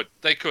 they could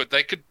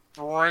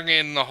bring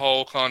in the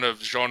whole kind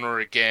of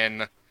genre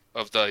again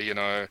of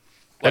the,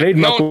 They need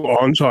Knuckle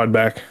Onside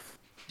back.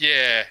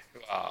 Yeah.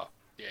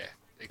 Yeah.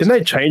 Didn't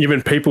they change him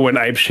and people went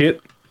ape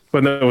shit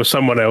when there was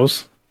someone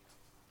else?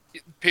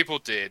 People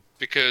did,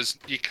 because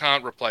you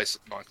can't replace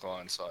Michael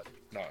Ironside.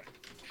 No.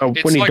 Oh,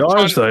 It's when he like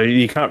dies, though,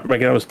 you can't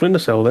make another Splinter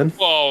Cell then.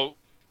 Well,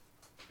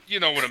 you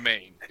know what I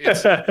mean.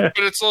 But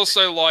it's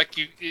also like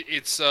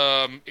it's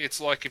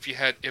like if you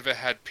had ever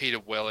had Peter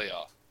Weller,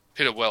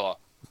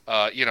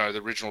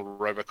 the original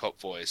RoboCop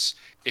voice.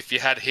 If you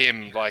had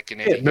him like in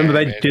any Remember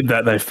game, they did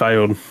that, they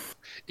failed.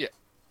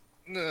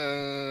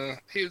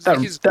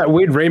 That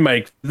weird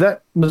remake,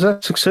 was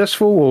that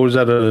successful or was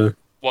that a...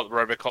 What, the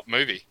RoboCop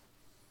movie?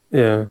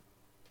 Yeah.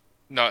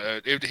 No,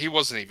 he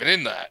wasn't even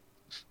in that.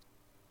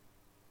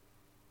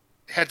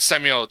 It had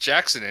Samuel L.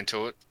 Jackson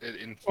into it.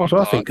 What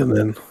was I thinking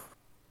then?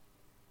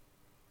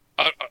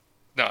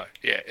 No,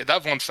 yeah,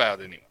 that one failed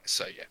anyway,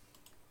 so yeah.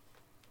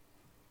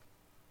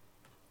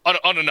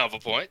 On another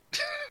point.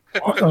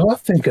 What was I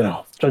thinking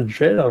of? Judge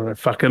Dredd? I don't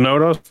fucking know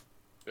what I was...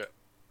 Yeah.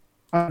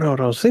 I don't know what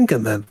I was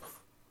thinking then.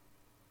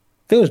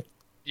 I think it was...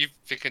 You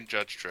thinking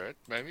Judge Dredd,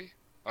 maybe?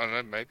 I don't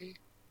know, maybe?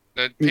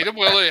 No, Peter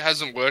Weller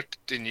hasn't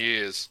worked in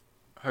years.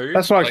 Who?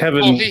 That's like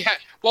having...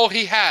 Well,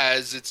 he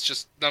has. It's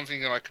just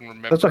nothing that I can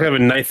remember. That's like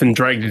having Nathan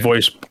Drake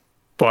voiced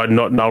by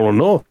not Nolan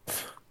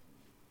North.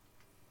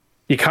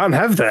 You can't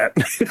have that.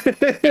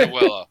 Peter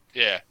Weller,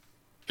 yeah.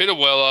 Peter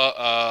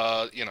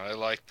Weller,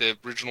 like the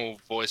original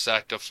voice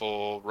actor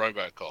for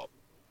RoboCop.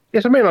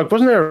 Yes, I mean, like,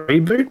 wasn't there a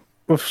reboot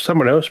with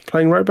someone else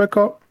playing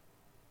RoboCop?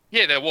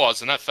 Yeah, there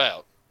was, and that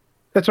failed.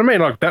 That's what I mean,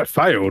 like, that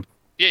failed.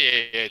 Yeah,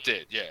 it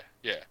did, yeah.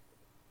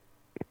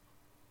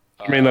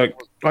 I mean, like,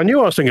 I knew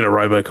I was thinking of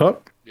RoboCop.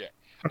 Yeah.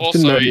 I just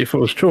didn't know if it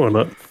was true or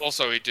not.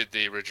 Also, he did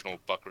the original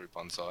Buckaroo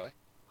Banzai.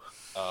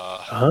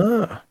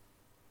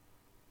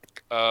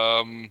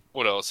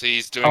 What else?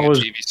 He's doing a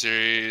TV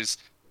series.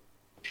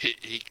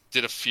 He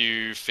did a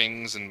few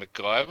things in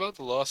MacGyver,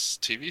 the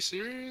last TV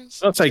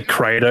series. I'd say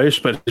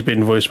Kratos, but he's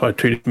been voiced by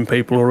two different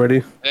people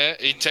already. Yeah,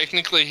 he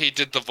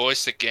did the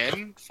voice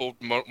again for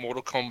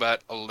Mortal Kombat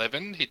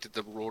 11. He did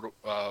the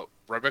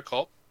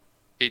RoboCop.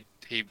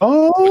 He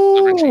was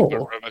the original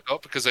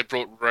RoboCop because they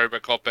brought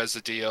RoboCop as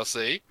a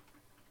DLC.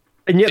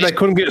 And yet they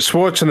couldn't get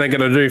Schwarzenegger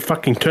to do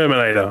fucking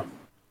Terminator.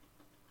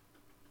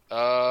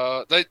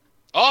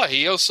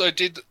 He also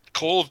did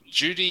Call of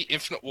Duty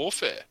Infinite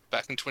Warfare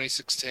back in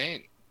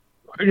 2016.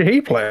 Who did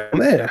he play on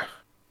there?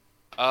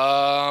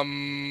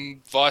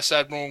 Vice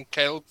Admiral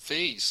Caleb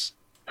Fees.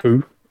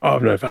 Who? I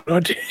have no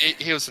idea.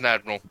 He was an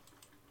admiral.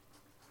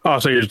 Oh,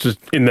 so he was just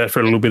in there for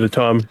a little bit of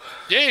time.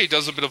 Yeah, he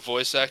does a bit of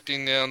voice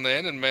acting now and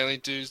then, and mainly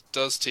does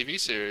TV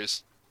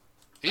series.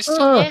 He's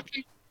still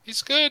working.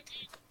 He's good.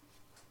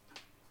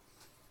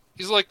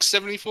 He's like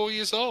 74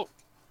 years old.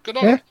 Good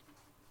on him.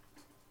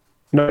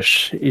 No,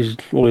 he's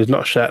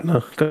not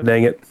Shatner. God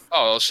dang it.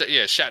 Oh,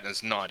 yeah,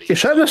 Shatner's 90.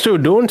 Is Shatner still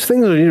doing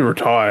things, or he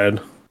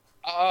retired?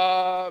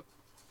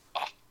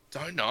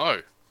 Don't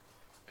know.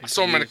 I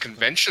saw him at a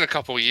convention a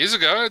couple of years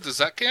ago. Does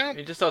that count?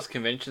 He just does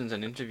conventions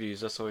and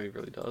interviews. That's all he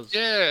really does.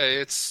 Yeah,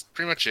 it's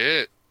pretty much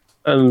it.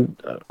 And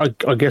I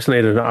guess I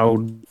need an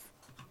old...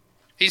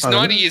 He's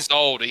 90 years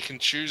old. He can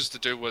choose to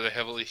do whatever the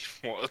hell he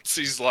wants.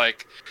 He's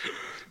like,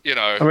 you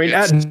know... I mean,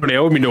 at 90, I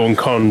would be doing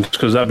cons,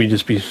 because that'd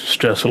just be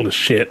stressful as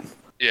shit.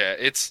 Yeah,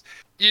 it's...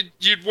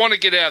 You'd want to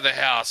get out of the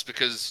house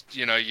because,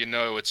 you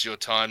know it's your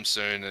time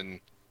soon,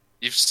 and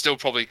you've still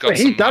probably got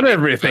He's done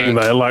everything,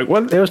 though. Like,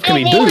 what else can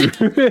he do?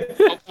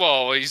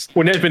 Well, he's...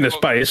 Well, never been to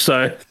space,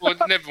 so... Well,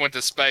 never went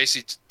to space.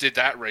 He did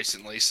that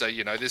recently, so,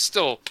 there's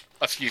still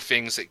a few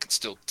things that can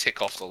still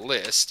tick off the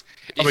list.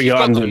 If you've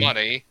got the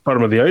money...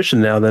 Bottom of the ocean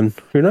now, then.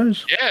 Who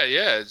knows?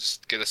 Yeah.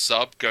 Just get a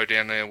sub, go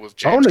down there with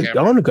James Cameron.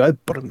 I want to go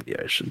bottom of the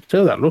ocean. See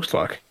what that looks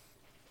like.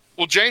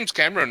 Well, James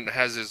Cameron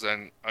has his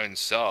own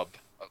sub.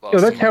 Yeah,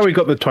 that's how he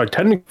got the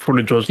Titanic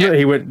footage, wasn't it?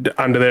 He went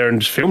under there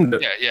and just filmed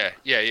it. Yeah.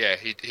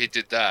 He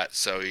did that,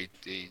 so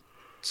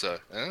that's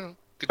a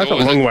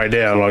long way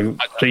down, like,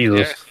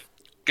 Jesus. Yeah.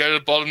 Go to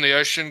the bottom of the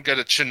ocean, go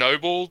to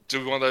Chernobyl,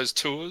 do one of those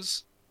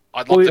tours.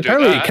 I'd love to do that.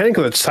 Apparently you can,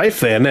 because it's safe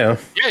there now.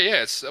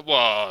 Yeah, it's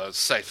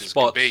safe as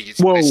can be.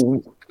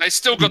 They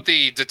still got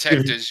the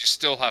detectors, you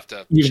still have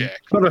to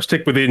check. Got to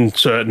stick within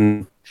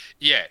certain...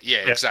 Yeah,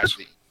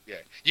 exactly. Yeah.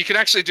 You can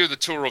actually do the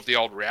tour of the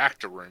old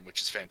reactor room, which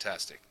is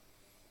fantastic.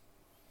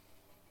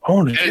 I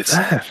want to do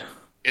that.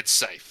 It's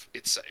safe.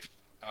 It's to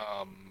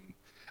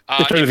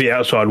the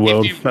outside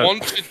world. If you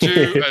want to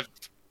do...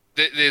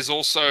 there's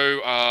also,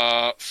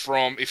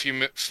 if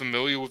you're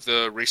familiar with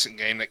the recent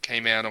game that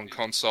came out on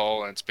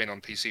console and it's been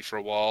on PC for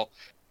a while,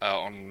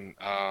 on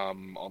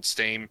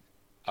Steam,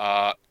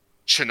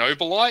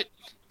 Chernobylite,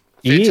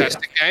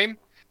 fantastic game.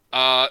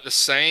 The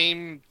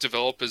same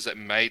developers that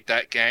made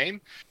that game,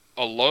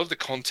 a lot of the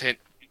content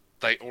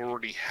they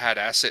already had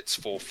assets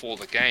for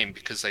the game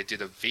because they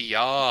did a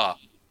VR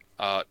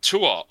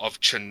tour of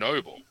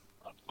Chernobyl.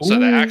 So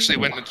they actually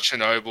went into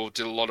Chernobyl,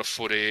 did a lot of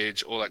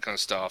footage, all that kind of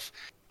stuff.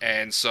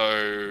 And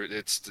so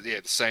it's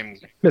the same.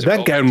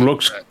 That game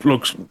looks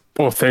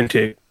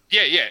authentic.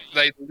 Yeah.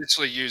 They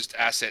literally used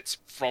assets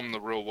from the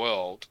real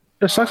world.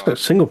 It's like that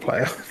single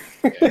player.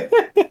 Yeah.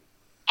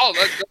 Oh,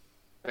 that's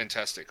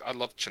fantastic! I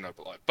love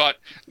Chernobylite, but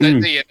they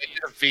did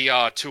a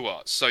VR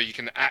tour, so you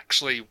can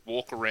actually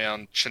walk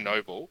around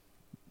Chernobyl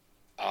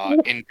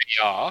in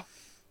VR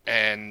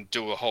and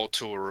do a whole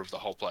tour of the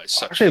whole place.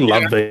 So, I actually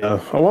love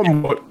VR. I want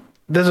more.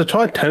 There's a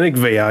Titanic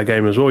VR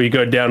game as well. You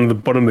go down to the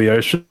bottom of the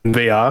ocean in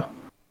VR.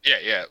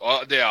 Yeah.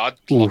 I'd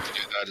love to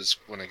do that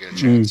when I get a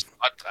chance.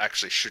 I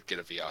actually should get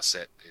a VR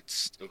set.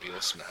 It'll be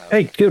awesome to have.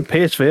 Hey, get a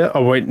PSVR.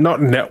 Oh wait,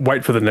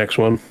 wait for the next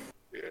one.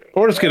 Yeah.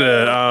 Or just get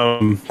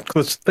a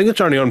cause I think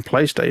it's only on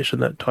PlayStation,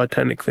 that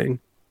Titanic thing.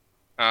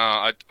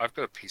 I've got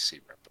a PC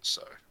rep,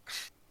 so.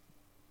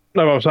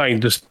 No, I'm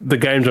saying just the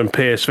games on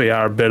PSVR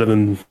are better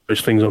than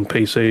those things on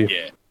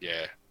PC.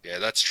 Yeah,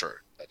 that's true.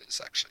 That is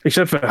actually.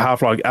 Except for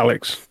Half-Life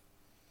Alyx.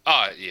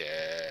 Oh, yeah.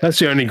 That's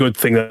the only good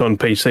thing that's on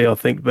PC, I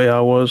think,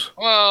 VR was.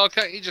 Well,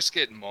 can't you just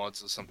get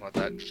mods or something like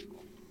that?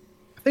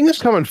 I think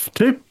it's coming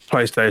to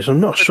PlayStation.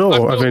 I'm not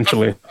sure,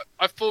 eventually.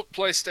 I thought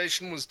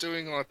PlayStation was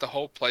doing like the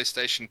whole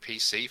PlayStation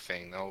PC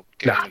thing. They'll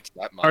get into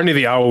that market. Only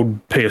the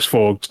old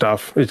PS4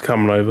 stuff is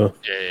coming over.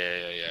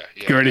 Yeah.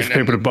 Get ready for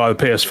people to buy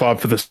the PS5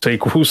 for the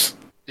sequels.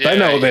 They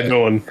know what they're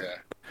doing. Yeah.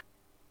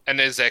 And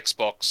there's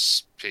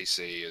Xbox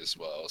PC as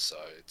well, so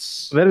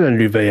it's... They don't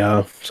do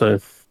VR, so...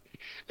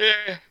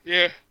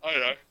 Yeah,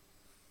 I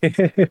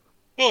know.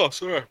 Oh,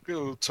 sorry, I'm getting a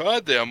little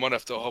tired there. I might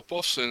have to hop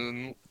off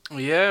soon.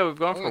 Yeah, we've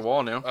gone for a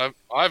while now.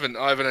 I haven't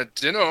had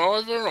dinner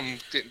either. I'm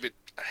getting a bit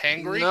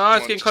hangry. No,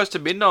 it's getting close to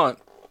midnight,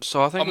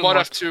 so I think I might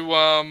have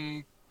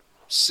to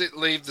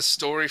leave the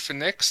story for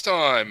next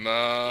time.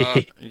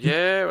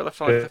 Yeah, we'll have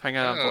to like hang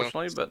out,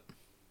 unfortunately, but.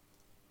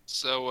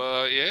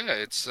 So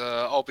it's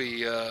I'll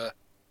be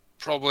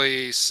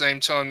probably same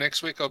time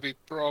next week. I'll be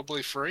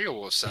probably free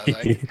or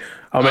Saturday.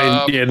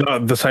 I mean,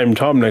 not at the same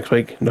time next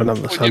week. Not the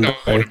Sunday. You know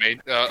what I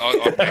mean?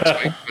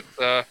 Next week,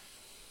 but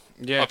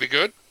yeah, I'll be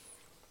good.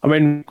 I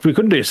mean, we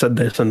could do a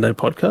Sunday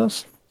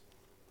podcast.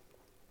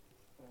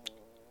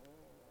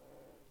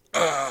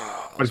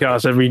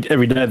 Podcast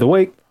every day of the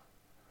week.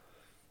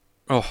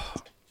 Oh,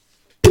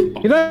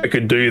 you know, I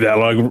could do that.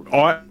 Like,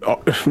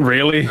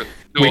 really?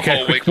 Do a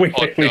whole week of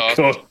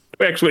podcast.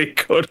 We actually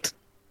could.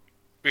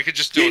 We could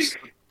just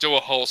do a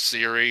whole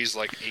series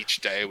like each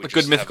day. A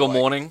good mythical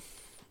morning.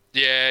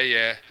 Yeah.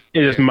 Yeah,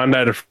 just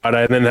Monday to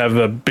Friday, and then have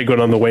a big one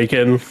on the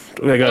weekend.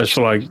 That goes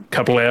for like a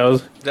couple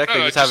hours. Exactly.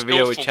 No, just have a just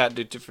video go with for- chat,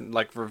 do different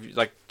like review,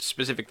 like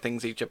specific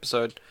things each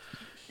episode.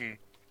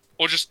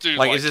 Or just do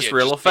Like, is this yeah,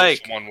 real just or do it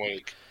fake? for 1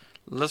 week.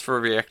 Let's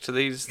react to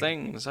these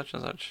things, such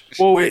and such.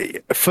 Well,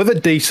 for the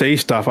DC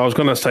stuff, I was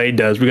going to say,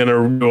 Daz, we're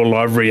going to do a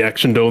live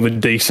reaction to all the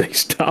DC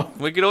stuff.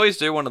 We could always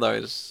do one of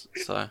those.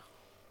 So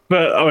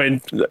But, I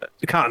mean,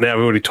 you can't now.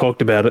 We already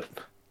talked about it.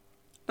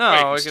 no, Wait,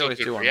 we could still always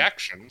do do one.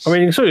 reactions. I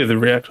mean, you can still do the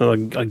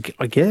reaction,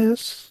 I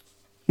guess.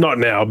 Not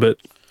now, but...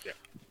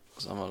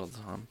 Some other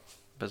time.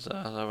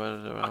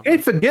 Bizarre. I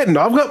keep forgetting,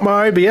 I've got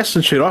my OBS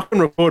and shit. I can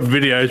record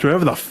videos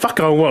wherever the fuck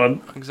I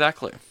want.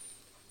 Exactly.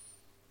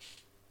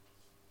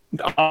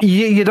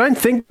 You don't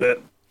think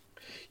that.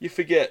 You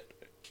forget.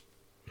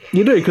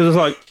 You do, because it's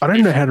like, I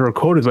don't know how to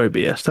record with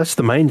OBS. That's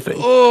the main thing.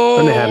 I Oh,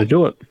 don't know how to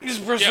do it.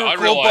 just press Yeah, the I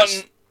record realised.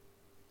 button.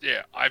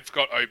 Yeah, I've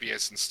got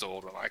OBS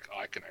installed, and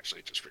I can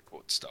actually just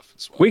record stuff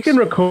as well. We can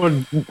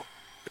record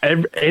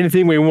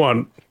anything we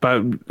want,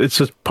 but it's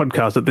just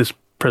podcast at this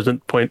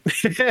present point.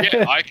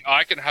 Yeah,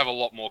 I can have a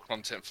lot more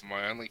content for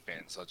my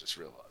OnlyFans. I just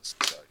realised.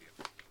 So,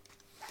 yeah.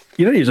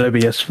 You don't use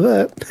OBS for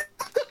that.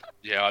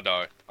 Yeah,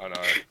 I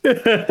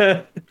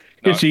know.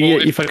 Yes, you well,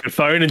 get your fucking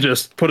phone and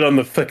just put it on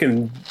the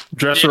fucking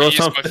dresser Yeah, or use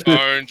something. my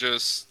phone,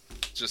 just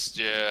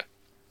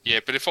yeah.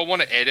 But if I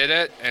want to edit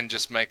it and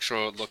just make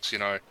sure it looks,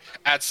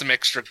 add some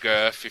extra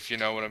girth, if you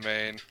know what I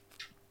mean.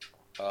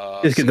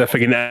 Just get the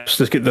fucking apps,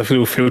 just get the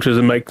little filters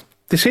and make.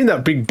 You seen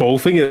that big ball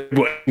thing? It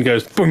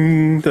goes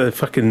boom. The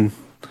fucking.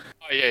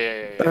 Oh,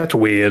 yeah. That's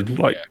weird.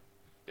 Like,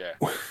 Yeah.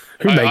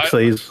 who makes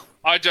these?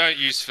 I don't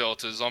use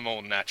filters. I'm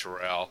all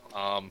natural.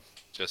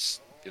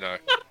 Just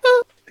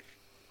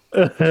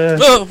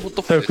Oh, what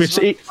the So if we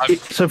see,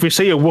 if we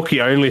see a Wookiee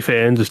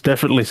OnlyFans, it's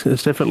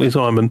definitely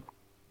Simon.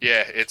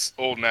 yeah, it's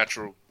all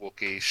natural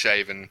Wookiee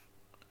shaven.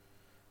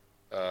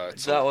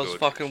 It's That all was good.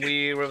 fucking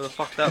weird, whatever the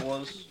fuck that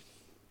was.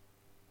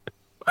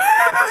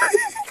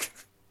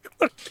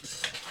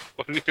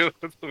 What are you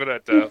looking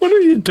at? Dale? What are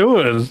you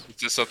doing? Is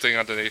there something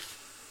underneath?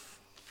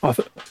 I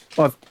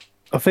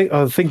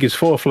think his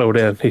floor fell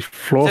down. His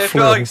floor So it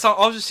fell. felt like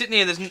I was just sitting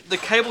here. The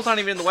cables aren't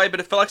even in the way, but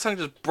it felt like something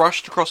just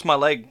brushed across my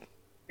leg.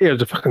 Yeah, it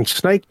was a fucking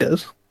snake.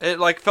 Does. It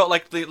felt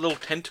like the little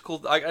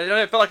tentacles. I don't know.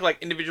 It felt like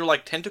individual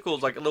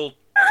tentacles, like a little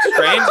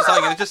strands or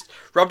something, and it just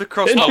rubbed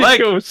across my leg.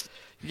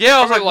 Yeah,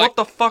 I was like, Probably what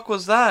the fuck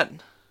was that?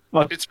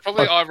 It's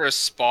probably either a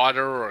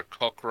spider or a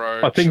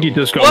cockroach. I think you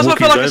just got Well,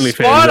 that's what it felt like a Wookiees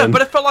spider, OnlyFans.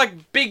 but it felt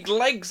like big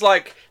legs,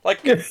 like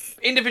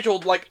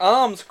individual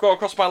arms go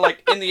across my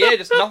in the air,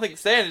 just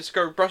nothing's there, and just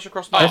go brush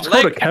across my It's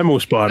called a leg. camel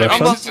spider.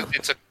 I'm son.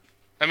 not-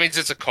 That means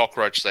it's a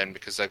cockroach then,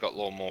 because they've got a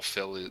lot more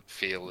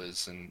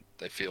feelers and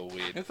they feel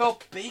weird. It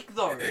felt big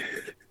though.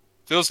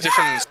 Feels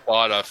different than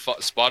spider.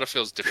 Spider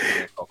feels different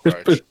than a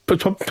cockroach. But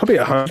probably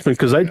a huntsman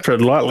because they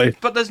tread lightly.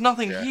 But there's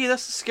nothing Yeah. here.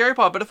 That's the scary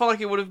part. But it felt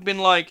like it would have been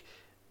like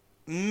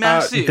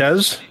massive.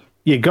 Daz,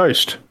 your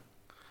ghost.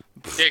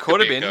 Yeah, it could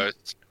have be a been.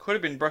 ghost. Could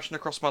have been brushing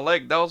across my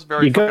leg. That was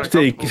very Your fucking ghost. He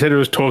uncomfortable. said it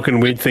was talking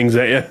weird things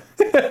at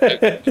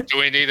you. Do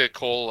we need to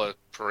call a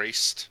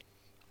priest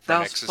for That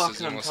an was fucking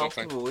exorcism or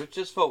something? uncomfortable. It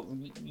just felt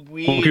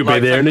weird. Well, could be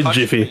there in a touched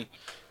jiffy. me-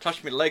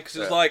 Touched me leg because it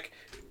was like.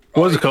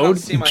 What was you it can't called?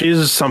 see my-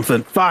 Jesus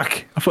something.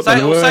 Fuck. I thought Say,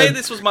 the or say word.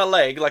 this was my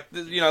leg, like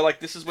like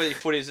this is where your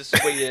foot is, this is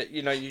where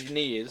your your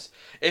knee is.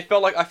 It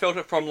felt like I felt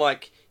it from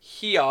like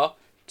here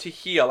to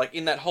here, like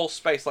in that whole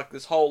space, like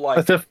this whole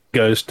That's a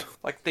ghost.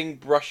 thing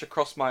brush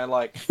across my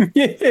like.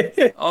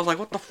 Yeah. I was like,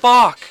 what the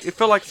fuck? It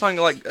felt like something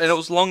like, and it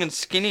was long and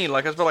skinny,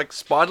 like it felt like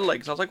spider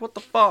legs. I was like, what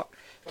the fuck?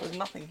 There's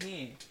nothing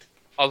here.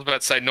 I was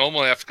about to say,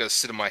 normally I have to go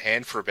sit in my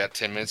hand for about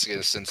 10 minutes to get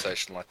a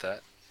sensation like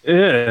that.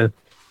 Yeah.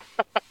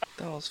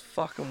 That was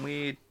fucking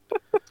weird.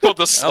 Called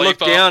the I sleeper. looked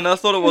down, and I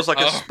thought it was like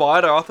a Oh.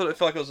 spider. I thought it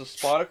felt like it was a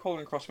spider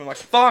crawling across me. I'm like,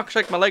 fuck,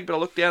 shake my leg, but I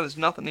looked down, there's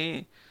nothing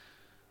here.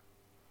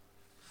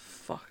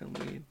 Fucking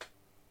weird.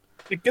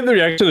 Get the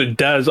reaction to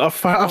Daz. I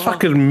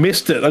fucking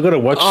missed it. I gotta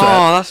watch Oh,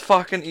 that. that's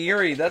fucking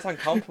eerie. That's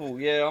uncomfortable.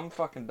 Yeah, I'm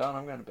fucking done.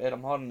 I'm going to bed.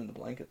 I'm hiding in the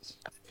blankets.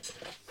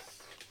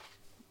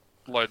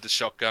 Load the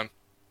shotgun.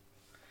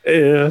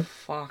 Yeah.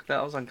 Fuck,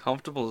 that was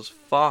uncomfortable as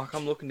fuck.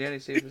 I'm looking down to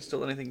see if there's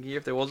still anything here,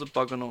 if there was a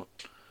bug or not.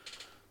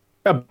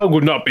 That bug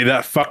would not be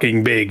that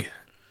fucking big.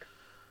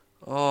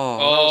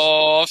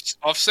 Oh, Oh,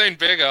 I've seen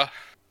bigger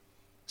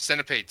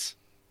centipedes.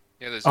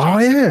 Yeah, there's. Oh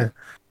giant yeah.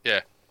 Yeah.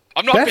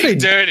 I'm not Actually- being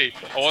dirty.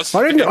 I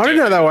I didn't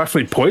know they were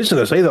actually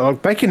poisonous either.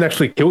 Like, they can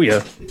actually kill you.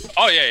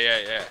 Oh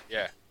yeah.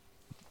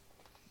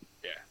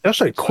 They're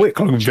so quick,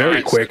 like very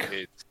Giant quick.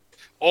 centipedes.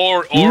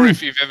 Or Mm.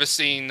 if you've ever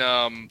seen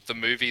the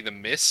movie The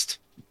Mist,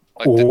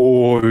 like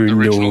Oh the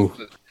original.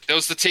 no. There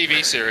was the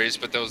TV series,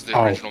 but there was the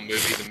Oh. original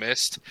movie The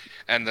Mist,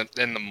 and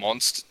then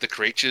the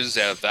creatures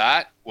out of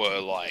that were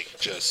like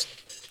just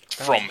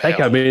from They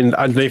hell. come in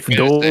underneath the Yeah,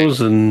 doors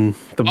and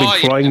the big Oh,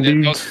 yeah, flying they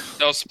dudes.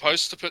 they were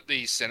supposed to put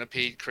the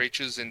centipede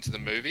creatures into the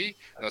movie,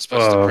 and they were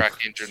supposed Oh. to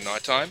crack in during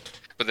nighttime,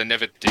 but they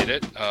never did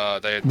it.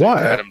 They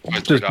Why? had them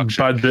Just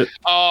post-production. budget.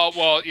 Oh,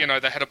 well,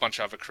 they had a bunch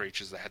of other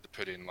creatures they had to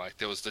put in. Like,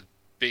 there was the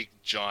big,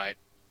 giant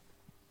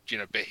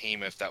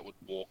behemoth that would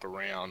walk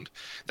around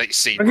that you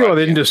see. I get why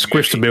they didn't just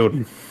squish the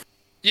building.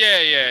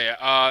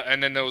 Yeah.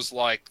 And then there was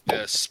like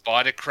the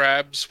spider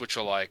crabs, which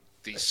are like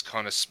these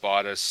kind of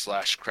spider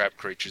 / crab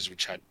creatures,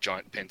 which had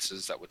giant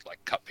pincers that would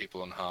like cut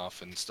people in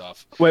half and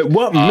stuff. Wait,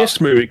 what Mist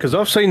movie? Because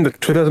I've seen the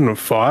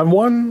 2005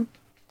 one.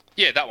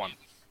 Yeah, that one.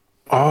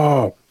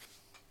 Oh,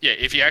 Yeah,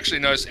 if you actually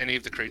notice any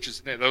of the creatures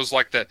in there was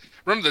like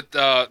remember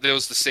there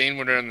was the scene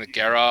when they're in the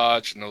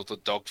garage and all the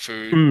dog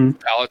food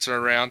pallets are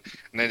around,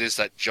 and then there's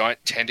that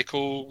giant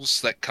tentacles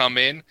that come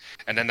in,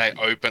 and then they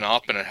open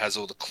up and it has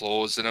all the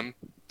claws in them.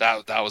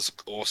 That was an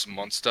awesome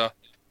monster.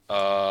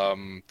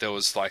 There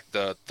was like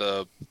the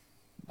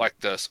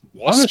wasps.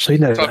 I haven't seen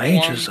that in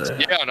ages.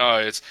 Yeah, I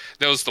know.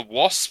 There was the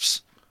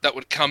wasps that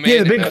would come in.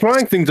 Yeah, the big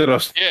flying things that are.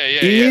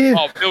 Yeah.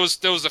 Oh,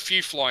 there was a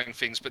few flying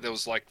things, but there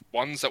was like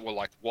ones that were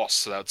like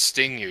wasps, so that would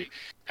sting you,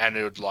 and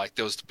it would like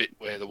there was the bit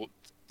where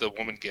the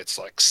woman gets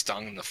like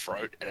stung in the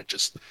throat, and it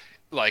just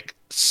like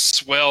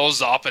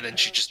swells up, and then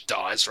she just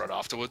dies right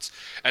afterwards.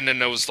 And then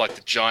there was like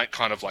the giant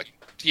kind of like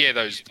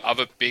those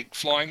other big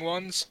flying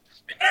ones.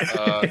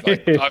 I've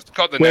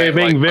got the name.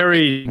 We're being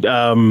very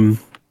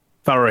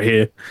thorough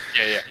here.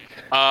 Yeah.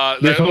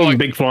 They're calling like,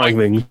 big flying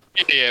things.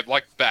 Yeah,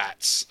 like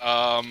bats.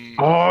 Oh,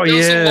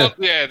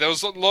 there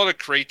was a lot of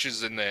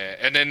creatures in there,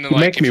 and then like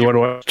make me want to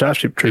watch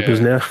Starship Troopers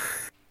now.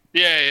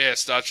 Yeah,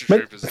 Starship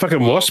Troopers. Fucking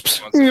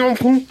wasps.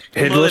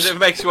 Headless. It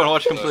makes you want to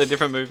watch a completely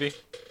different movie.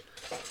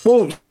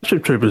 Well,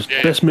 Starship Troopers,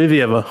 best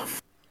movie ever.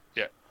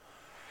 Yeah.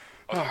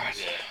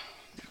 Alright.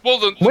 Well,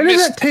 when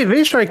is that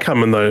TV show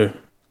coming though?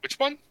 Which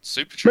one?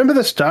 Super Troopers. Remember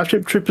the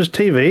Starship Troopers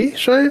TV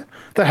show?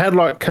 They had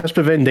like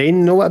Casper Van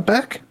Dien and all that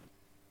back.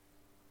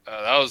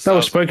 That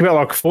was spoken about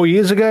like 4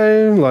 years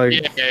ago. Like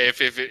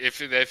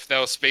if they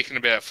were speaking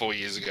about it 4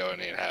 years ago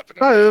and it happened.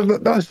 No,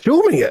 I was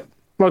filming it.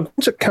 Like,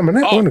 when's it coming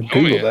out? I want to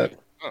Google that.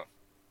 Oh.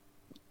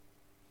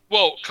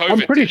 Well, COVID.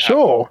 I'm pretty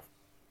sure.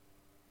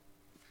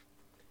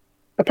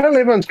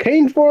 Apparently, everyone's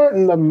keen for it,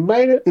 and they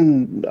made it,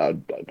 and I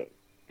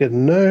don't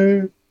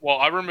know. Well,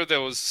 I remember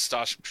there was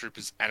Starship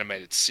Troopers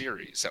animated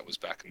series that was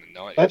back in the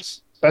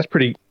 90s. That's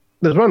pretty.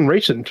 There's one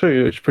recent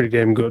too. It's pretty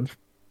damn good.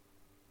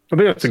 I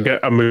think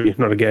that's a movie,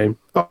 not a game.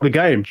 Oh, the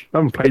game. I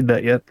haven't played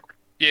that yet.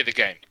 Yeah, the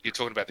game. You're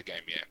talking about the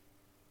game, yeah.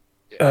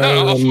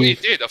 No, I thought you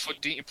did.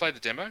 Didn't you play the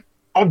demo?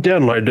 I've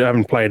downloaded it. I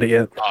haven't played it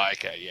yet. Oh,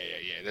 okay.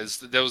 Yeah.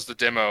 There was the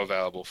demo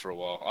available for a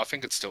while. I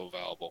think it's still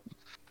available.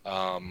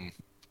 Oh,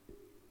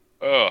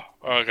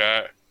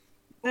 okay.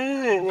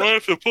 Oh, I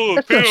have to pull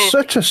a pill. That's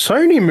such a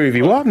Sony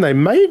movie. Why haven't they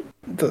made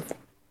the...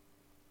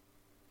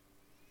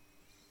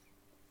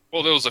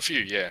 Well, there was a few,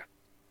 yeah.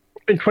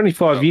 It's been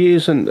 25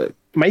 years and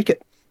make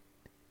it.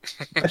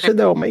 I said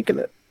they were making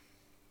it.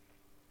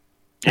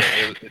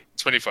 Yeah,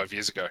 25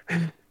 years ago.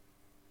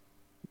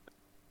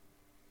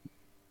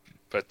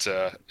 But,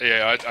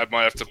 I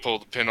might have to pull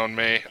the pin on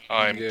me.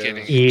 I'm getting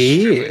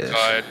extremely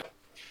tired.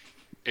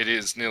 It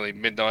is nearly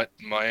midnight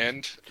on my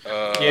end.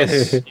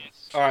 Yes.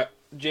 Alright,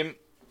 Jim.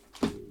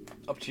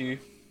 Up to you.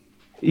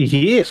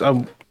 Yes, I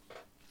was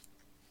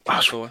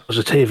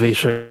a TV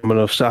show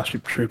of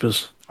Starship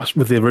Troopers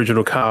with the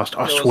original cast.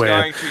 I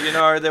swear.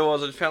 There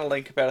was. I found a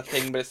link about a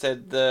thing, but it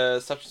said the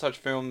such and such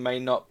film may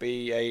not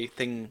be a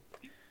thing.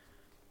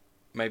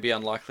 May be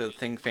unlikely. The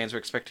thing fans were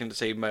expecting to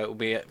see may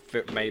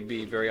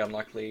be very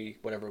unlikely.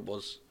 Whatever it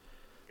was,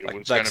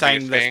 like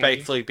saying they're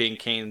basically being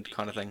keened,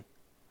 kind of thing.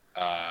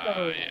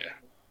 Yeah.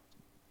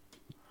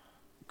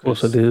 Of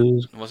course it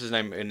is. What's his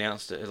name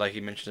announced it? Like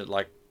he mentioned it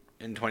like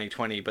in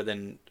 2020, but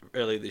then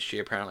earlier this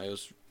year apparently it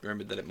was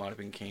rumored that it might have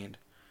been canned.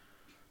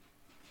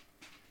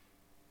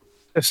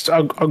 I've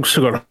still got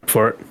hope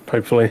for it,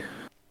 hopefully.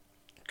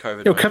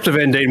 COVID. Captain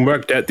Van Dien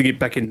worked out to get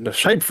back in the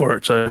shape for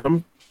it, so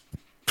I'm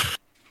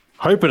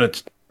hoping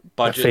it's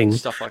budget thing. And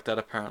stuff like that.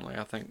 Apparently,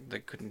 I think they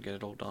couldn't get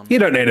it all done. You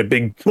don't need a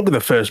big look at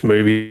the first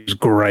movie. It's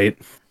great.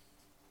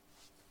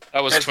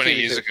 That was 20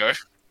 years ago.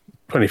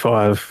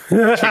 25.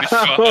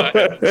 25.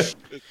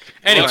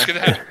 Anyway, what's going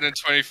to happen in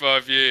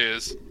 25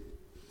 years?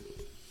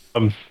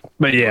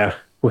 But yeah,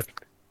 we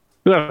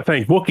got to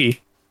thank Wookie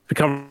for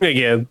coming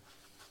again,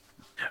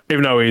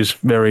 even though he's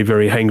very,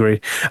 very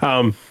hangry.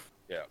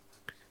 Yeah.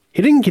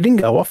 He didn't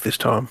go off this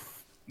time.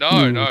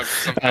 No,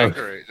 because I'm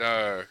hungry.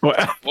 No.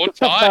 We're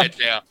tired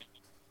now.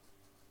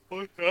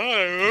 We're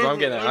tired. I'm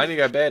getting it. I need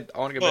to go to bed. I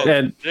want to go to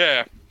bed. And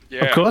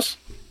yeah. of course.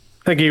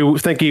 Thank you,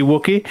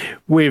 Wookie.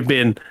 We've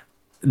been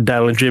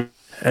Dale and Jim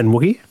and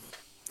Wookie.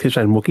 His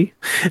name Wookie.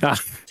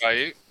 Are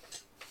you?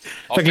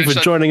 Thank you for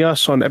joining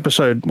us on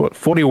episode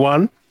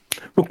 41.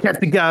 We'll catch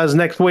you guys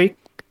next week.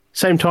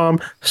 Same time,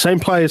 same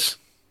place,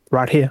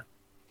 right here.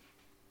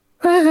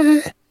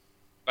 Bye.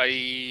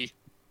 Bye.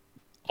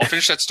 I'll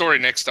finish that story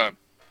next time.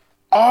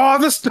 Oh,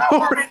 the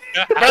story!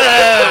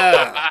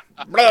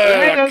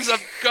 Because I'm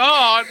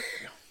gone.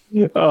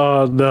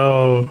 Oh,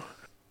 no.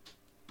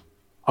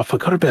 I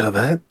forgot about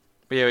that.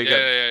 Yeah, we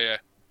No,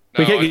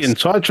 we kept getting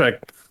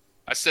sidetracked.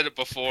 I said it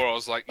before. I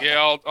was like,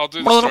 I'll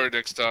do the story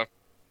next time.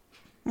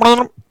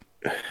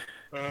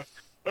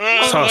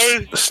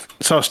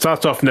 So I'll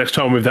start off next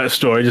time with that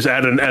story, just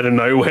out of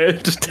nowhere,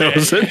 just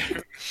tells it.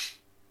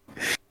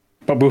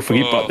 But we'll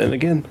forget by then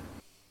again.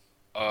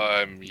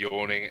 I'm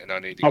yawning and I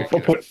need to I'll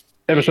put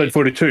episode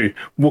 42,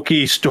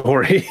 Wookiee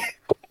story.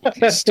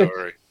 Wookiee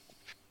story.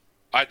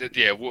 A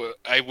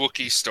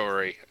Wookiee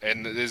story,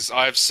 and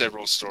I have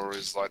several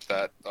stories like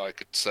that I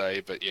could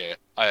say, but yeah,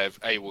 I have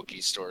a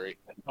Wookiee story.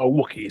 A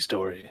Wookiee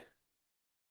story.